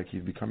way, it's like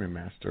he's become your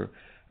master,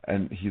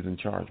 and he's in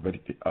charge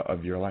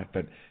of your life.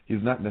 But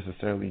he's not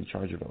necessarily in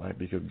charge of your life,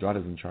 because God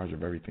is in charge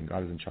of everything.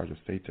 God is in charge of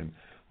Satan.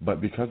 But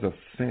because of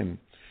sin,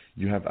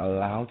 you have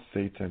allowed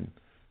Satan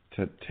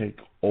to take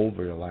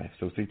over your life.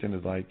 So Satan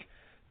is like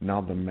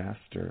now the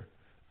master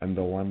and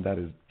the one that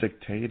is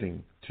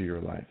dictating to your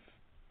life.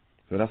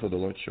 So that's what the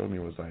Lord showed me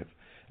was like.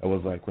 It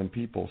was like when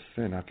people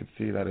sin, I could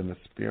see that in the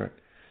spirit,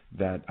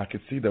 that I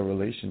could see the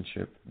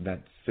relationship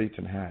that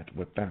Satan had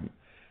with them.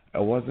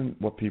 it wasn't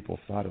what people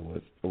thought it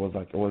was.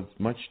 It was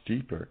much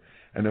deeper.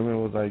 And then it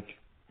was like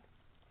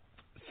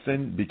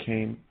sin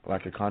became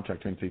like a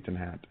contract that Satan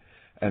had.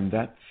 And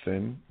that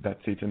sin that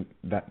Satan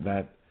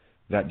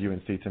that you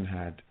and Satan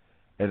had,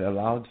 it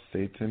allowed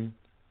Satan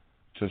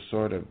to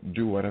sort of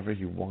do whatever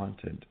he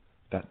wanted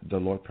that the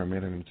Lord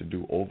permitted him to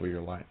do over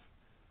your life.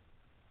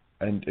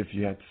 And if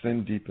you had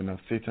sinned deep enough,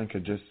 Satan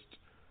could just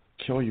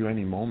kill you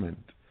any moment.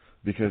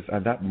 Because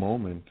at that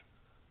moment,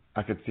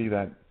 I could see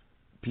that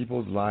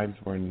people's lives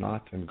were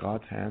not in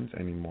God's hands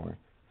anymore.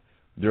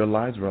 Their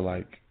lives were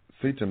like,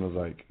 Satan was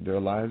like, their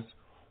lives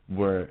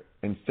were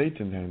in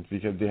Satan's hands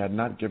because they had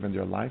not given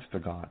their lives to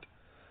God.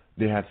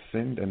 They had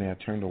sinned and they had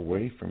turned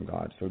away from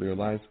God. So their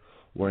lives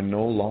were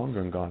no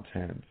longer in God's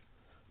hands,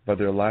 but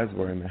their lives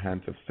were in the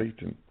hands of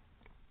Satan.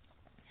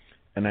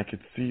 And I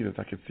could see this.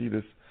 I could see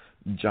this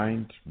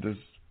giant, this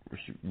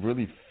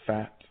really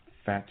fat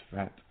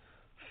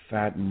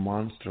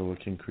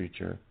monster-looking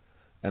creature.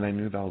 And I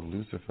knew that was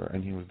Lucifer,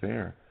 and he was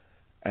there.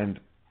 And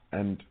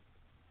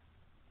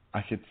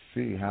I could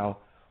see how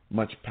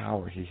much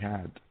power he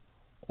had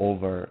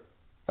over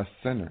a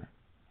sinner.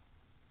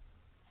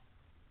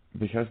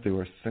 Because they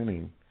were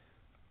sinning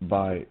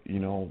by,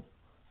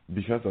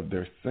 because of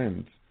their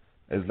sins,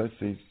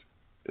 it's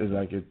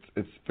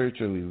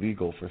spiritually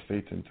legal for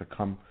Satan to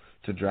come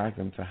to drag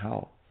them to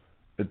hell.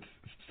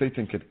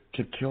 Satan could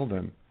kill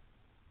them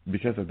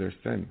because of their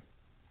sin.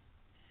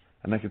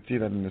 And I could see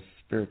that in the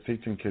spirit.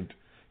 Satan could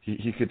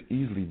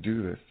easily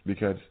do this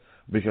because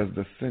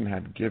the sin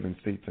had given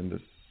Satan the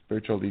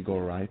spiritual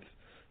legal rights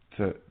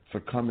to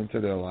come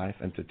into their life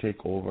and to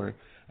take over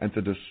and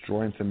to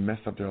destroy and to mess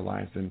up their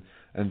lives in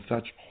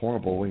such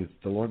horrible ways.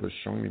 The Lord was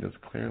showing me this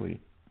clearly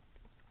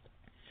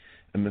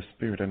in the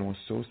spirit, and it was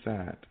so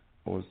sad.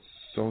 It was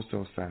so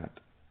sad.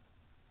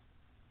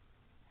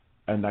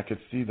 And I could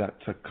see that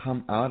to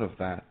come out of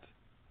that,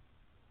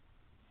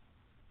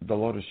 the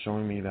Lord is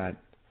showing me that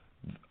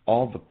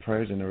all the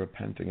prayers and the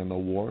repenting and the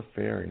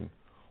warfaring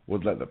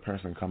would let the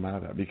person come out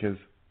of that. Because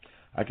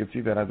I could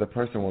see that as the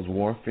person was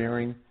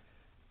warfaring,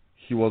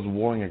 he was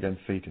warring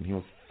against Satan. He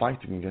was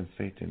fighting against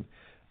Satan.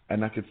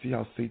 And I could see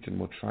how Satan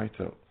would try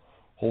to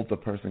hold the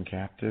person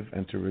captive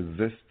and to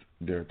resist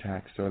their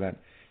attacks so that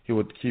he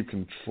would keep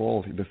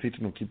control. The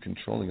Satan would keep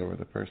controlling over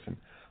the person.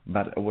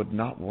 But it would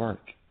not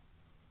work.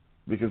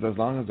 Because as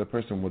long as the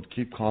person would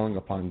keep calling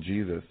upon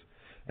Jesus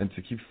and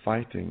to keep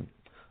fighting,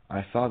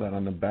 I saw that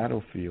on the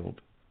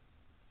battlefield,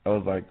 it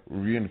was like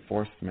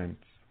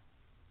reinforcements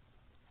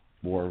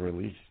were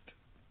released.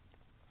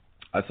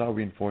 I saw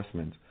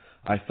reinforcements.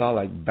 I saw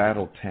like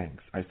battle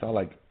tanks. I saw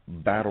like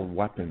battle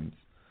weapons.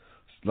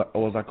 It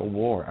was like a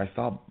war. I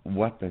saw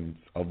weapons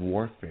of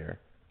warfare,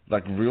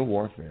 like real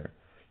warfare.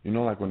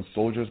 Like when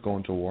soldiers go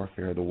into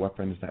warfare, the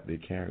weapons that they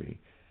carry.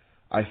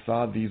 I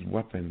saw these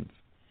weapons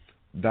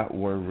that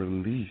were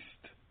released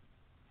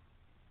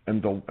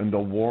in the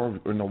war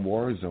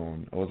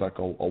zone. It was like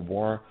a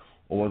war.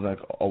 It was like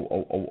a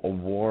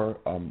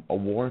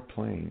war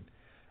plane,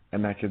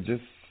 and I could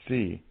just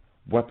see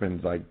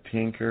weapons like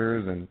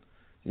tankers and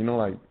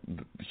like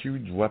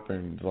huge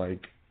weapons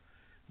like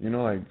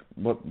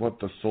what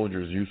the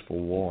soldiers use for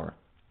war.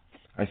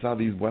 I saw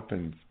these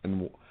weapons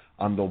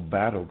on the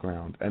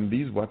battleground, and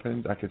these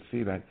weapons, I could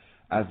see that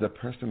as the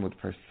person would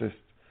persist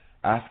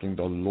asking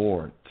the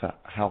Lord to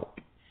help,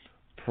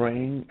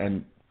 praying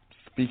and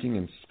speaking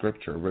in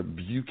scripture,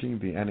 rebuking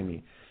the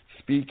enemy,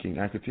 speaking,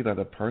 I could see that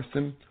the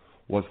person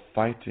was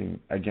fighting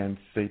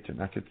against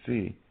Satan. I could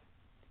see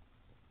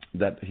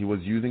that he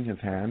was using his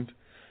hand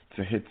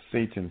to hit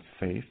Satan's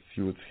face.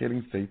 He was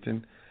hitting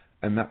Satan,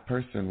 and that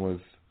person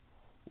was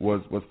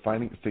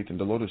fighting Satan.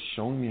 The Lord is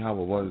showing me how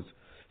it was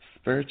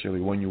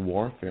spiritually when you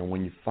warfare,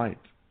 when you fight.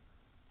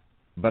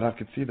 But I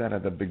could see that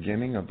at the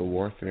beginning of the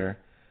warfare,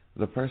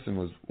 the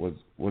person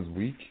was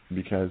weak,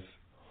 because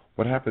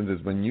what happens is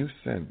when you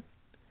sin,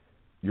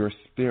 your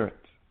spirit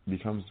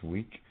becomes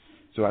weak.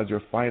 So as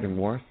you're fighting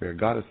warfare,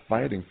 God is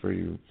fighting for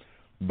you,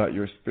 but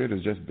your spirit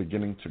is just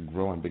beginning to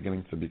grow and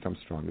beginning to become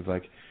strong. It's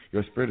like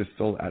your spirit is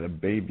still at a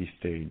baby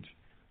stage.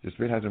 Your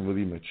spirit hasn't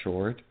really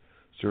matured,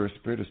 so your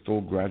spirit is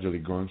still gradually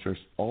growing. So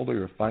although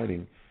you're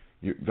fighting,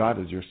 God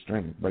is your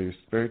strength, but your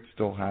spirit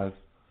still has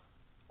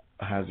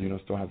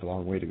a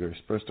long way to go. Your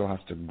spirit still has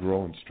to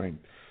grow in strength.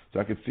 So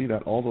I could see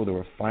that although they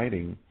were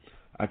fighting,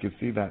 I could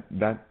see that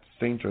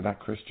saint or that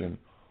Christian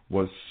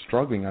was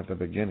struggling at the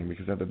beginning,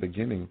 because at the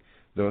beginning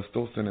there was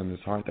still sin in his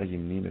heart that he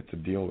needed to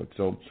deal with.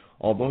 So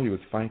although he was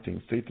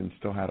fighting, Satan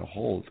still had a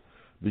hold,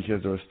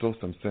 because there was still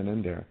some sin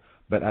in there.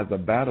 But as the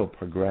battle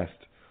progressed,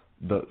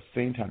 the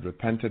saint had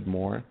repented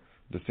more,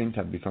 the saint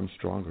had become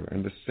stronger,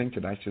 and the saint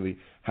had actually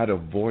had a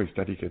voice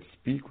that he could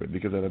speak with,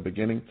 because at the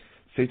beginning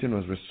Satan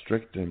was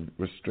restricting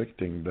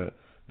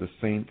the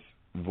saint's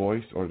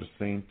voice or the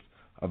saint's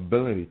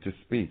ability to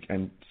speak.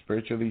 And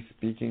spiritually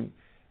speaking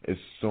is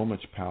so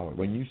much power.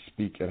 When you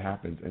speak, it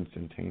happens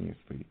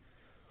instantaneously.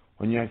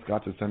 When you ask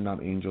God to send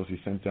out angels, he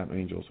sends out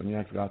angels. When you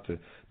ask God to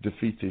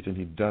defeat Satan,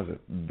 he does it.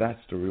 That's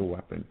the real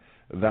weapon.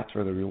 That's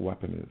where the real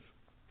weapon is.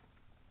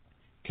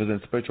 Because in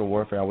spiritual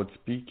warfare, I would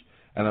speak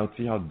And I would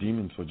see how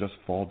demons would just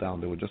fall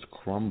down. They would just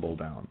crumble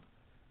down.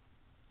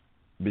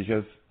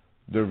 Because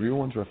the real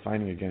ones we're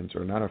fighting against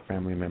are not our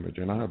family members.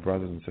 They're not our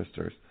brothers and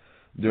sisters.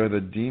 They're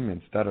the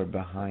demons that are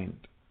behind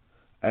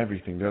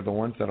everything. They're the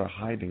ones that are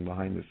hiding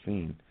behind the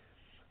scene.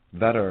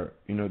 That are,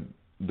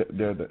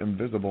 they're the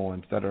invisible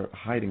ones that are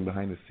hiding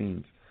behind the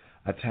scenes,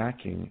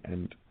 attacking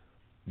and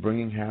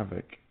bringing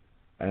havoc.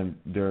 And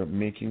they're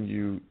making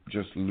you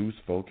just lose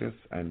focus,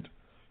 and,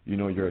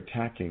 you're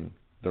attacking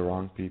the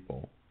wrong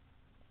people.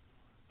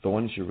 The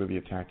ones you really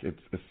attack, it's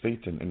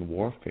Satan in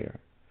warfare,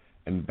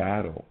 in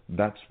battle.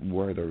 That's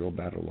where the real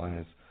battle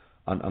lies,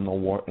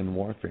 in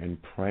warfare, in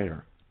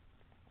prayer.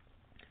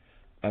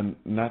 And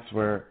that's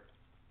where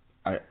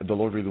the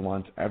Lord really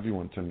wants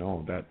everyone to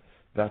know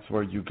that's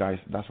where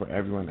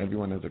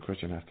everyone as a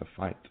Christian has to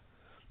fight.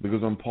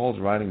 Because when Paul's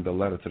writing the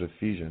letter to the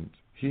Ephesians,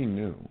 he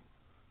knew.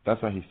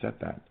 That's why he said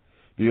that.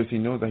 Because he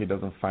knows that he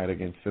doesn't fight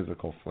against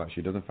physical flesh.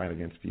 He doesn't fight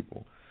against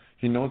people.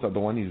 He knows that the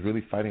one he's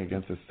really fighting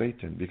against is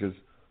Satan, because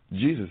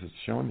Jesus has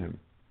shown him.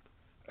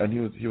 And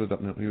he was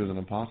an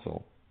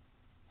apostle.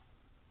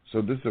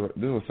 So this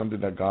was something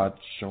that God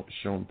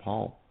shown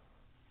Paul.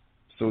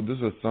 So this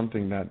was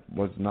something that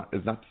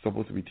is not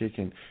supposed to be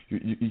taken.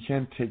 You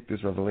can't take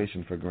this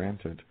revelation for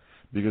granted,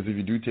 because if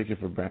you do take it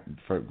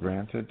for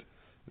granted,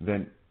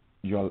 then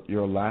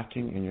you're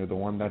lacking, and you're the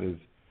one that is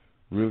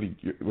really.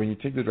 When you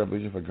take this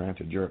revelation for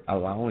granted, you're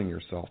allowing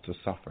yourself to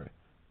suffer,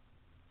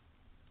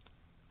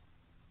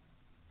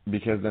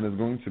 because then it's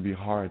going to be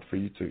hard for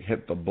you to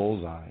hit the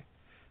bullseye,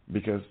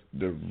 because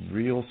the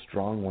real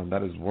strong one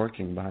that is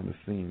working behind the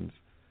scenes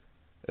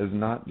is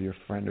not your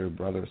friend or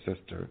brother or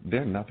sister.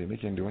 They're nothing. They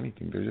can't do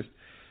anything.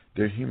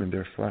 They're human.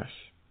 They're flesh.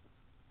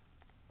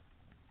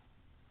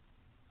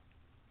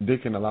 They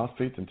can allow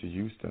Satan to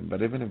use them,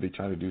 but even if they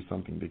try to do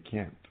something, they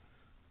can't.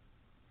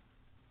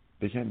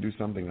 They can't do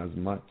something as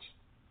much,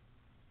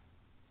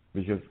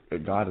 because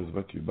God is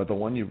with you. But the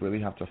one you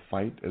really have to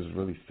fight is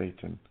really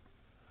Satan,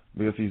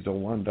 because he's the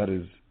one that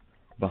is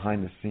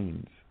behind the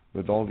scenes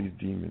with all these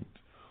demons,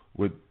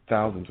 with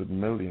thousands, with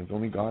millions.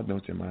 Only God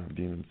knows the amount of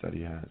demons that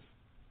he has.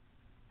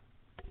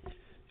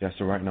 Yeah,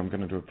 so right now I'm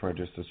going to do a prayer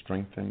just to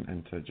strengthen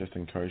and to just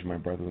encourage my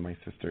brothers and my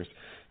sisters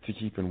to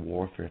keep in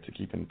warfare, to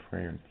keep in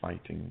prayer and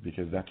fighting,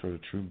 because that's where the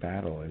true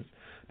battle is,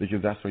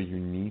 because that's where you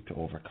need to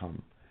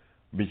overcome.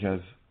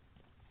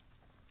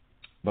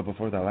 But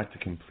before that, I'd like to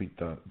complete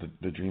the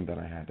dream that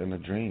I had. In the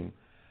dream,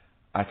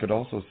 I could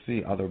also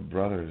see other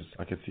brothers.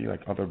 I could see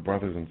other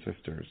brothers and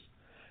sisters,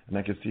 and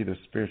I could see their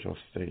spiritual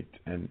state.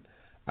 And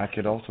I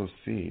could also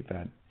see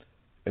that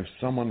if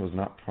someone was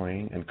not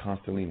praying and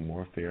constantly in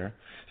warfare,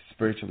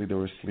 spiritually they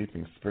were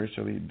sleeping.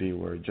 Spiritually they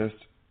were just,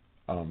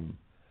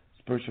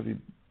 spiritually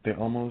they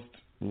almost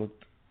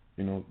looked,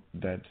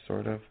 dead,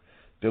 sort of.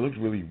 They looked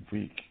really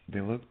weak.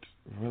 They looked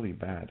really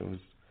bad. It was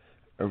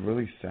a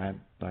really sad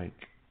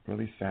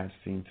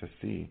scene to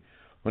see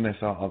when I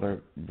saw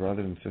other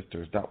brothers and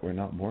sisters that were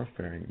not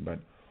warfaring, but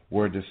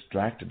were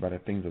distracted by the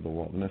things of the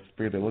world. In the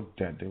spirit, they looked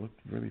dead. They looked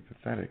really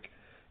pathetic.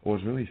 It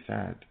was really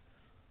sad,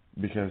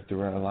 because they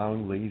were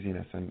allowing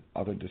laziness and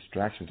other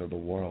distractions of the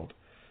world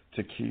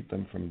to keep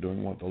them from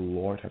doing what the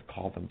Lord had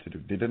called them to do.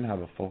 They didn't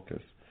have a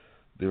focus.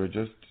 They were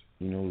just,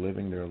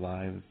 living their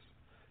lives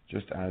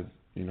just as,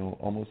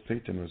 almost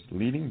Satan was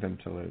leading them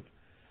to live.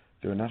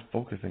 They were not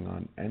focusing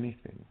on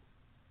anything.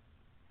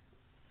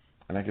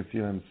 And I could see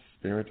them in the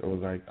spirit. It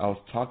was like I was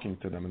talking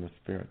to them in the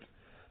spirit.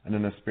 And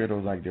in the spirit, it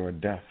was like they were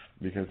deaf,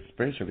 because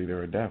spiritually they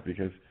were deaf,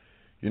 because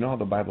how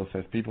the Bible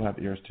says people have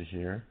ears to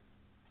hear,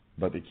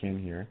 but they can't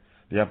hear.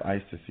 They have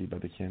eyes to see,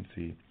 but they can't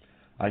see.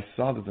 I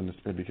saw this in the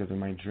spirit, because in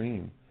my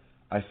dream,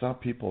 I saw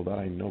people that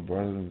I know,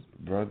 brothers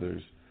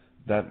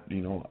that,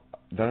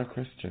 that are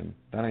Christian,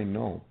 that I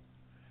know.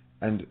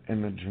 And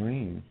in the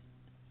dream,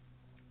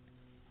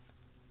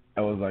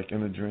 I was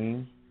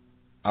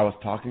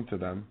talking to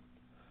them,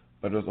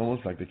 but it was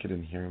almost like they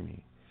couldn't hear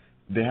me.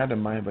 They had a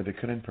mind, but they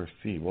couldn't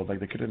perceive. Well,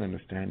 they couldn't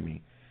understand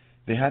me.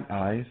 They had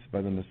eyes,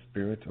 but in the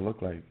spirit, it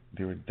looked like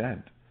they were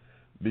dead.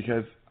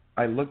 Because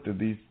I looked at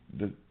this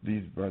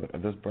brother,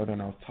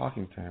 and I was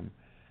talking to him,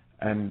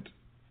 and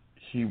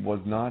he was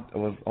not. It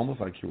was almost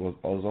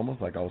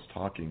like I was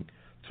talking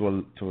to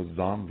a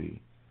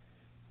zombie.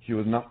 He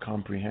was not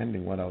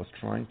comprehending what I was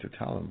trying to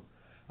tell him.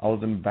 I was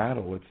in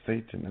battle with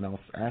Satan, and I was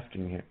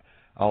asking him.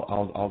 I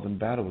was in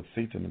battle with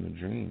Satan in a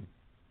dream,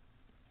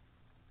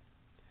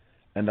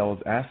 and I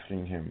was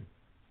asking him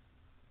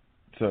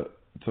to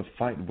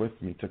fight with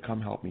me, to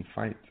come help me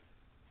fight.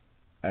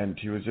 And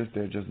he was just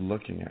there, just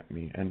looking at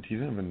me, and he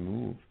didn't even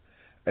move.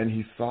 And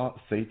he saw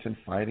Satan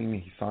fighting me.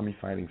 He saw me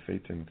fighting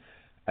Satan,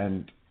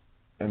 and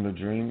in the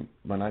dream,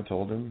 when I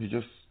told him, he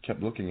just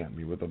kept looking at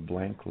me with a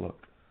blank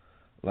look,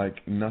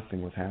 like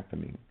nothing was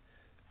happening.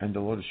 And the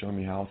Lord is showing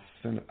me how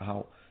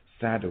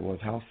sad it was,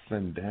 how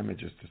sin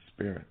damages the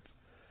spirit,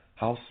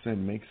 how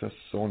sin makes us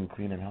so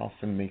unclean, and how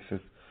sin makes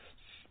us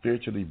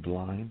spiritually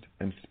blind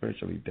and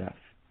spiritually deaf.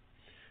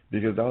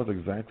 Because that was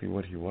exactly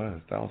what he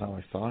was. That was how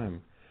I saw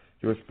him.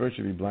 He was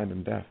spiritually blind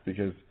and deaf,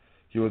 because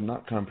he was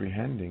not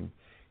comprehending.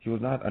 He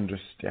was not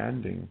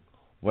understanding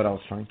what I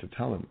was trying to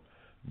tell him,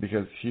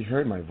 because he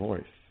heard my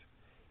voice.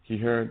 He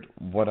heard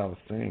what I was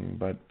saying,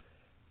 but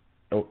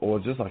it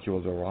was just like he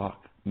was a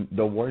rock.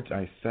 The words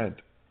I said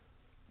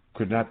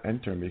could not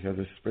enter him because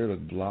his spirit was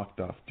blocked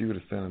off due to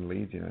sin and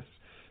laziness.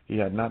 He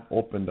had not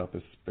opened up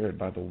his spirit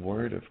by the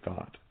word of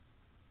God.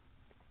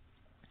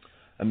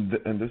 And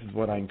this is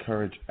what I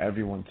encourage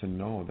everyone to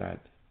know, that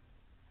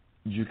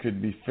you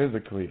could be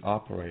physically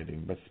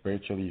operating, but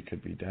spiritually you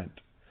could be dead.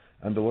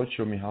 And the Lord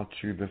showed me how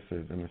true this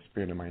is in the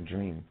spirit of my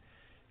dream.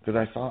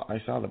 Because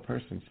I saw the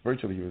person,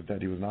 spiritually he was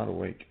dead, he was not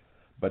awake.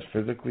 But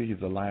physically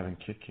he's alive and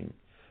kicking.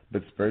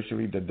 But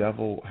spiritually the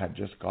devil had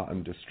just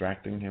gotten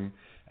distracting him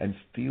and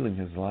stealing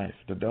his life.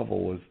 The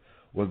devil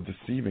was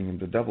deceiving him.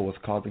 The devil was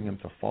causing him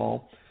to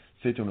fall.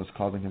 Satan was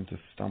causing him to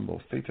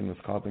stumble. Satan was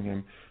causing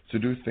him to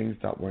do things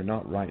that were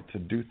not right, to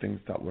do things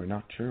that were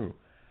not true.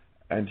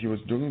 And he was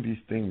doing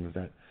these things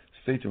that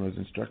Satan was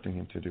instructing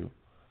him to do.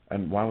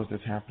 And why was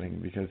this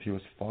happening? Because he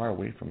was far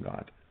away from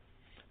God.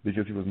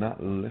 Because he was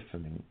not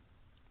listening.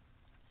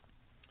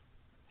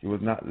 He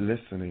was not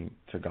listening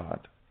to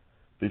God.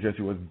 Because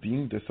he was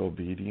being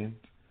disobedient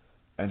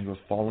and he was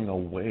falling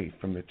away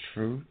from the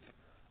truth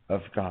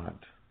of God.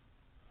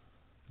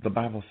 The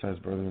Bible says,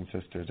 brothers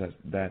and sisters,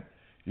 that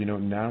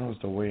narrow is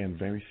the way and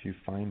very few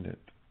find it.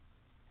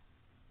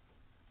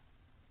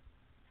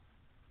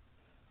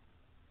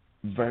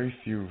 Very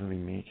few really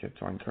make it.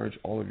 So I encourage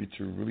all of you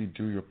to really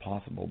do your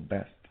possible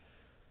best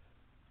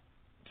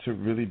to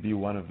really be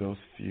one of those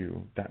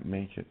few that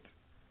make it.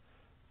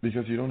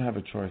 Because you don't have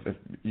a choice.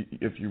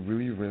 If you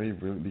really,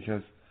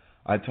 because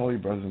I tell you,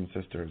 brothers and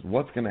sisters,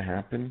 what's going to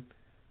happen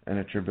in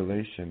a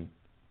tribulation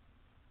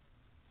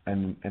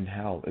and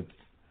hell,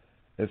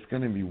 it's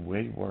going to be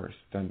way worse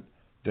than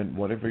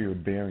whatever you're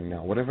bearing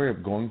now. Whatever you're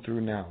going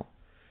through now,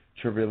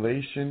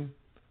 tribulation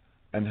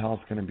and hell is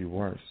going to be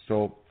worse.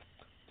 So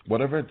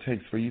whatever it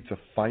takes for you to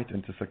fight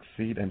and to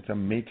succeed and to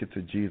make it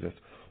to Jesus,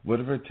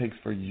 whatever it takes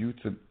for you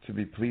to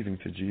be pleasing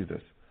to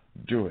Jesus,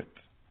 do it.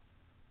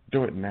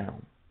 Do it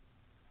now.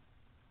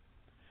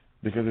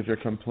 Because if you're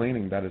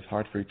complaining that it's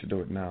hard for you to do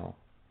it now,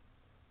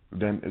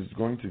 then it's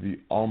going to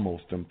be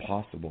almost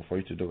impossible for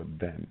you to do it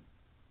then.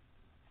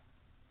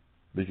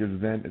 Because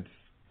then it's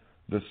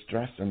the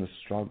stress and the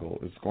struggle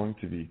is going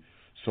to be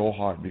so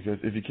hard. Because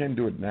if you can't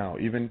do it now,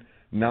 even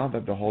now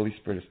that the Holy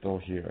Spirit is still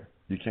here,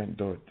 you can't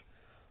do it.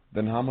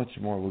 Then how much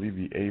more will you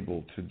be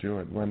able to do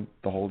it when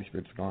the Holy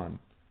Spirit's gone?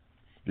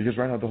 Because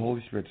right now the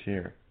Holy Spirit's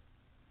here.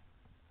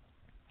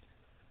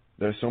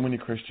 There are so many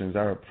Christians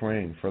that are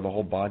praying for the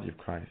whole body of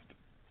Christ.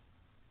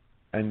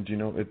 And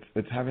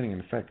it's having an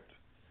effect.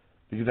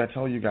 Because I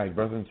tell you guys,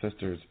 brothers and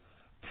sisters,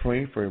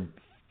 pray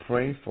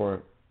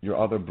for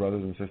your other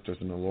brothers and sisters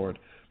in the Lord.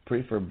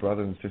 Pray for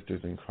brothers and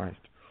sisters in Christ.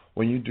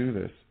 When you do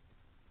this,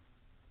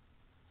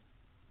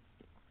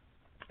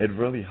 it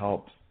really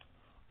helps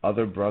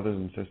other brothers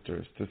and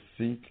sisters to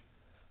seek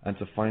and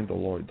to find the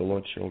Lord. The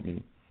Lord showed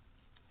me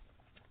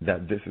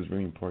that this is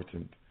really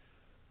important.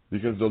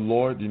 Because the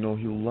Lord, He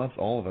loves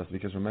all of us.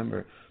 Because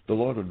remember, the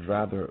Lord would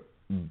rather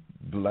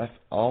bless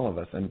all of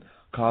us and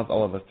cause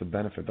all of us to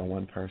benefit than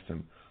one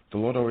person.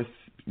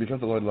 Because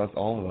the Lord loves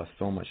all of us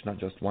so much, not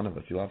just one of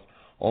us, He loves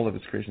all of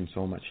His creation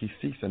so much, He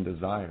seeks and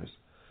desires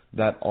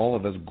that all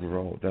of us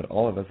grow, that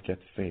all of us get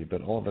saved,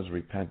 that all of us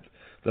repent,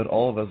 that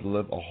all of us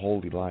live a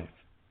holy life,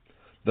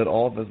 that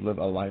all of us live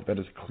a life that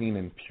is clean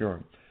and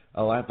pure,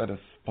 a life that is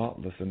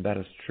spotless and that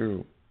is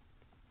true.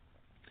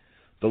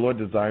 The Lord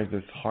desires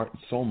this heart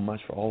so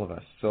much for all of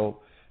us. So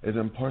it's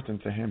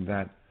important to Him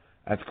that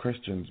as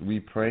Christians we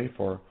pray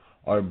for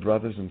our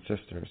brothers and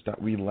sisters,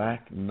 that we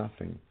lack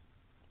nothing.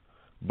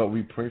 But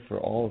we pray for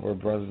all of our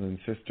brothers and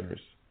sisters.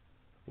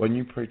 When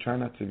you pray, try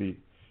not to be,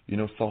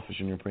 selfish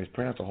in your prayers.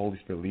 Pray not the Holy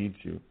Spirit leads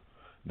you.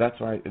 That's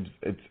why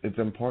it's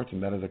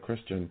important that as a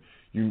Christian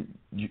you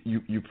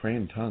pray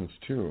in tongues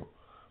too.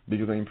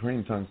 Because when you pray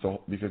in tongues,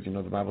 because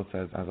the Bible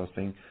says, as I was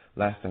saying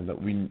last time,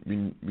 that we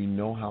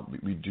know how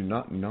we do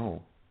not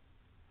know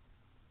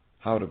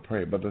how to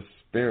pray, but the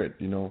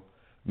Spirit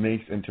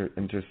makes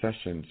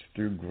intercessions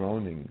through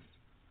groanings.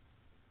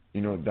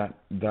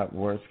 That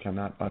words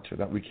cannot utter,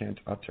 that we can't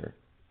utter.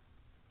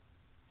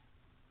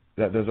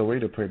 That there's a way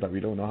to pray, but we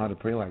don't know how to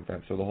pray like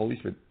that. So the Holy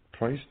Spirit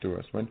prays through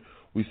us when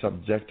we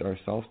subject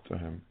ourselves to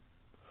Him,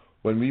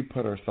 when we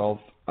put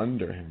ourselves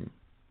under Him,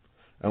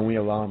 and we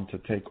allow Him to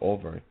take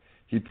over.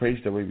 He prays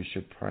the way we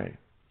should pray.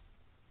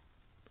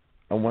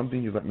 And one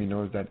thing He let me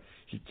know is that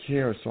He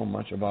cares so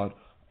much about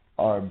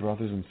our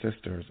brothers and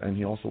sisters, and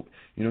He also,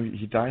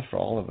 He died for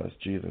all of us,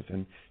 Jesus,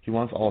 and He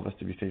wants all of us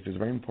to be saved. It's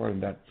very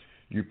important that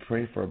you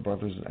pray for our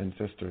brothers and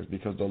sisters,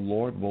 because the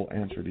Lord will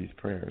answer these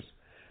prayers.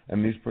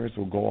 And these prayers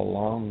will go a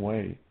long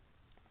way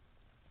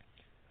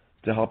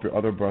to help your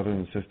other brothers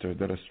and sisters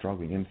that are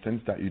struggling in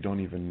sins that you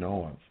don't even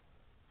know of.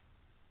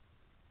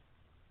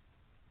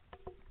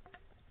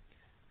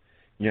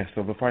 Yes,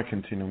 so before I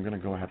continue, I'm going to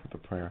go ahead with the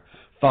prayer.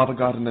 Father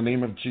God, in the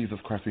name of Jesus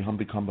Christ, we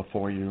humbly come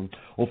before you.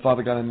 Oh,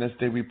 Father God, in this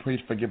day we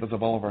pray, forgive us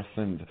of all of our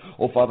sins.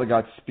 Oh, Father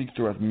God, speak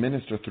to us,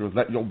 minister through us,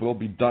 let your will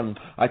be done.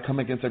 I come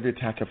against every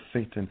attack of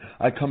Satan.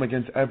 I come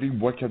against every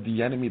work of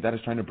the enemy that is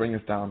trying to bring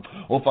us down.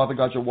 Oh, Father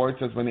God, your word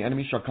says, when the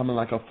enemy shall come in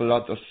like a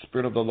flood, the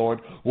Spirit of the Lord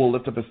will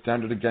lift up a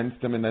standard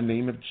against him in the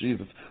name of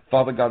Jesus.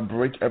 Father God,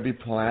 break every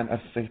plan of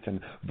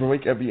Satan.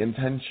 Break every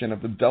intention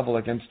of the devil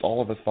against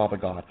all of us, Father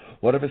God.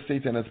 Whatever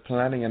Satan is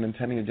planning and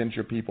intending against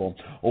your people,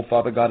 oh,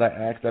 Father God, I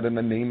ask that in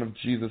the name of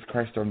Jesus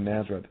Christ of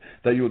Nazareth,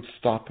 that you would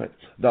stop it.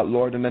 That,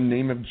 Lord, in the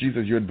name of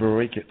Jesus, you would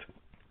break it.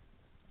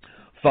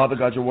 Father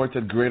God, your word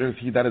said, greater is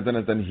he that is in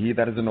us than he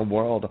that is in the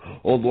world.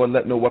 Oh Lord,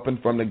 let no weapon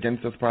formed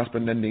against us prosper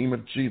in the name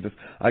of Jesus.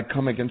 I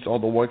come against all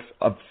the works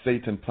of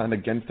Satan planned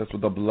against us with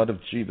the blood of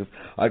Jesus.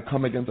 I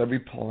come against every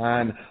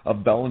plan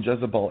of Baal and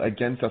Jezebel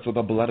against us with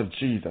the blood of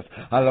Jesus.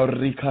 I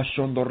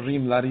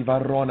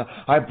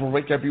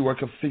break every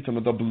work of Satan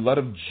with the blood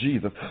of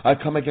Jesus. I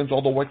come against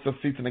all the works of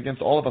Satan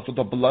against all of us with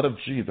the blood of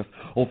Jesus.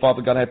 Oh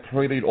Father God, I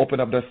pray that you'd open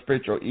up their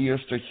spiritual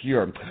ears to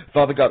hear.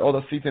 Father God, all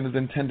that Satan is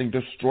intending,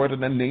 destroyed in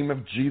the name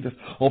of Jesus.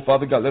 Oh,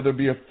 Father God, let there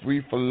be a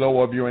free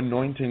flow of your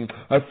anointing,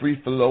 a free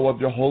flow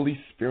of your Holy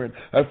Spirit,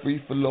 a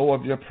free flow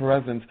of your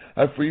presence,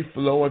 a free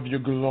flow of your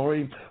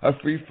glory, a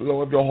free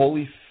flow of your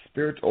Holy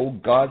Spirit. Oh,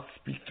 God,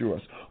 speak through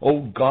us.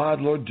 Oh, God,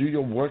 Lord, do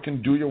your work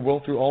and do your will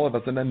through all of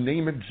us in the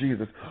name of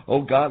Jesus.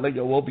 Oh, God, let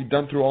your will be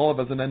done through all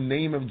of us in the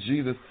name of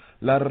Jesus.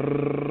 La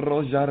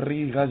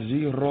rojariga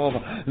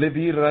girova,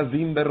 levi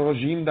razinde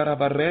rojinda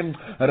rabarem,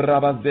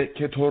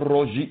 rabazeke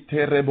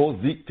torojite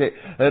rebozite,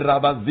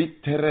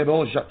 rabazite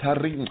reboja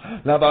tarim,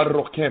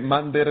 lavaroke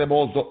mande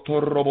rebozo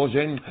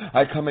torobojen.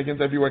 I come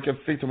against every work of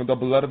Satan with the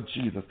blood of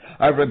Jesus.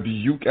 I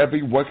rebuke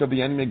every work of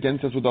the enemy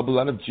against us with the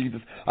blood of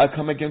Jesus. I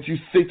come against you,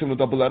 Satan, with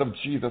the blood of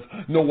Jesus.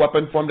 No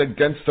weapon formed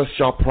against us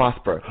shall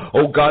prosper.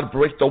 Oh God,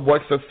 break the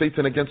works of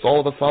Satan against all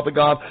of us, Father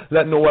God.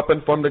 Let no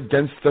weapon formed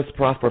against us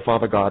prosper,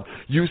 Father God.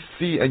 You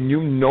see and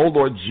you know,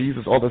 Lord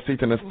Jesus, all that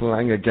Satan is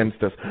planning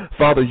against us.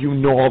 Father, you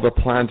know all the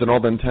plans and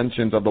all the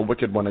intentions of the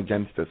wicked one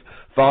against us.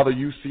 Father,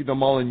 you see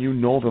them all and you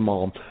know them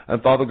all.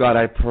 And Father God,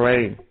 I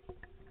pray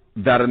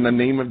that in the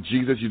name of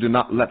Jesus, you do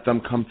not let them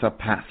come to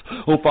pass.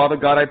 Oh, Father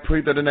God, I pray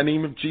that in the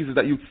name of Jesus,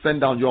 that you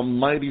send down your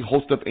mighty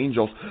host of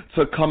angels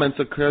to come and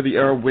to clear the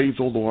airways,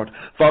 oh Lord.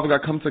 Father God,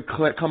 come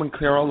and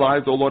clear our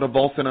lives, oh Lord, of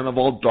all sin and of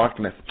all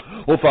darkness.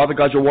 Oh, Father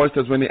God, your word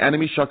says, when the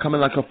enemy shall come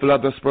in like a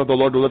flood, the Spirit of the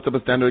Lord will lift up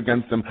a standard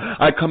against him.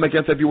 I come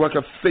against every work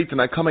of Satan.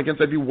 I come against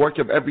every work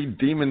of every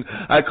demon.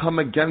 I come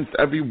against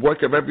every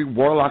work of every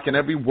warlock and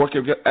every work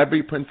of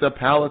every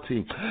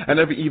principality and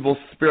every evil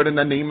spirit in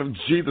the name of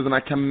Jesus, and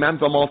I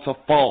command them all to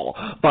fall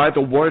by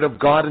the word of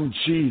God in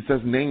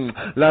Jesus' name.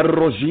 Oh,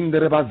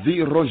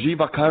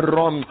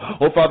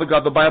 Father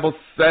God, the Bible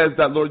says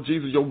that, Lord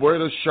Jesus, your word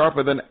is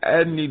sharper than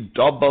any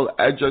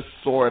double-edged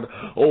sword.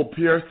 Oh,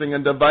 piercing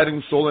and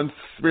dividing soul and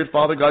spirit,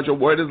 Father God, your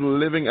word is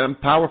living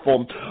and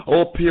powerful.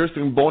 Oh,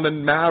 piercing bone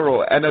and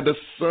marrow and a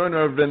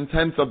discerner of the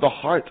intents of the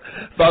heart.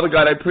 Father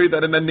God, I pray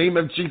that in the name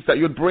of Jesus, that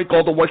you would break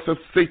all the works of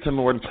Satan,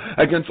 Lord,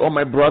 against all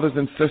my brothers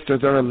and sisters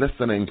that are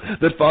listening.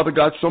 That, Father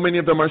God, so many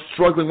of them are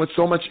struggling with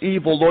so much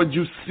evil. Lord,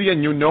 you see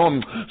and you know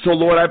them. So,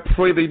 Lord, I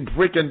pray they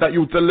break and that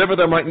you deliver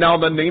them right now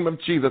in the name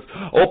of Jesus.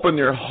 Open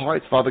their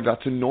hearts, Father God,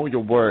 to know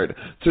your word,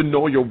 to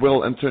know your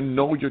will, and to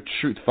know your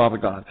truth, Father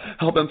God.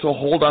 Help them to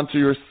hold on to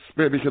your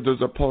Spirit, because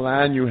there's a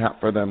plan you have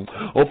for them.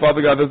 Oh, Father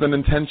God, there's an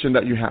intention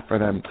that you have for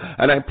them.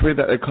 And I pray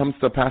that it comes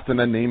to pass in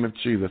the name of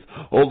Jesus.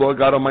 Oh, Lord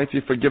God Almighty,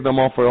 forgive them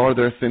all for all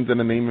their sins in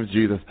the name of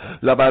Jesus.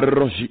 Oh,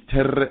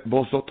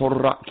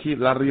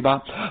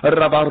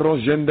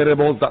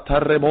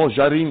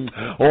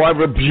 I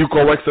rebuke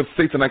all works of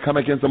Satan. I come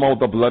against them all with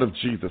the blood of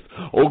Jesus.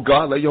 Oh,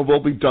 God, let your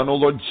will be done. Oh,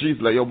 Lord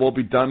Jesus, let your will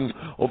be done.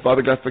 Oh,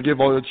 Father God, forgive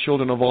all your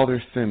children of all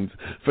their sins.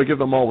 Forgive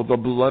them all with the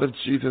blood of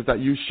Jesus that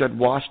you shed,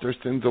 wash their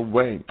sins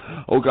away.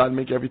 Oh, God,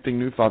 make everything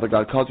new, Father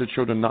God. Cause your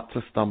children not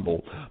to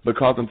stumble, but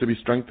cause them to be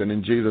strengthened.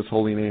 In Jesus'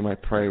 holy name I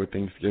pray with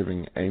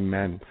thanksgiving.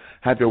 Amen.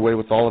 Have your way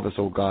with all of us,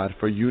 oh God,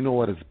 for you know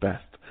what is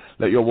best.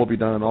 Let your will be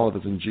done in all of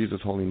us. In Jesus'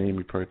 holy name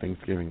we pray with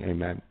thanksgiving.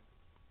 Amen.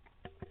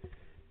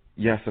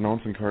 Yes, and I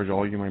want to encourage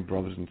all you, my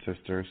brothers and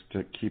sisters,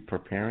 to keep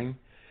preparing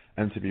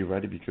and to be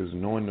ready, because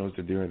no one knows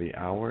the day or the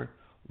hour.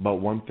 But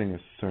one thing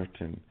is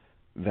certain,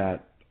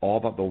 that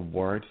all that the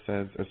Word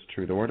says is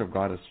true. The Word of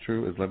God is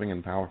true, is living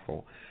and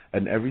powerful.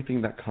 And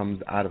everything that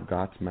comes out of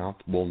God's mouth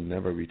will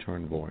never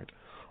return void.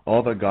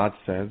 All that God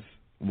says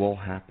will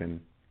happen.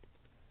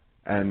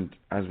 And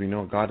as we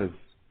know, God has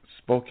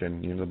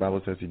spoken. The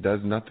Bible says he does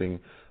nothing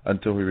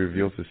until he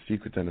reveals his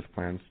secrets and his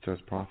plans to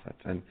his prophets.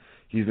 And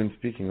he's been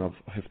speaking of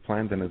his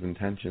plans and his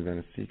intentions and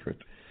his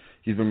secrets.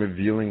 He's been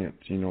revealing it,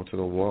 to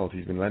the world.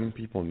 He's been letting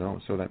people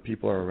know so that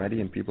people are ready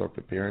and people are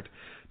prepared,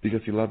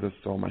 because he loves us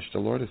so much. The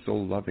Lord is so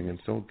loving and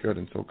so good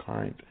and so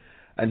kind.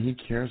 And he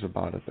cares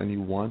about us, and he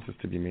wants us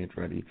to be made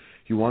ready.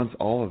 He wants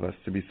all of us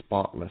to be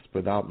spotless,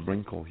 without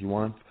wrinkle. He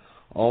wants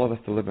all of us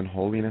to live in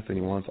holiness, and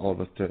he wants all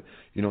of us to,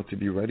 to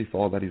be ready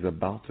for all that he's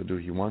about to do.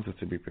 He wants us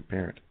to be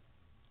prepared.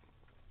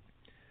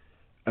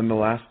 in the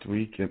last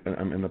week,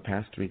 in the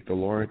past week, the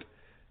Lord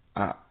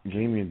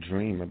gave me a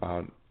dream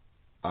about.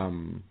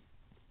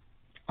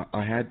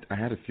 I had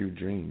a few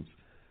dreams,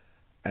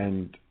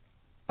 and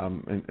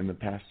in the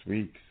past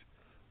weeks,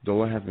 the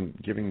Lord has been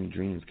giving me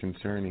dreams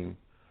concerning,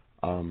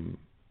 the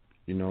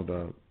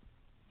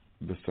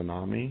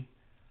tsunami,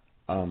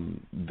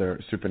 the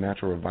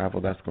supernatural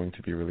revival that's going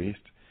to be released.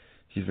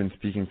 He's been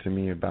speaking to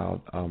me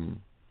about how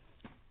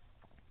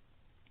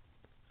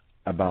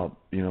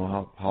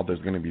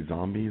there's going to be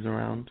zombies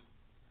around.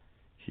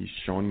 He's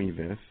shown me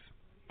this,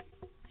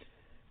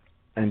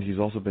 and he's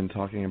also been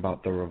talking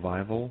about the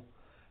revival.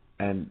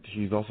 And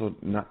he's also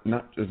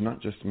it's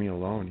not just me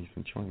alone. He's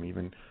been showing me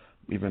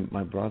even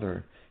my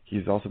brother.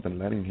 He's also been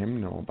letting him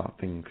know about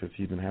things because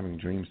he's been having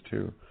dreams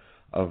too,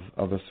 of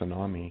a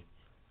tsunami,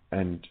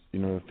 and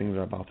the things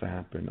are about to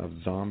happen, of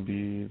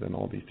zombies, and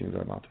all these things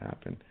are about to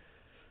happen.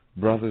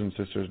 Brothers and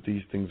sisters,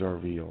 these things are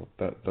real.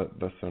 The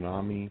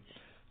tsunami,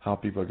 how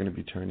people are going to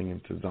be turning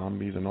into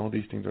zombies, and all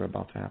these things are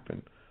about to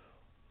happen.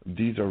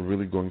 These are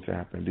really going to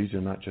happen. These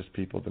are not just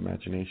people's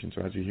imagination.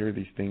 So as you hear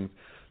these things,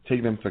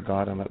 take them to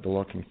God and let the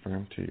Lord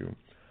confirm to you.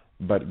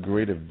 But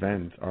great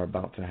events are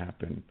about to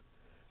happen.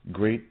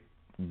 Great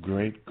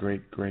events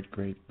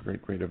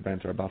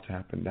are about to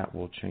happen that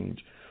will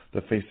change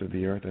the face of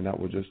the earth, and that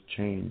will just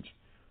change,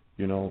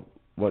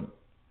 what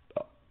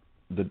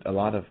a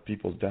lot of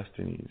people's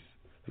destinies.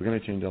 It's going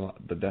to change a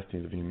lot the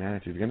destinies of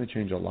humanity. It's going to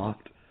change a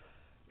lot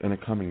in the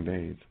coming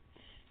days.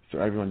 So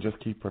everyone, just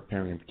keep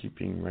preparing and keep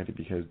being ready,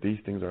 because these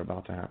things are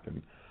about to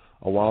happen.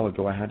 A while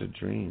ago, I had a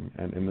dream,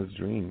 and in this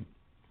dream,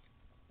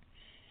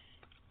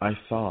 I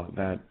saw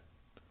that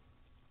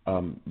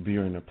we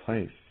were in a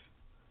place,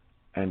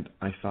 and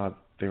I saw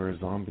there were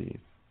zombies.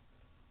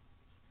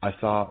 I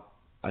saw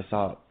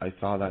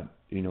that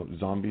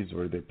zombies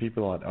were there.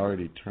 People had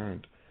already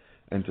turned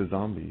into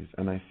zombies,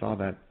 and I saw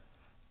that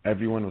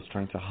everyone was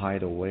trying to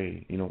hide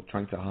away,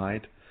 trying to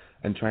hide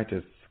and trying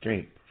to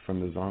escape from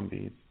the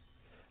zombies.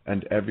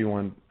 And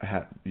everyone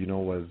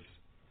was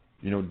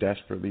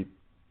desperately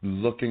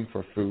looking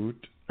for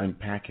food and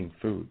packing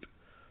food,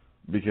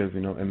 because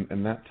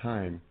in that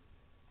time,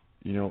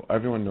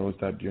 everyone knows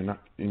that you're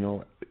not,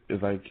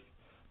 it's like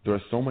there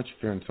is so much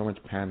fear and so much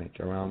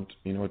panic around.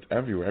 It's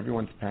everywhere.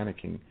 Everyone's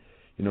panicking.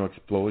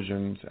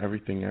 Explosions,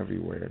 everything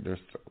everywhere. There's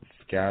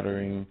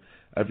scattering.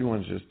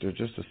 There's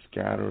just a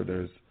scatter.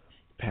 There's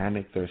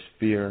panic. There's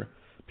fear.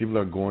 People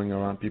are going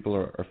around. People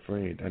are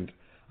afraid. And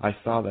I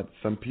saw that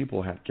some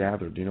people had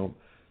gathered.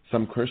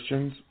 Some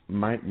Christians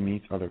might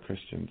meet other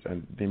Christians,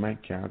 and they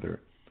might gather.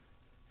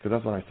 Because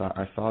that's what I saw.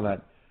 I saw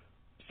that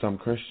some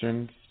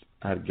Christians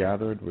had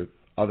gathered with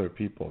other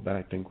people that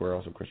I think were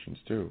also Christians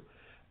too.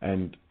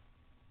 And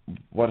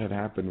what had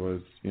happened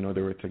was, they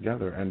were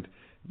together, and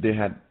they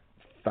had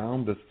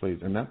found this place.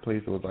 And that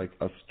place was like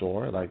a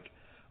store, like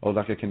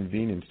a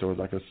convenience store,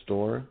 like a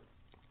store,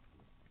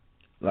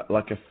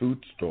 like a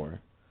food store.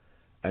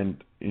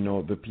 And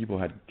the people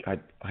had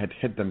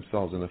hid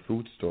themselves in the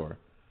food store,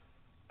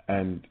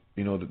 and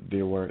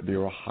they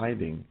were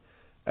hiding,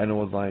 and it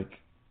was like,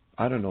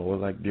 I don't know, it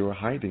was like they were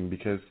hiding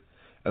because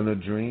in the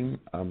dream,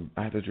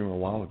 I had a dream a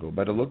while ago,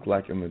 but it looked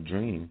like in the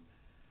dream,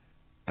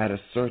 at a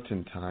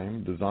certain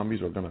time, the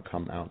zombies were gonna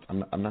come out.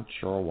 I'm not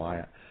sure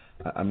why.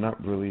 I'm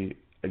not really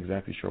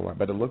exactly sure why,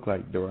 but it looked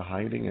like they were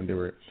hiding, and they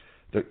were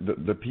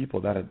the people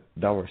that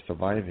were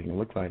surviving. It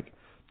looked like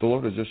the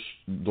Lord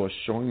was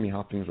showing me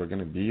how things were going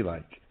to be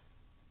like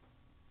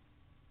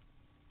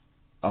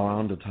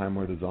around the time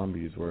where the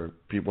zombies were,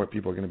 where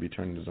people are going to be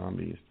turned into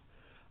zombies.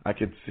 I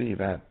could see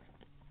that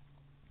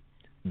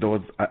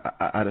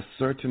at a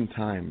certain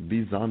time,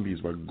 these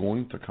zombies were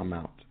going to come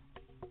out.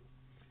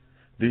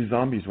 These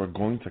zombies were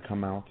going to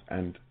come out,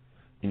 and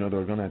they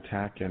were going to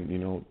attack and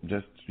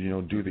just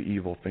do the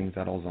evil things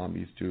that all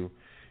zombies do,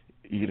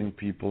 eating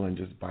people and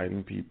just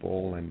biting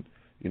people and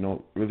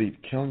really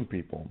killing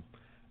people.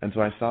 And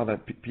so I saw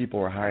that people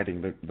were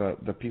hiding.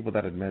 The people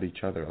that had met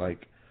each other,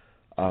 like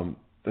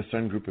a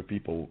certain group of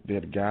people, they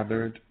had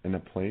gathered in a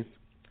place,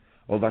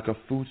 or like a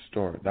food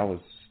store that was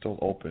still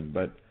open,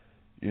 but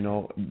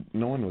no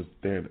one was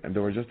there, and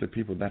there were just the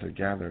people that had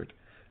gathered,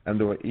 and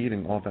they were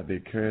eating all that they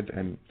could,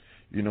 and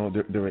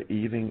they were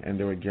eating and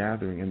they were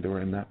gathering, and they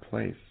were in that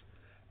place,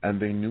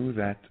 and they knew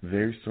that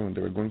very soon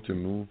they were going to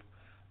move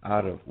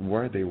out of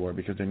where they were,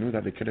 because they knew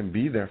that they couldn't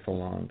be there for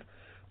long,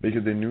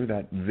 because they knew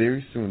that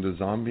very soon the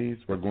zombies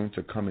were going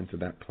to come into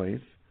that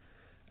place,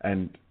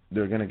 and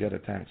they're going to get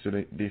attacked. So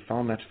they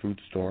found that food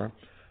store,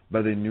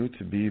 but they knew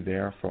to be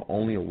there for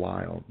only a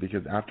while,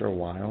 because after a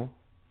while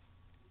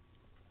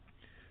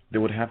they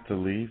would have to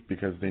leave,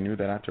 because they knew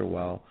that after a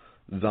while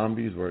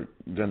zombies were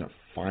going to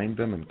find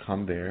them and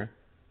come there,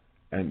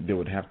 and they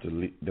would have to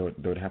leave. They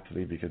would have to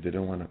leave because they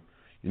didn't want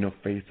to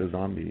face the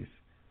zombies.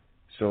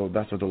 So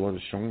that's what the Lord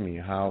is showing me,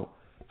 how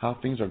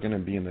things are going to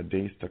be in the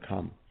days to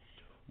come,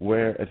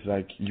 where it's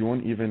like you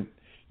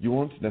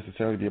won't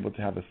necessarily be able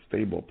to have a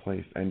stable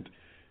place, and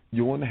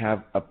you won't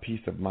have a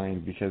peace of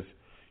mind, because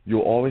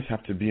you'll always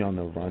have to be on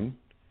the run.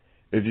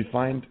 If you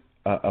find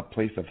a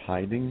place of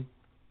hiding,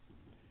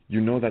 you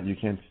know that you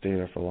can't stay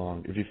there for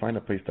long. If you find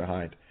a place to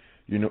hide,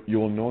 you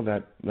will know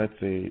that, let's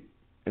say,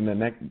 in the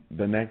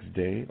next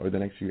day or the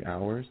next few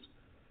hours,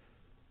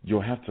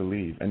 you'll have to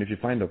leave. And if you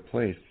find a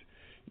place,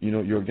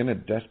 you're going to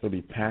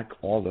desperately pack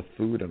all the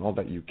food and all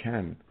that you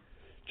can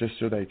just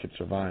so that you could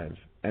survive.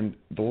 And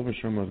the Lord was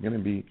showing me it was going to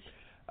be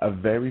a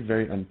very,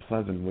 very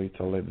unpleasant way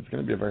to live. It's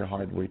going to be a very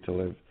hard way to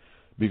live.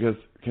 Because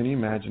can you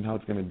imagine how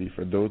it's going to be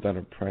for those that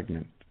are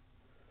pregnant,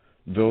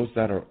 those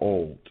that are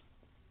old,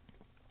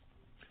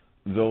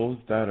 those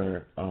that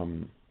are,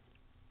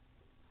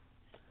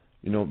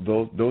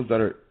 those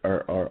that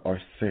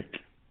are sick.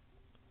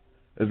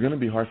 It's going to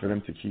be hard for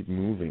them to keep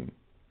moving.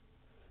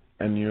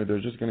 And, they're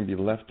just going to be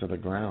left to the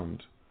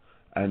ground.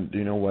 And,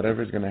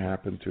 whatever's going to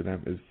happen to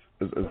them is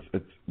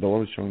the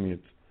Lord is showing me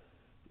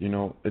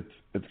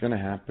it's going to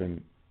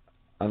happen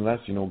unless,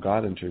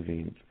 God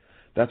intervenes.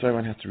 That's why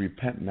everyone has to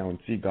repent now and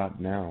see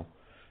God now.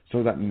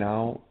 So that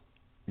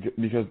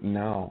because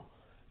now,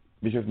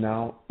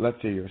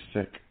 let's say you're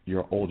sick,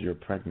 you're old, you're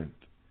pregnant.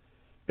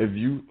 If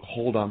you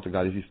hold on to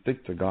God, if you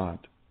stick to God,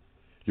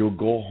 you'll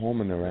go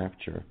home in the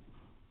rapture.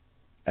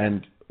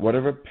 And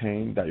whatever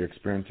pain that you're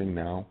experiencing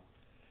now,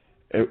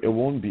 it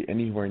won't be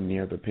anywhere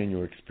near the pain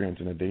you'll experience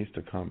in the days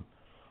to come.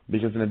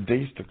 Because in the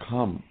days to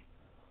come,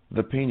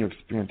 the pain you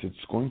experience, it's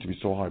going to be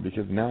so hard.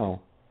 Because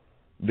now,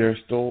 there's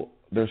still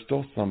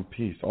some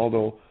peace.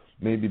 Although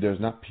maybe there's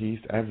not peace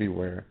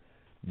everywhere,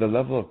 the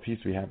level of peace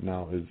we have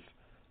now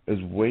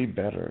is way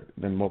better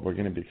than what we're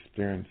going to be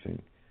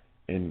experiencing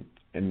in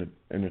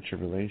the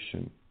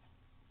tribulation,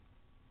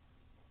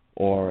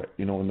 or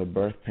in the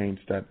birth pains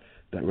that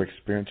we're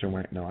experiencing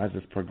right now as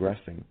it's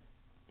progressing.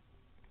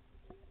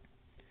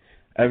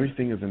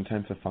 Everything is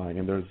intensifying,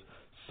 and there's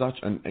such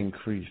an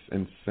increase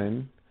in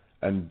sin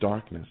and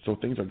darkness. So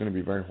things are going to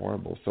be very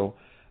horrible. So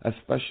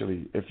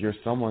especially if you're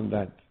someone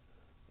that,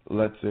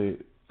 let's say,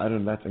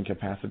 that's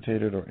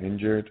incapacitated or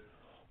injured,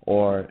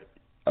 or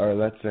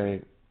let's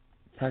say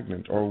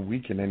pregnant or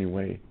weak in any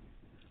way,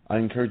 I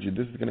encourage you,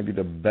 this is going to be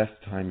the best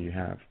time you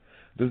have.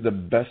 This is the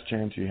best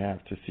chance you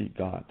have to seek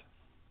God.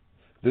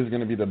 This is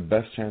going to be the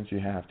best chance you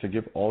have to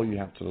give all you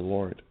have to the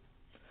Lord.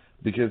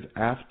 Because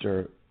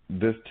after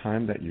this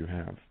time that you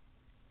have,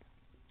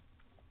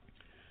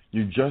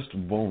 you just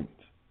won't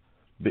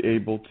be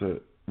able to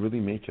really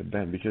make it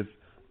then. Because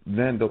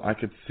then, though, I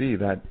could see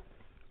that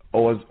I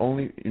was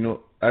only,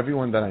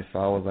 everyone that I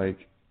saw was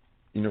like,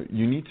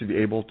 you need to be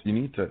able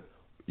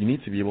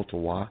to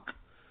walk.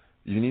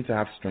 You need to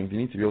have strength. You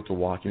need to be able to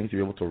walk. You need to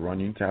be able to run.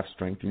 You need to have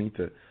strength. You need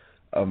to,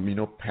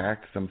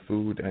 pack some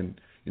food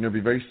and, be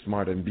very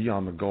smart and be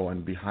on the go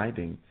and be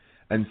hiding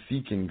and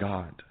seeking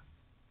God.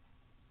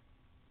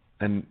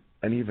 And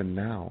even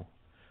now,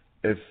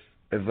 if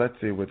let's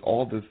say with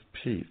all this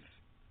peace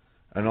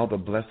and all the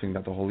blessing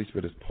that the Holy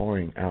Spirit is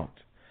pouring out,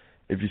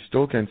 if you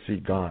still can't see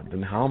God,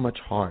 then how much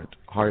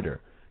harder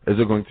is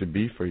it going to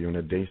be for you in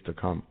the days to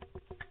come?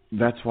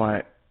 That's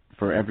why,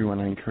 for everyone,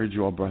 I encourage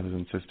you all, brothers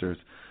and sisters,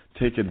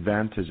 take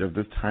advantage of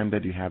this time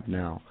that you have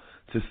now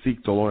to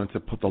seek the Lord and to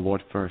put the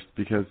Lord first.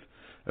 Because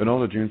in all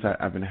the dreams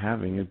that I've been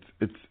having,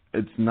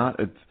 it's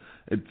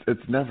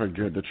never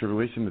good. The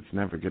tribulation, it's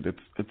never good.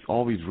 It's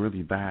always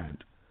really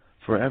bad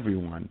for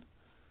everyone.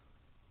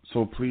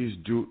 So please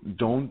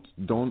don't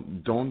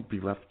be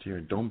left here.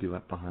 Don't be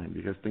left behind,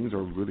 because things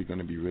are really going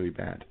to be really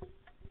bad.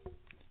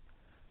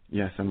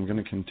 Yes, I'm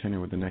going to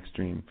continue with the next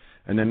dream.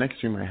 And the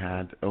next dream I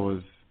had,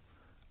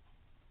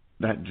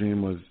 that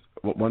dream was,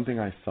 one thing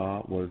I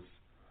saw was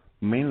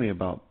mainly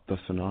about the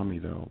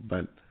tsunami, though.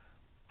 But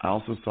I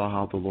also saw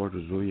how the Lord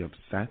was really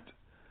upset.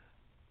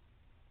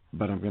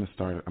 But I'm going to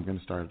start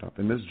it up.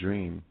 In this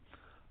dream,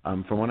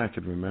 from what I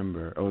could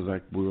remember, it was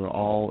like we were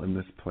all in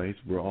this place.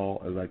 We're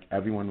all, like,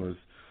 everyone was,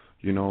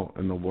 in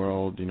the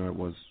world, it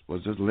was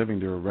just living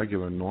their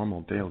regular,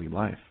 normal, daily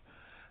life.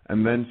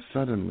 And then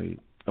suddenly,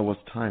 it was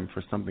time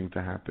for something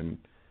to happen.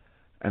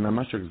 And I'm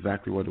not sure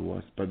exactly what it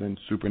was, but then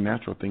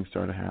supernatural things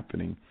started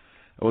happening.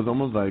 It was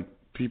almost like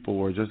people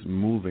were just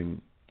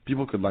moving.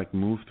 People could, like,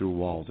 move through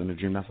walls. In a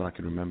dream, that's what I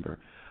could remember.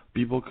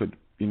 People could,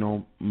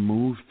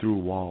 move through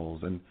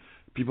walls, and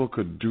people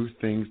could do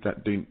things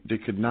that they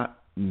could not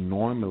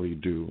normally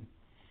do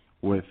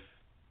with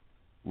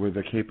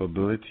the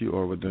capability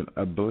or with the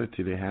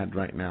ability they had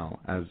right now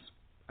as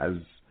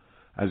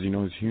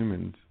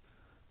humans.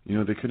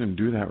 They couldn't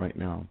do that right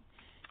now.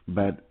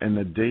 But in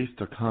the days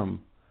to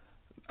come,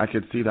 I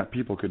could see that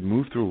people could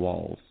move through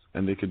walls,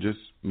 and they could just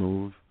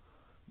move.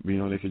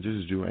 They could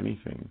just do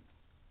anything.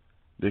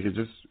 They could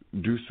just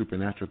do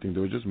supernatural things.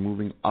 They were just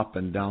moving up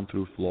and down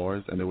through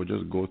floors, and they would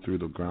just go through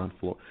the ground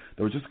floor.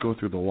 They would just go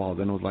through the walls,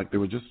 and it was like they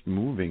were just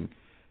moving.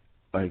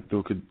 Like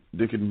they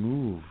could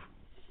move.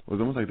 It was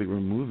almost like they were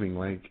moving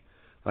like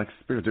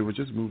spirits. They were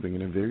just moving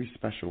in a very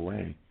special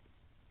way.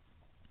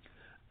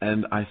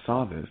 And I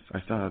saw this.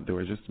 I saw that they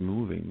were just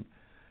moving.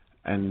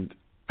 And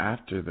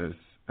after this,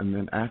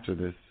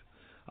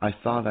 I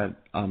saw that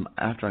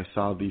after I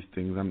saw these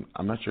things,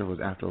 I'm not sure if it was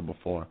after or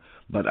before,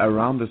 but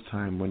around this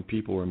time when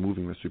people were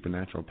moving with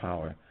supernatural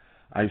power,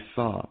 I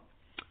saw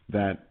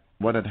that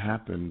what had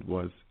happened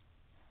was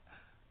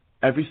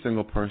every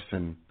single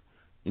person,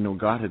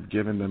 God had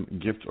given them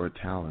gift or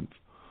talent,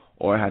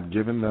 or had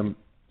given them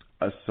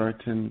a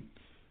certain,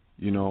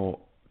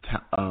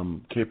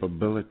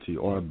 capability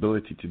or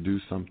ability to do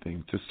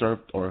something, to serve,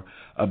 or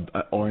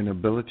an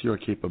ability or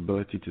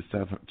capability to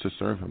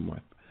serve Him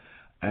with.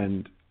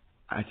 And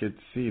I could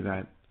see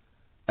that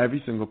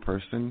every single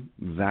person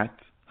that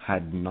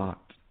had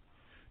not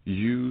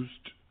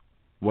used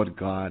what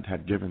God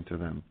had given to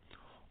them,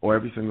 or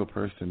every single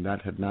person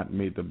that had not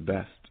made the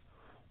best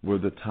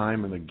with the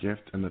time and the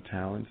gift and the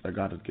talents that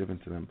God had given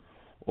to them,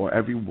 or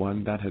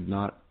everyone that had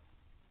not,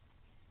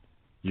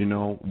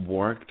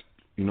 worked,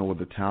 with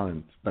the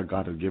talents that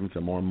God had given to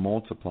them, or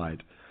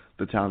multiplied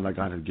the talent that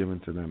God had given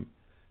to them,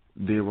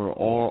 they were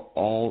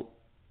all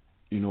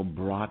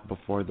brought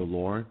before the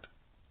Lord.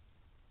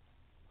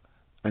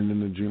 And in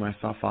the dream, I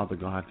saw Father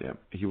God.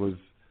 He was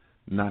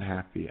not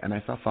happy. And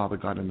I saw Father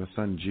God and the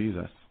Son,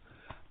 Jesus.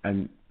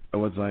 And it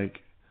was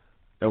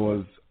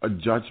a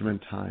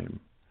judgment time.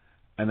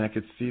 And I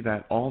could see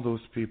that all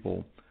those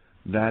people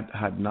that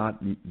had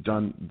not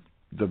done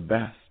the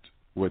best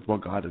with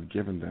what God had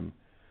given them,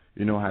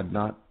 had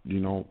not,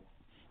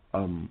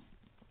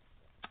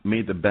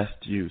 made the best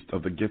use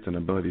of the gifts and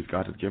abilities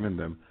God had given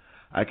them,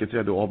 I could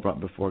say they were all brought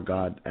before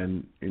God,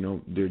 and,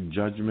 their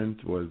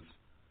judgment was,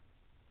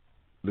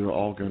 they were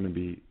all going to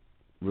be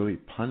really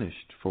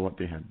punished for what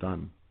they had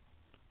done.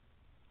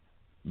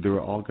 They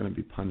were all going to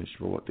be punished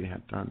for what they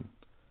had done.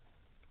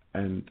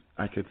 And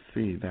I could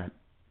see that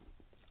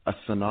I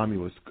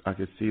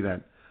could see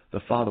that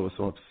the Father was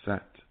so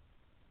upset,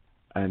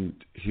 and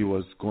He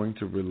was going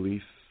to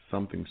release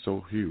something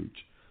so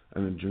huge.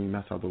 And in the dream,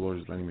 that's how the Lord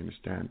is letting me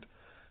understand.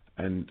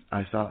 And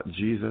I saw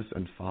Jesus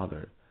and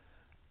Father,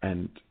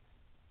 and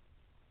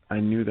I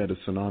knew that a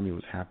tsunami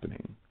was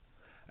happening.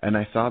 And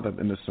I saw that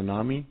in the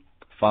tsunami,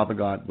 Father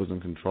God was in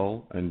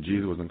control, and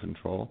Jesus was in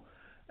control.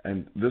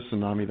 And this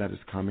tsunami that is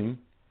coming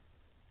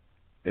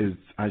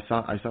I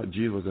saw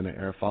Jesus was in the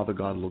air. Father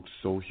God looked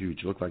so huge.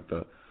 He looked like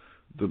the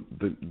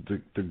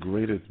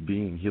greatest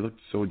being. He looked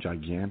so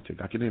gigantic.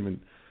 I couldn't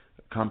even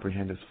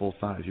comprehend his full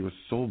size. He was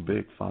so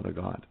big, Father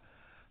God.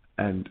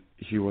 And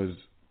he looked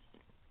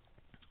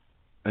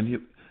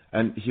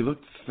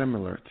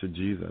similar to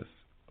Jesus,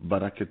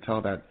 but I could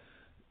tell that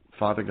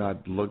Father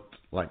God looked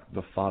like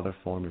the Father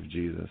form of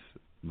Jesus.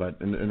 But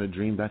in a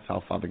dream, that's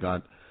how Father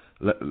God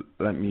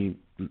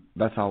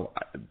that's how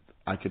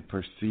I could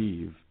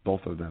perceive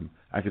both of them.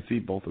 I could see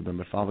both of them,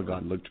 but Father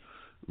God looked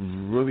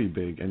really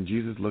big, and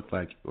Jesus looked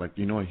like a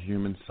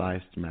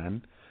human-sized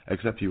man,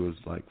 except he was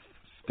like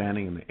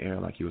standing in the air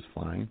like he was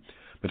flying.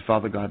 But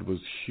Father God was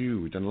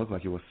huge, and it looked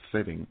like he was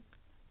sitting,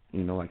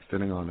 like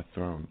sitting on a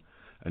throne,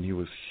 and he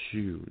was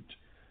huge.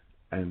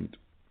 And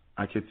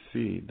I could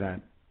see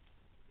that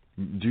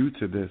due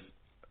to this,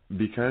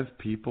 because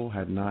people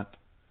had not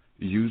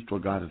used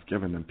what God has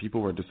given them,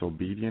 people were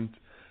disobedient,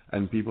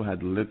 and people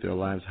had lived their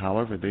lives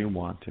however they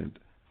wanted,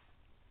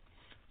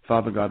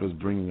 Father God was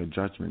bringing a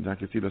judgment. I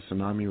could see the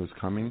tsunami was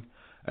coming,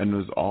 and it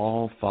was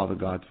all Father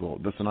God's will.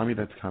 The tsunami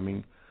that's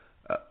coming,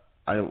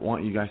 I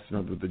want you guys to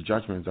know that the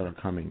judgments that are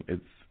coming,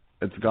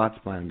 it's God's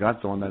plan.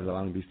 God's the one that is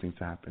allowing these things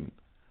to happen.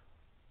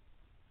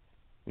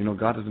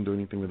 God doesn't do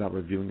anything without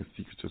revealing His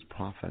secrets to His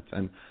prophets.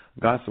 And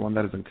God's the one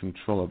that is in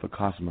control of the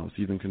cosmos.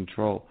 He's in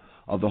control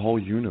of the whole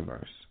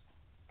universe.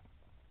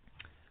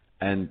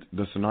 And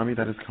the tsunami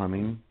that is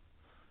coming,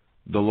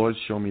 the Lord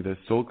showed me this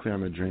so clear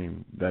in a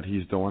dream that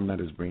He's the one that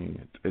is bringing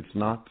it. It's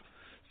not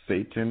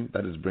Satan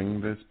that is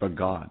bringing this, but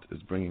God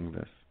is bringing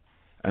this.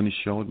 And He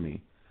showed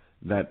me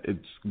that it's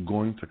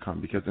going to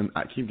come, because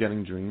I keep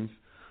getting dreams,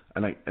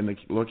 and the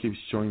Lord keeps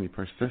showing me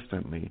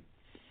persistently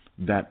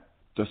that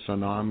the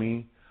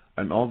tsunami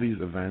and all these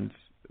events,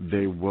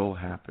 they will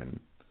happen.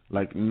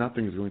 Like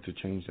nothing is going to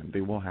change them.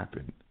 They will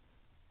happen.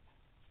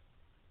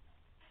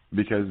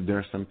 Because there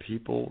are some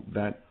people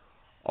that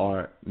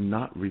are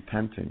not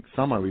repenting.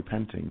 Some are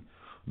repenting.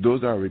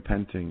 Those that are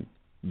repenting,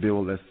 they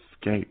will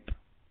escape.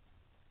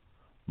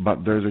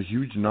 But there's a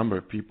huge number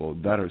of people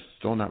that are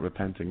still not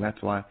repenting.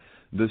 That's why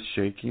this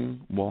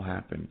shaking will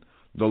happen.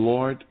 The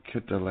Lord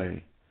could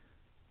delay.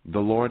 The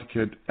Lord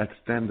could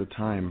extend the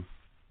time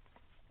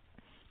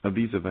of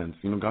these events.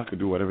 God could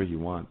do whatever He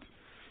wants.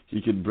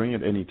 He could bring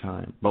it any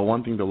time. But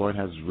one thing the Lord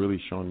has really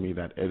shown me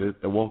that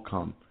it will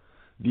come.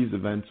 These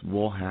events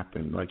will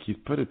happen. Like He's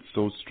put it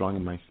so strong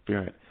in my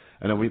spirit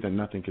in a way that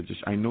nothing could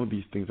I know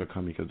these things are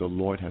coming because the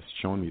Lord has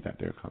shown me that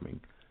they're coming.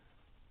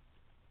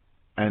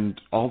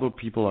 And although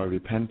people are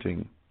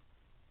repenting,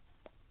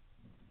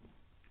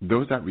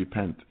 those that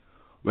repent,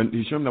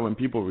 He showed me that when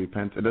people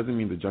repent, it doesn't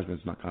mean the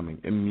judgment's not coming.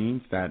 It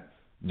means that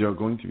they're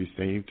going to be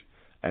saved,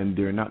 and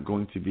they're not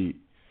going to be,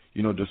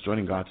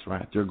 destroying God's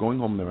wrath. They're going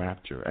home in the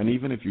rapture. And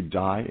even if you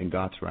die in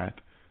God's wrath,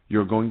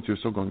 you're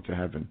still going to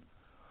heaven.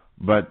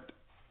 But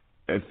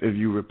if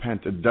you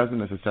repent, it doesn't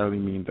necessarily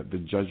mean that the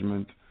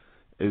judgment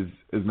is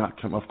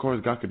not come. Of course,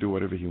 God could do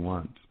whatever He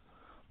wants.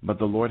 But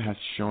the Lord has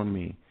shown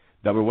me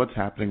that with what's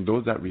happening,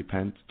 those that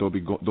repent, they'll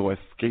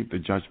escape the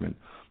judgment.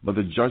 But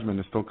the judgment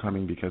is still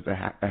coming because it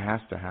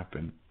has to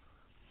happen.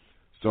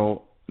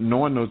 So no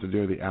one knows the day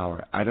or the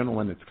hour. I don't know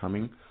when it's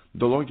coming.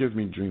 The Lord gives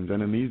me dreams,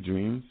 and in these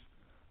dreams,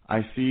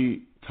 I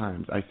see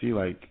times. I see,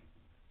 like,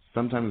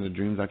 sometimes in the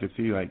dreams I could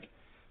see, like,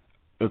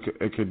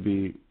 it could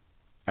be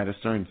at a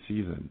certain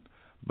season.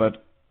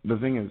 But the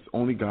thing is,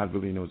 only God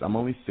really knows. I'm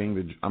only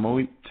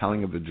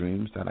telling of the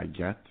dreams that I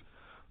get,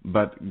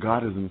 but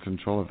God is in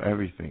control of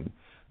everything.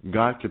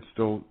 God could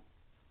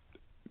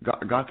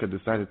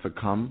decide it to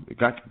come.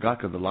 God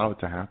could allow it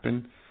to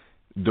happen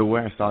the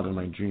way I saw it in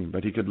my dream,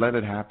 but He could let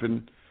it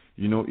happen,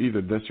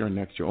 either this year or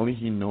next year. Only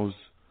He knows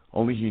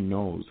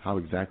how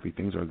exactly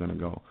things are going to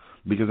go.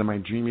 Because in my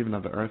dream, even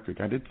of the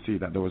earthquake, I did see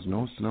that there was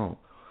no snow,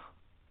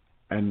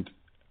 and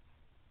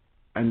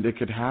it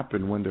could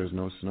happen when there's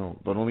no snow,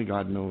 but only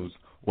God knows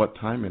what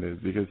time it is,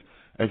 because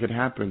it could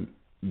happen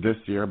this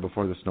year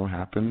before the snow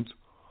happens,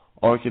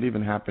 or it could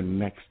even happen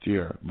next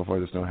year before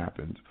the snow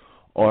happens,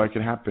 or it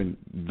could happen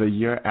the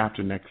year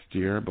after next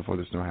year before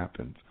the snow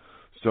happens.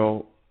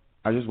 So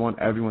I just want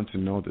everyone to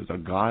know this,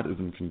 that God is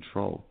in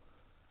control.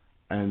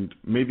 And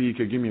maybe you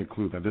could give me a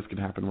clue that this could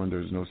happen when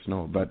there's no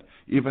snow, but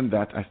even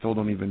that, I still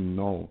don't even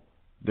know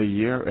the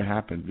year it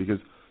happens, because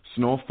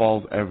snow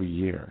falls every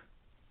year.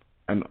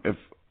 And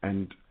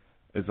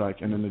it's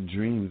like, and in the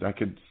dreams I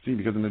could see,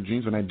 because in the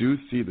dreams when I do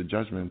see the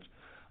judgments,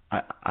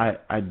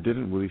 I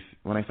didn't really see,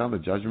 when I saw the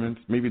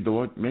judgments, maybe the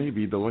Lord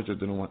just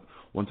didn't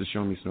want to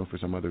show me snow for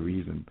some other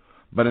reason.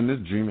 But in this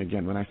dream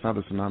again, when I saw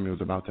the tsunami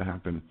was about to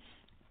happen,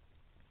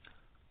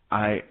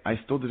 I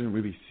still didn't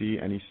really see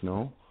any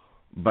snow,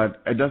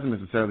 but it doesn't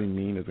necessarily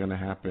mean it's going to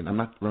happen. I'm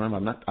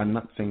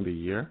not saying the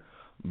year,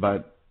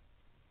 but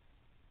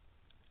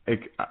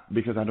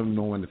because I don't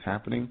know when it's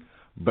happening.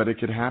 But it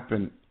could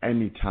happen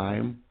any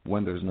time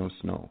when there's no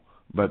snow.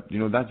 But,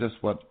 that's just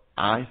what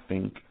I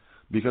think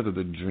because of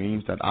the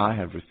dreams that I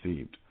have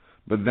received.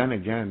 But then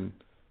again,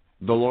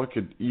 the Lord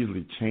could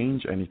easily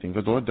change anything,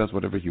 because the Lord does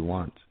whatever He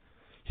wants.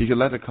 He could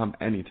let it come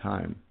any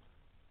time.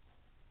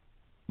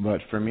 But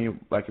for me,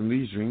 like in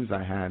these dreams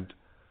I had,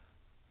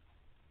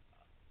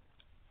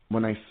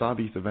 when I saw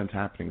these events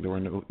happening, there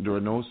were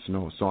no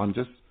snow. So I'm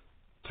just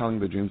telling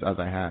the dreams as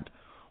I had.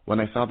 When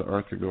I saw the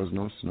earthquake, there was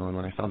no snow, and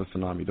when I saw the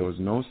tsunami, there was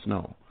no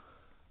snow.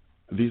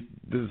 This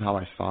is how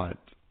I saw it,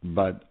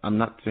 but I'm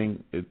not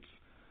saying it's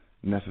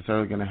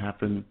necessarily going to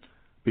happen,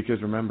 because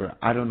remember,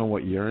 I don't know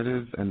what year it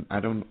is,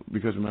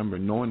 because remember,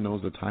 no one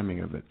knows the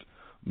timing of it.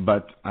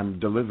 But I'm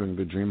delivering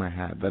the dream I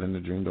had, that in the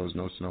dream there was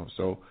no snow.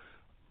 So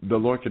the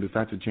Lord could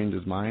decide to change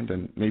His mind,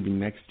 and maybe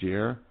next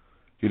year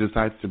He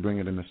decides to bring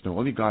it in the snow.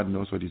 Only God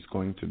knows what He's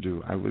going to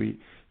do. I really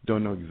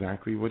don't know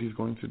exactly what He's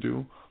going to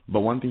do.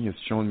 But one thing He's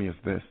shown me is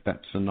this,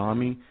 that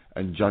tsunami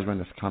and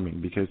judgment is coming,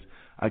 because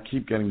I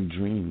keep getting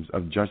dreams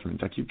of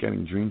judgment. I keep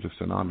getting dreams of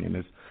tsunami, and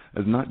it's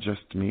not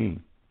just me.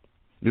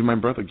 Even my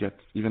brother gets,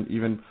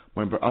 even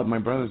my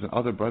brothers and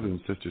other brothers and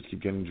sisters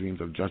keep getting dreams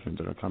of judgment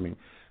that are coming.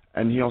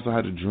 And he also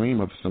had a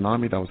dream of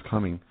tsunami that was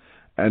coming.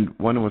 And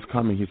when it was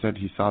coming, he said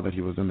he saw that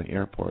he was in the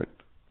airport.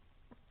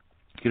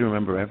 He didn't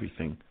remember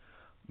everything.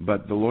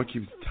 But the Lord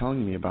keeps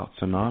telling me about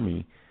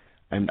tsunami,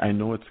 and I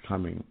know it's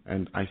coming.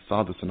 And I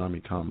saw the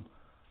tsunami come.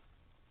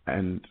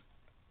 And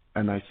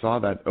I saw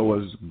that it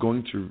was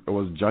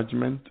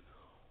judgment.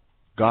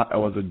 It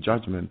was a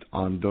judgment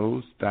on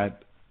those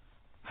that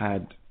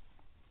had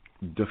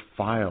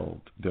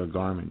defiled their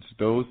garments,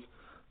 those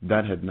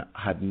that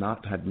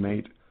had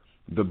made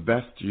the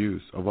best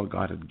use of what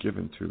God had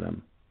given to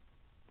them.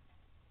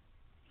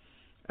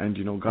 And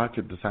God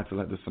could decide to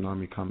let the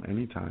tsunami come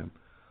anytime.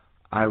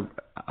 I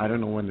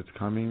don't know when it's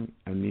coming,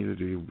 and neither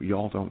do you. We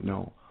all don't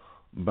know.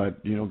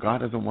 But, God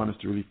doesn't want us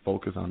to really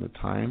focus on the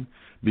time,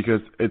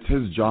 because it's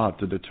His job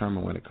to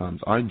determine when it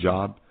comes. Our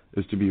job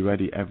is to be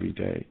ready every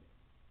day.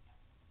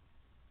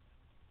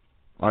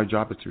 Our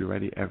job is to be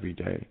ready every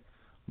day.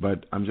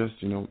 But I'm just,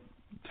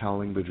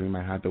 telling the dream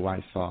I had, the way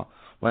I saw.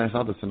 When I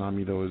saw the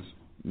tsunami, there was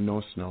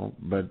no snow,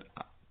 but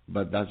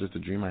that's just a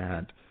dream I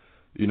had.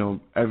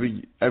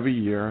 Every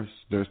year,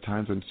 there's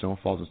times when snow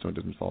falls and snow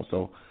doesn't fall.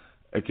 So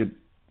it could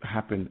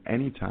happen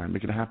any time. It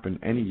could happen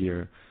any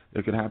year.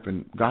 It could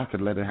happen. God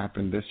could let it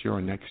happen this year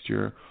or next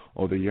year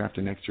or the year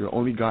after next year.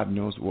 Only God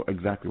knows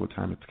exactly what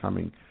time it's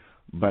coming.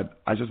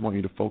 But I just want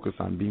you to focus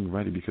on being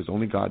ready, because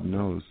only God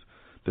knows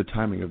the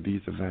timing of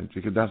these events.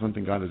 Because that's one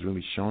thing God has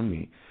really shown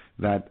me,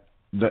 that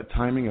the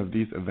timing of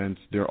these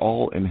events, they're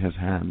all in His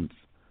hands.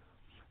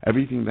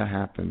 Everything that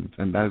happens,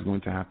 and that is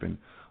going to happen,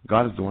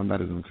 God is the one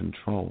that is in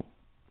control.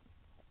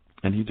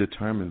 And He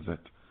determines it.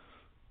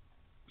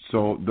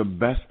 So the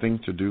best thing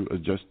to do is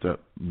just to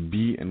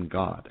be in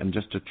God and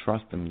just to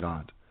trust in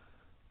God.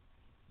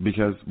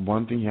 Because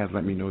one thing He has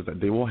let me know is that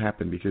they will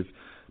happen, because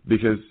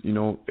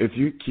if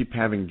you keep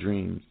having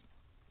dreams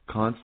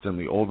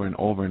constantly over and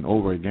over and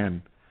over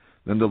again,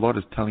 then the Lord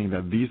is telling you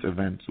that these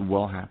events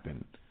will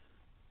happen.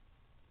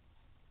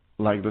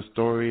 Like the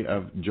story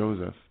of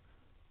Joseph.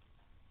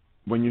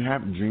 When you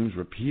have dreams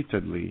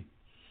repeatedly,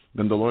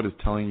 then the Lord is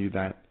telling you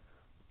that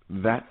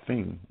that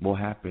thing will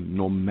happen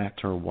no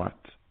matter what.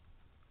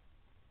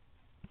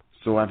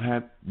 So I've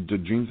had the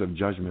dreams of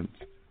judgment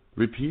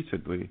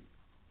repeatedly.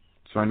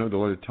 So I know the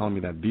Lord is telling me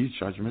that these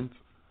judgments,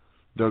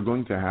 they're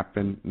going to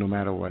happen no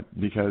matter what.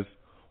 Because,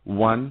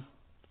 one,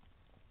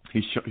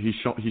 He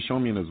showed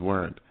me in His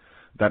Word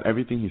that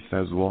everything He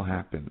says will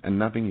happen, and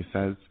nothing He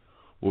says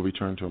will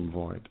return to Him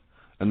void.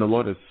 And the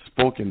Lord has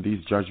spoken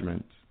these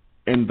judgments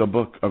in the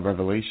book of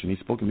Revelation. He's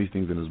spoken these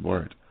things in His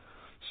Word.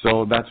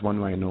 So that's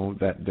one way I know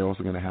that they're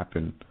also going to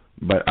happen.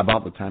 But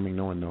about the timing,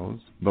 no one knows.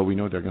 But we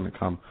know they're going to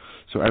come.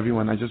 So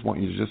everyone, I just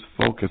want you to just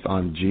focus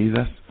on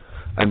Jesus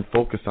and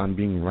focus on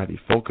being ready.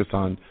 Focus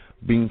on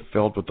being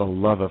filled with the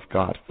love of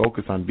God.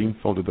 Focus on being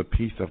filled with the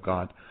peace of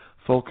God.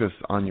 Focus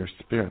on your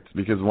spirit.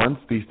 Because once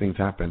these things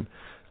happen,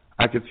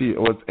 I could see it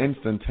was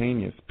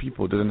instantaneous.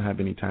 People didn't have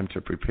any time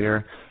to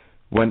prepare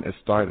when it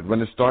started. When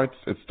it starts,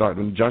 it starts.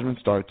 When judgment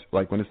starts,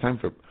 like when it's time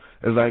for,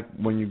 it's like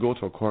when you go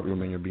to a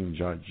courtroom and you're being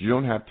judged. You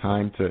don't have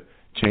time to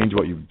change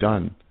what you've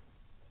done.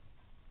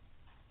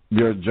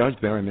 You're judged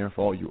there and there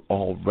for all you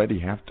already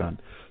have done.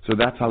 So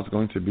that's how it's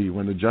going to be.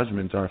 When the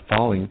judgments are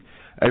falling,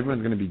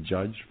 everyone's going to be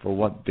judged for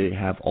what they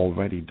have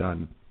already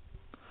done,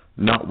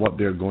 not what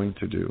they're going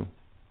to do.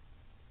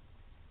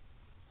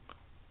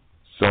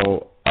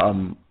 So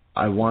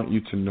I want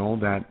you to know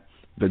that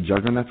the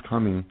judgment that's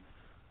coming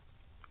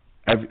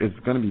is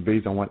going to be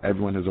based on what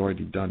everyone has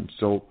already done.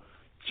 So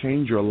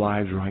change your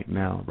lives right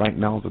now. Right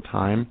now is the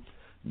time.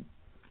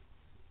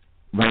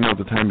 Right now is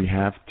the time you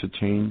have to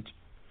change.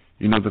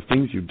 You know, the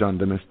things you've done,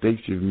 the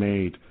mistakes you've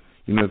made,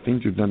 you know, the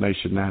things you've done that you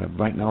should not have.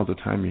 Right now is the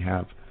time you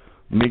have.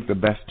 Make the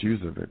best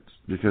use of it,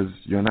 because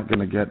you're not going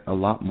to get a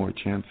lot more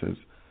chances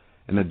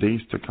in the days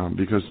to come,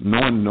 because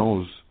no one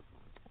knows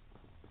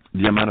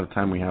the amount of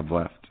time we have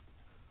left.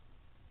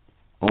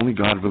 Only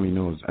God really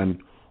knows, and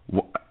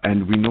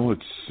we know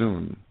it's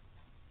soon.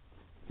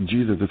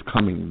 Jesus is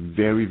coming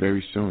very,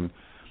 very soon,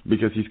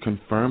 because He's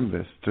confirmed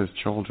this to His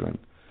children,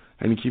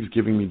 and He keeps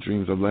giving me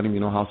dreams of letting me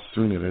know how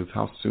soon it is,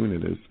 how soon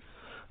it is,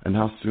 and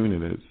how soon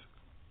it is.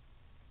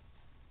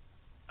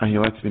 And He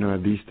lets me know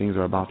that these things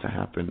are about to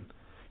happen.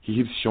 He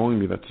keeps showing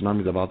me that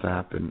tsunami is about to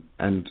happen,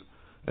 and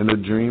in the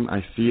dream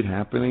I see it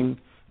happening,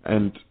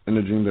 and in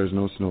the dream there's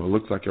no snow. It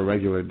looks like a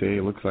regular day.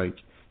 It looks like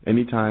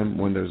any time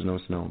when there's no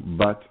snow.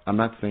 But I'm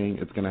not saying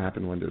it's going to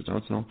happen when there's no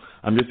snow.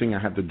 I'm just saying I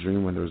have the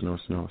dream when there's no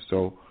snow.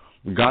 So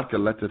God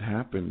could let it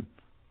happen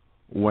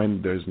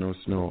when there's no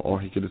snow, or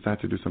He could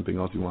decide to do something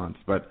else He wants.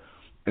 But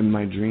in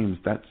my dreams,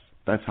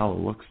 that's how it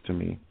looks to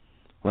me.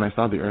 When I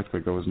saw the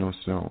earthquake, there was no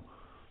snow.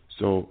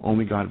 So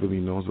only God really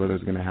knows whether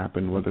it's going to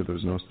happen, whether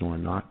there's no snow or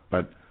not.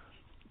 But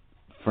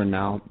for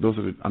now,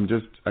 I'm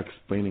just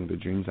explaining the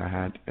dreams I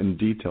had in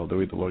detail, the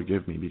way the Lord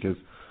gave me, because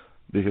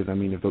I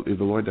mean, if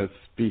the Lord does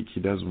speak,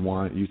 He does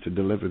want you to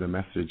deliver the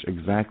message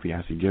exactly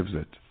as He gives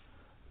it.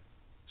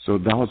 So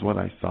that was what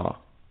I saw.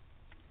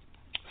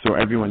 So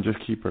everyone, just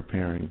keep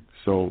preparing.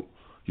 So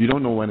you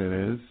don't know when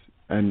it is,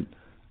 and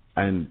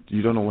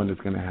you don't know when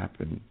it's going to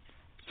happen.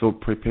 So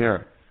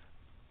prepare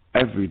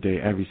every day,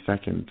 every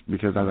second,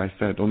 because as I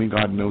said, only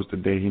God knows the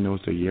day, He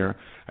knows the year,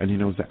 and He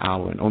knows the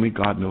hour, and only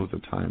God knows the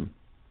time.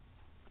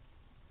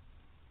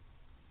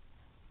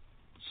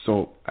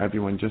 So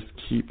everyone, just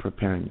keep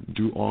preparing.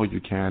 Do all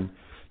you can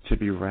to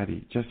be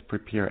ready. Just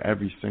prepare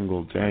every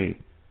single day.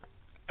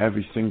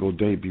 Every single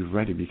day, be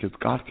ready, because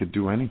God could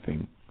do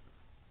anything.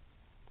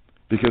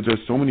 Because there's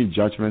so many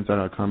judgments that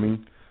are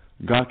coming,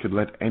 God could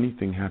let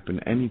anything happen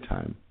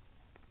anytime.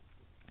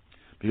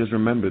 Because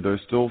remember,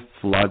 there's still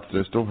floods,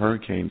 there's still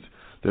hurricanes,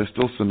 there's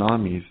still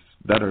tsunamis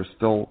that are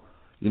still,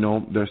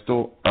 there's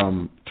still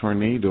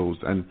tornadoes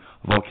and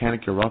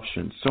volcanic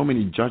eruptions. So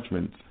many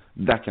judgments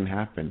that can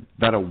happen,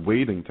 that are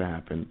waiting to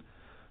happen.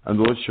 And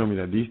the Lord showed me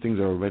that these things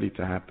are ready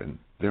to happen.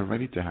 They're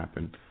ready to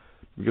happen.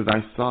 Because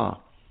I saw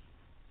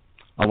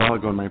a while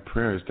ago in my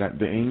prayers that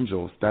the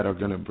angels that are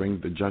going to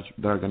bring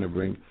that are going to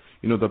bring,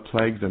 the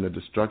plagues and the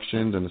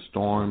destructions and the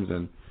storms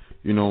and,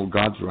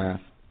 God's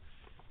wrath.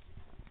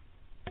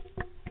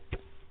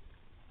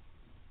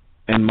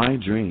 In my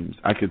dreams,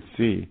 I could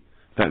see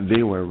that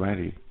they were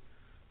ready.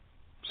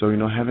 So,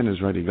 heaven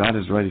is ready. God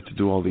is ready to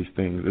do all these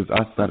things. It's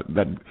us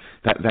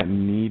that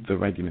need the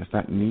readiness,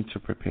 that need to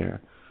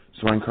prepare.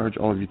 So I encourage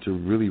all of you to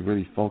really,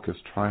 really focus,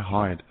 try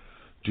hard.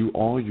 Do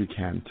all you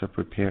can to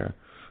prepare.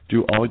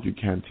 Do all you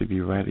can to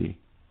be ready.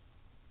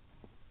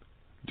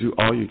 Do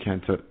all you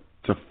can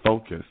to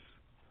focus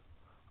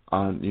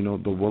on,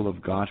 the will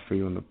of God for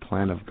you and the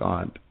plan of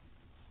God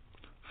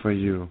for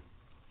you.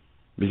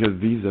 Because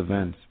these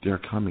events, they're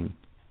coming.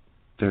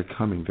 They're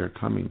coming. They're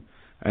coming.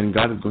 And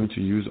God is going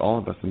to use all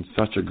of us in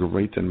such a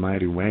great and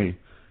mighty way.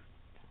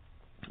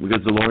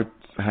 Because the Lord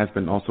has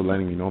been also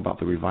letting me know about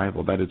the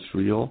revival, that it's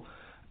real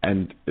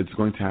and it's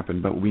going to happen.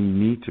 But we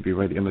need to be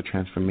ready in the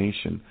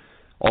transformation.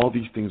 All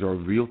these things are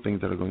real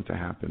things that are going to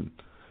happen.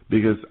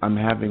 Because I'm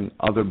having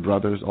other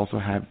brothers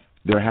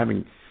they're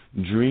having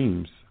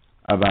dreams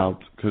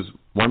about, because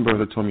one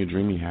brother told me a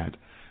dream he had.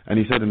 And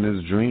he said in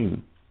his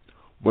dream,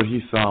 what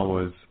he saw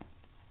was,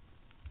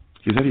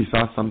 he said he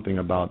saw something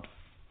about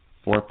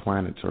 4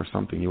 planets or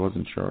something, he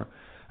wasn't sure.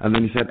 And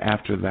then he said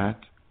after that,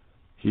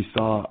 he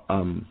saw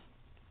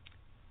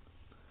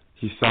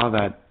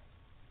that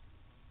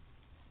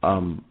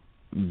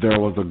there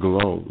was a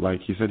glow.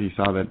 Like he said, he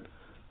saw that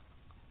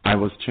I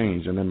was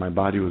changed, and then my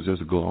body was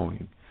just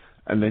glowing.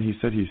 And then he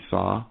said he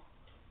saw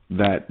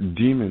that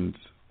demons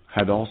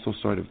had also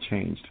sort of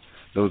changed.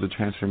 There was a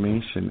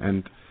transformation,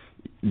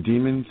 and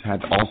demons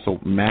had also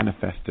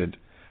manifested,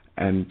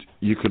 and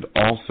you could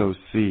also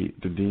see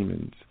the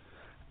demons.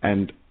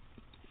 And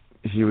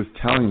he was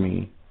telling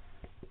me,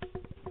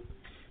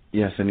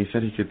 yes, and he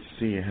said he could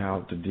see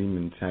how the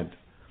demons had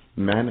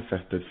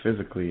manifested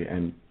physically,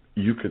 and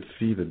you could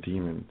see the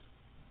demons.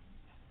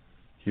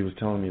 He was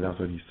telling me that's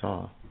what he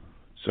saw.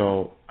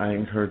 So I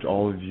encourage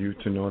all of you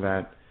to know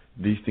that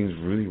these things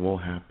really will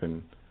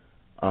happen,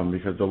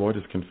 because the Lord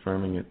is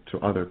confirming it to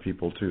other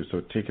people too.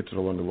 So take it to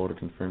the Lord, and the Lord will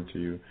confirm to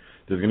you.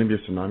 There's going to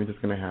be a tsunami that's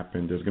going to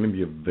happen. There's going to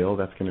be a veil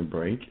that's going to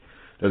break.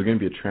 There's going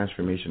to be a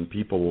transformation.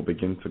 People will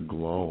begin to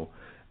glow.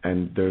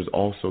 And there's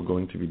also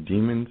going to be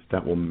demons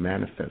that will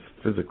manifest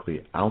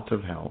physically out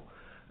of hell.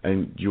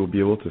 And you'll be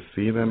able to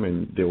see them,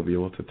 and they will be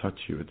able to touch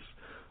you.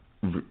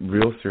 It's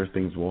real serious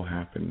things will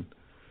happen.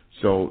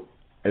 So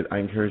I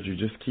encourage you,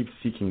 just keep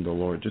seeking the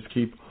Lord. Just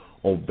keep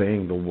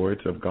obeying the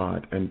words of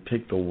God, and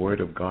take the word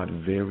of God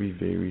very,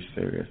 very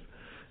serious.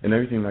 And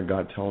everything that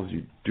God tells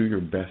you, do your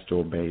best to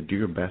obey. Do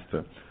your best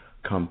to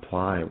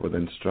comply with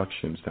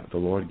instructions that the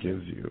Lord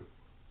gives you.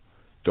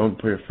 Don't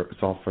put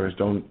yourself first.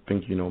 Don't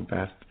think you know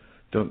best.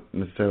 Don't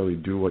necessarily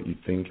do what you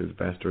think is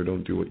best, or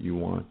don't do what you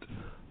want.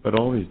 But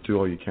always do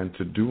all you can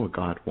to do what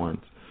God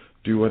wants.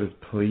 Do what is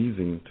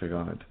pleasing to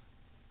God.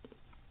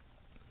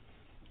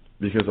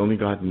 Because only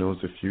God knows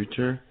the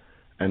future,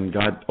 and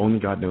only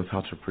God knows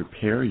how to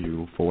prepare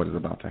you for what is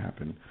about to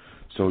happen.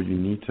 So you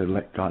need to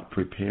let God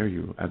prepare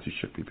you as you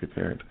should be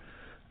prepared.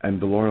 And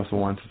the Lord also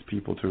wants His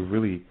people to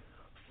really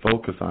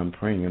focus on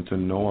praying and to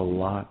know a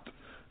lot,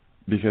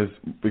 because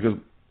there's,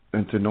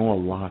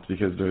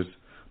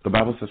 the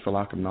Bible says, for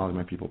lack of knowledge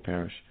my people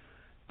perish.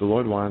 The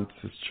Lord wants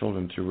His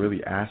children to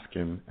really ask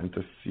Him and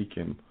to seek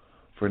Him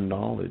for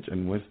knowledge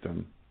and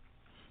wisdom.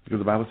 Because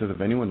the Bible says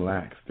if anyone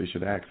lacks, they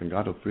should ask, and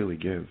God will freely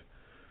give.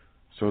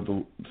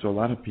 So a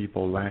lot of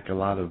people lack a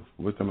lot of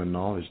wisdom and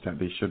knowledge that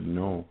they should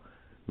know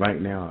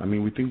right now. I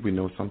mean, we think we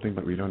know something,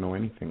 but we don't know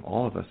anything.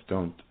 All of us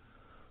don't.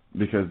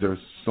 Because there's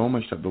so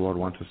much that the Lord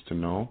wants us to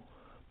know,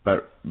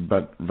 but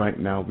right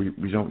now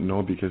we don't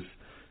know, because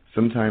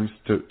sometimes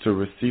to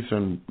receive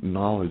certain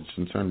knowledge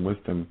and certain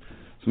wisdom,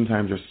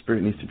 sometimes your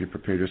spirit needs to be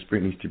prepared, your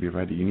spirit needs to be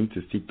ready. You need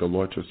to seek the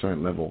Lord to a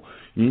certain level.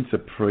 You need to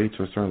pray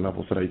to a certain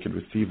level so that you can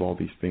receive all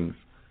these things.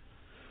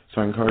 So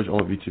I encourage all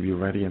of you to be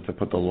ready and to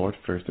put the Lord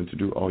first and to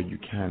do all you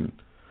can,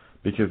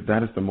 because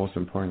that is the most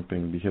important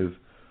thing. Because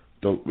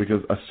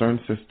a certain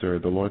sister,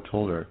 the Lord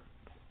told her,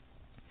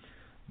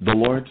 the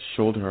Lord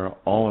showed her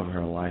all of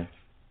her life,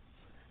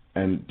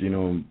 and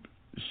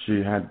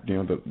she had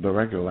the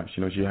regular life.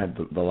 She had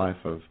the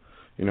life of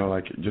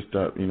like just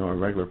a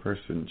regular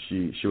person.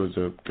 She was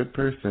a good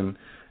person,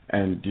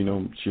 and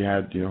she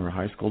had her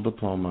high school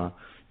diploma.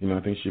 I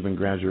think she even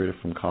graduated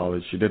from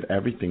college. She did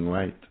everything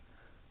right.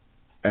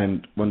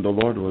 And when the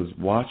Lord was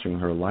watching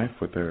her life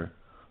with her,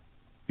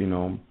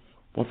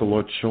 what the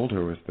Lord showed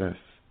her was this,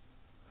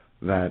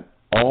 that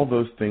all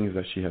those things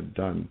that she had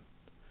done,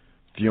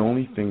 the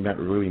only thing that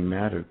really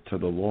mattered to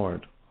the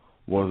Lord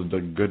was the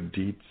good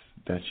deeds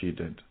that she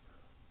did,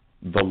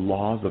 the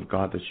laws of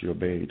God that she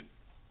obeyed,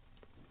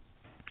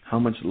 how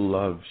much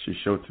love she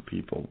showed to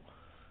people,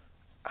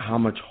 how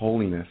much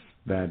holiness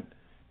that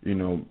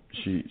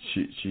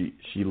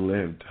she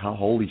lived, how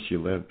holy she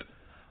lived.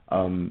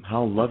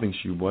 How loving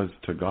she was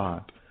to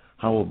God,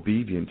 how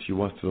obedient she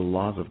was to the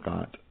laws of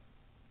God.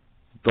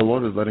 The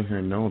Lord was letting her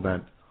know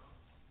that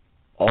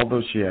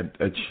although she had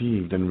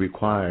achieved and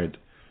required,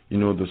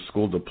 the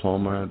school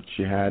diploma,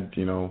 she had,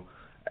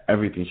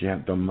 everything, she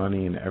had the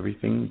money and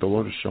everything, the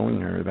Lord was showing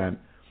her that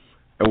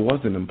it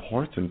wasn't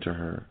important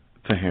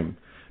to Him.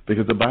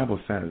 Because the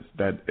Bible says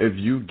that if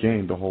you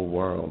gain the whole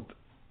world,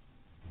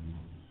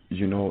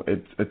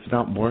 it's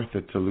not worth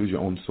it to lose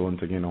your own soul and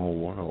to gain the whole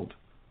world.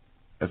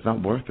 It's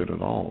not worth it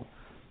at all.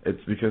 It's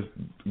because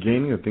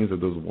gaining the things of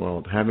this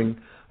world, having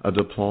a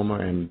diploma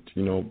and,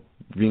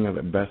 being at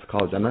the best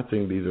college, I'm not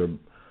saying these are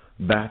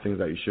bad things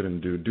that you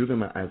shouldn't do. Do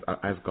them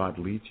as God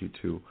leads you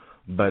to.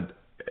 But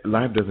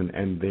life doesn't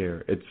end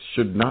there. It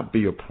should not be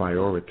your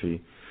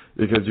priority,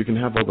 because you can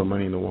have all the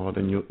money in the world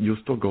and you'll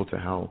still go to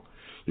hell.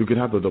 You could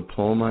have the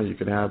diploma, you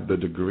could have the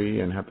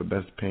degree and have the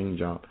best paying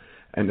job,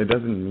 and it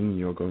doesn't mean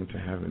you're going to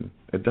heaven.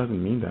 It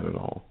doesn't mean that at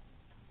all.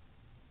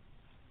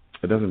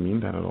 It doesn't mean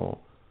that at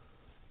all.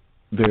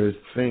 There's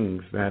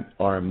things that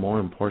are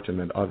more important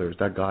than others,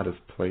 that God has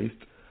placed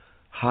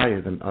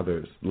higher than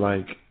others,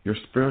 like your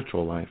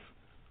spiritual life.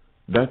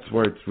 That's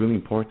where it's really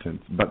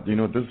important. But this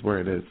is where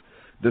it is.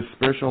 The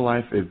spiritual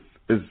life is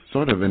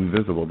sort of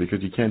invisible,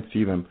 because you can't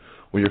see them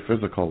with your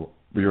physical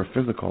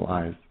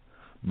eyes.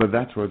 But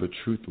that's where the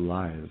truth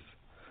lies.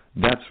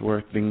 That's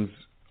where things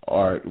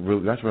are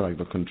really, that's where like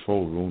the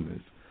control room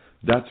is.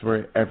 That's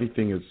where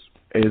everything is,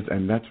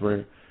 and that's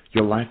where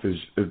your life is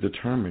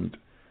determined.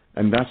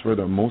 And that's where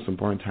the most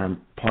important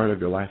part of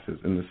your life is,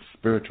 in the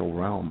spiritual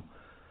realm.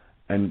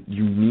 And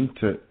you need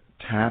to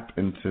tap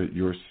into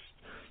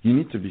you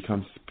need to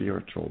become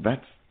spiritual.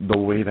 That's the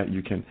way that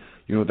you can,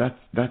 that's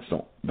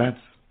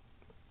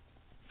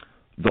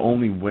the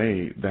only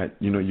way that,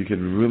 you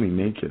can really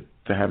make it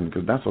to heaven,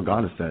 because that's what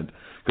God has said.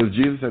 Because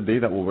Jesus said, they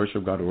that will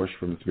worship God will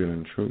worship Him in spirit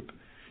and in truth.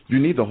 You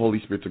need the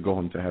Holy Spirit to go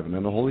into heaven,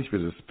 and the Holy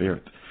Spirit is a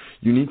spirit.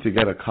 You need to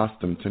get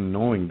accustomed to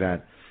knowing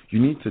that you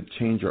need to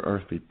change your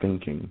earthly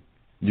thinking.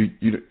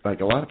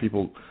 Like a lot of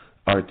people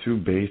are too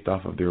based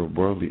off of their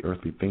worldly,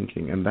 earthly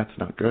thinking, and that's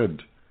not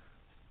good.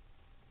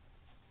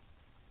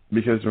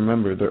 Because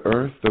remember,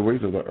 the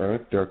ways of the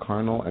earth, they're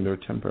carnal and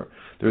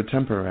they're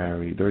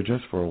temporary. They're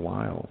just for a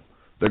while.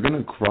 They're going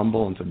to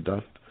crumble into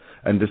dust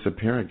and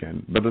disappear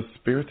again. But the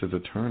spirit is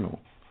eternal.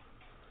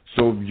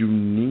 So you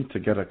need to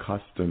get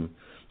accustomed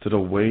to the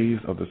ways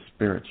of the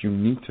spirit. You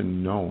need to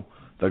know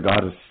that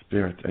God is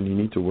spirit, and you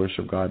need to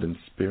worship God in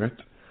spirit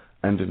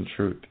and in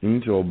truth. You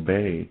need to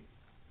obey.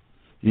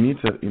 You need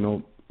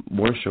to,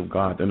 worship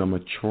God in a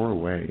mature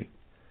way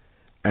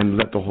and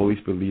let the Holy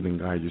Spirit lead and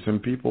guide you. Some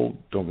people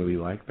don't really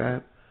like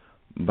that,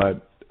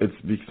 but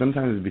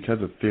sometimes it's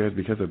because of fear, it's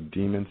because of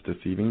demons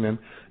deceiving them,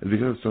 it's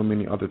because of so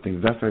many other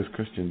things. That's why as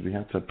Christians we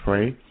have to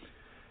pray.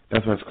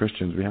 It's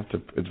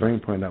very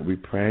important that we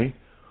pray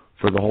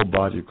for the whole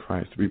body of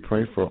Christ. We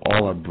pray for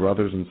all our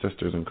brothers and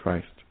sisters in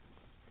Christ.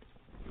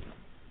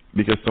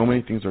 Because so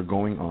many things are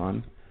going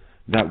on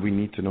that we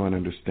need to know and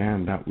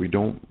understand that we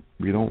don't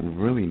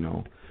really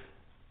know.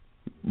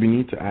 We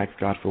need to ask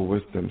God for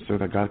wisdom so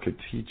that God could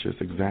teach us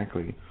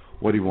exactly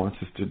what He wants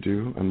us to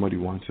do and what He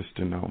wants us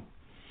to know.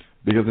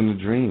 Because in the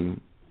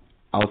dream,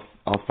 I was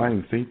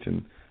fighting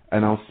Satan,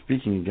 and I was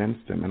speaking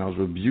against him, and I was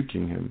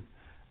rebuking him.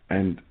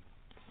 And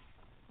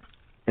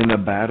in the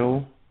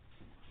battle,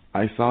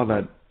 I saw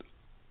that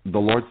the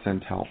Lord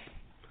sent help.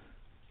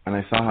 And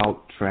I saw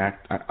how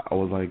tracked, I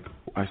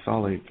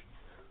saw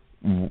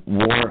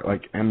war,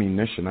 like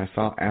ammunition. I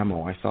saw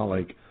ammo. I saw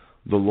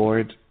the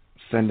Lord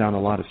send down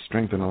a lot of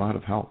strength and a lot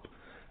of help.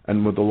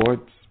 And with the Lord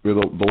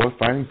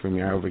fighting for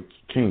me, I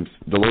overcame.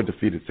 The Lord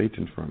defeated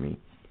Satan for me.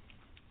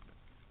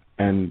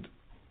 And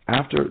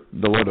after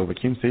the Lord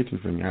overcame Satan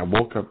for me, I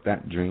woke up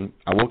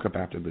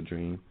after the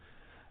dream,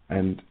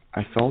 and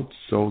I felt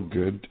so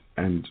good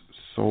and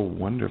so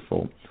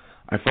wonderful.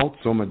 I felt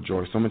so much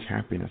joy, so much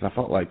happiness. I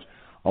felt like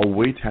a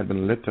weight had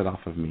been lifted off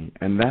of me.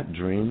 And that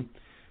dream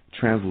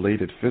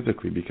translated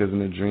physically, because in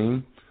the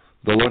dream,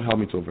 the Lord helped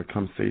me to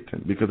overcome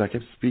Satan, because I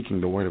kept speaking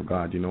the word of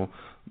God,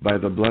 by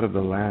the blood of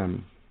the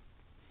Lamb.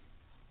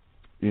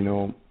 They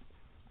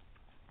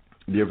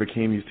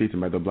overcame you, Satan,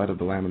 by the blood of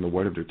the Lamb and the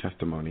word of their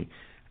testimony.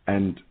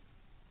 And,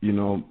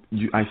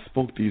 I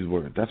spoke these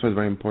words. That's why it's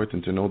very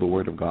important to know the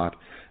word of God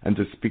and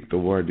to speak the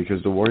word,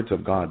 because the words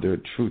of God, they're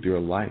truth,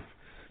 they're life.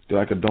 They're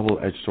like a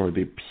double-edged sword.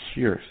 They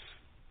pierce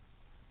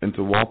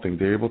into all things.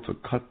 They're able to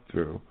cut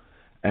through.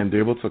 And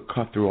they're able to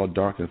cut through all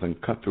darkness and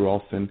cut through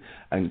all sin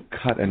and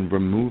cut and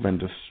remove and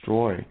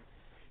destroy,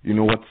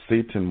 what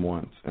Satan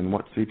wants and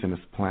what Satan has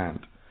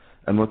planned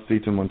and what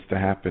Satan wants to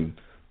happen.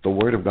 The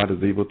Word of God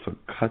is able to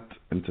cut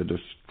and to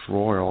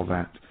destroy all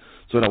that,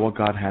 so that what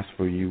God has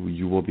for you,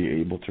 you will be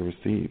able to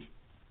receive.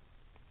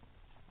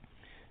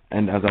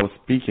 And as I was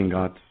speaking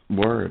God's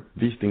Word,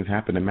 these things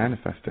happened and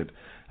manifested.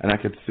 And I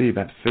could see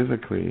that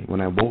physically,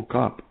 when I woke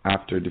up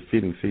after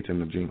defeating Satan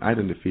in the dream, I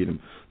didn't defeat him.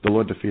 The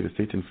Lord defeated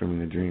Satan for me in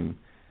the dream.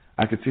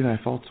 I could see that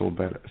I felt so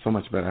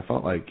much better. I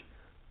felt like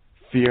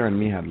fear in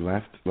me had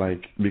left,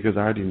 because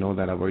I already know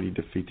that I've already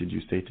defeated you,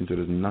 Satan, so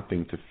there's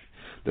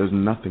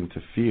nothing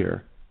to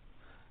fear.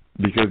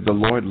 Because the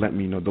Lord let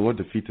me know, the Lord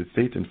defeated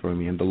Satan for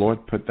me, and the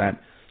Lord put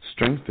that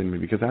strength in me,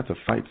 because I had to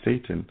fight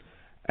Satan.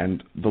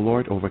 And the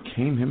Lord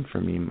overcame him for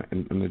me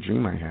in the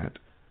dream I had.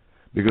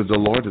 Because the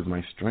Lord is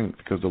my strength,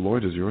 because the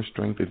Lord is your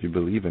strength if you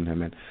believe in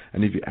Him.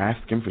 And if you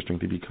ask Him for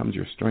strength, He becomes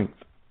your strength.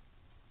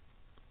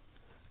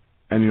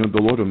 And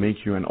the Lord will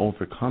make you an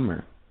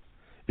overcomer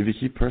if you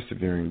keep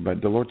persevering.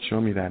 But the Lord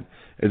showed me that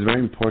it's very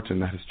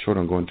important that His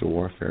children go into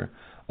warfare.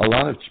 A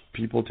lot of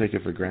people take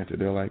it for granted.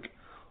 They're like,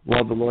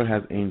 well, the Lord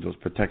has angels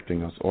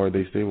protecting us. Or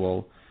they say,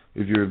 well,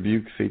 if you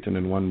rebuke Satan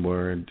in one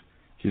word,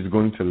 he's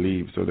going to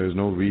leave, so there's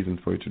no reason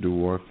for you to do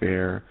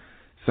warfare.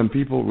 Some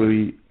people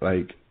really,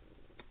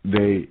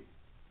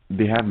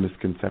 they have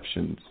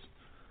misconceptions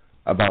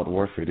about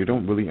warfare. They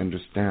don't really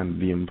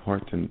understand the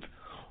importance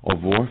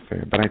of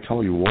warfare. But I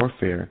tell you,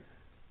 warfare,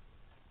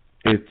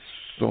 it's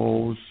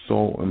so,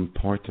 so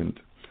important.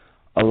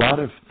 A lot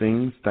of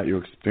things that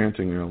you're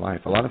experiencing in your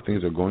life, a lot of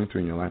things you're going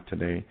through in your life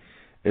today,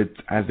 it's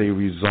as a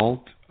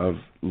result of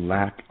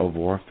lack of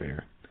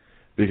warfare.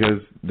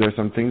 Because there's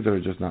some things that are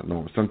just not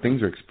normal. Some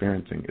things you're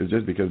experiencing is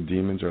just because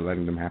demons are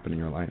letting them happen in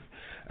your life.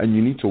 And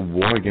you need to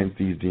war against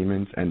these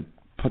demons and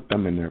put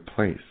them in their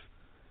place.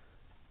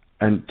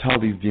 And tell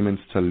these demons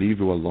to leave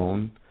you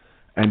alone.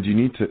 And you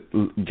need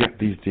to get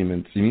these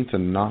demons, you need to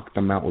knock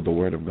them out with the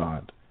word of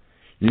God.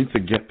 You need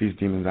to get these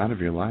demons out of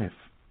your life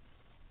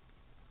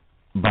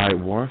by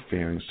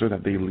warfaring so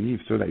that they leave,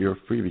 so that you're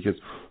free. Because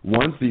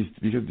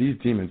these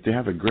demons, they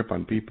have a grip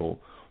on people.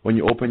 when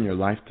you open your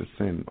life to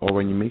sin, or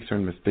when you make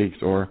certain mistakes,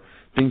 or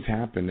things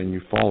happen and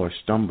you fall or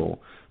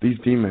stumble, these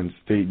demons,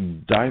 they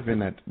dive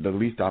in at the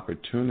least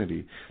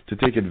opportunity to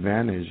take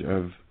advantage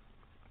of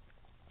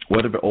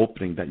whatever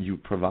opening that you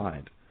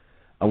provide.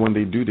 And when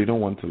they do, they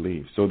don't want to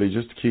leave. So they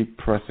just keep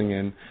pressing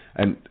in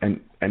and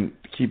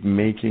keep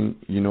making,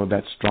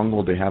 that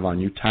stronghold they have on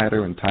you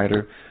tighter and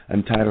tighter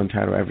and tighter and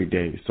tighter every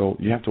day. So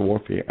you have to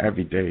warfare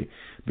every day,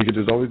 because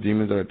there's always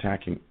demons that are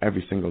attacking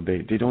every single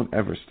day. They don't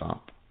ever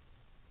stop.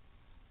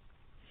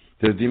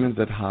 There's demons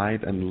that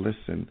hide and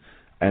listen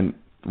and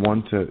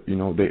want to,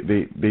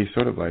 they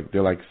sort of like,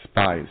 they're like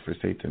spies for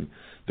Satan.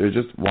 They're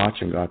just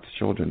watching God's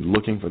children,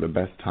 looking for the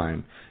best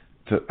time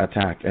to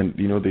attack. And,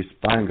 they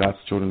spy on God's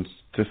children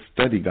to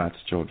study God's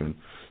children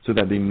so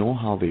that they know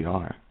how they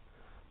are.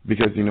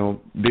 Because,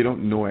 they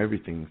don't know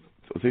everything.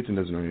 So Satan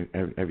doesn't know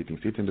everything.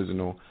 Satan doesn't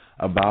know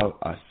about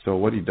us. So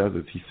what he does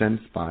is he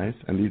sends spies,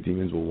 and these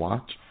demons will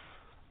watch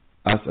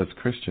us as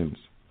Christians.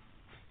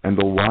 And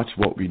they'll watch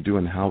what we do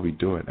and how we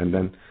do it. And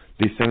then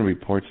they send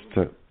reports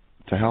to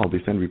hell.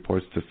 They send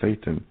reports to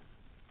Satan.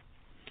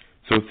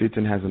 So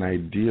Satan has an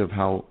idea of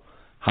how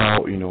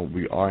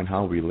we are and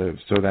how we live,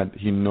 so that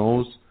he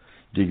knows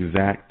the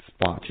exact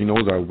spot. He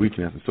knows our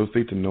weaknesses. So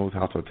Satan knows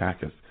how to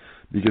attack us.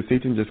 Because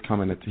Satan just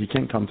he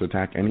can't come to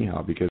attack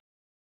anyhow, because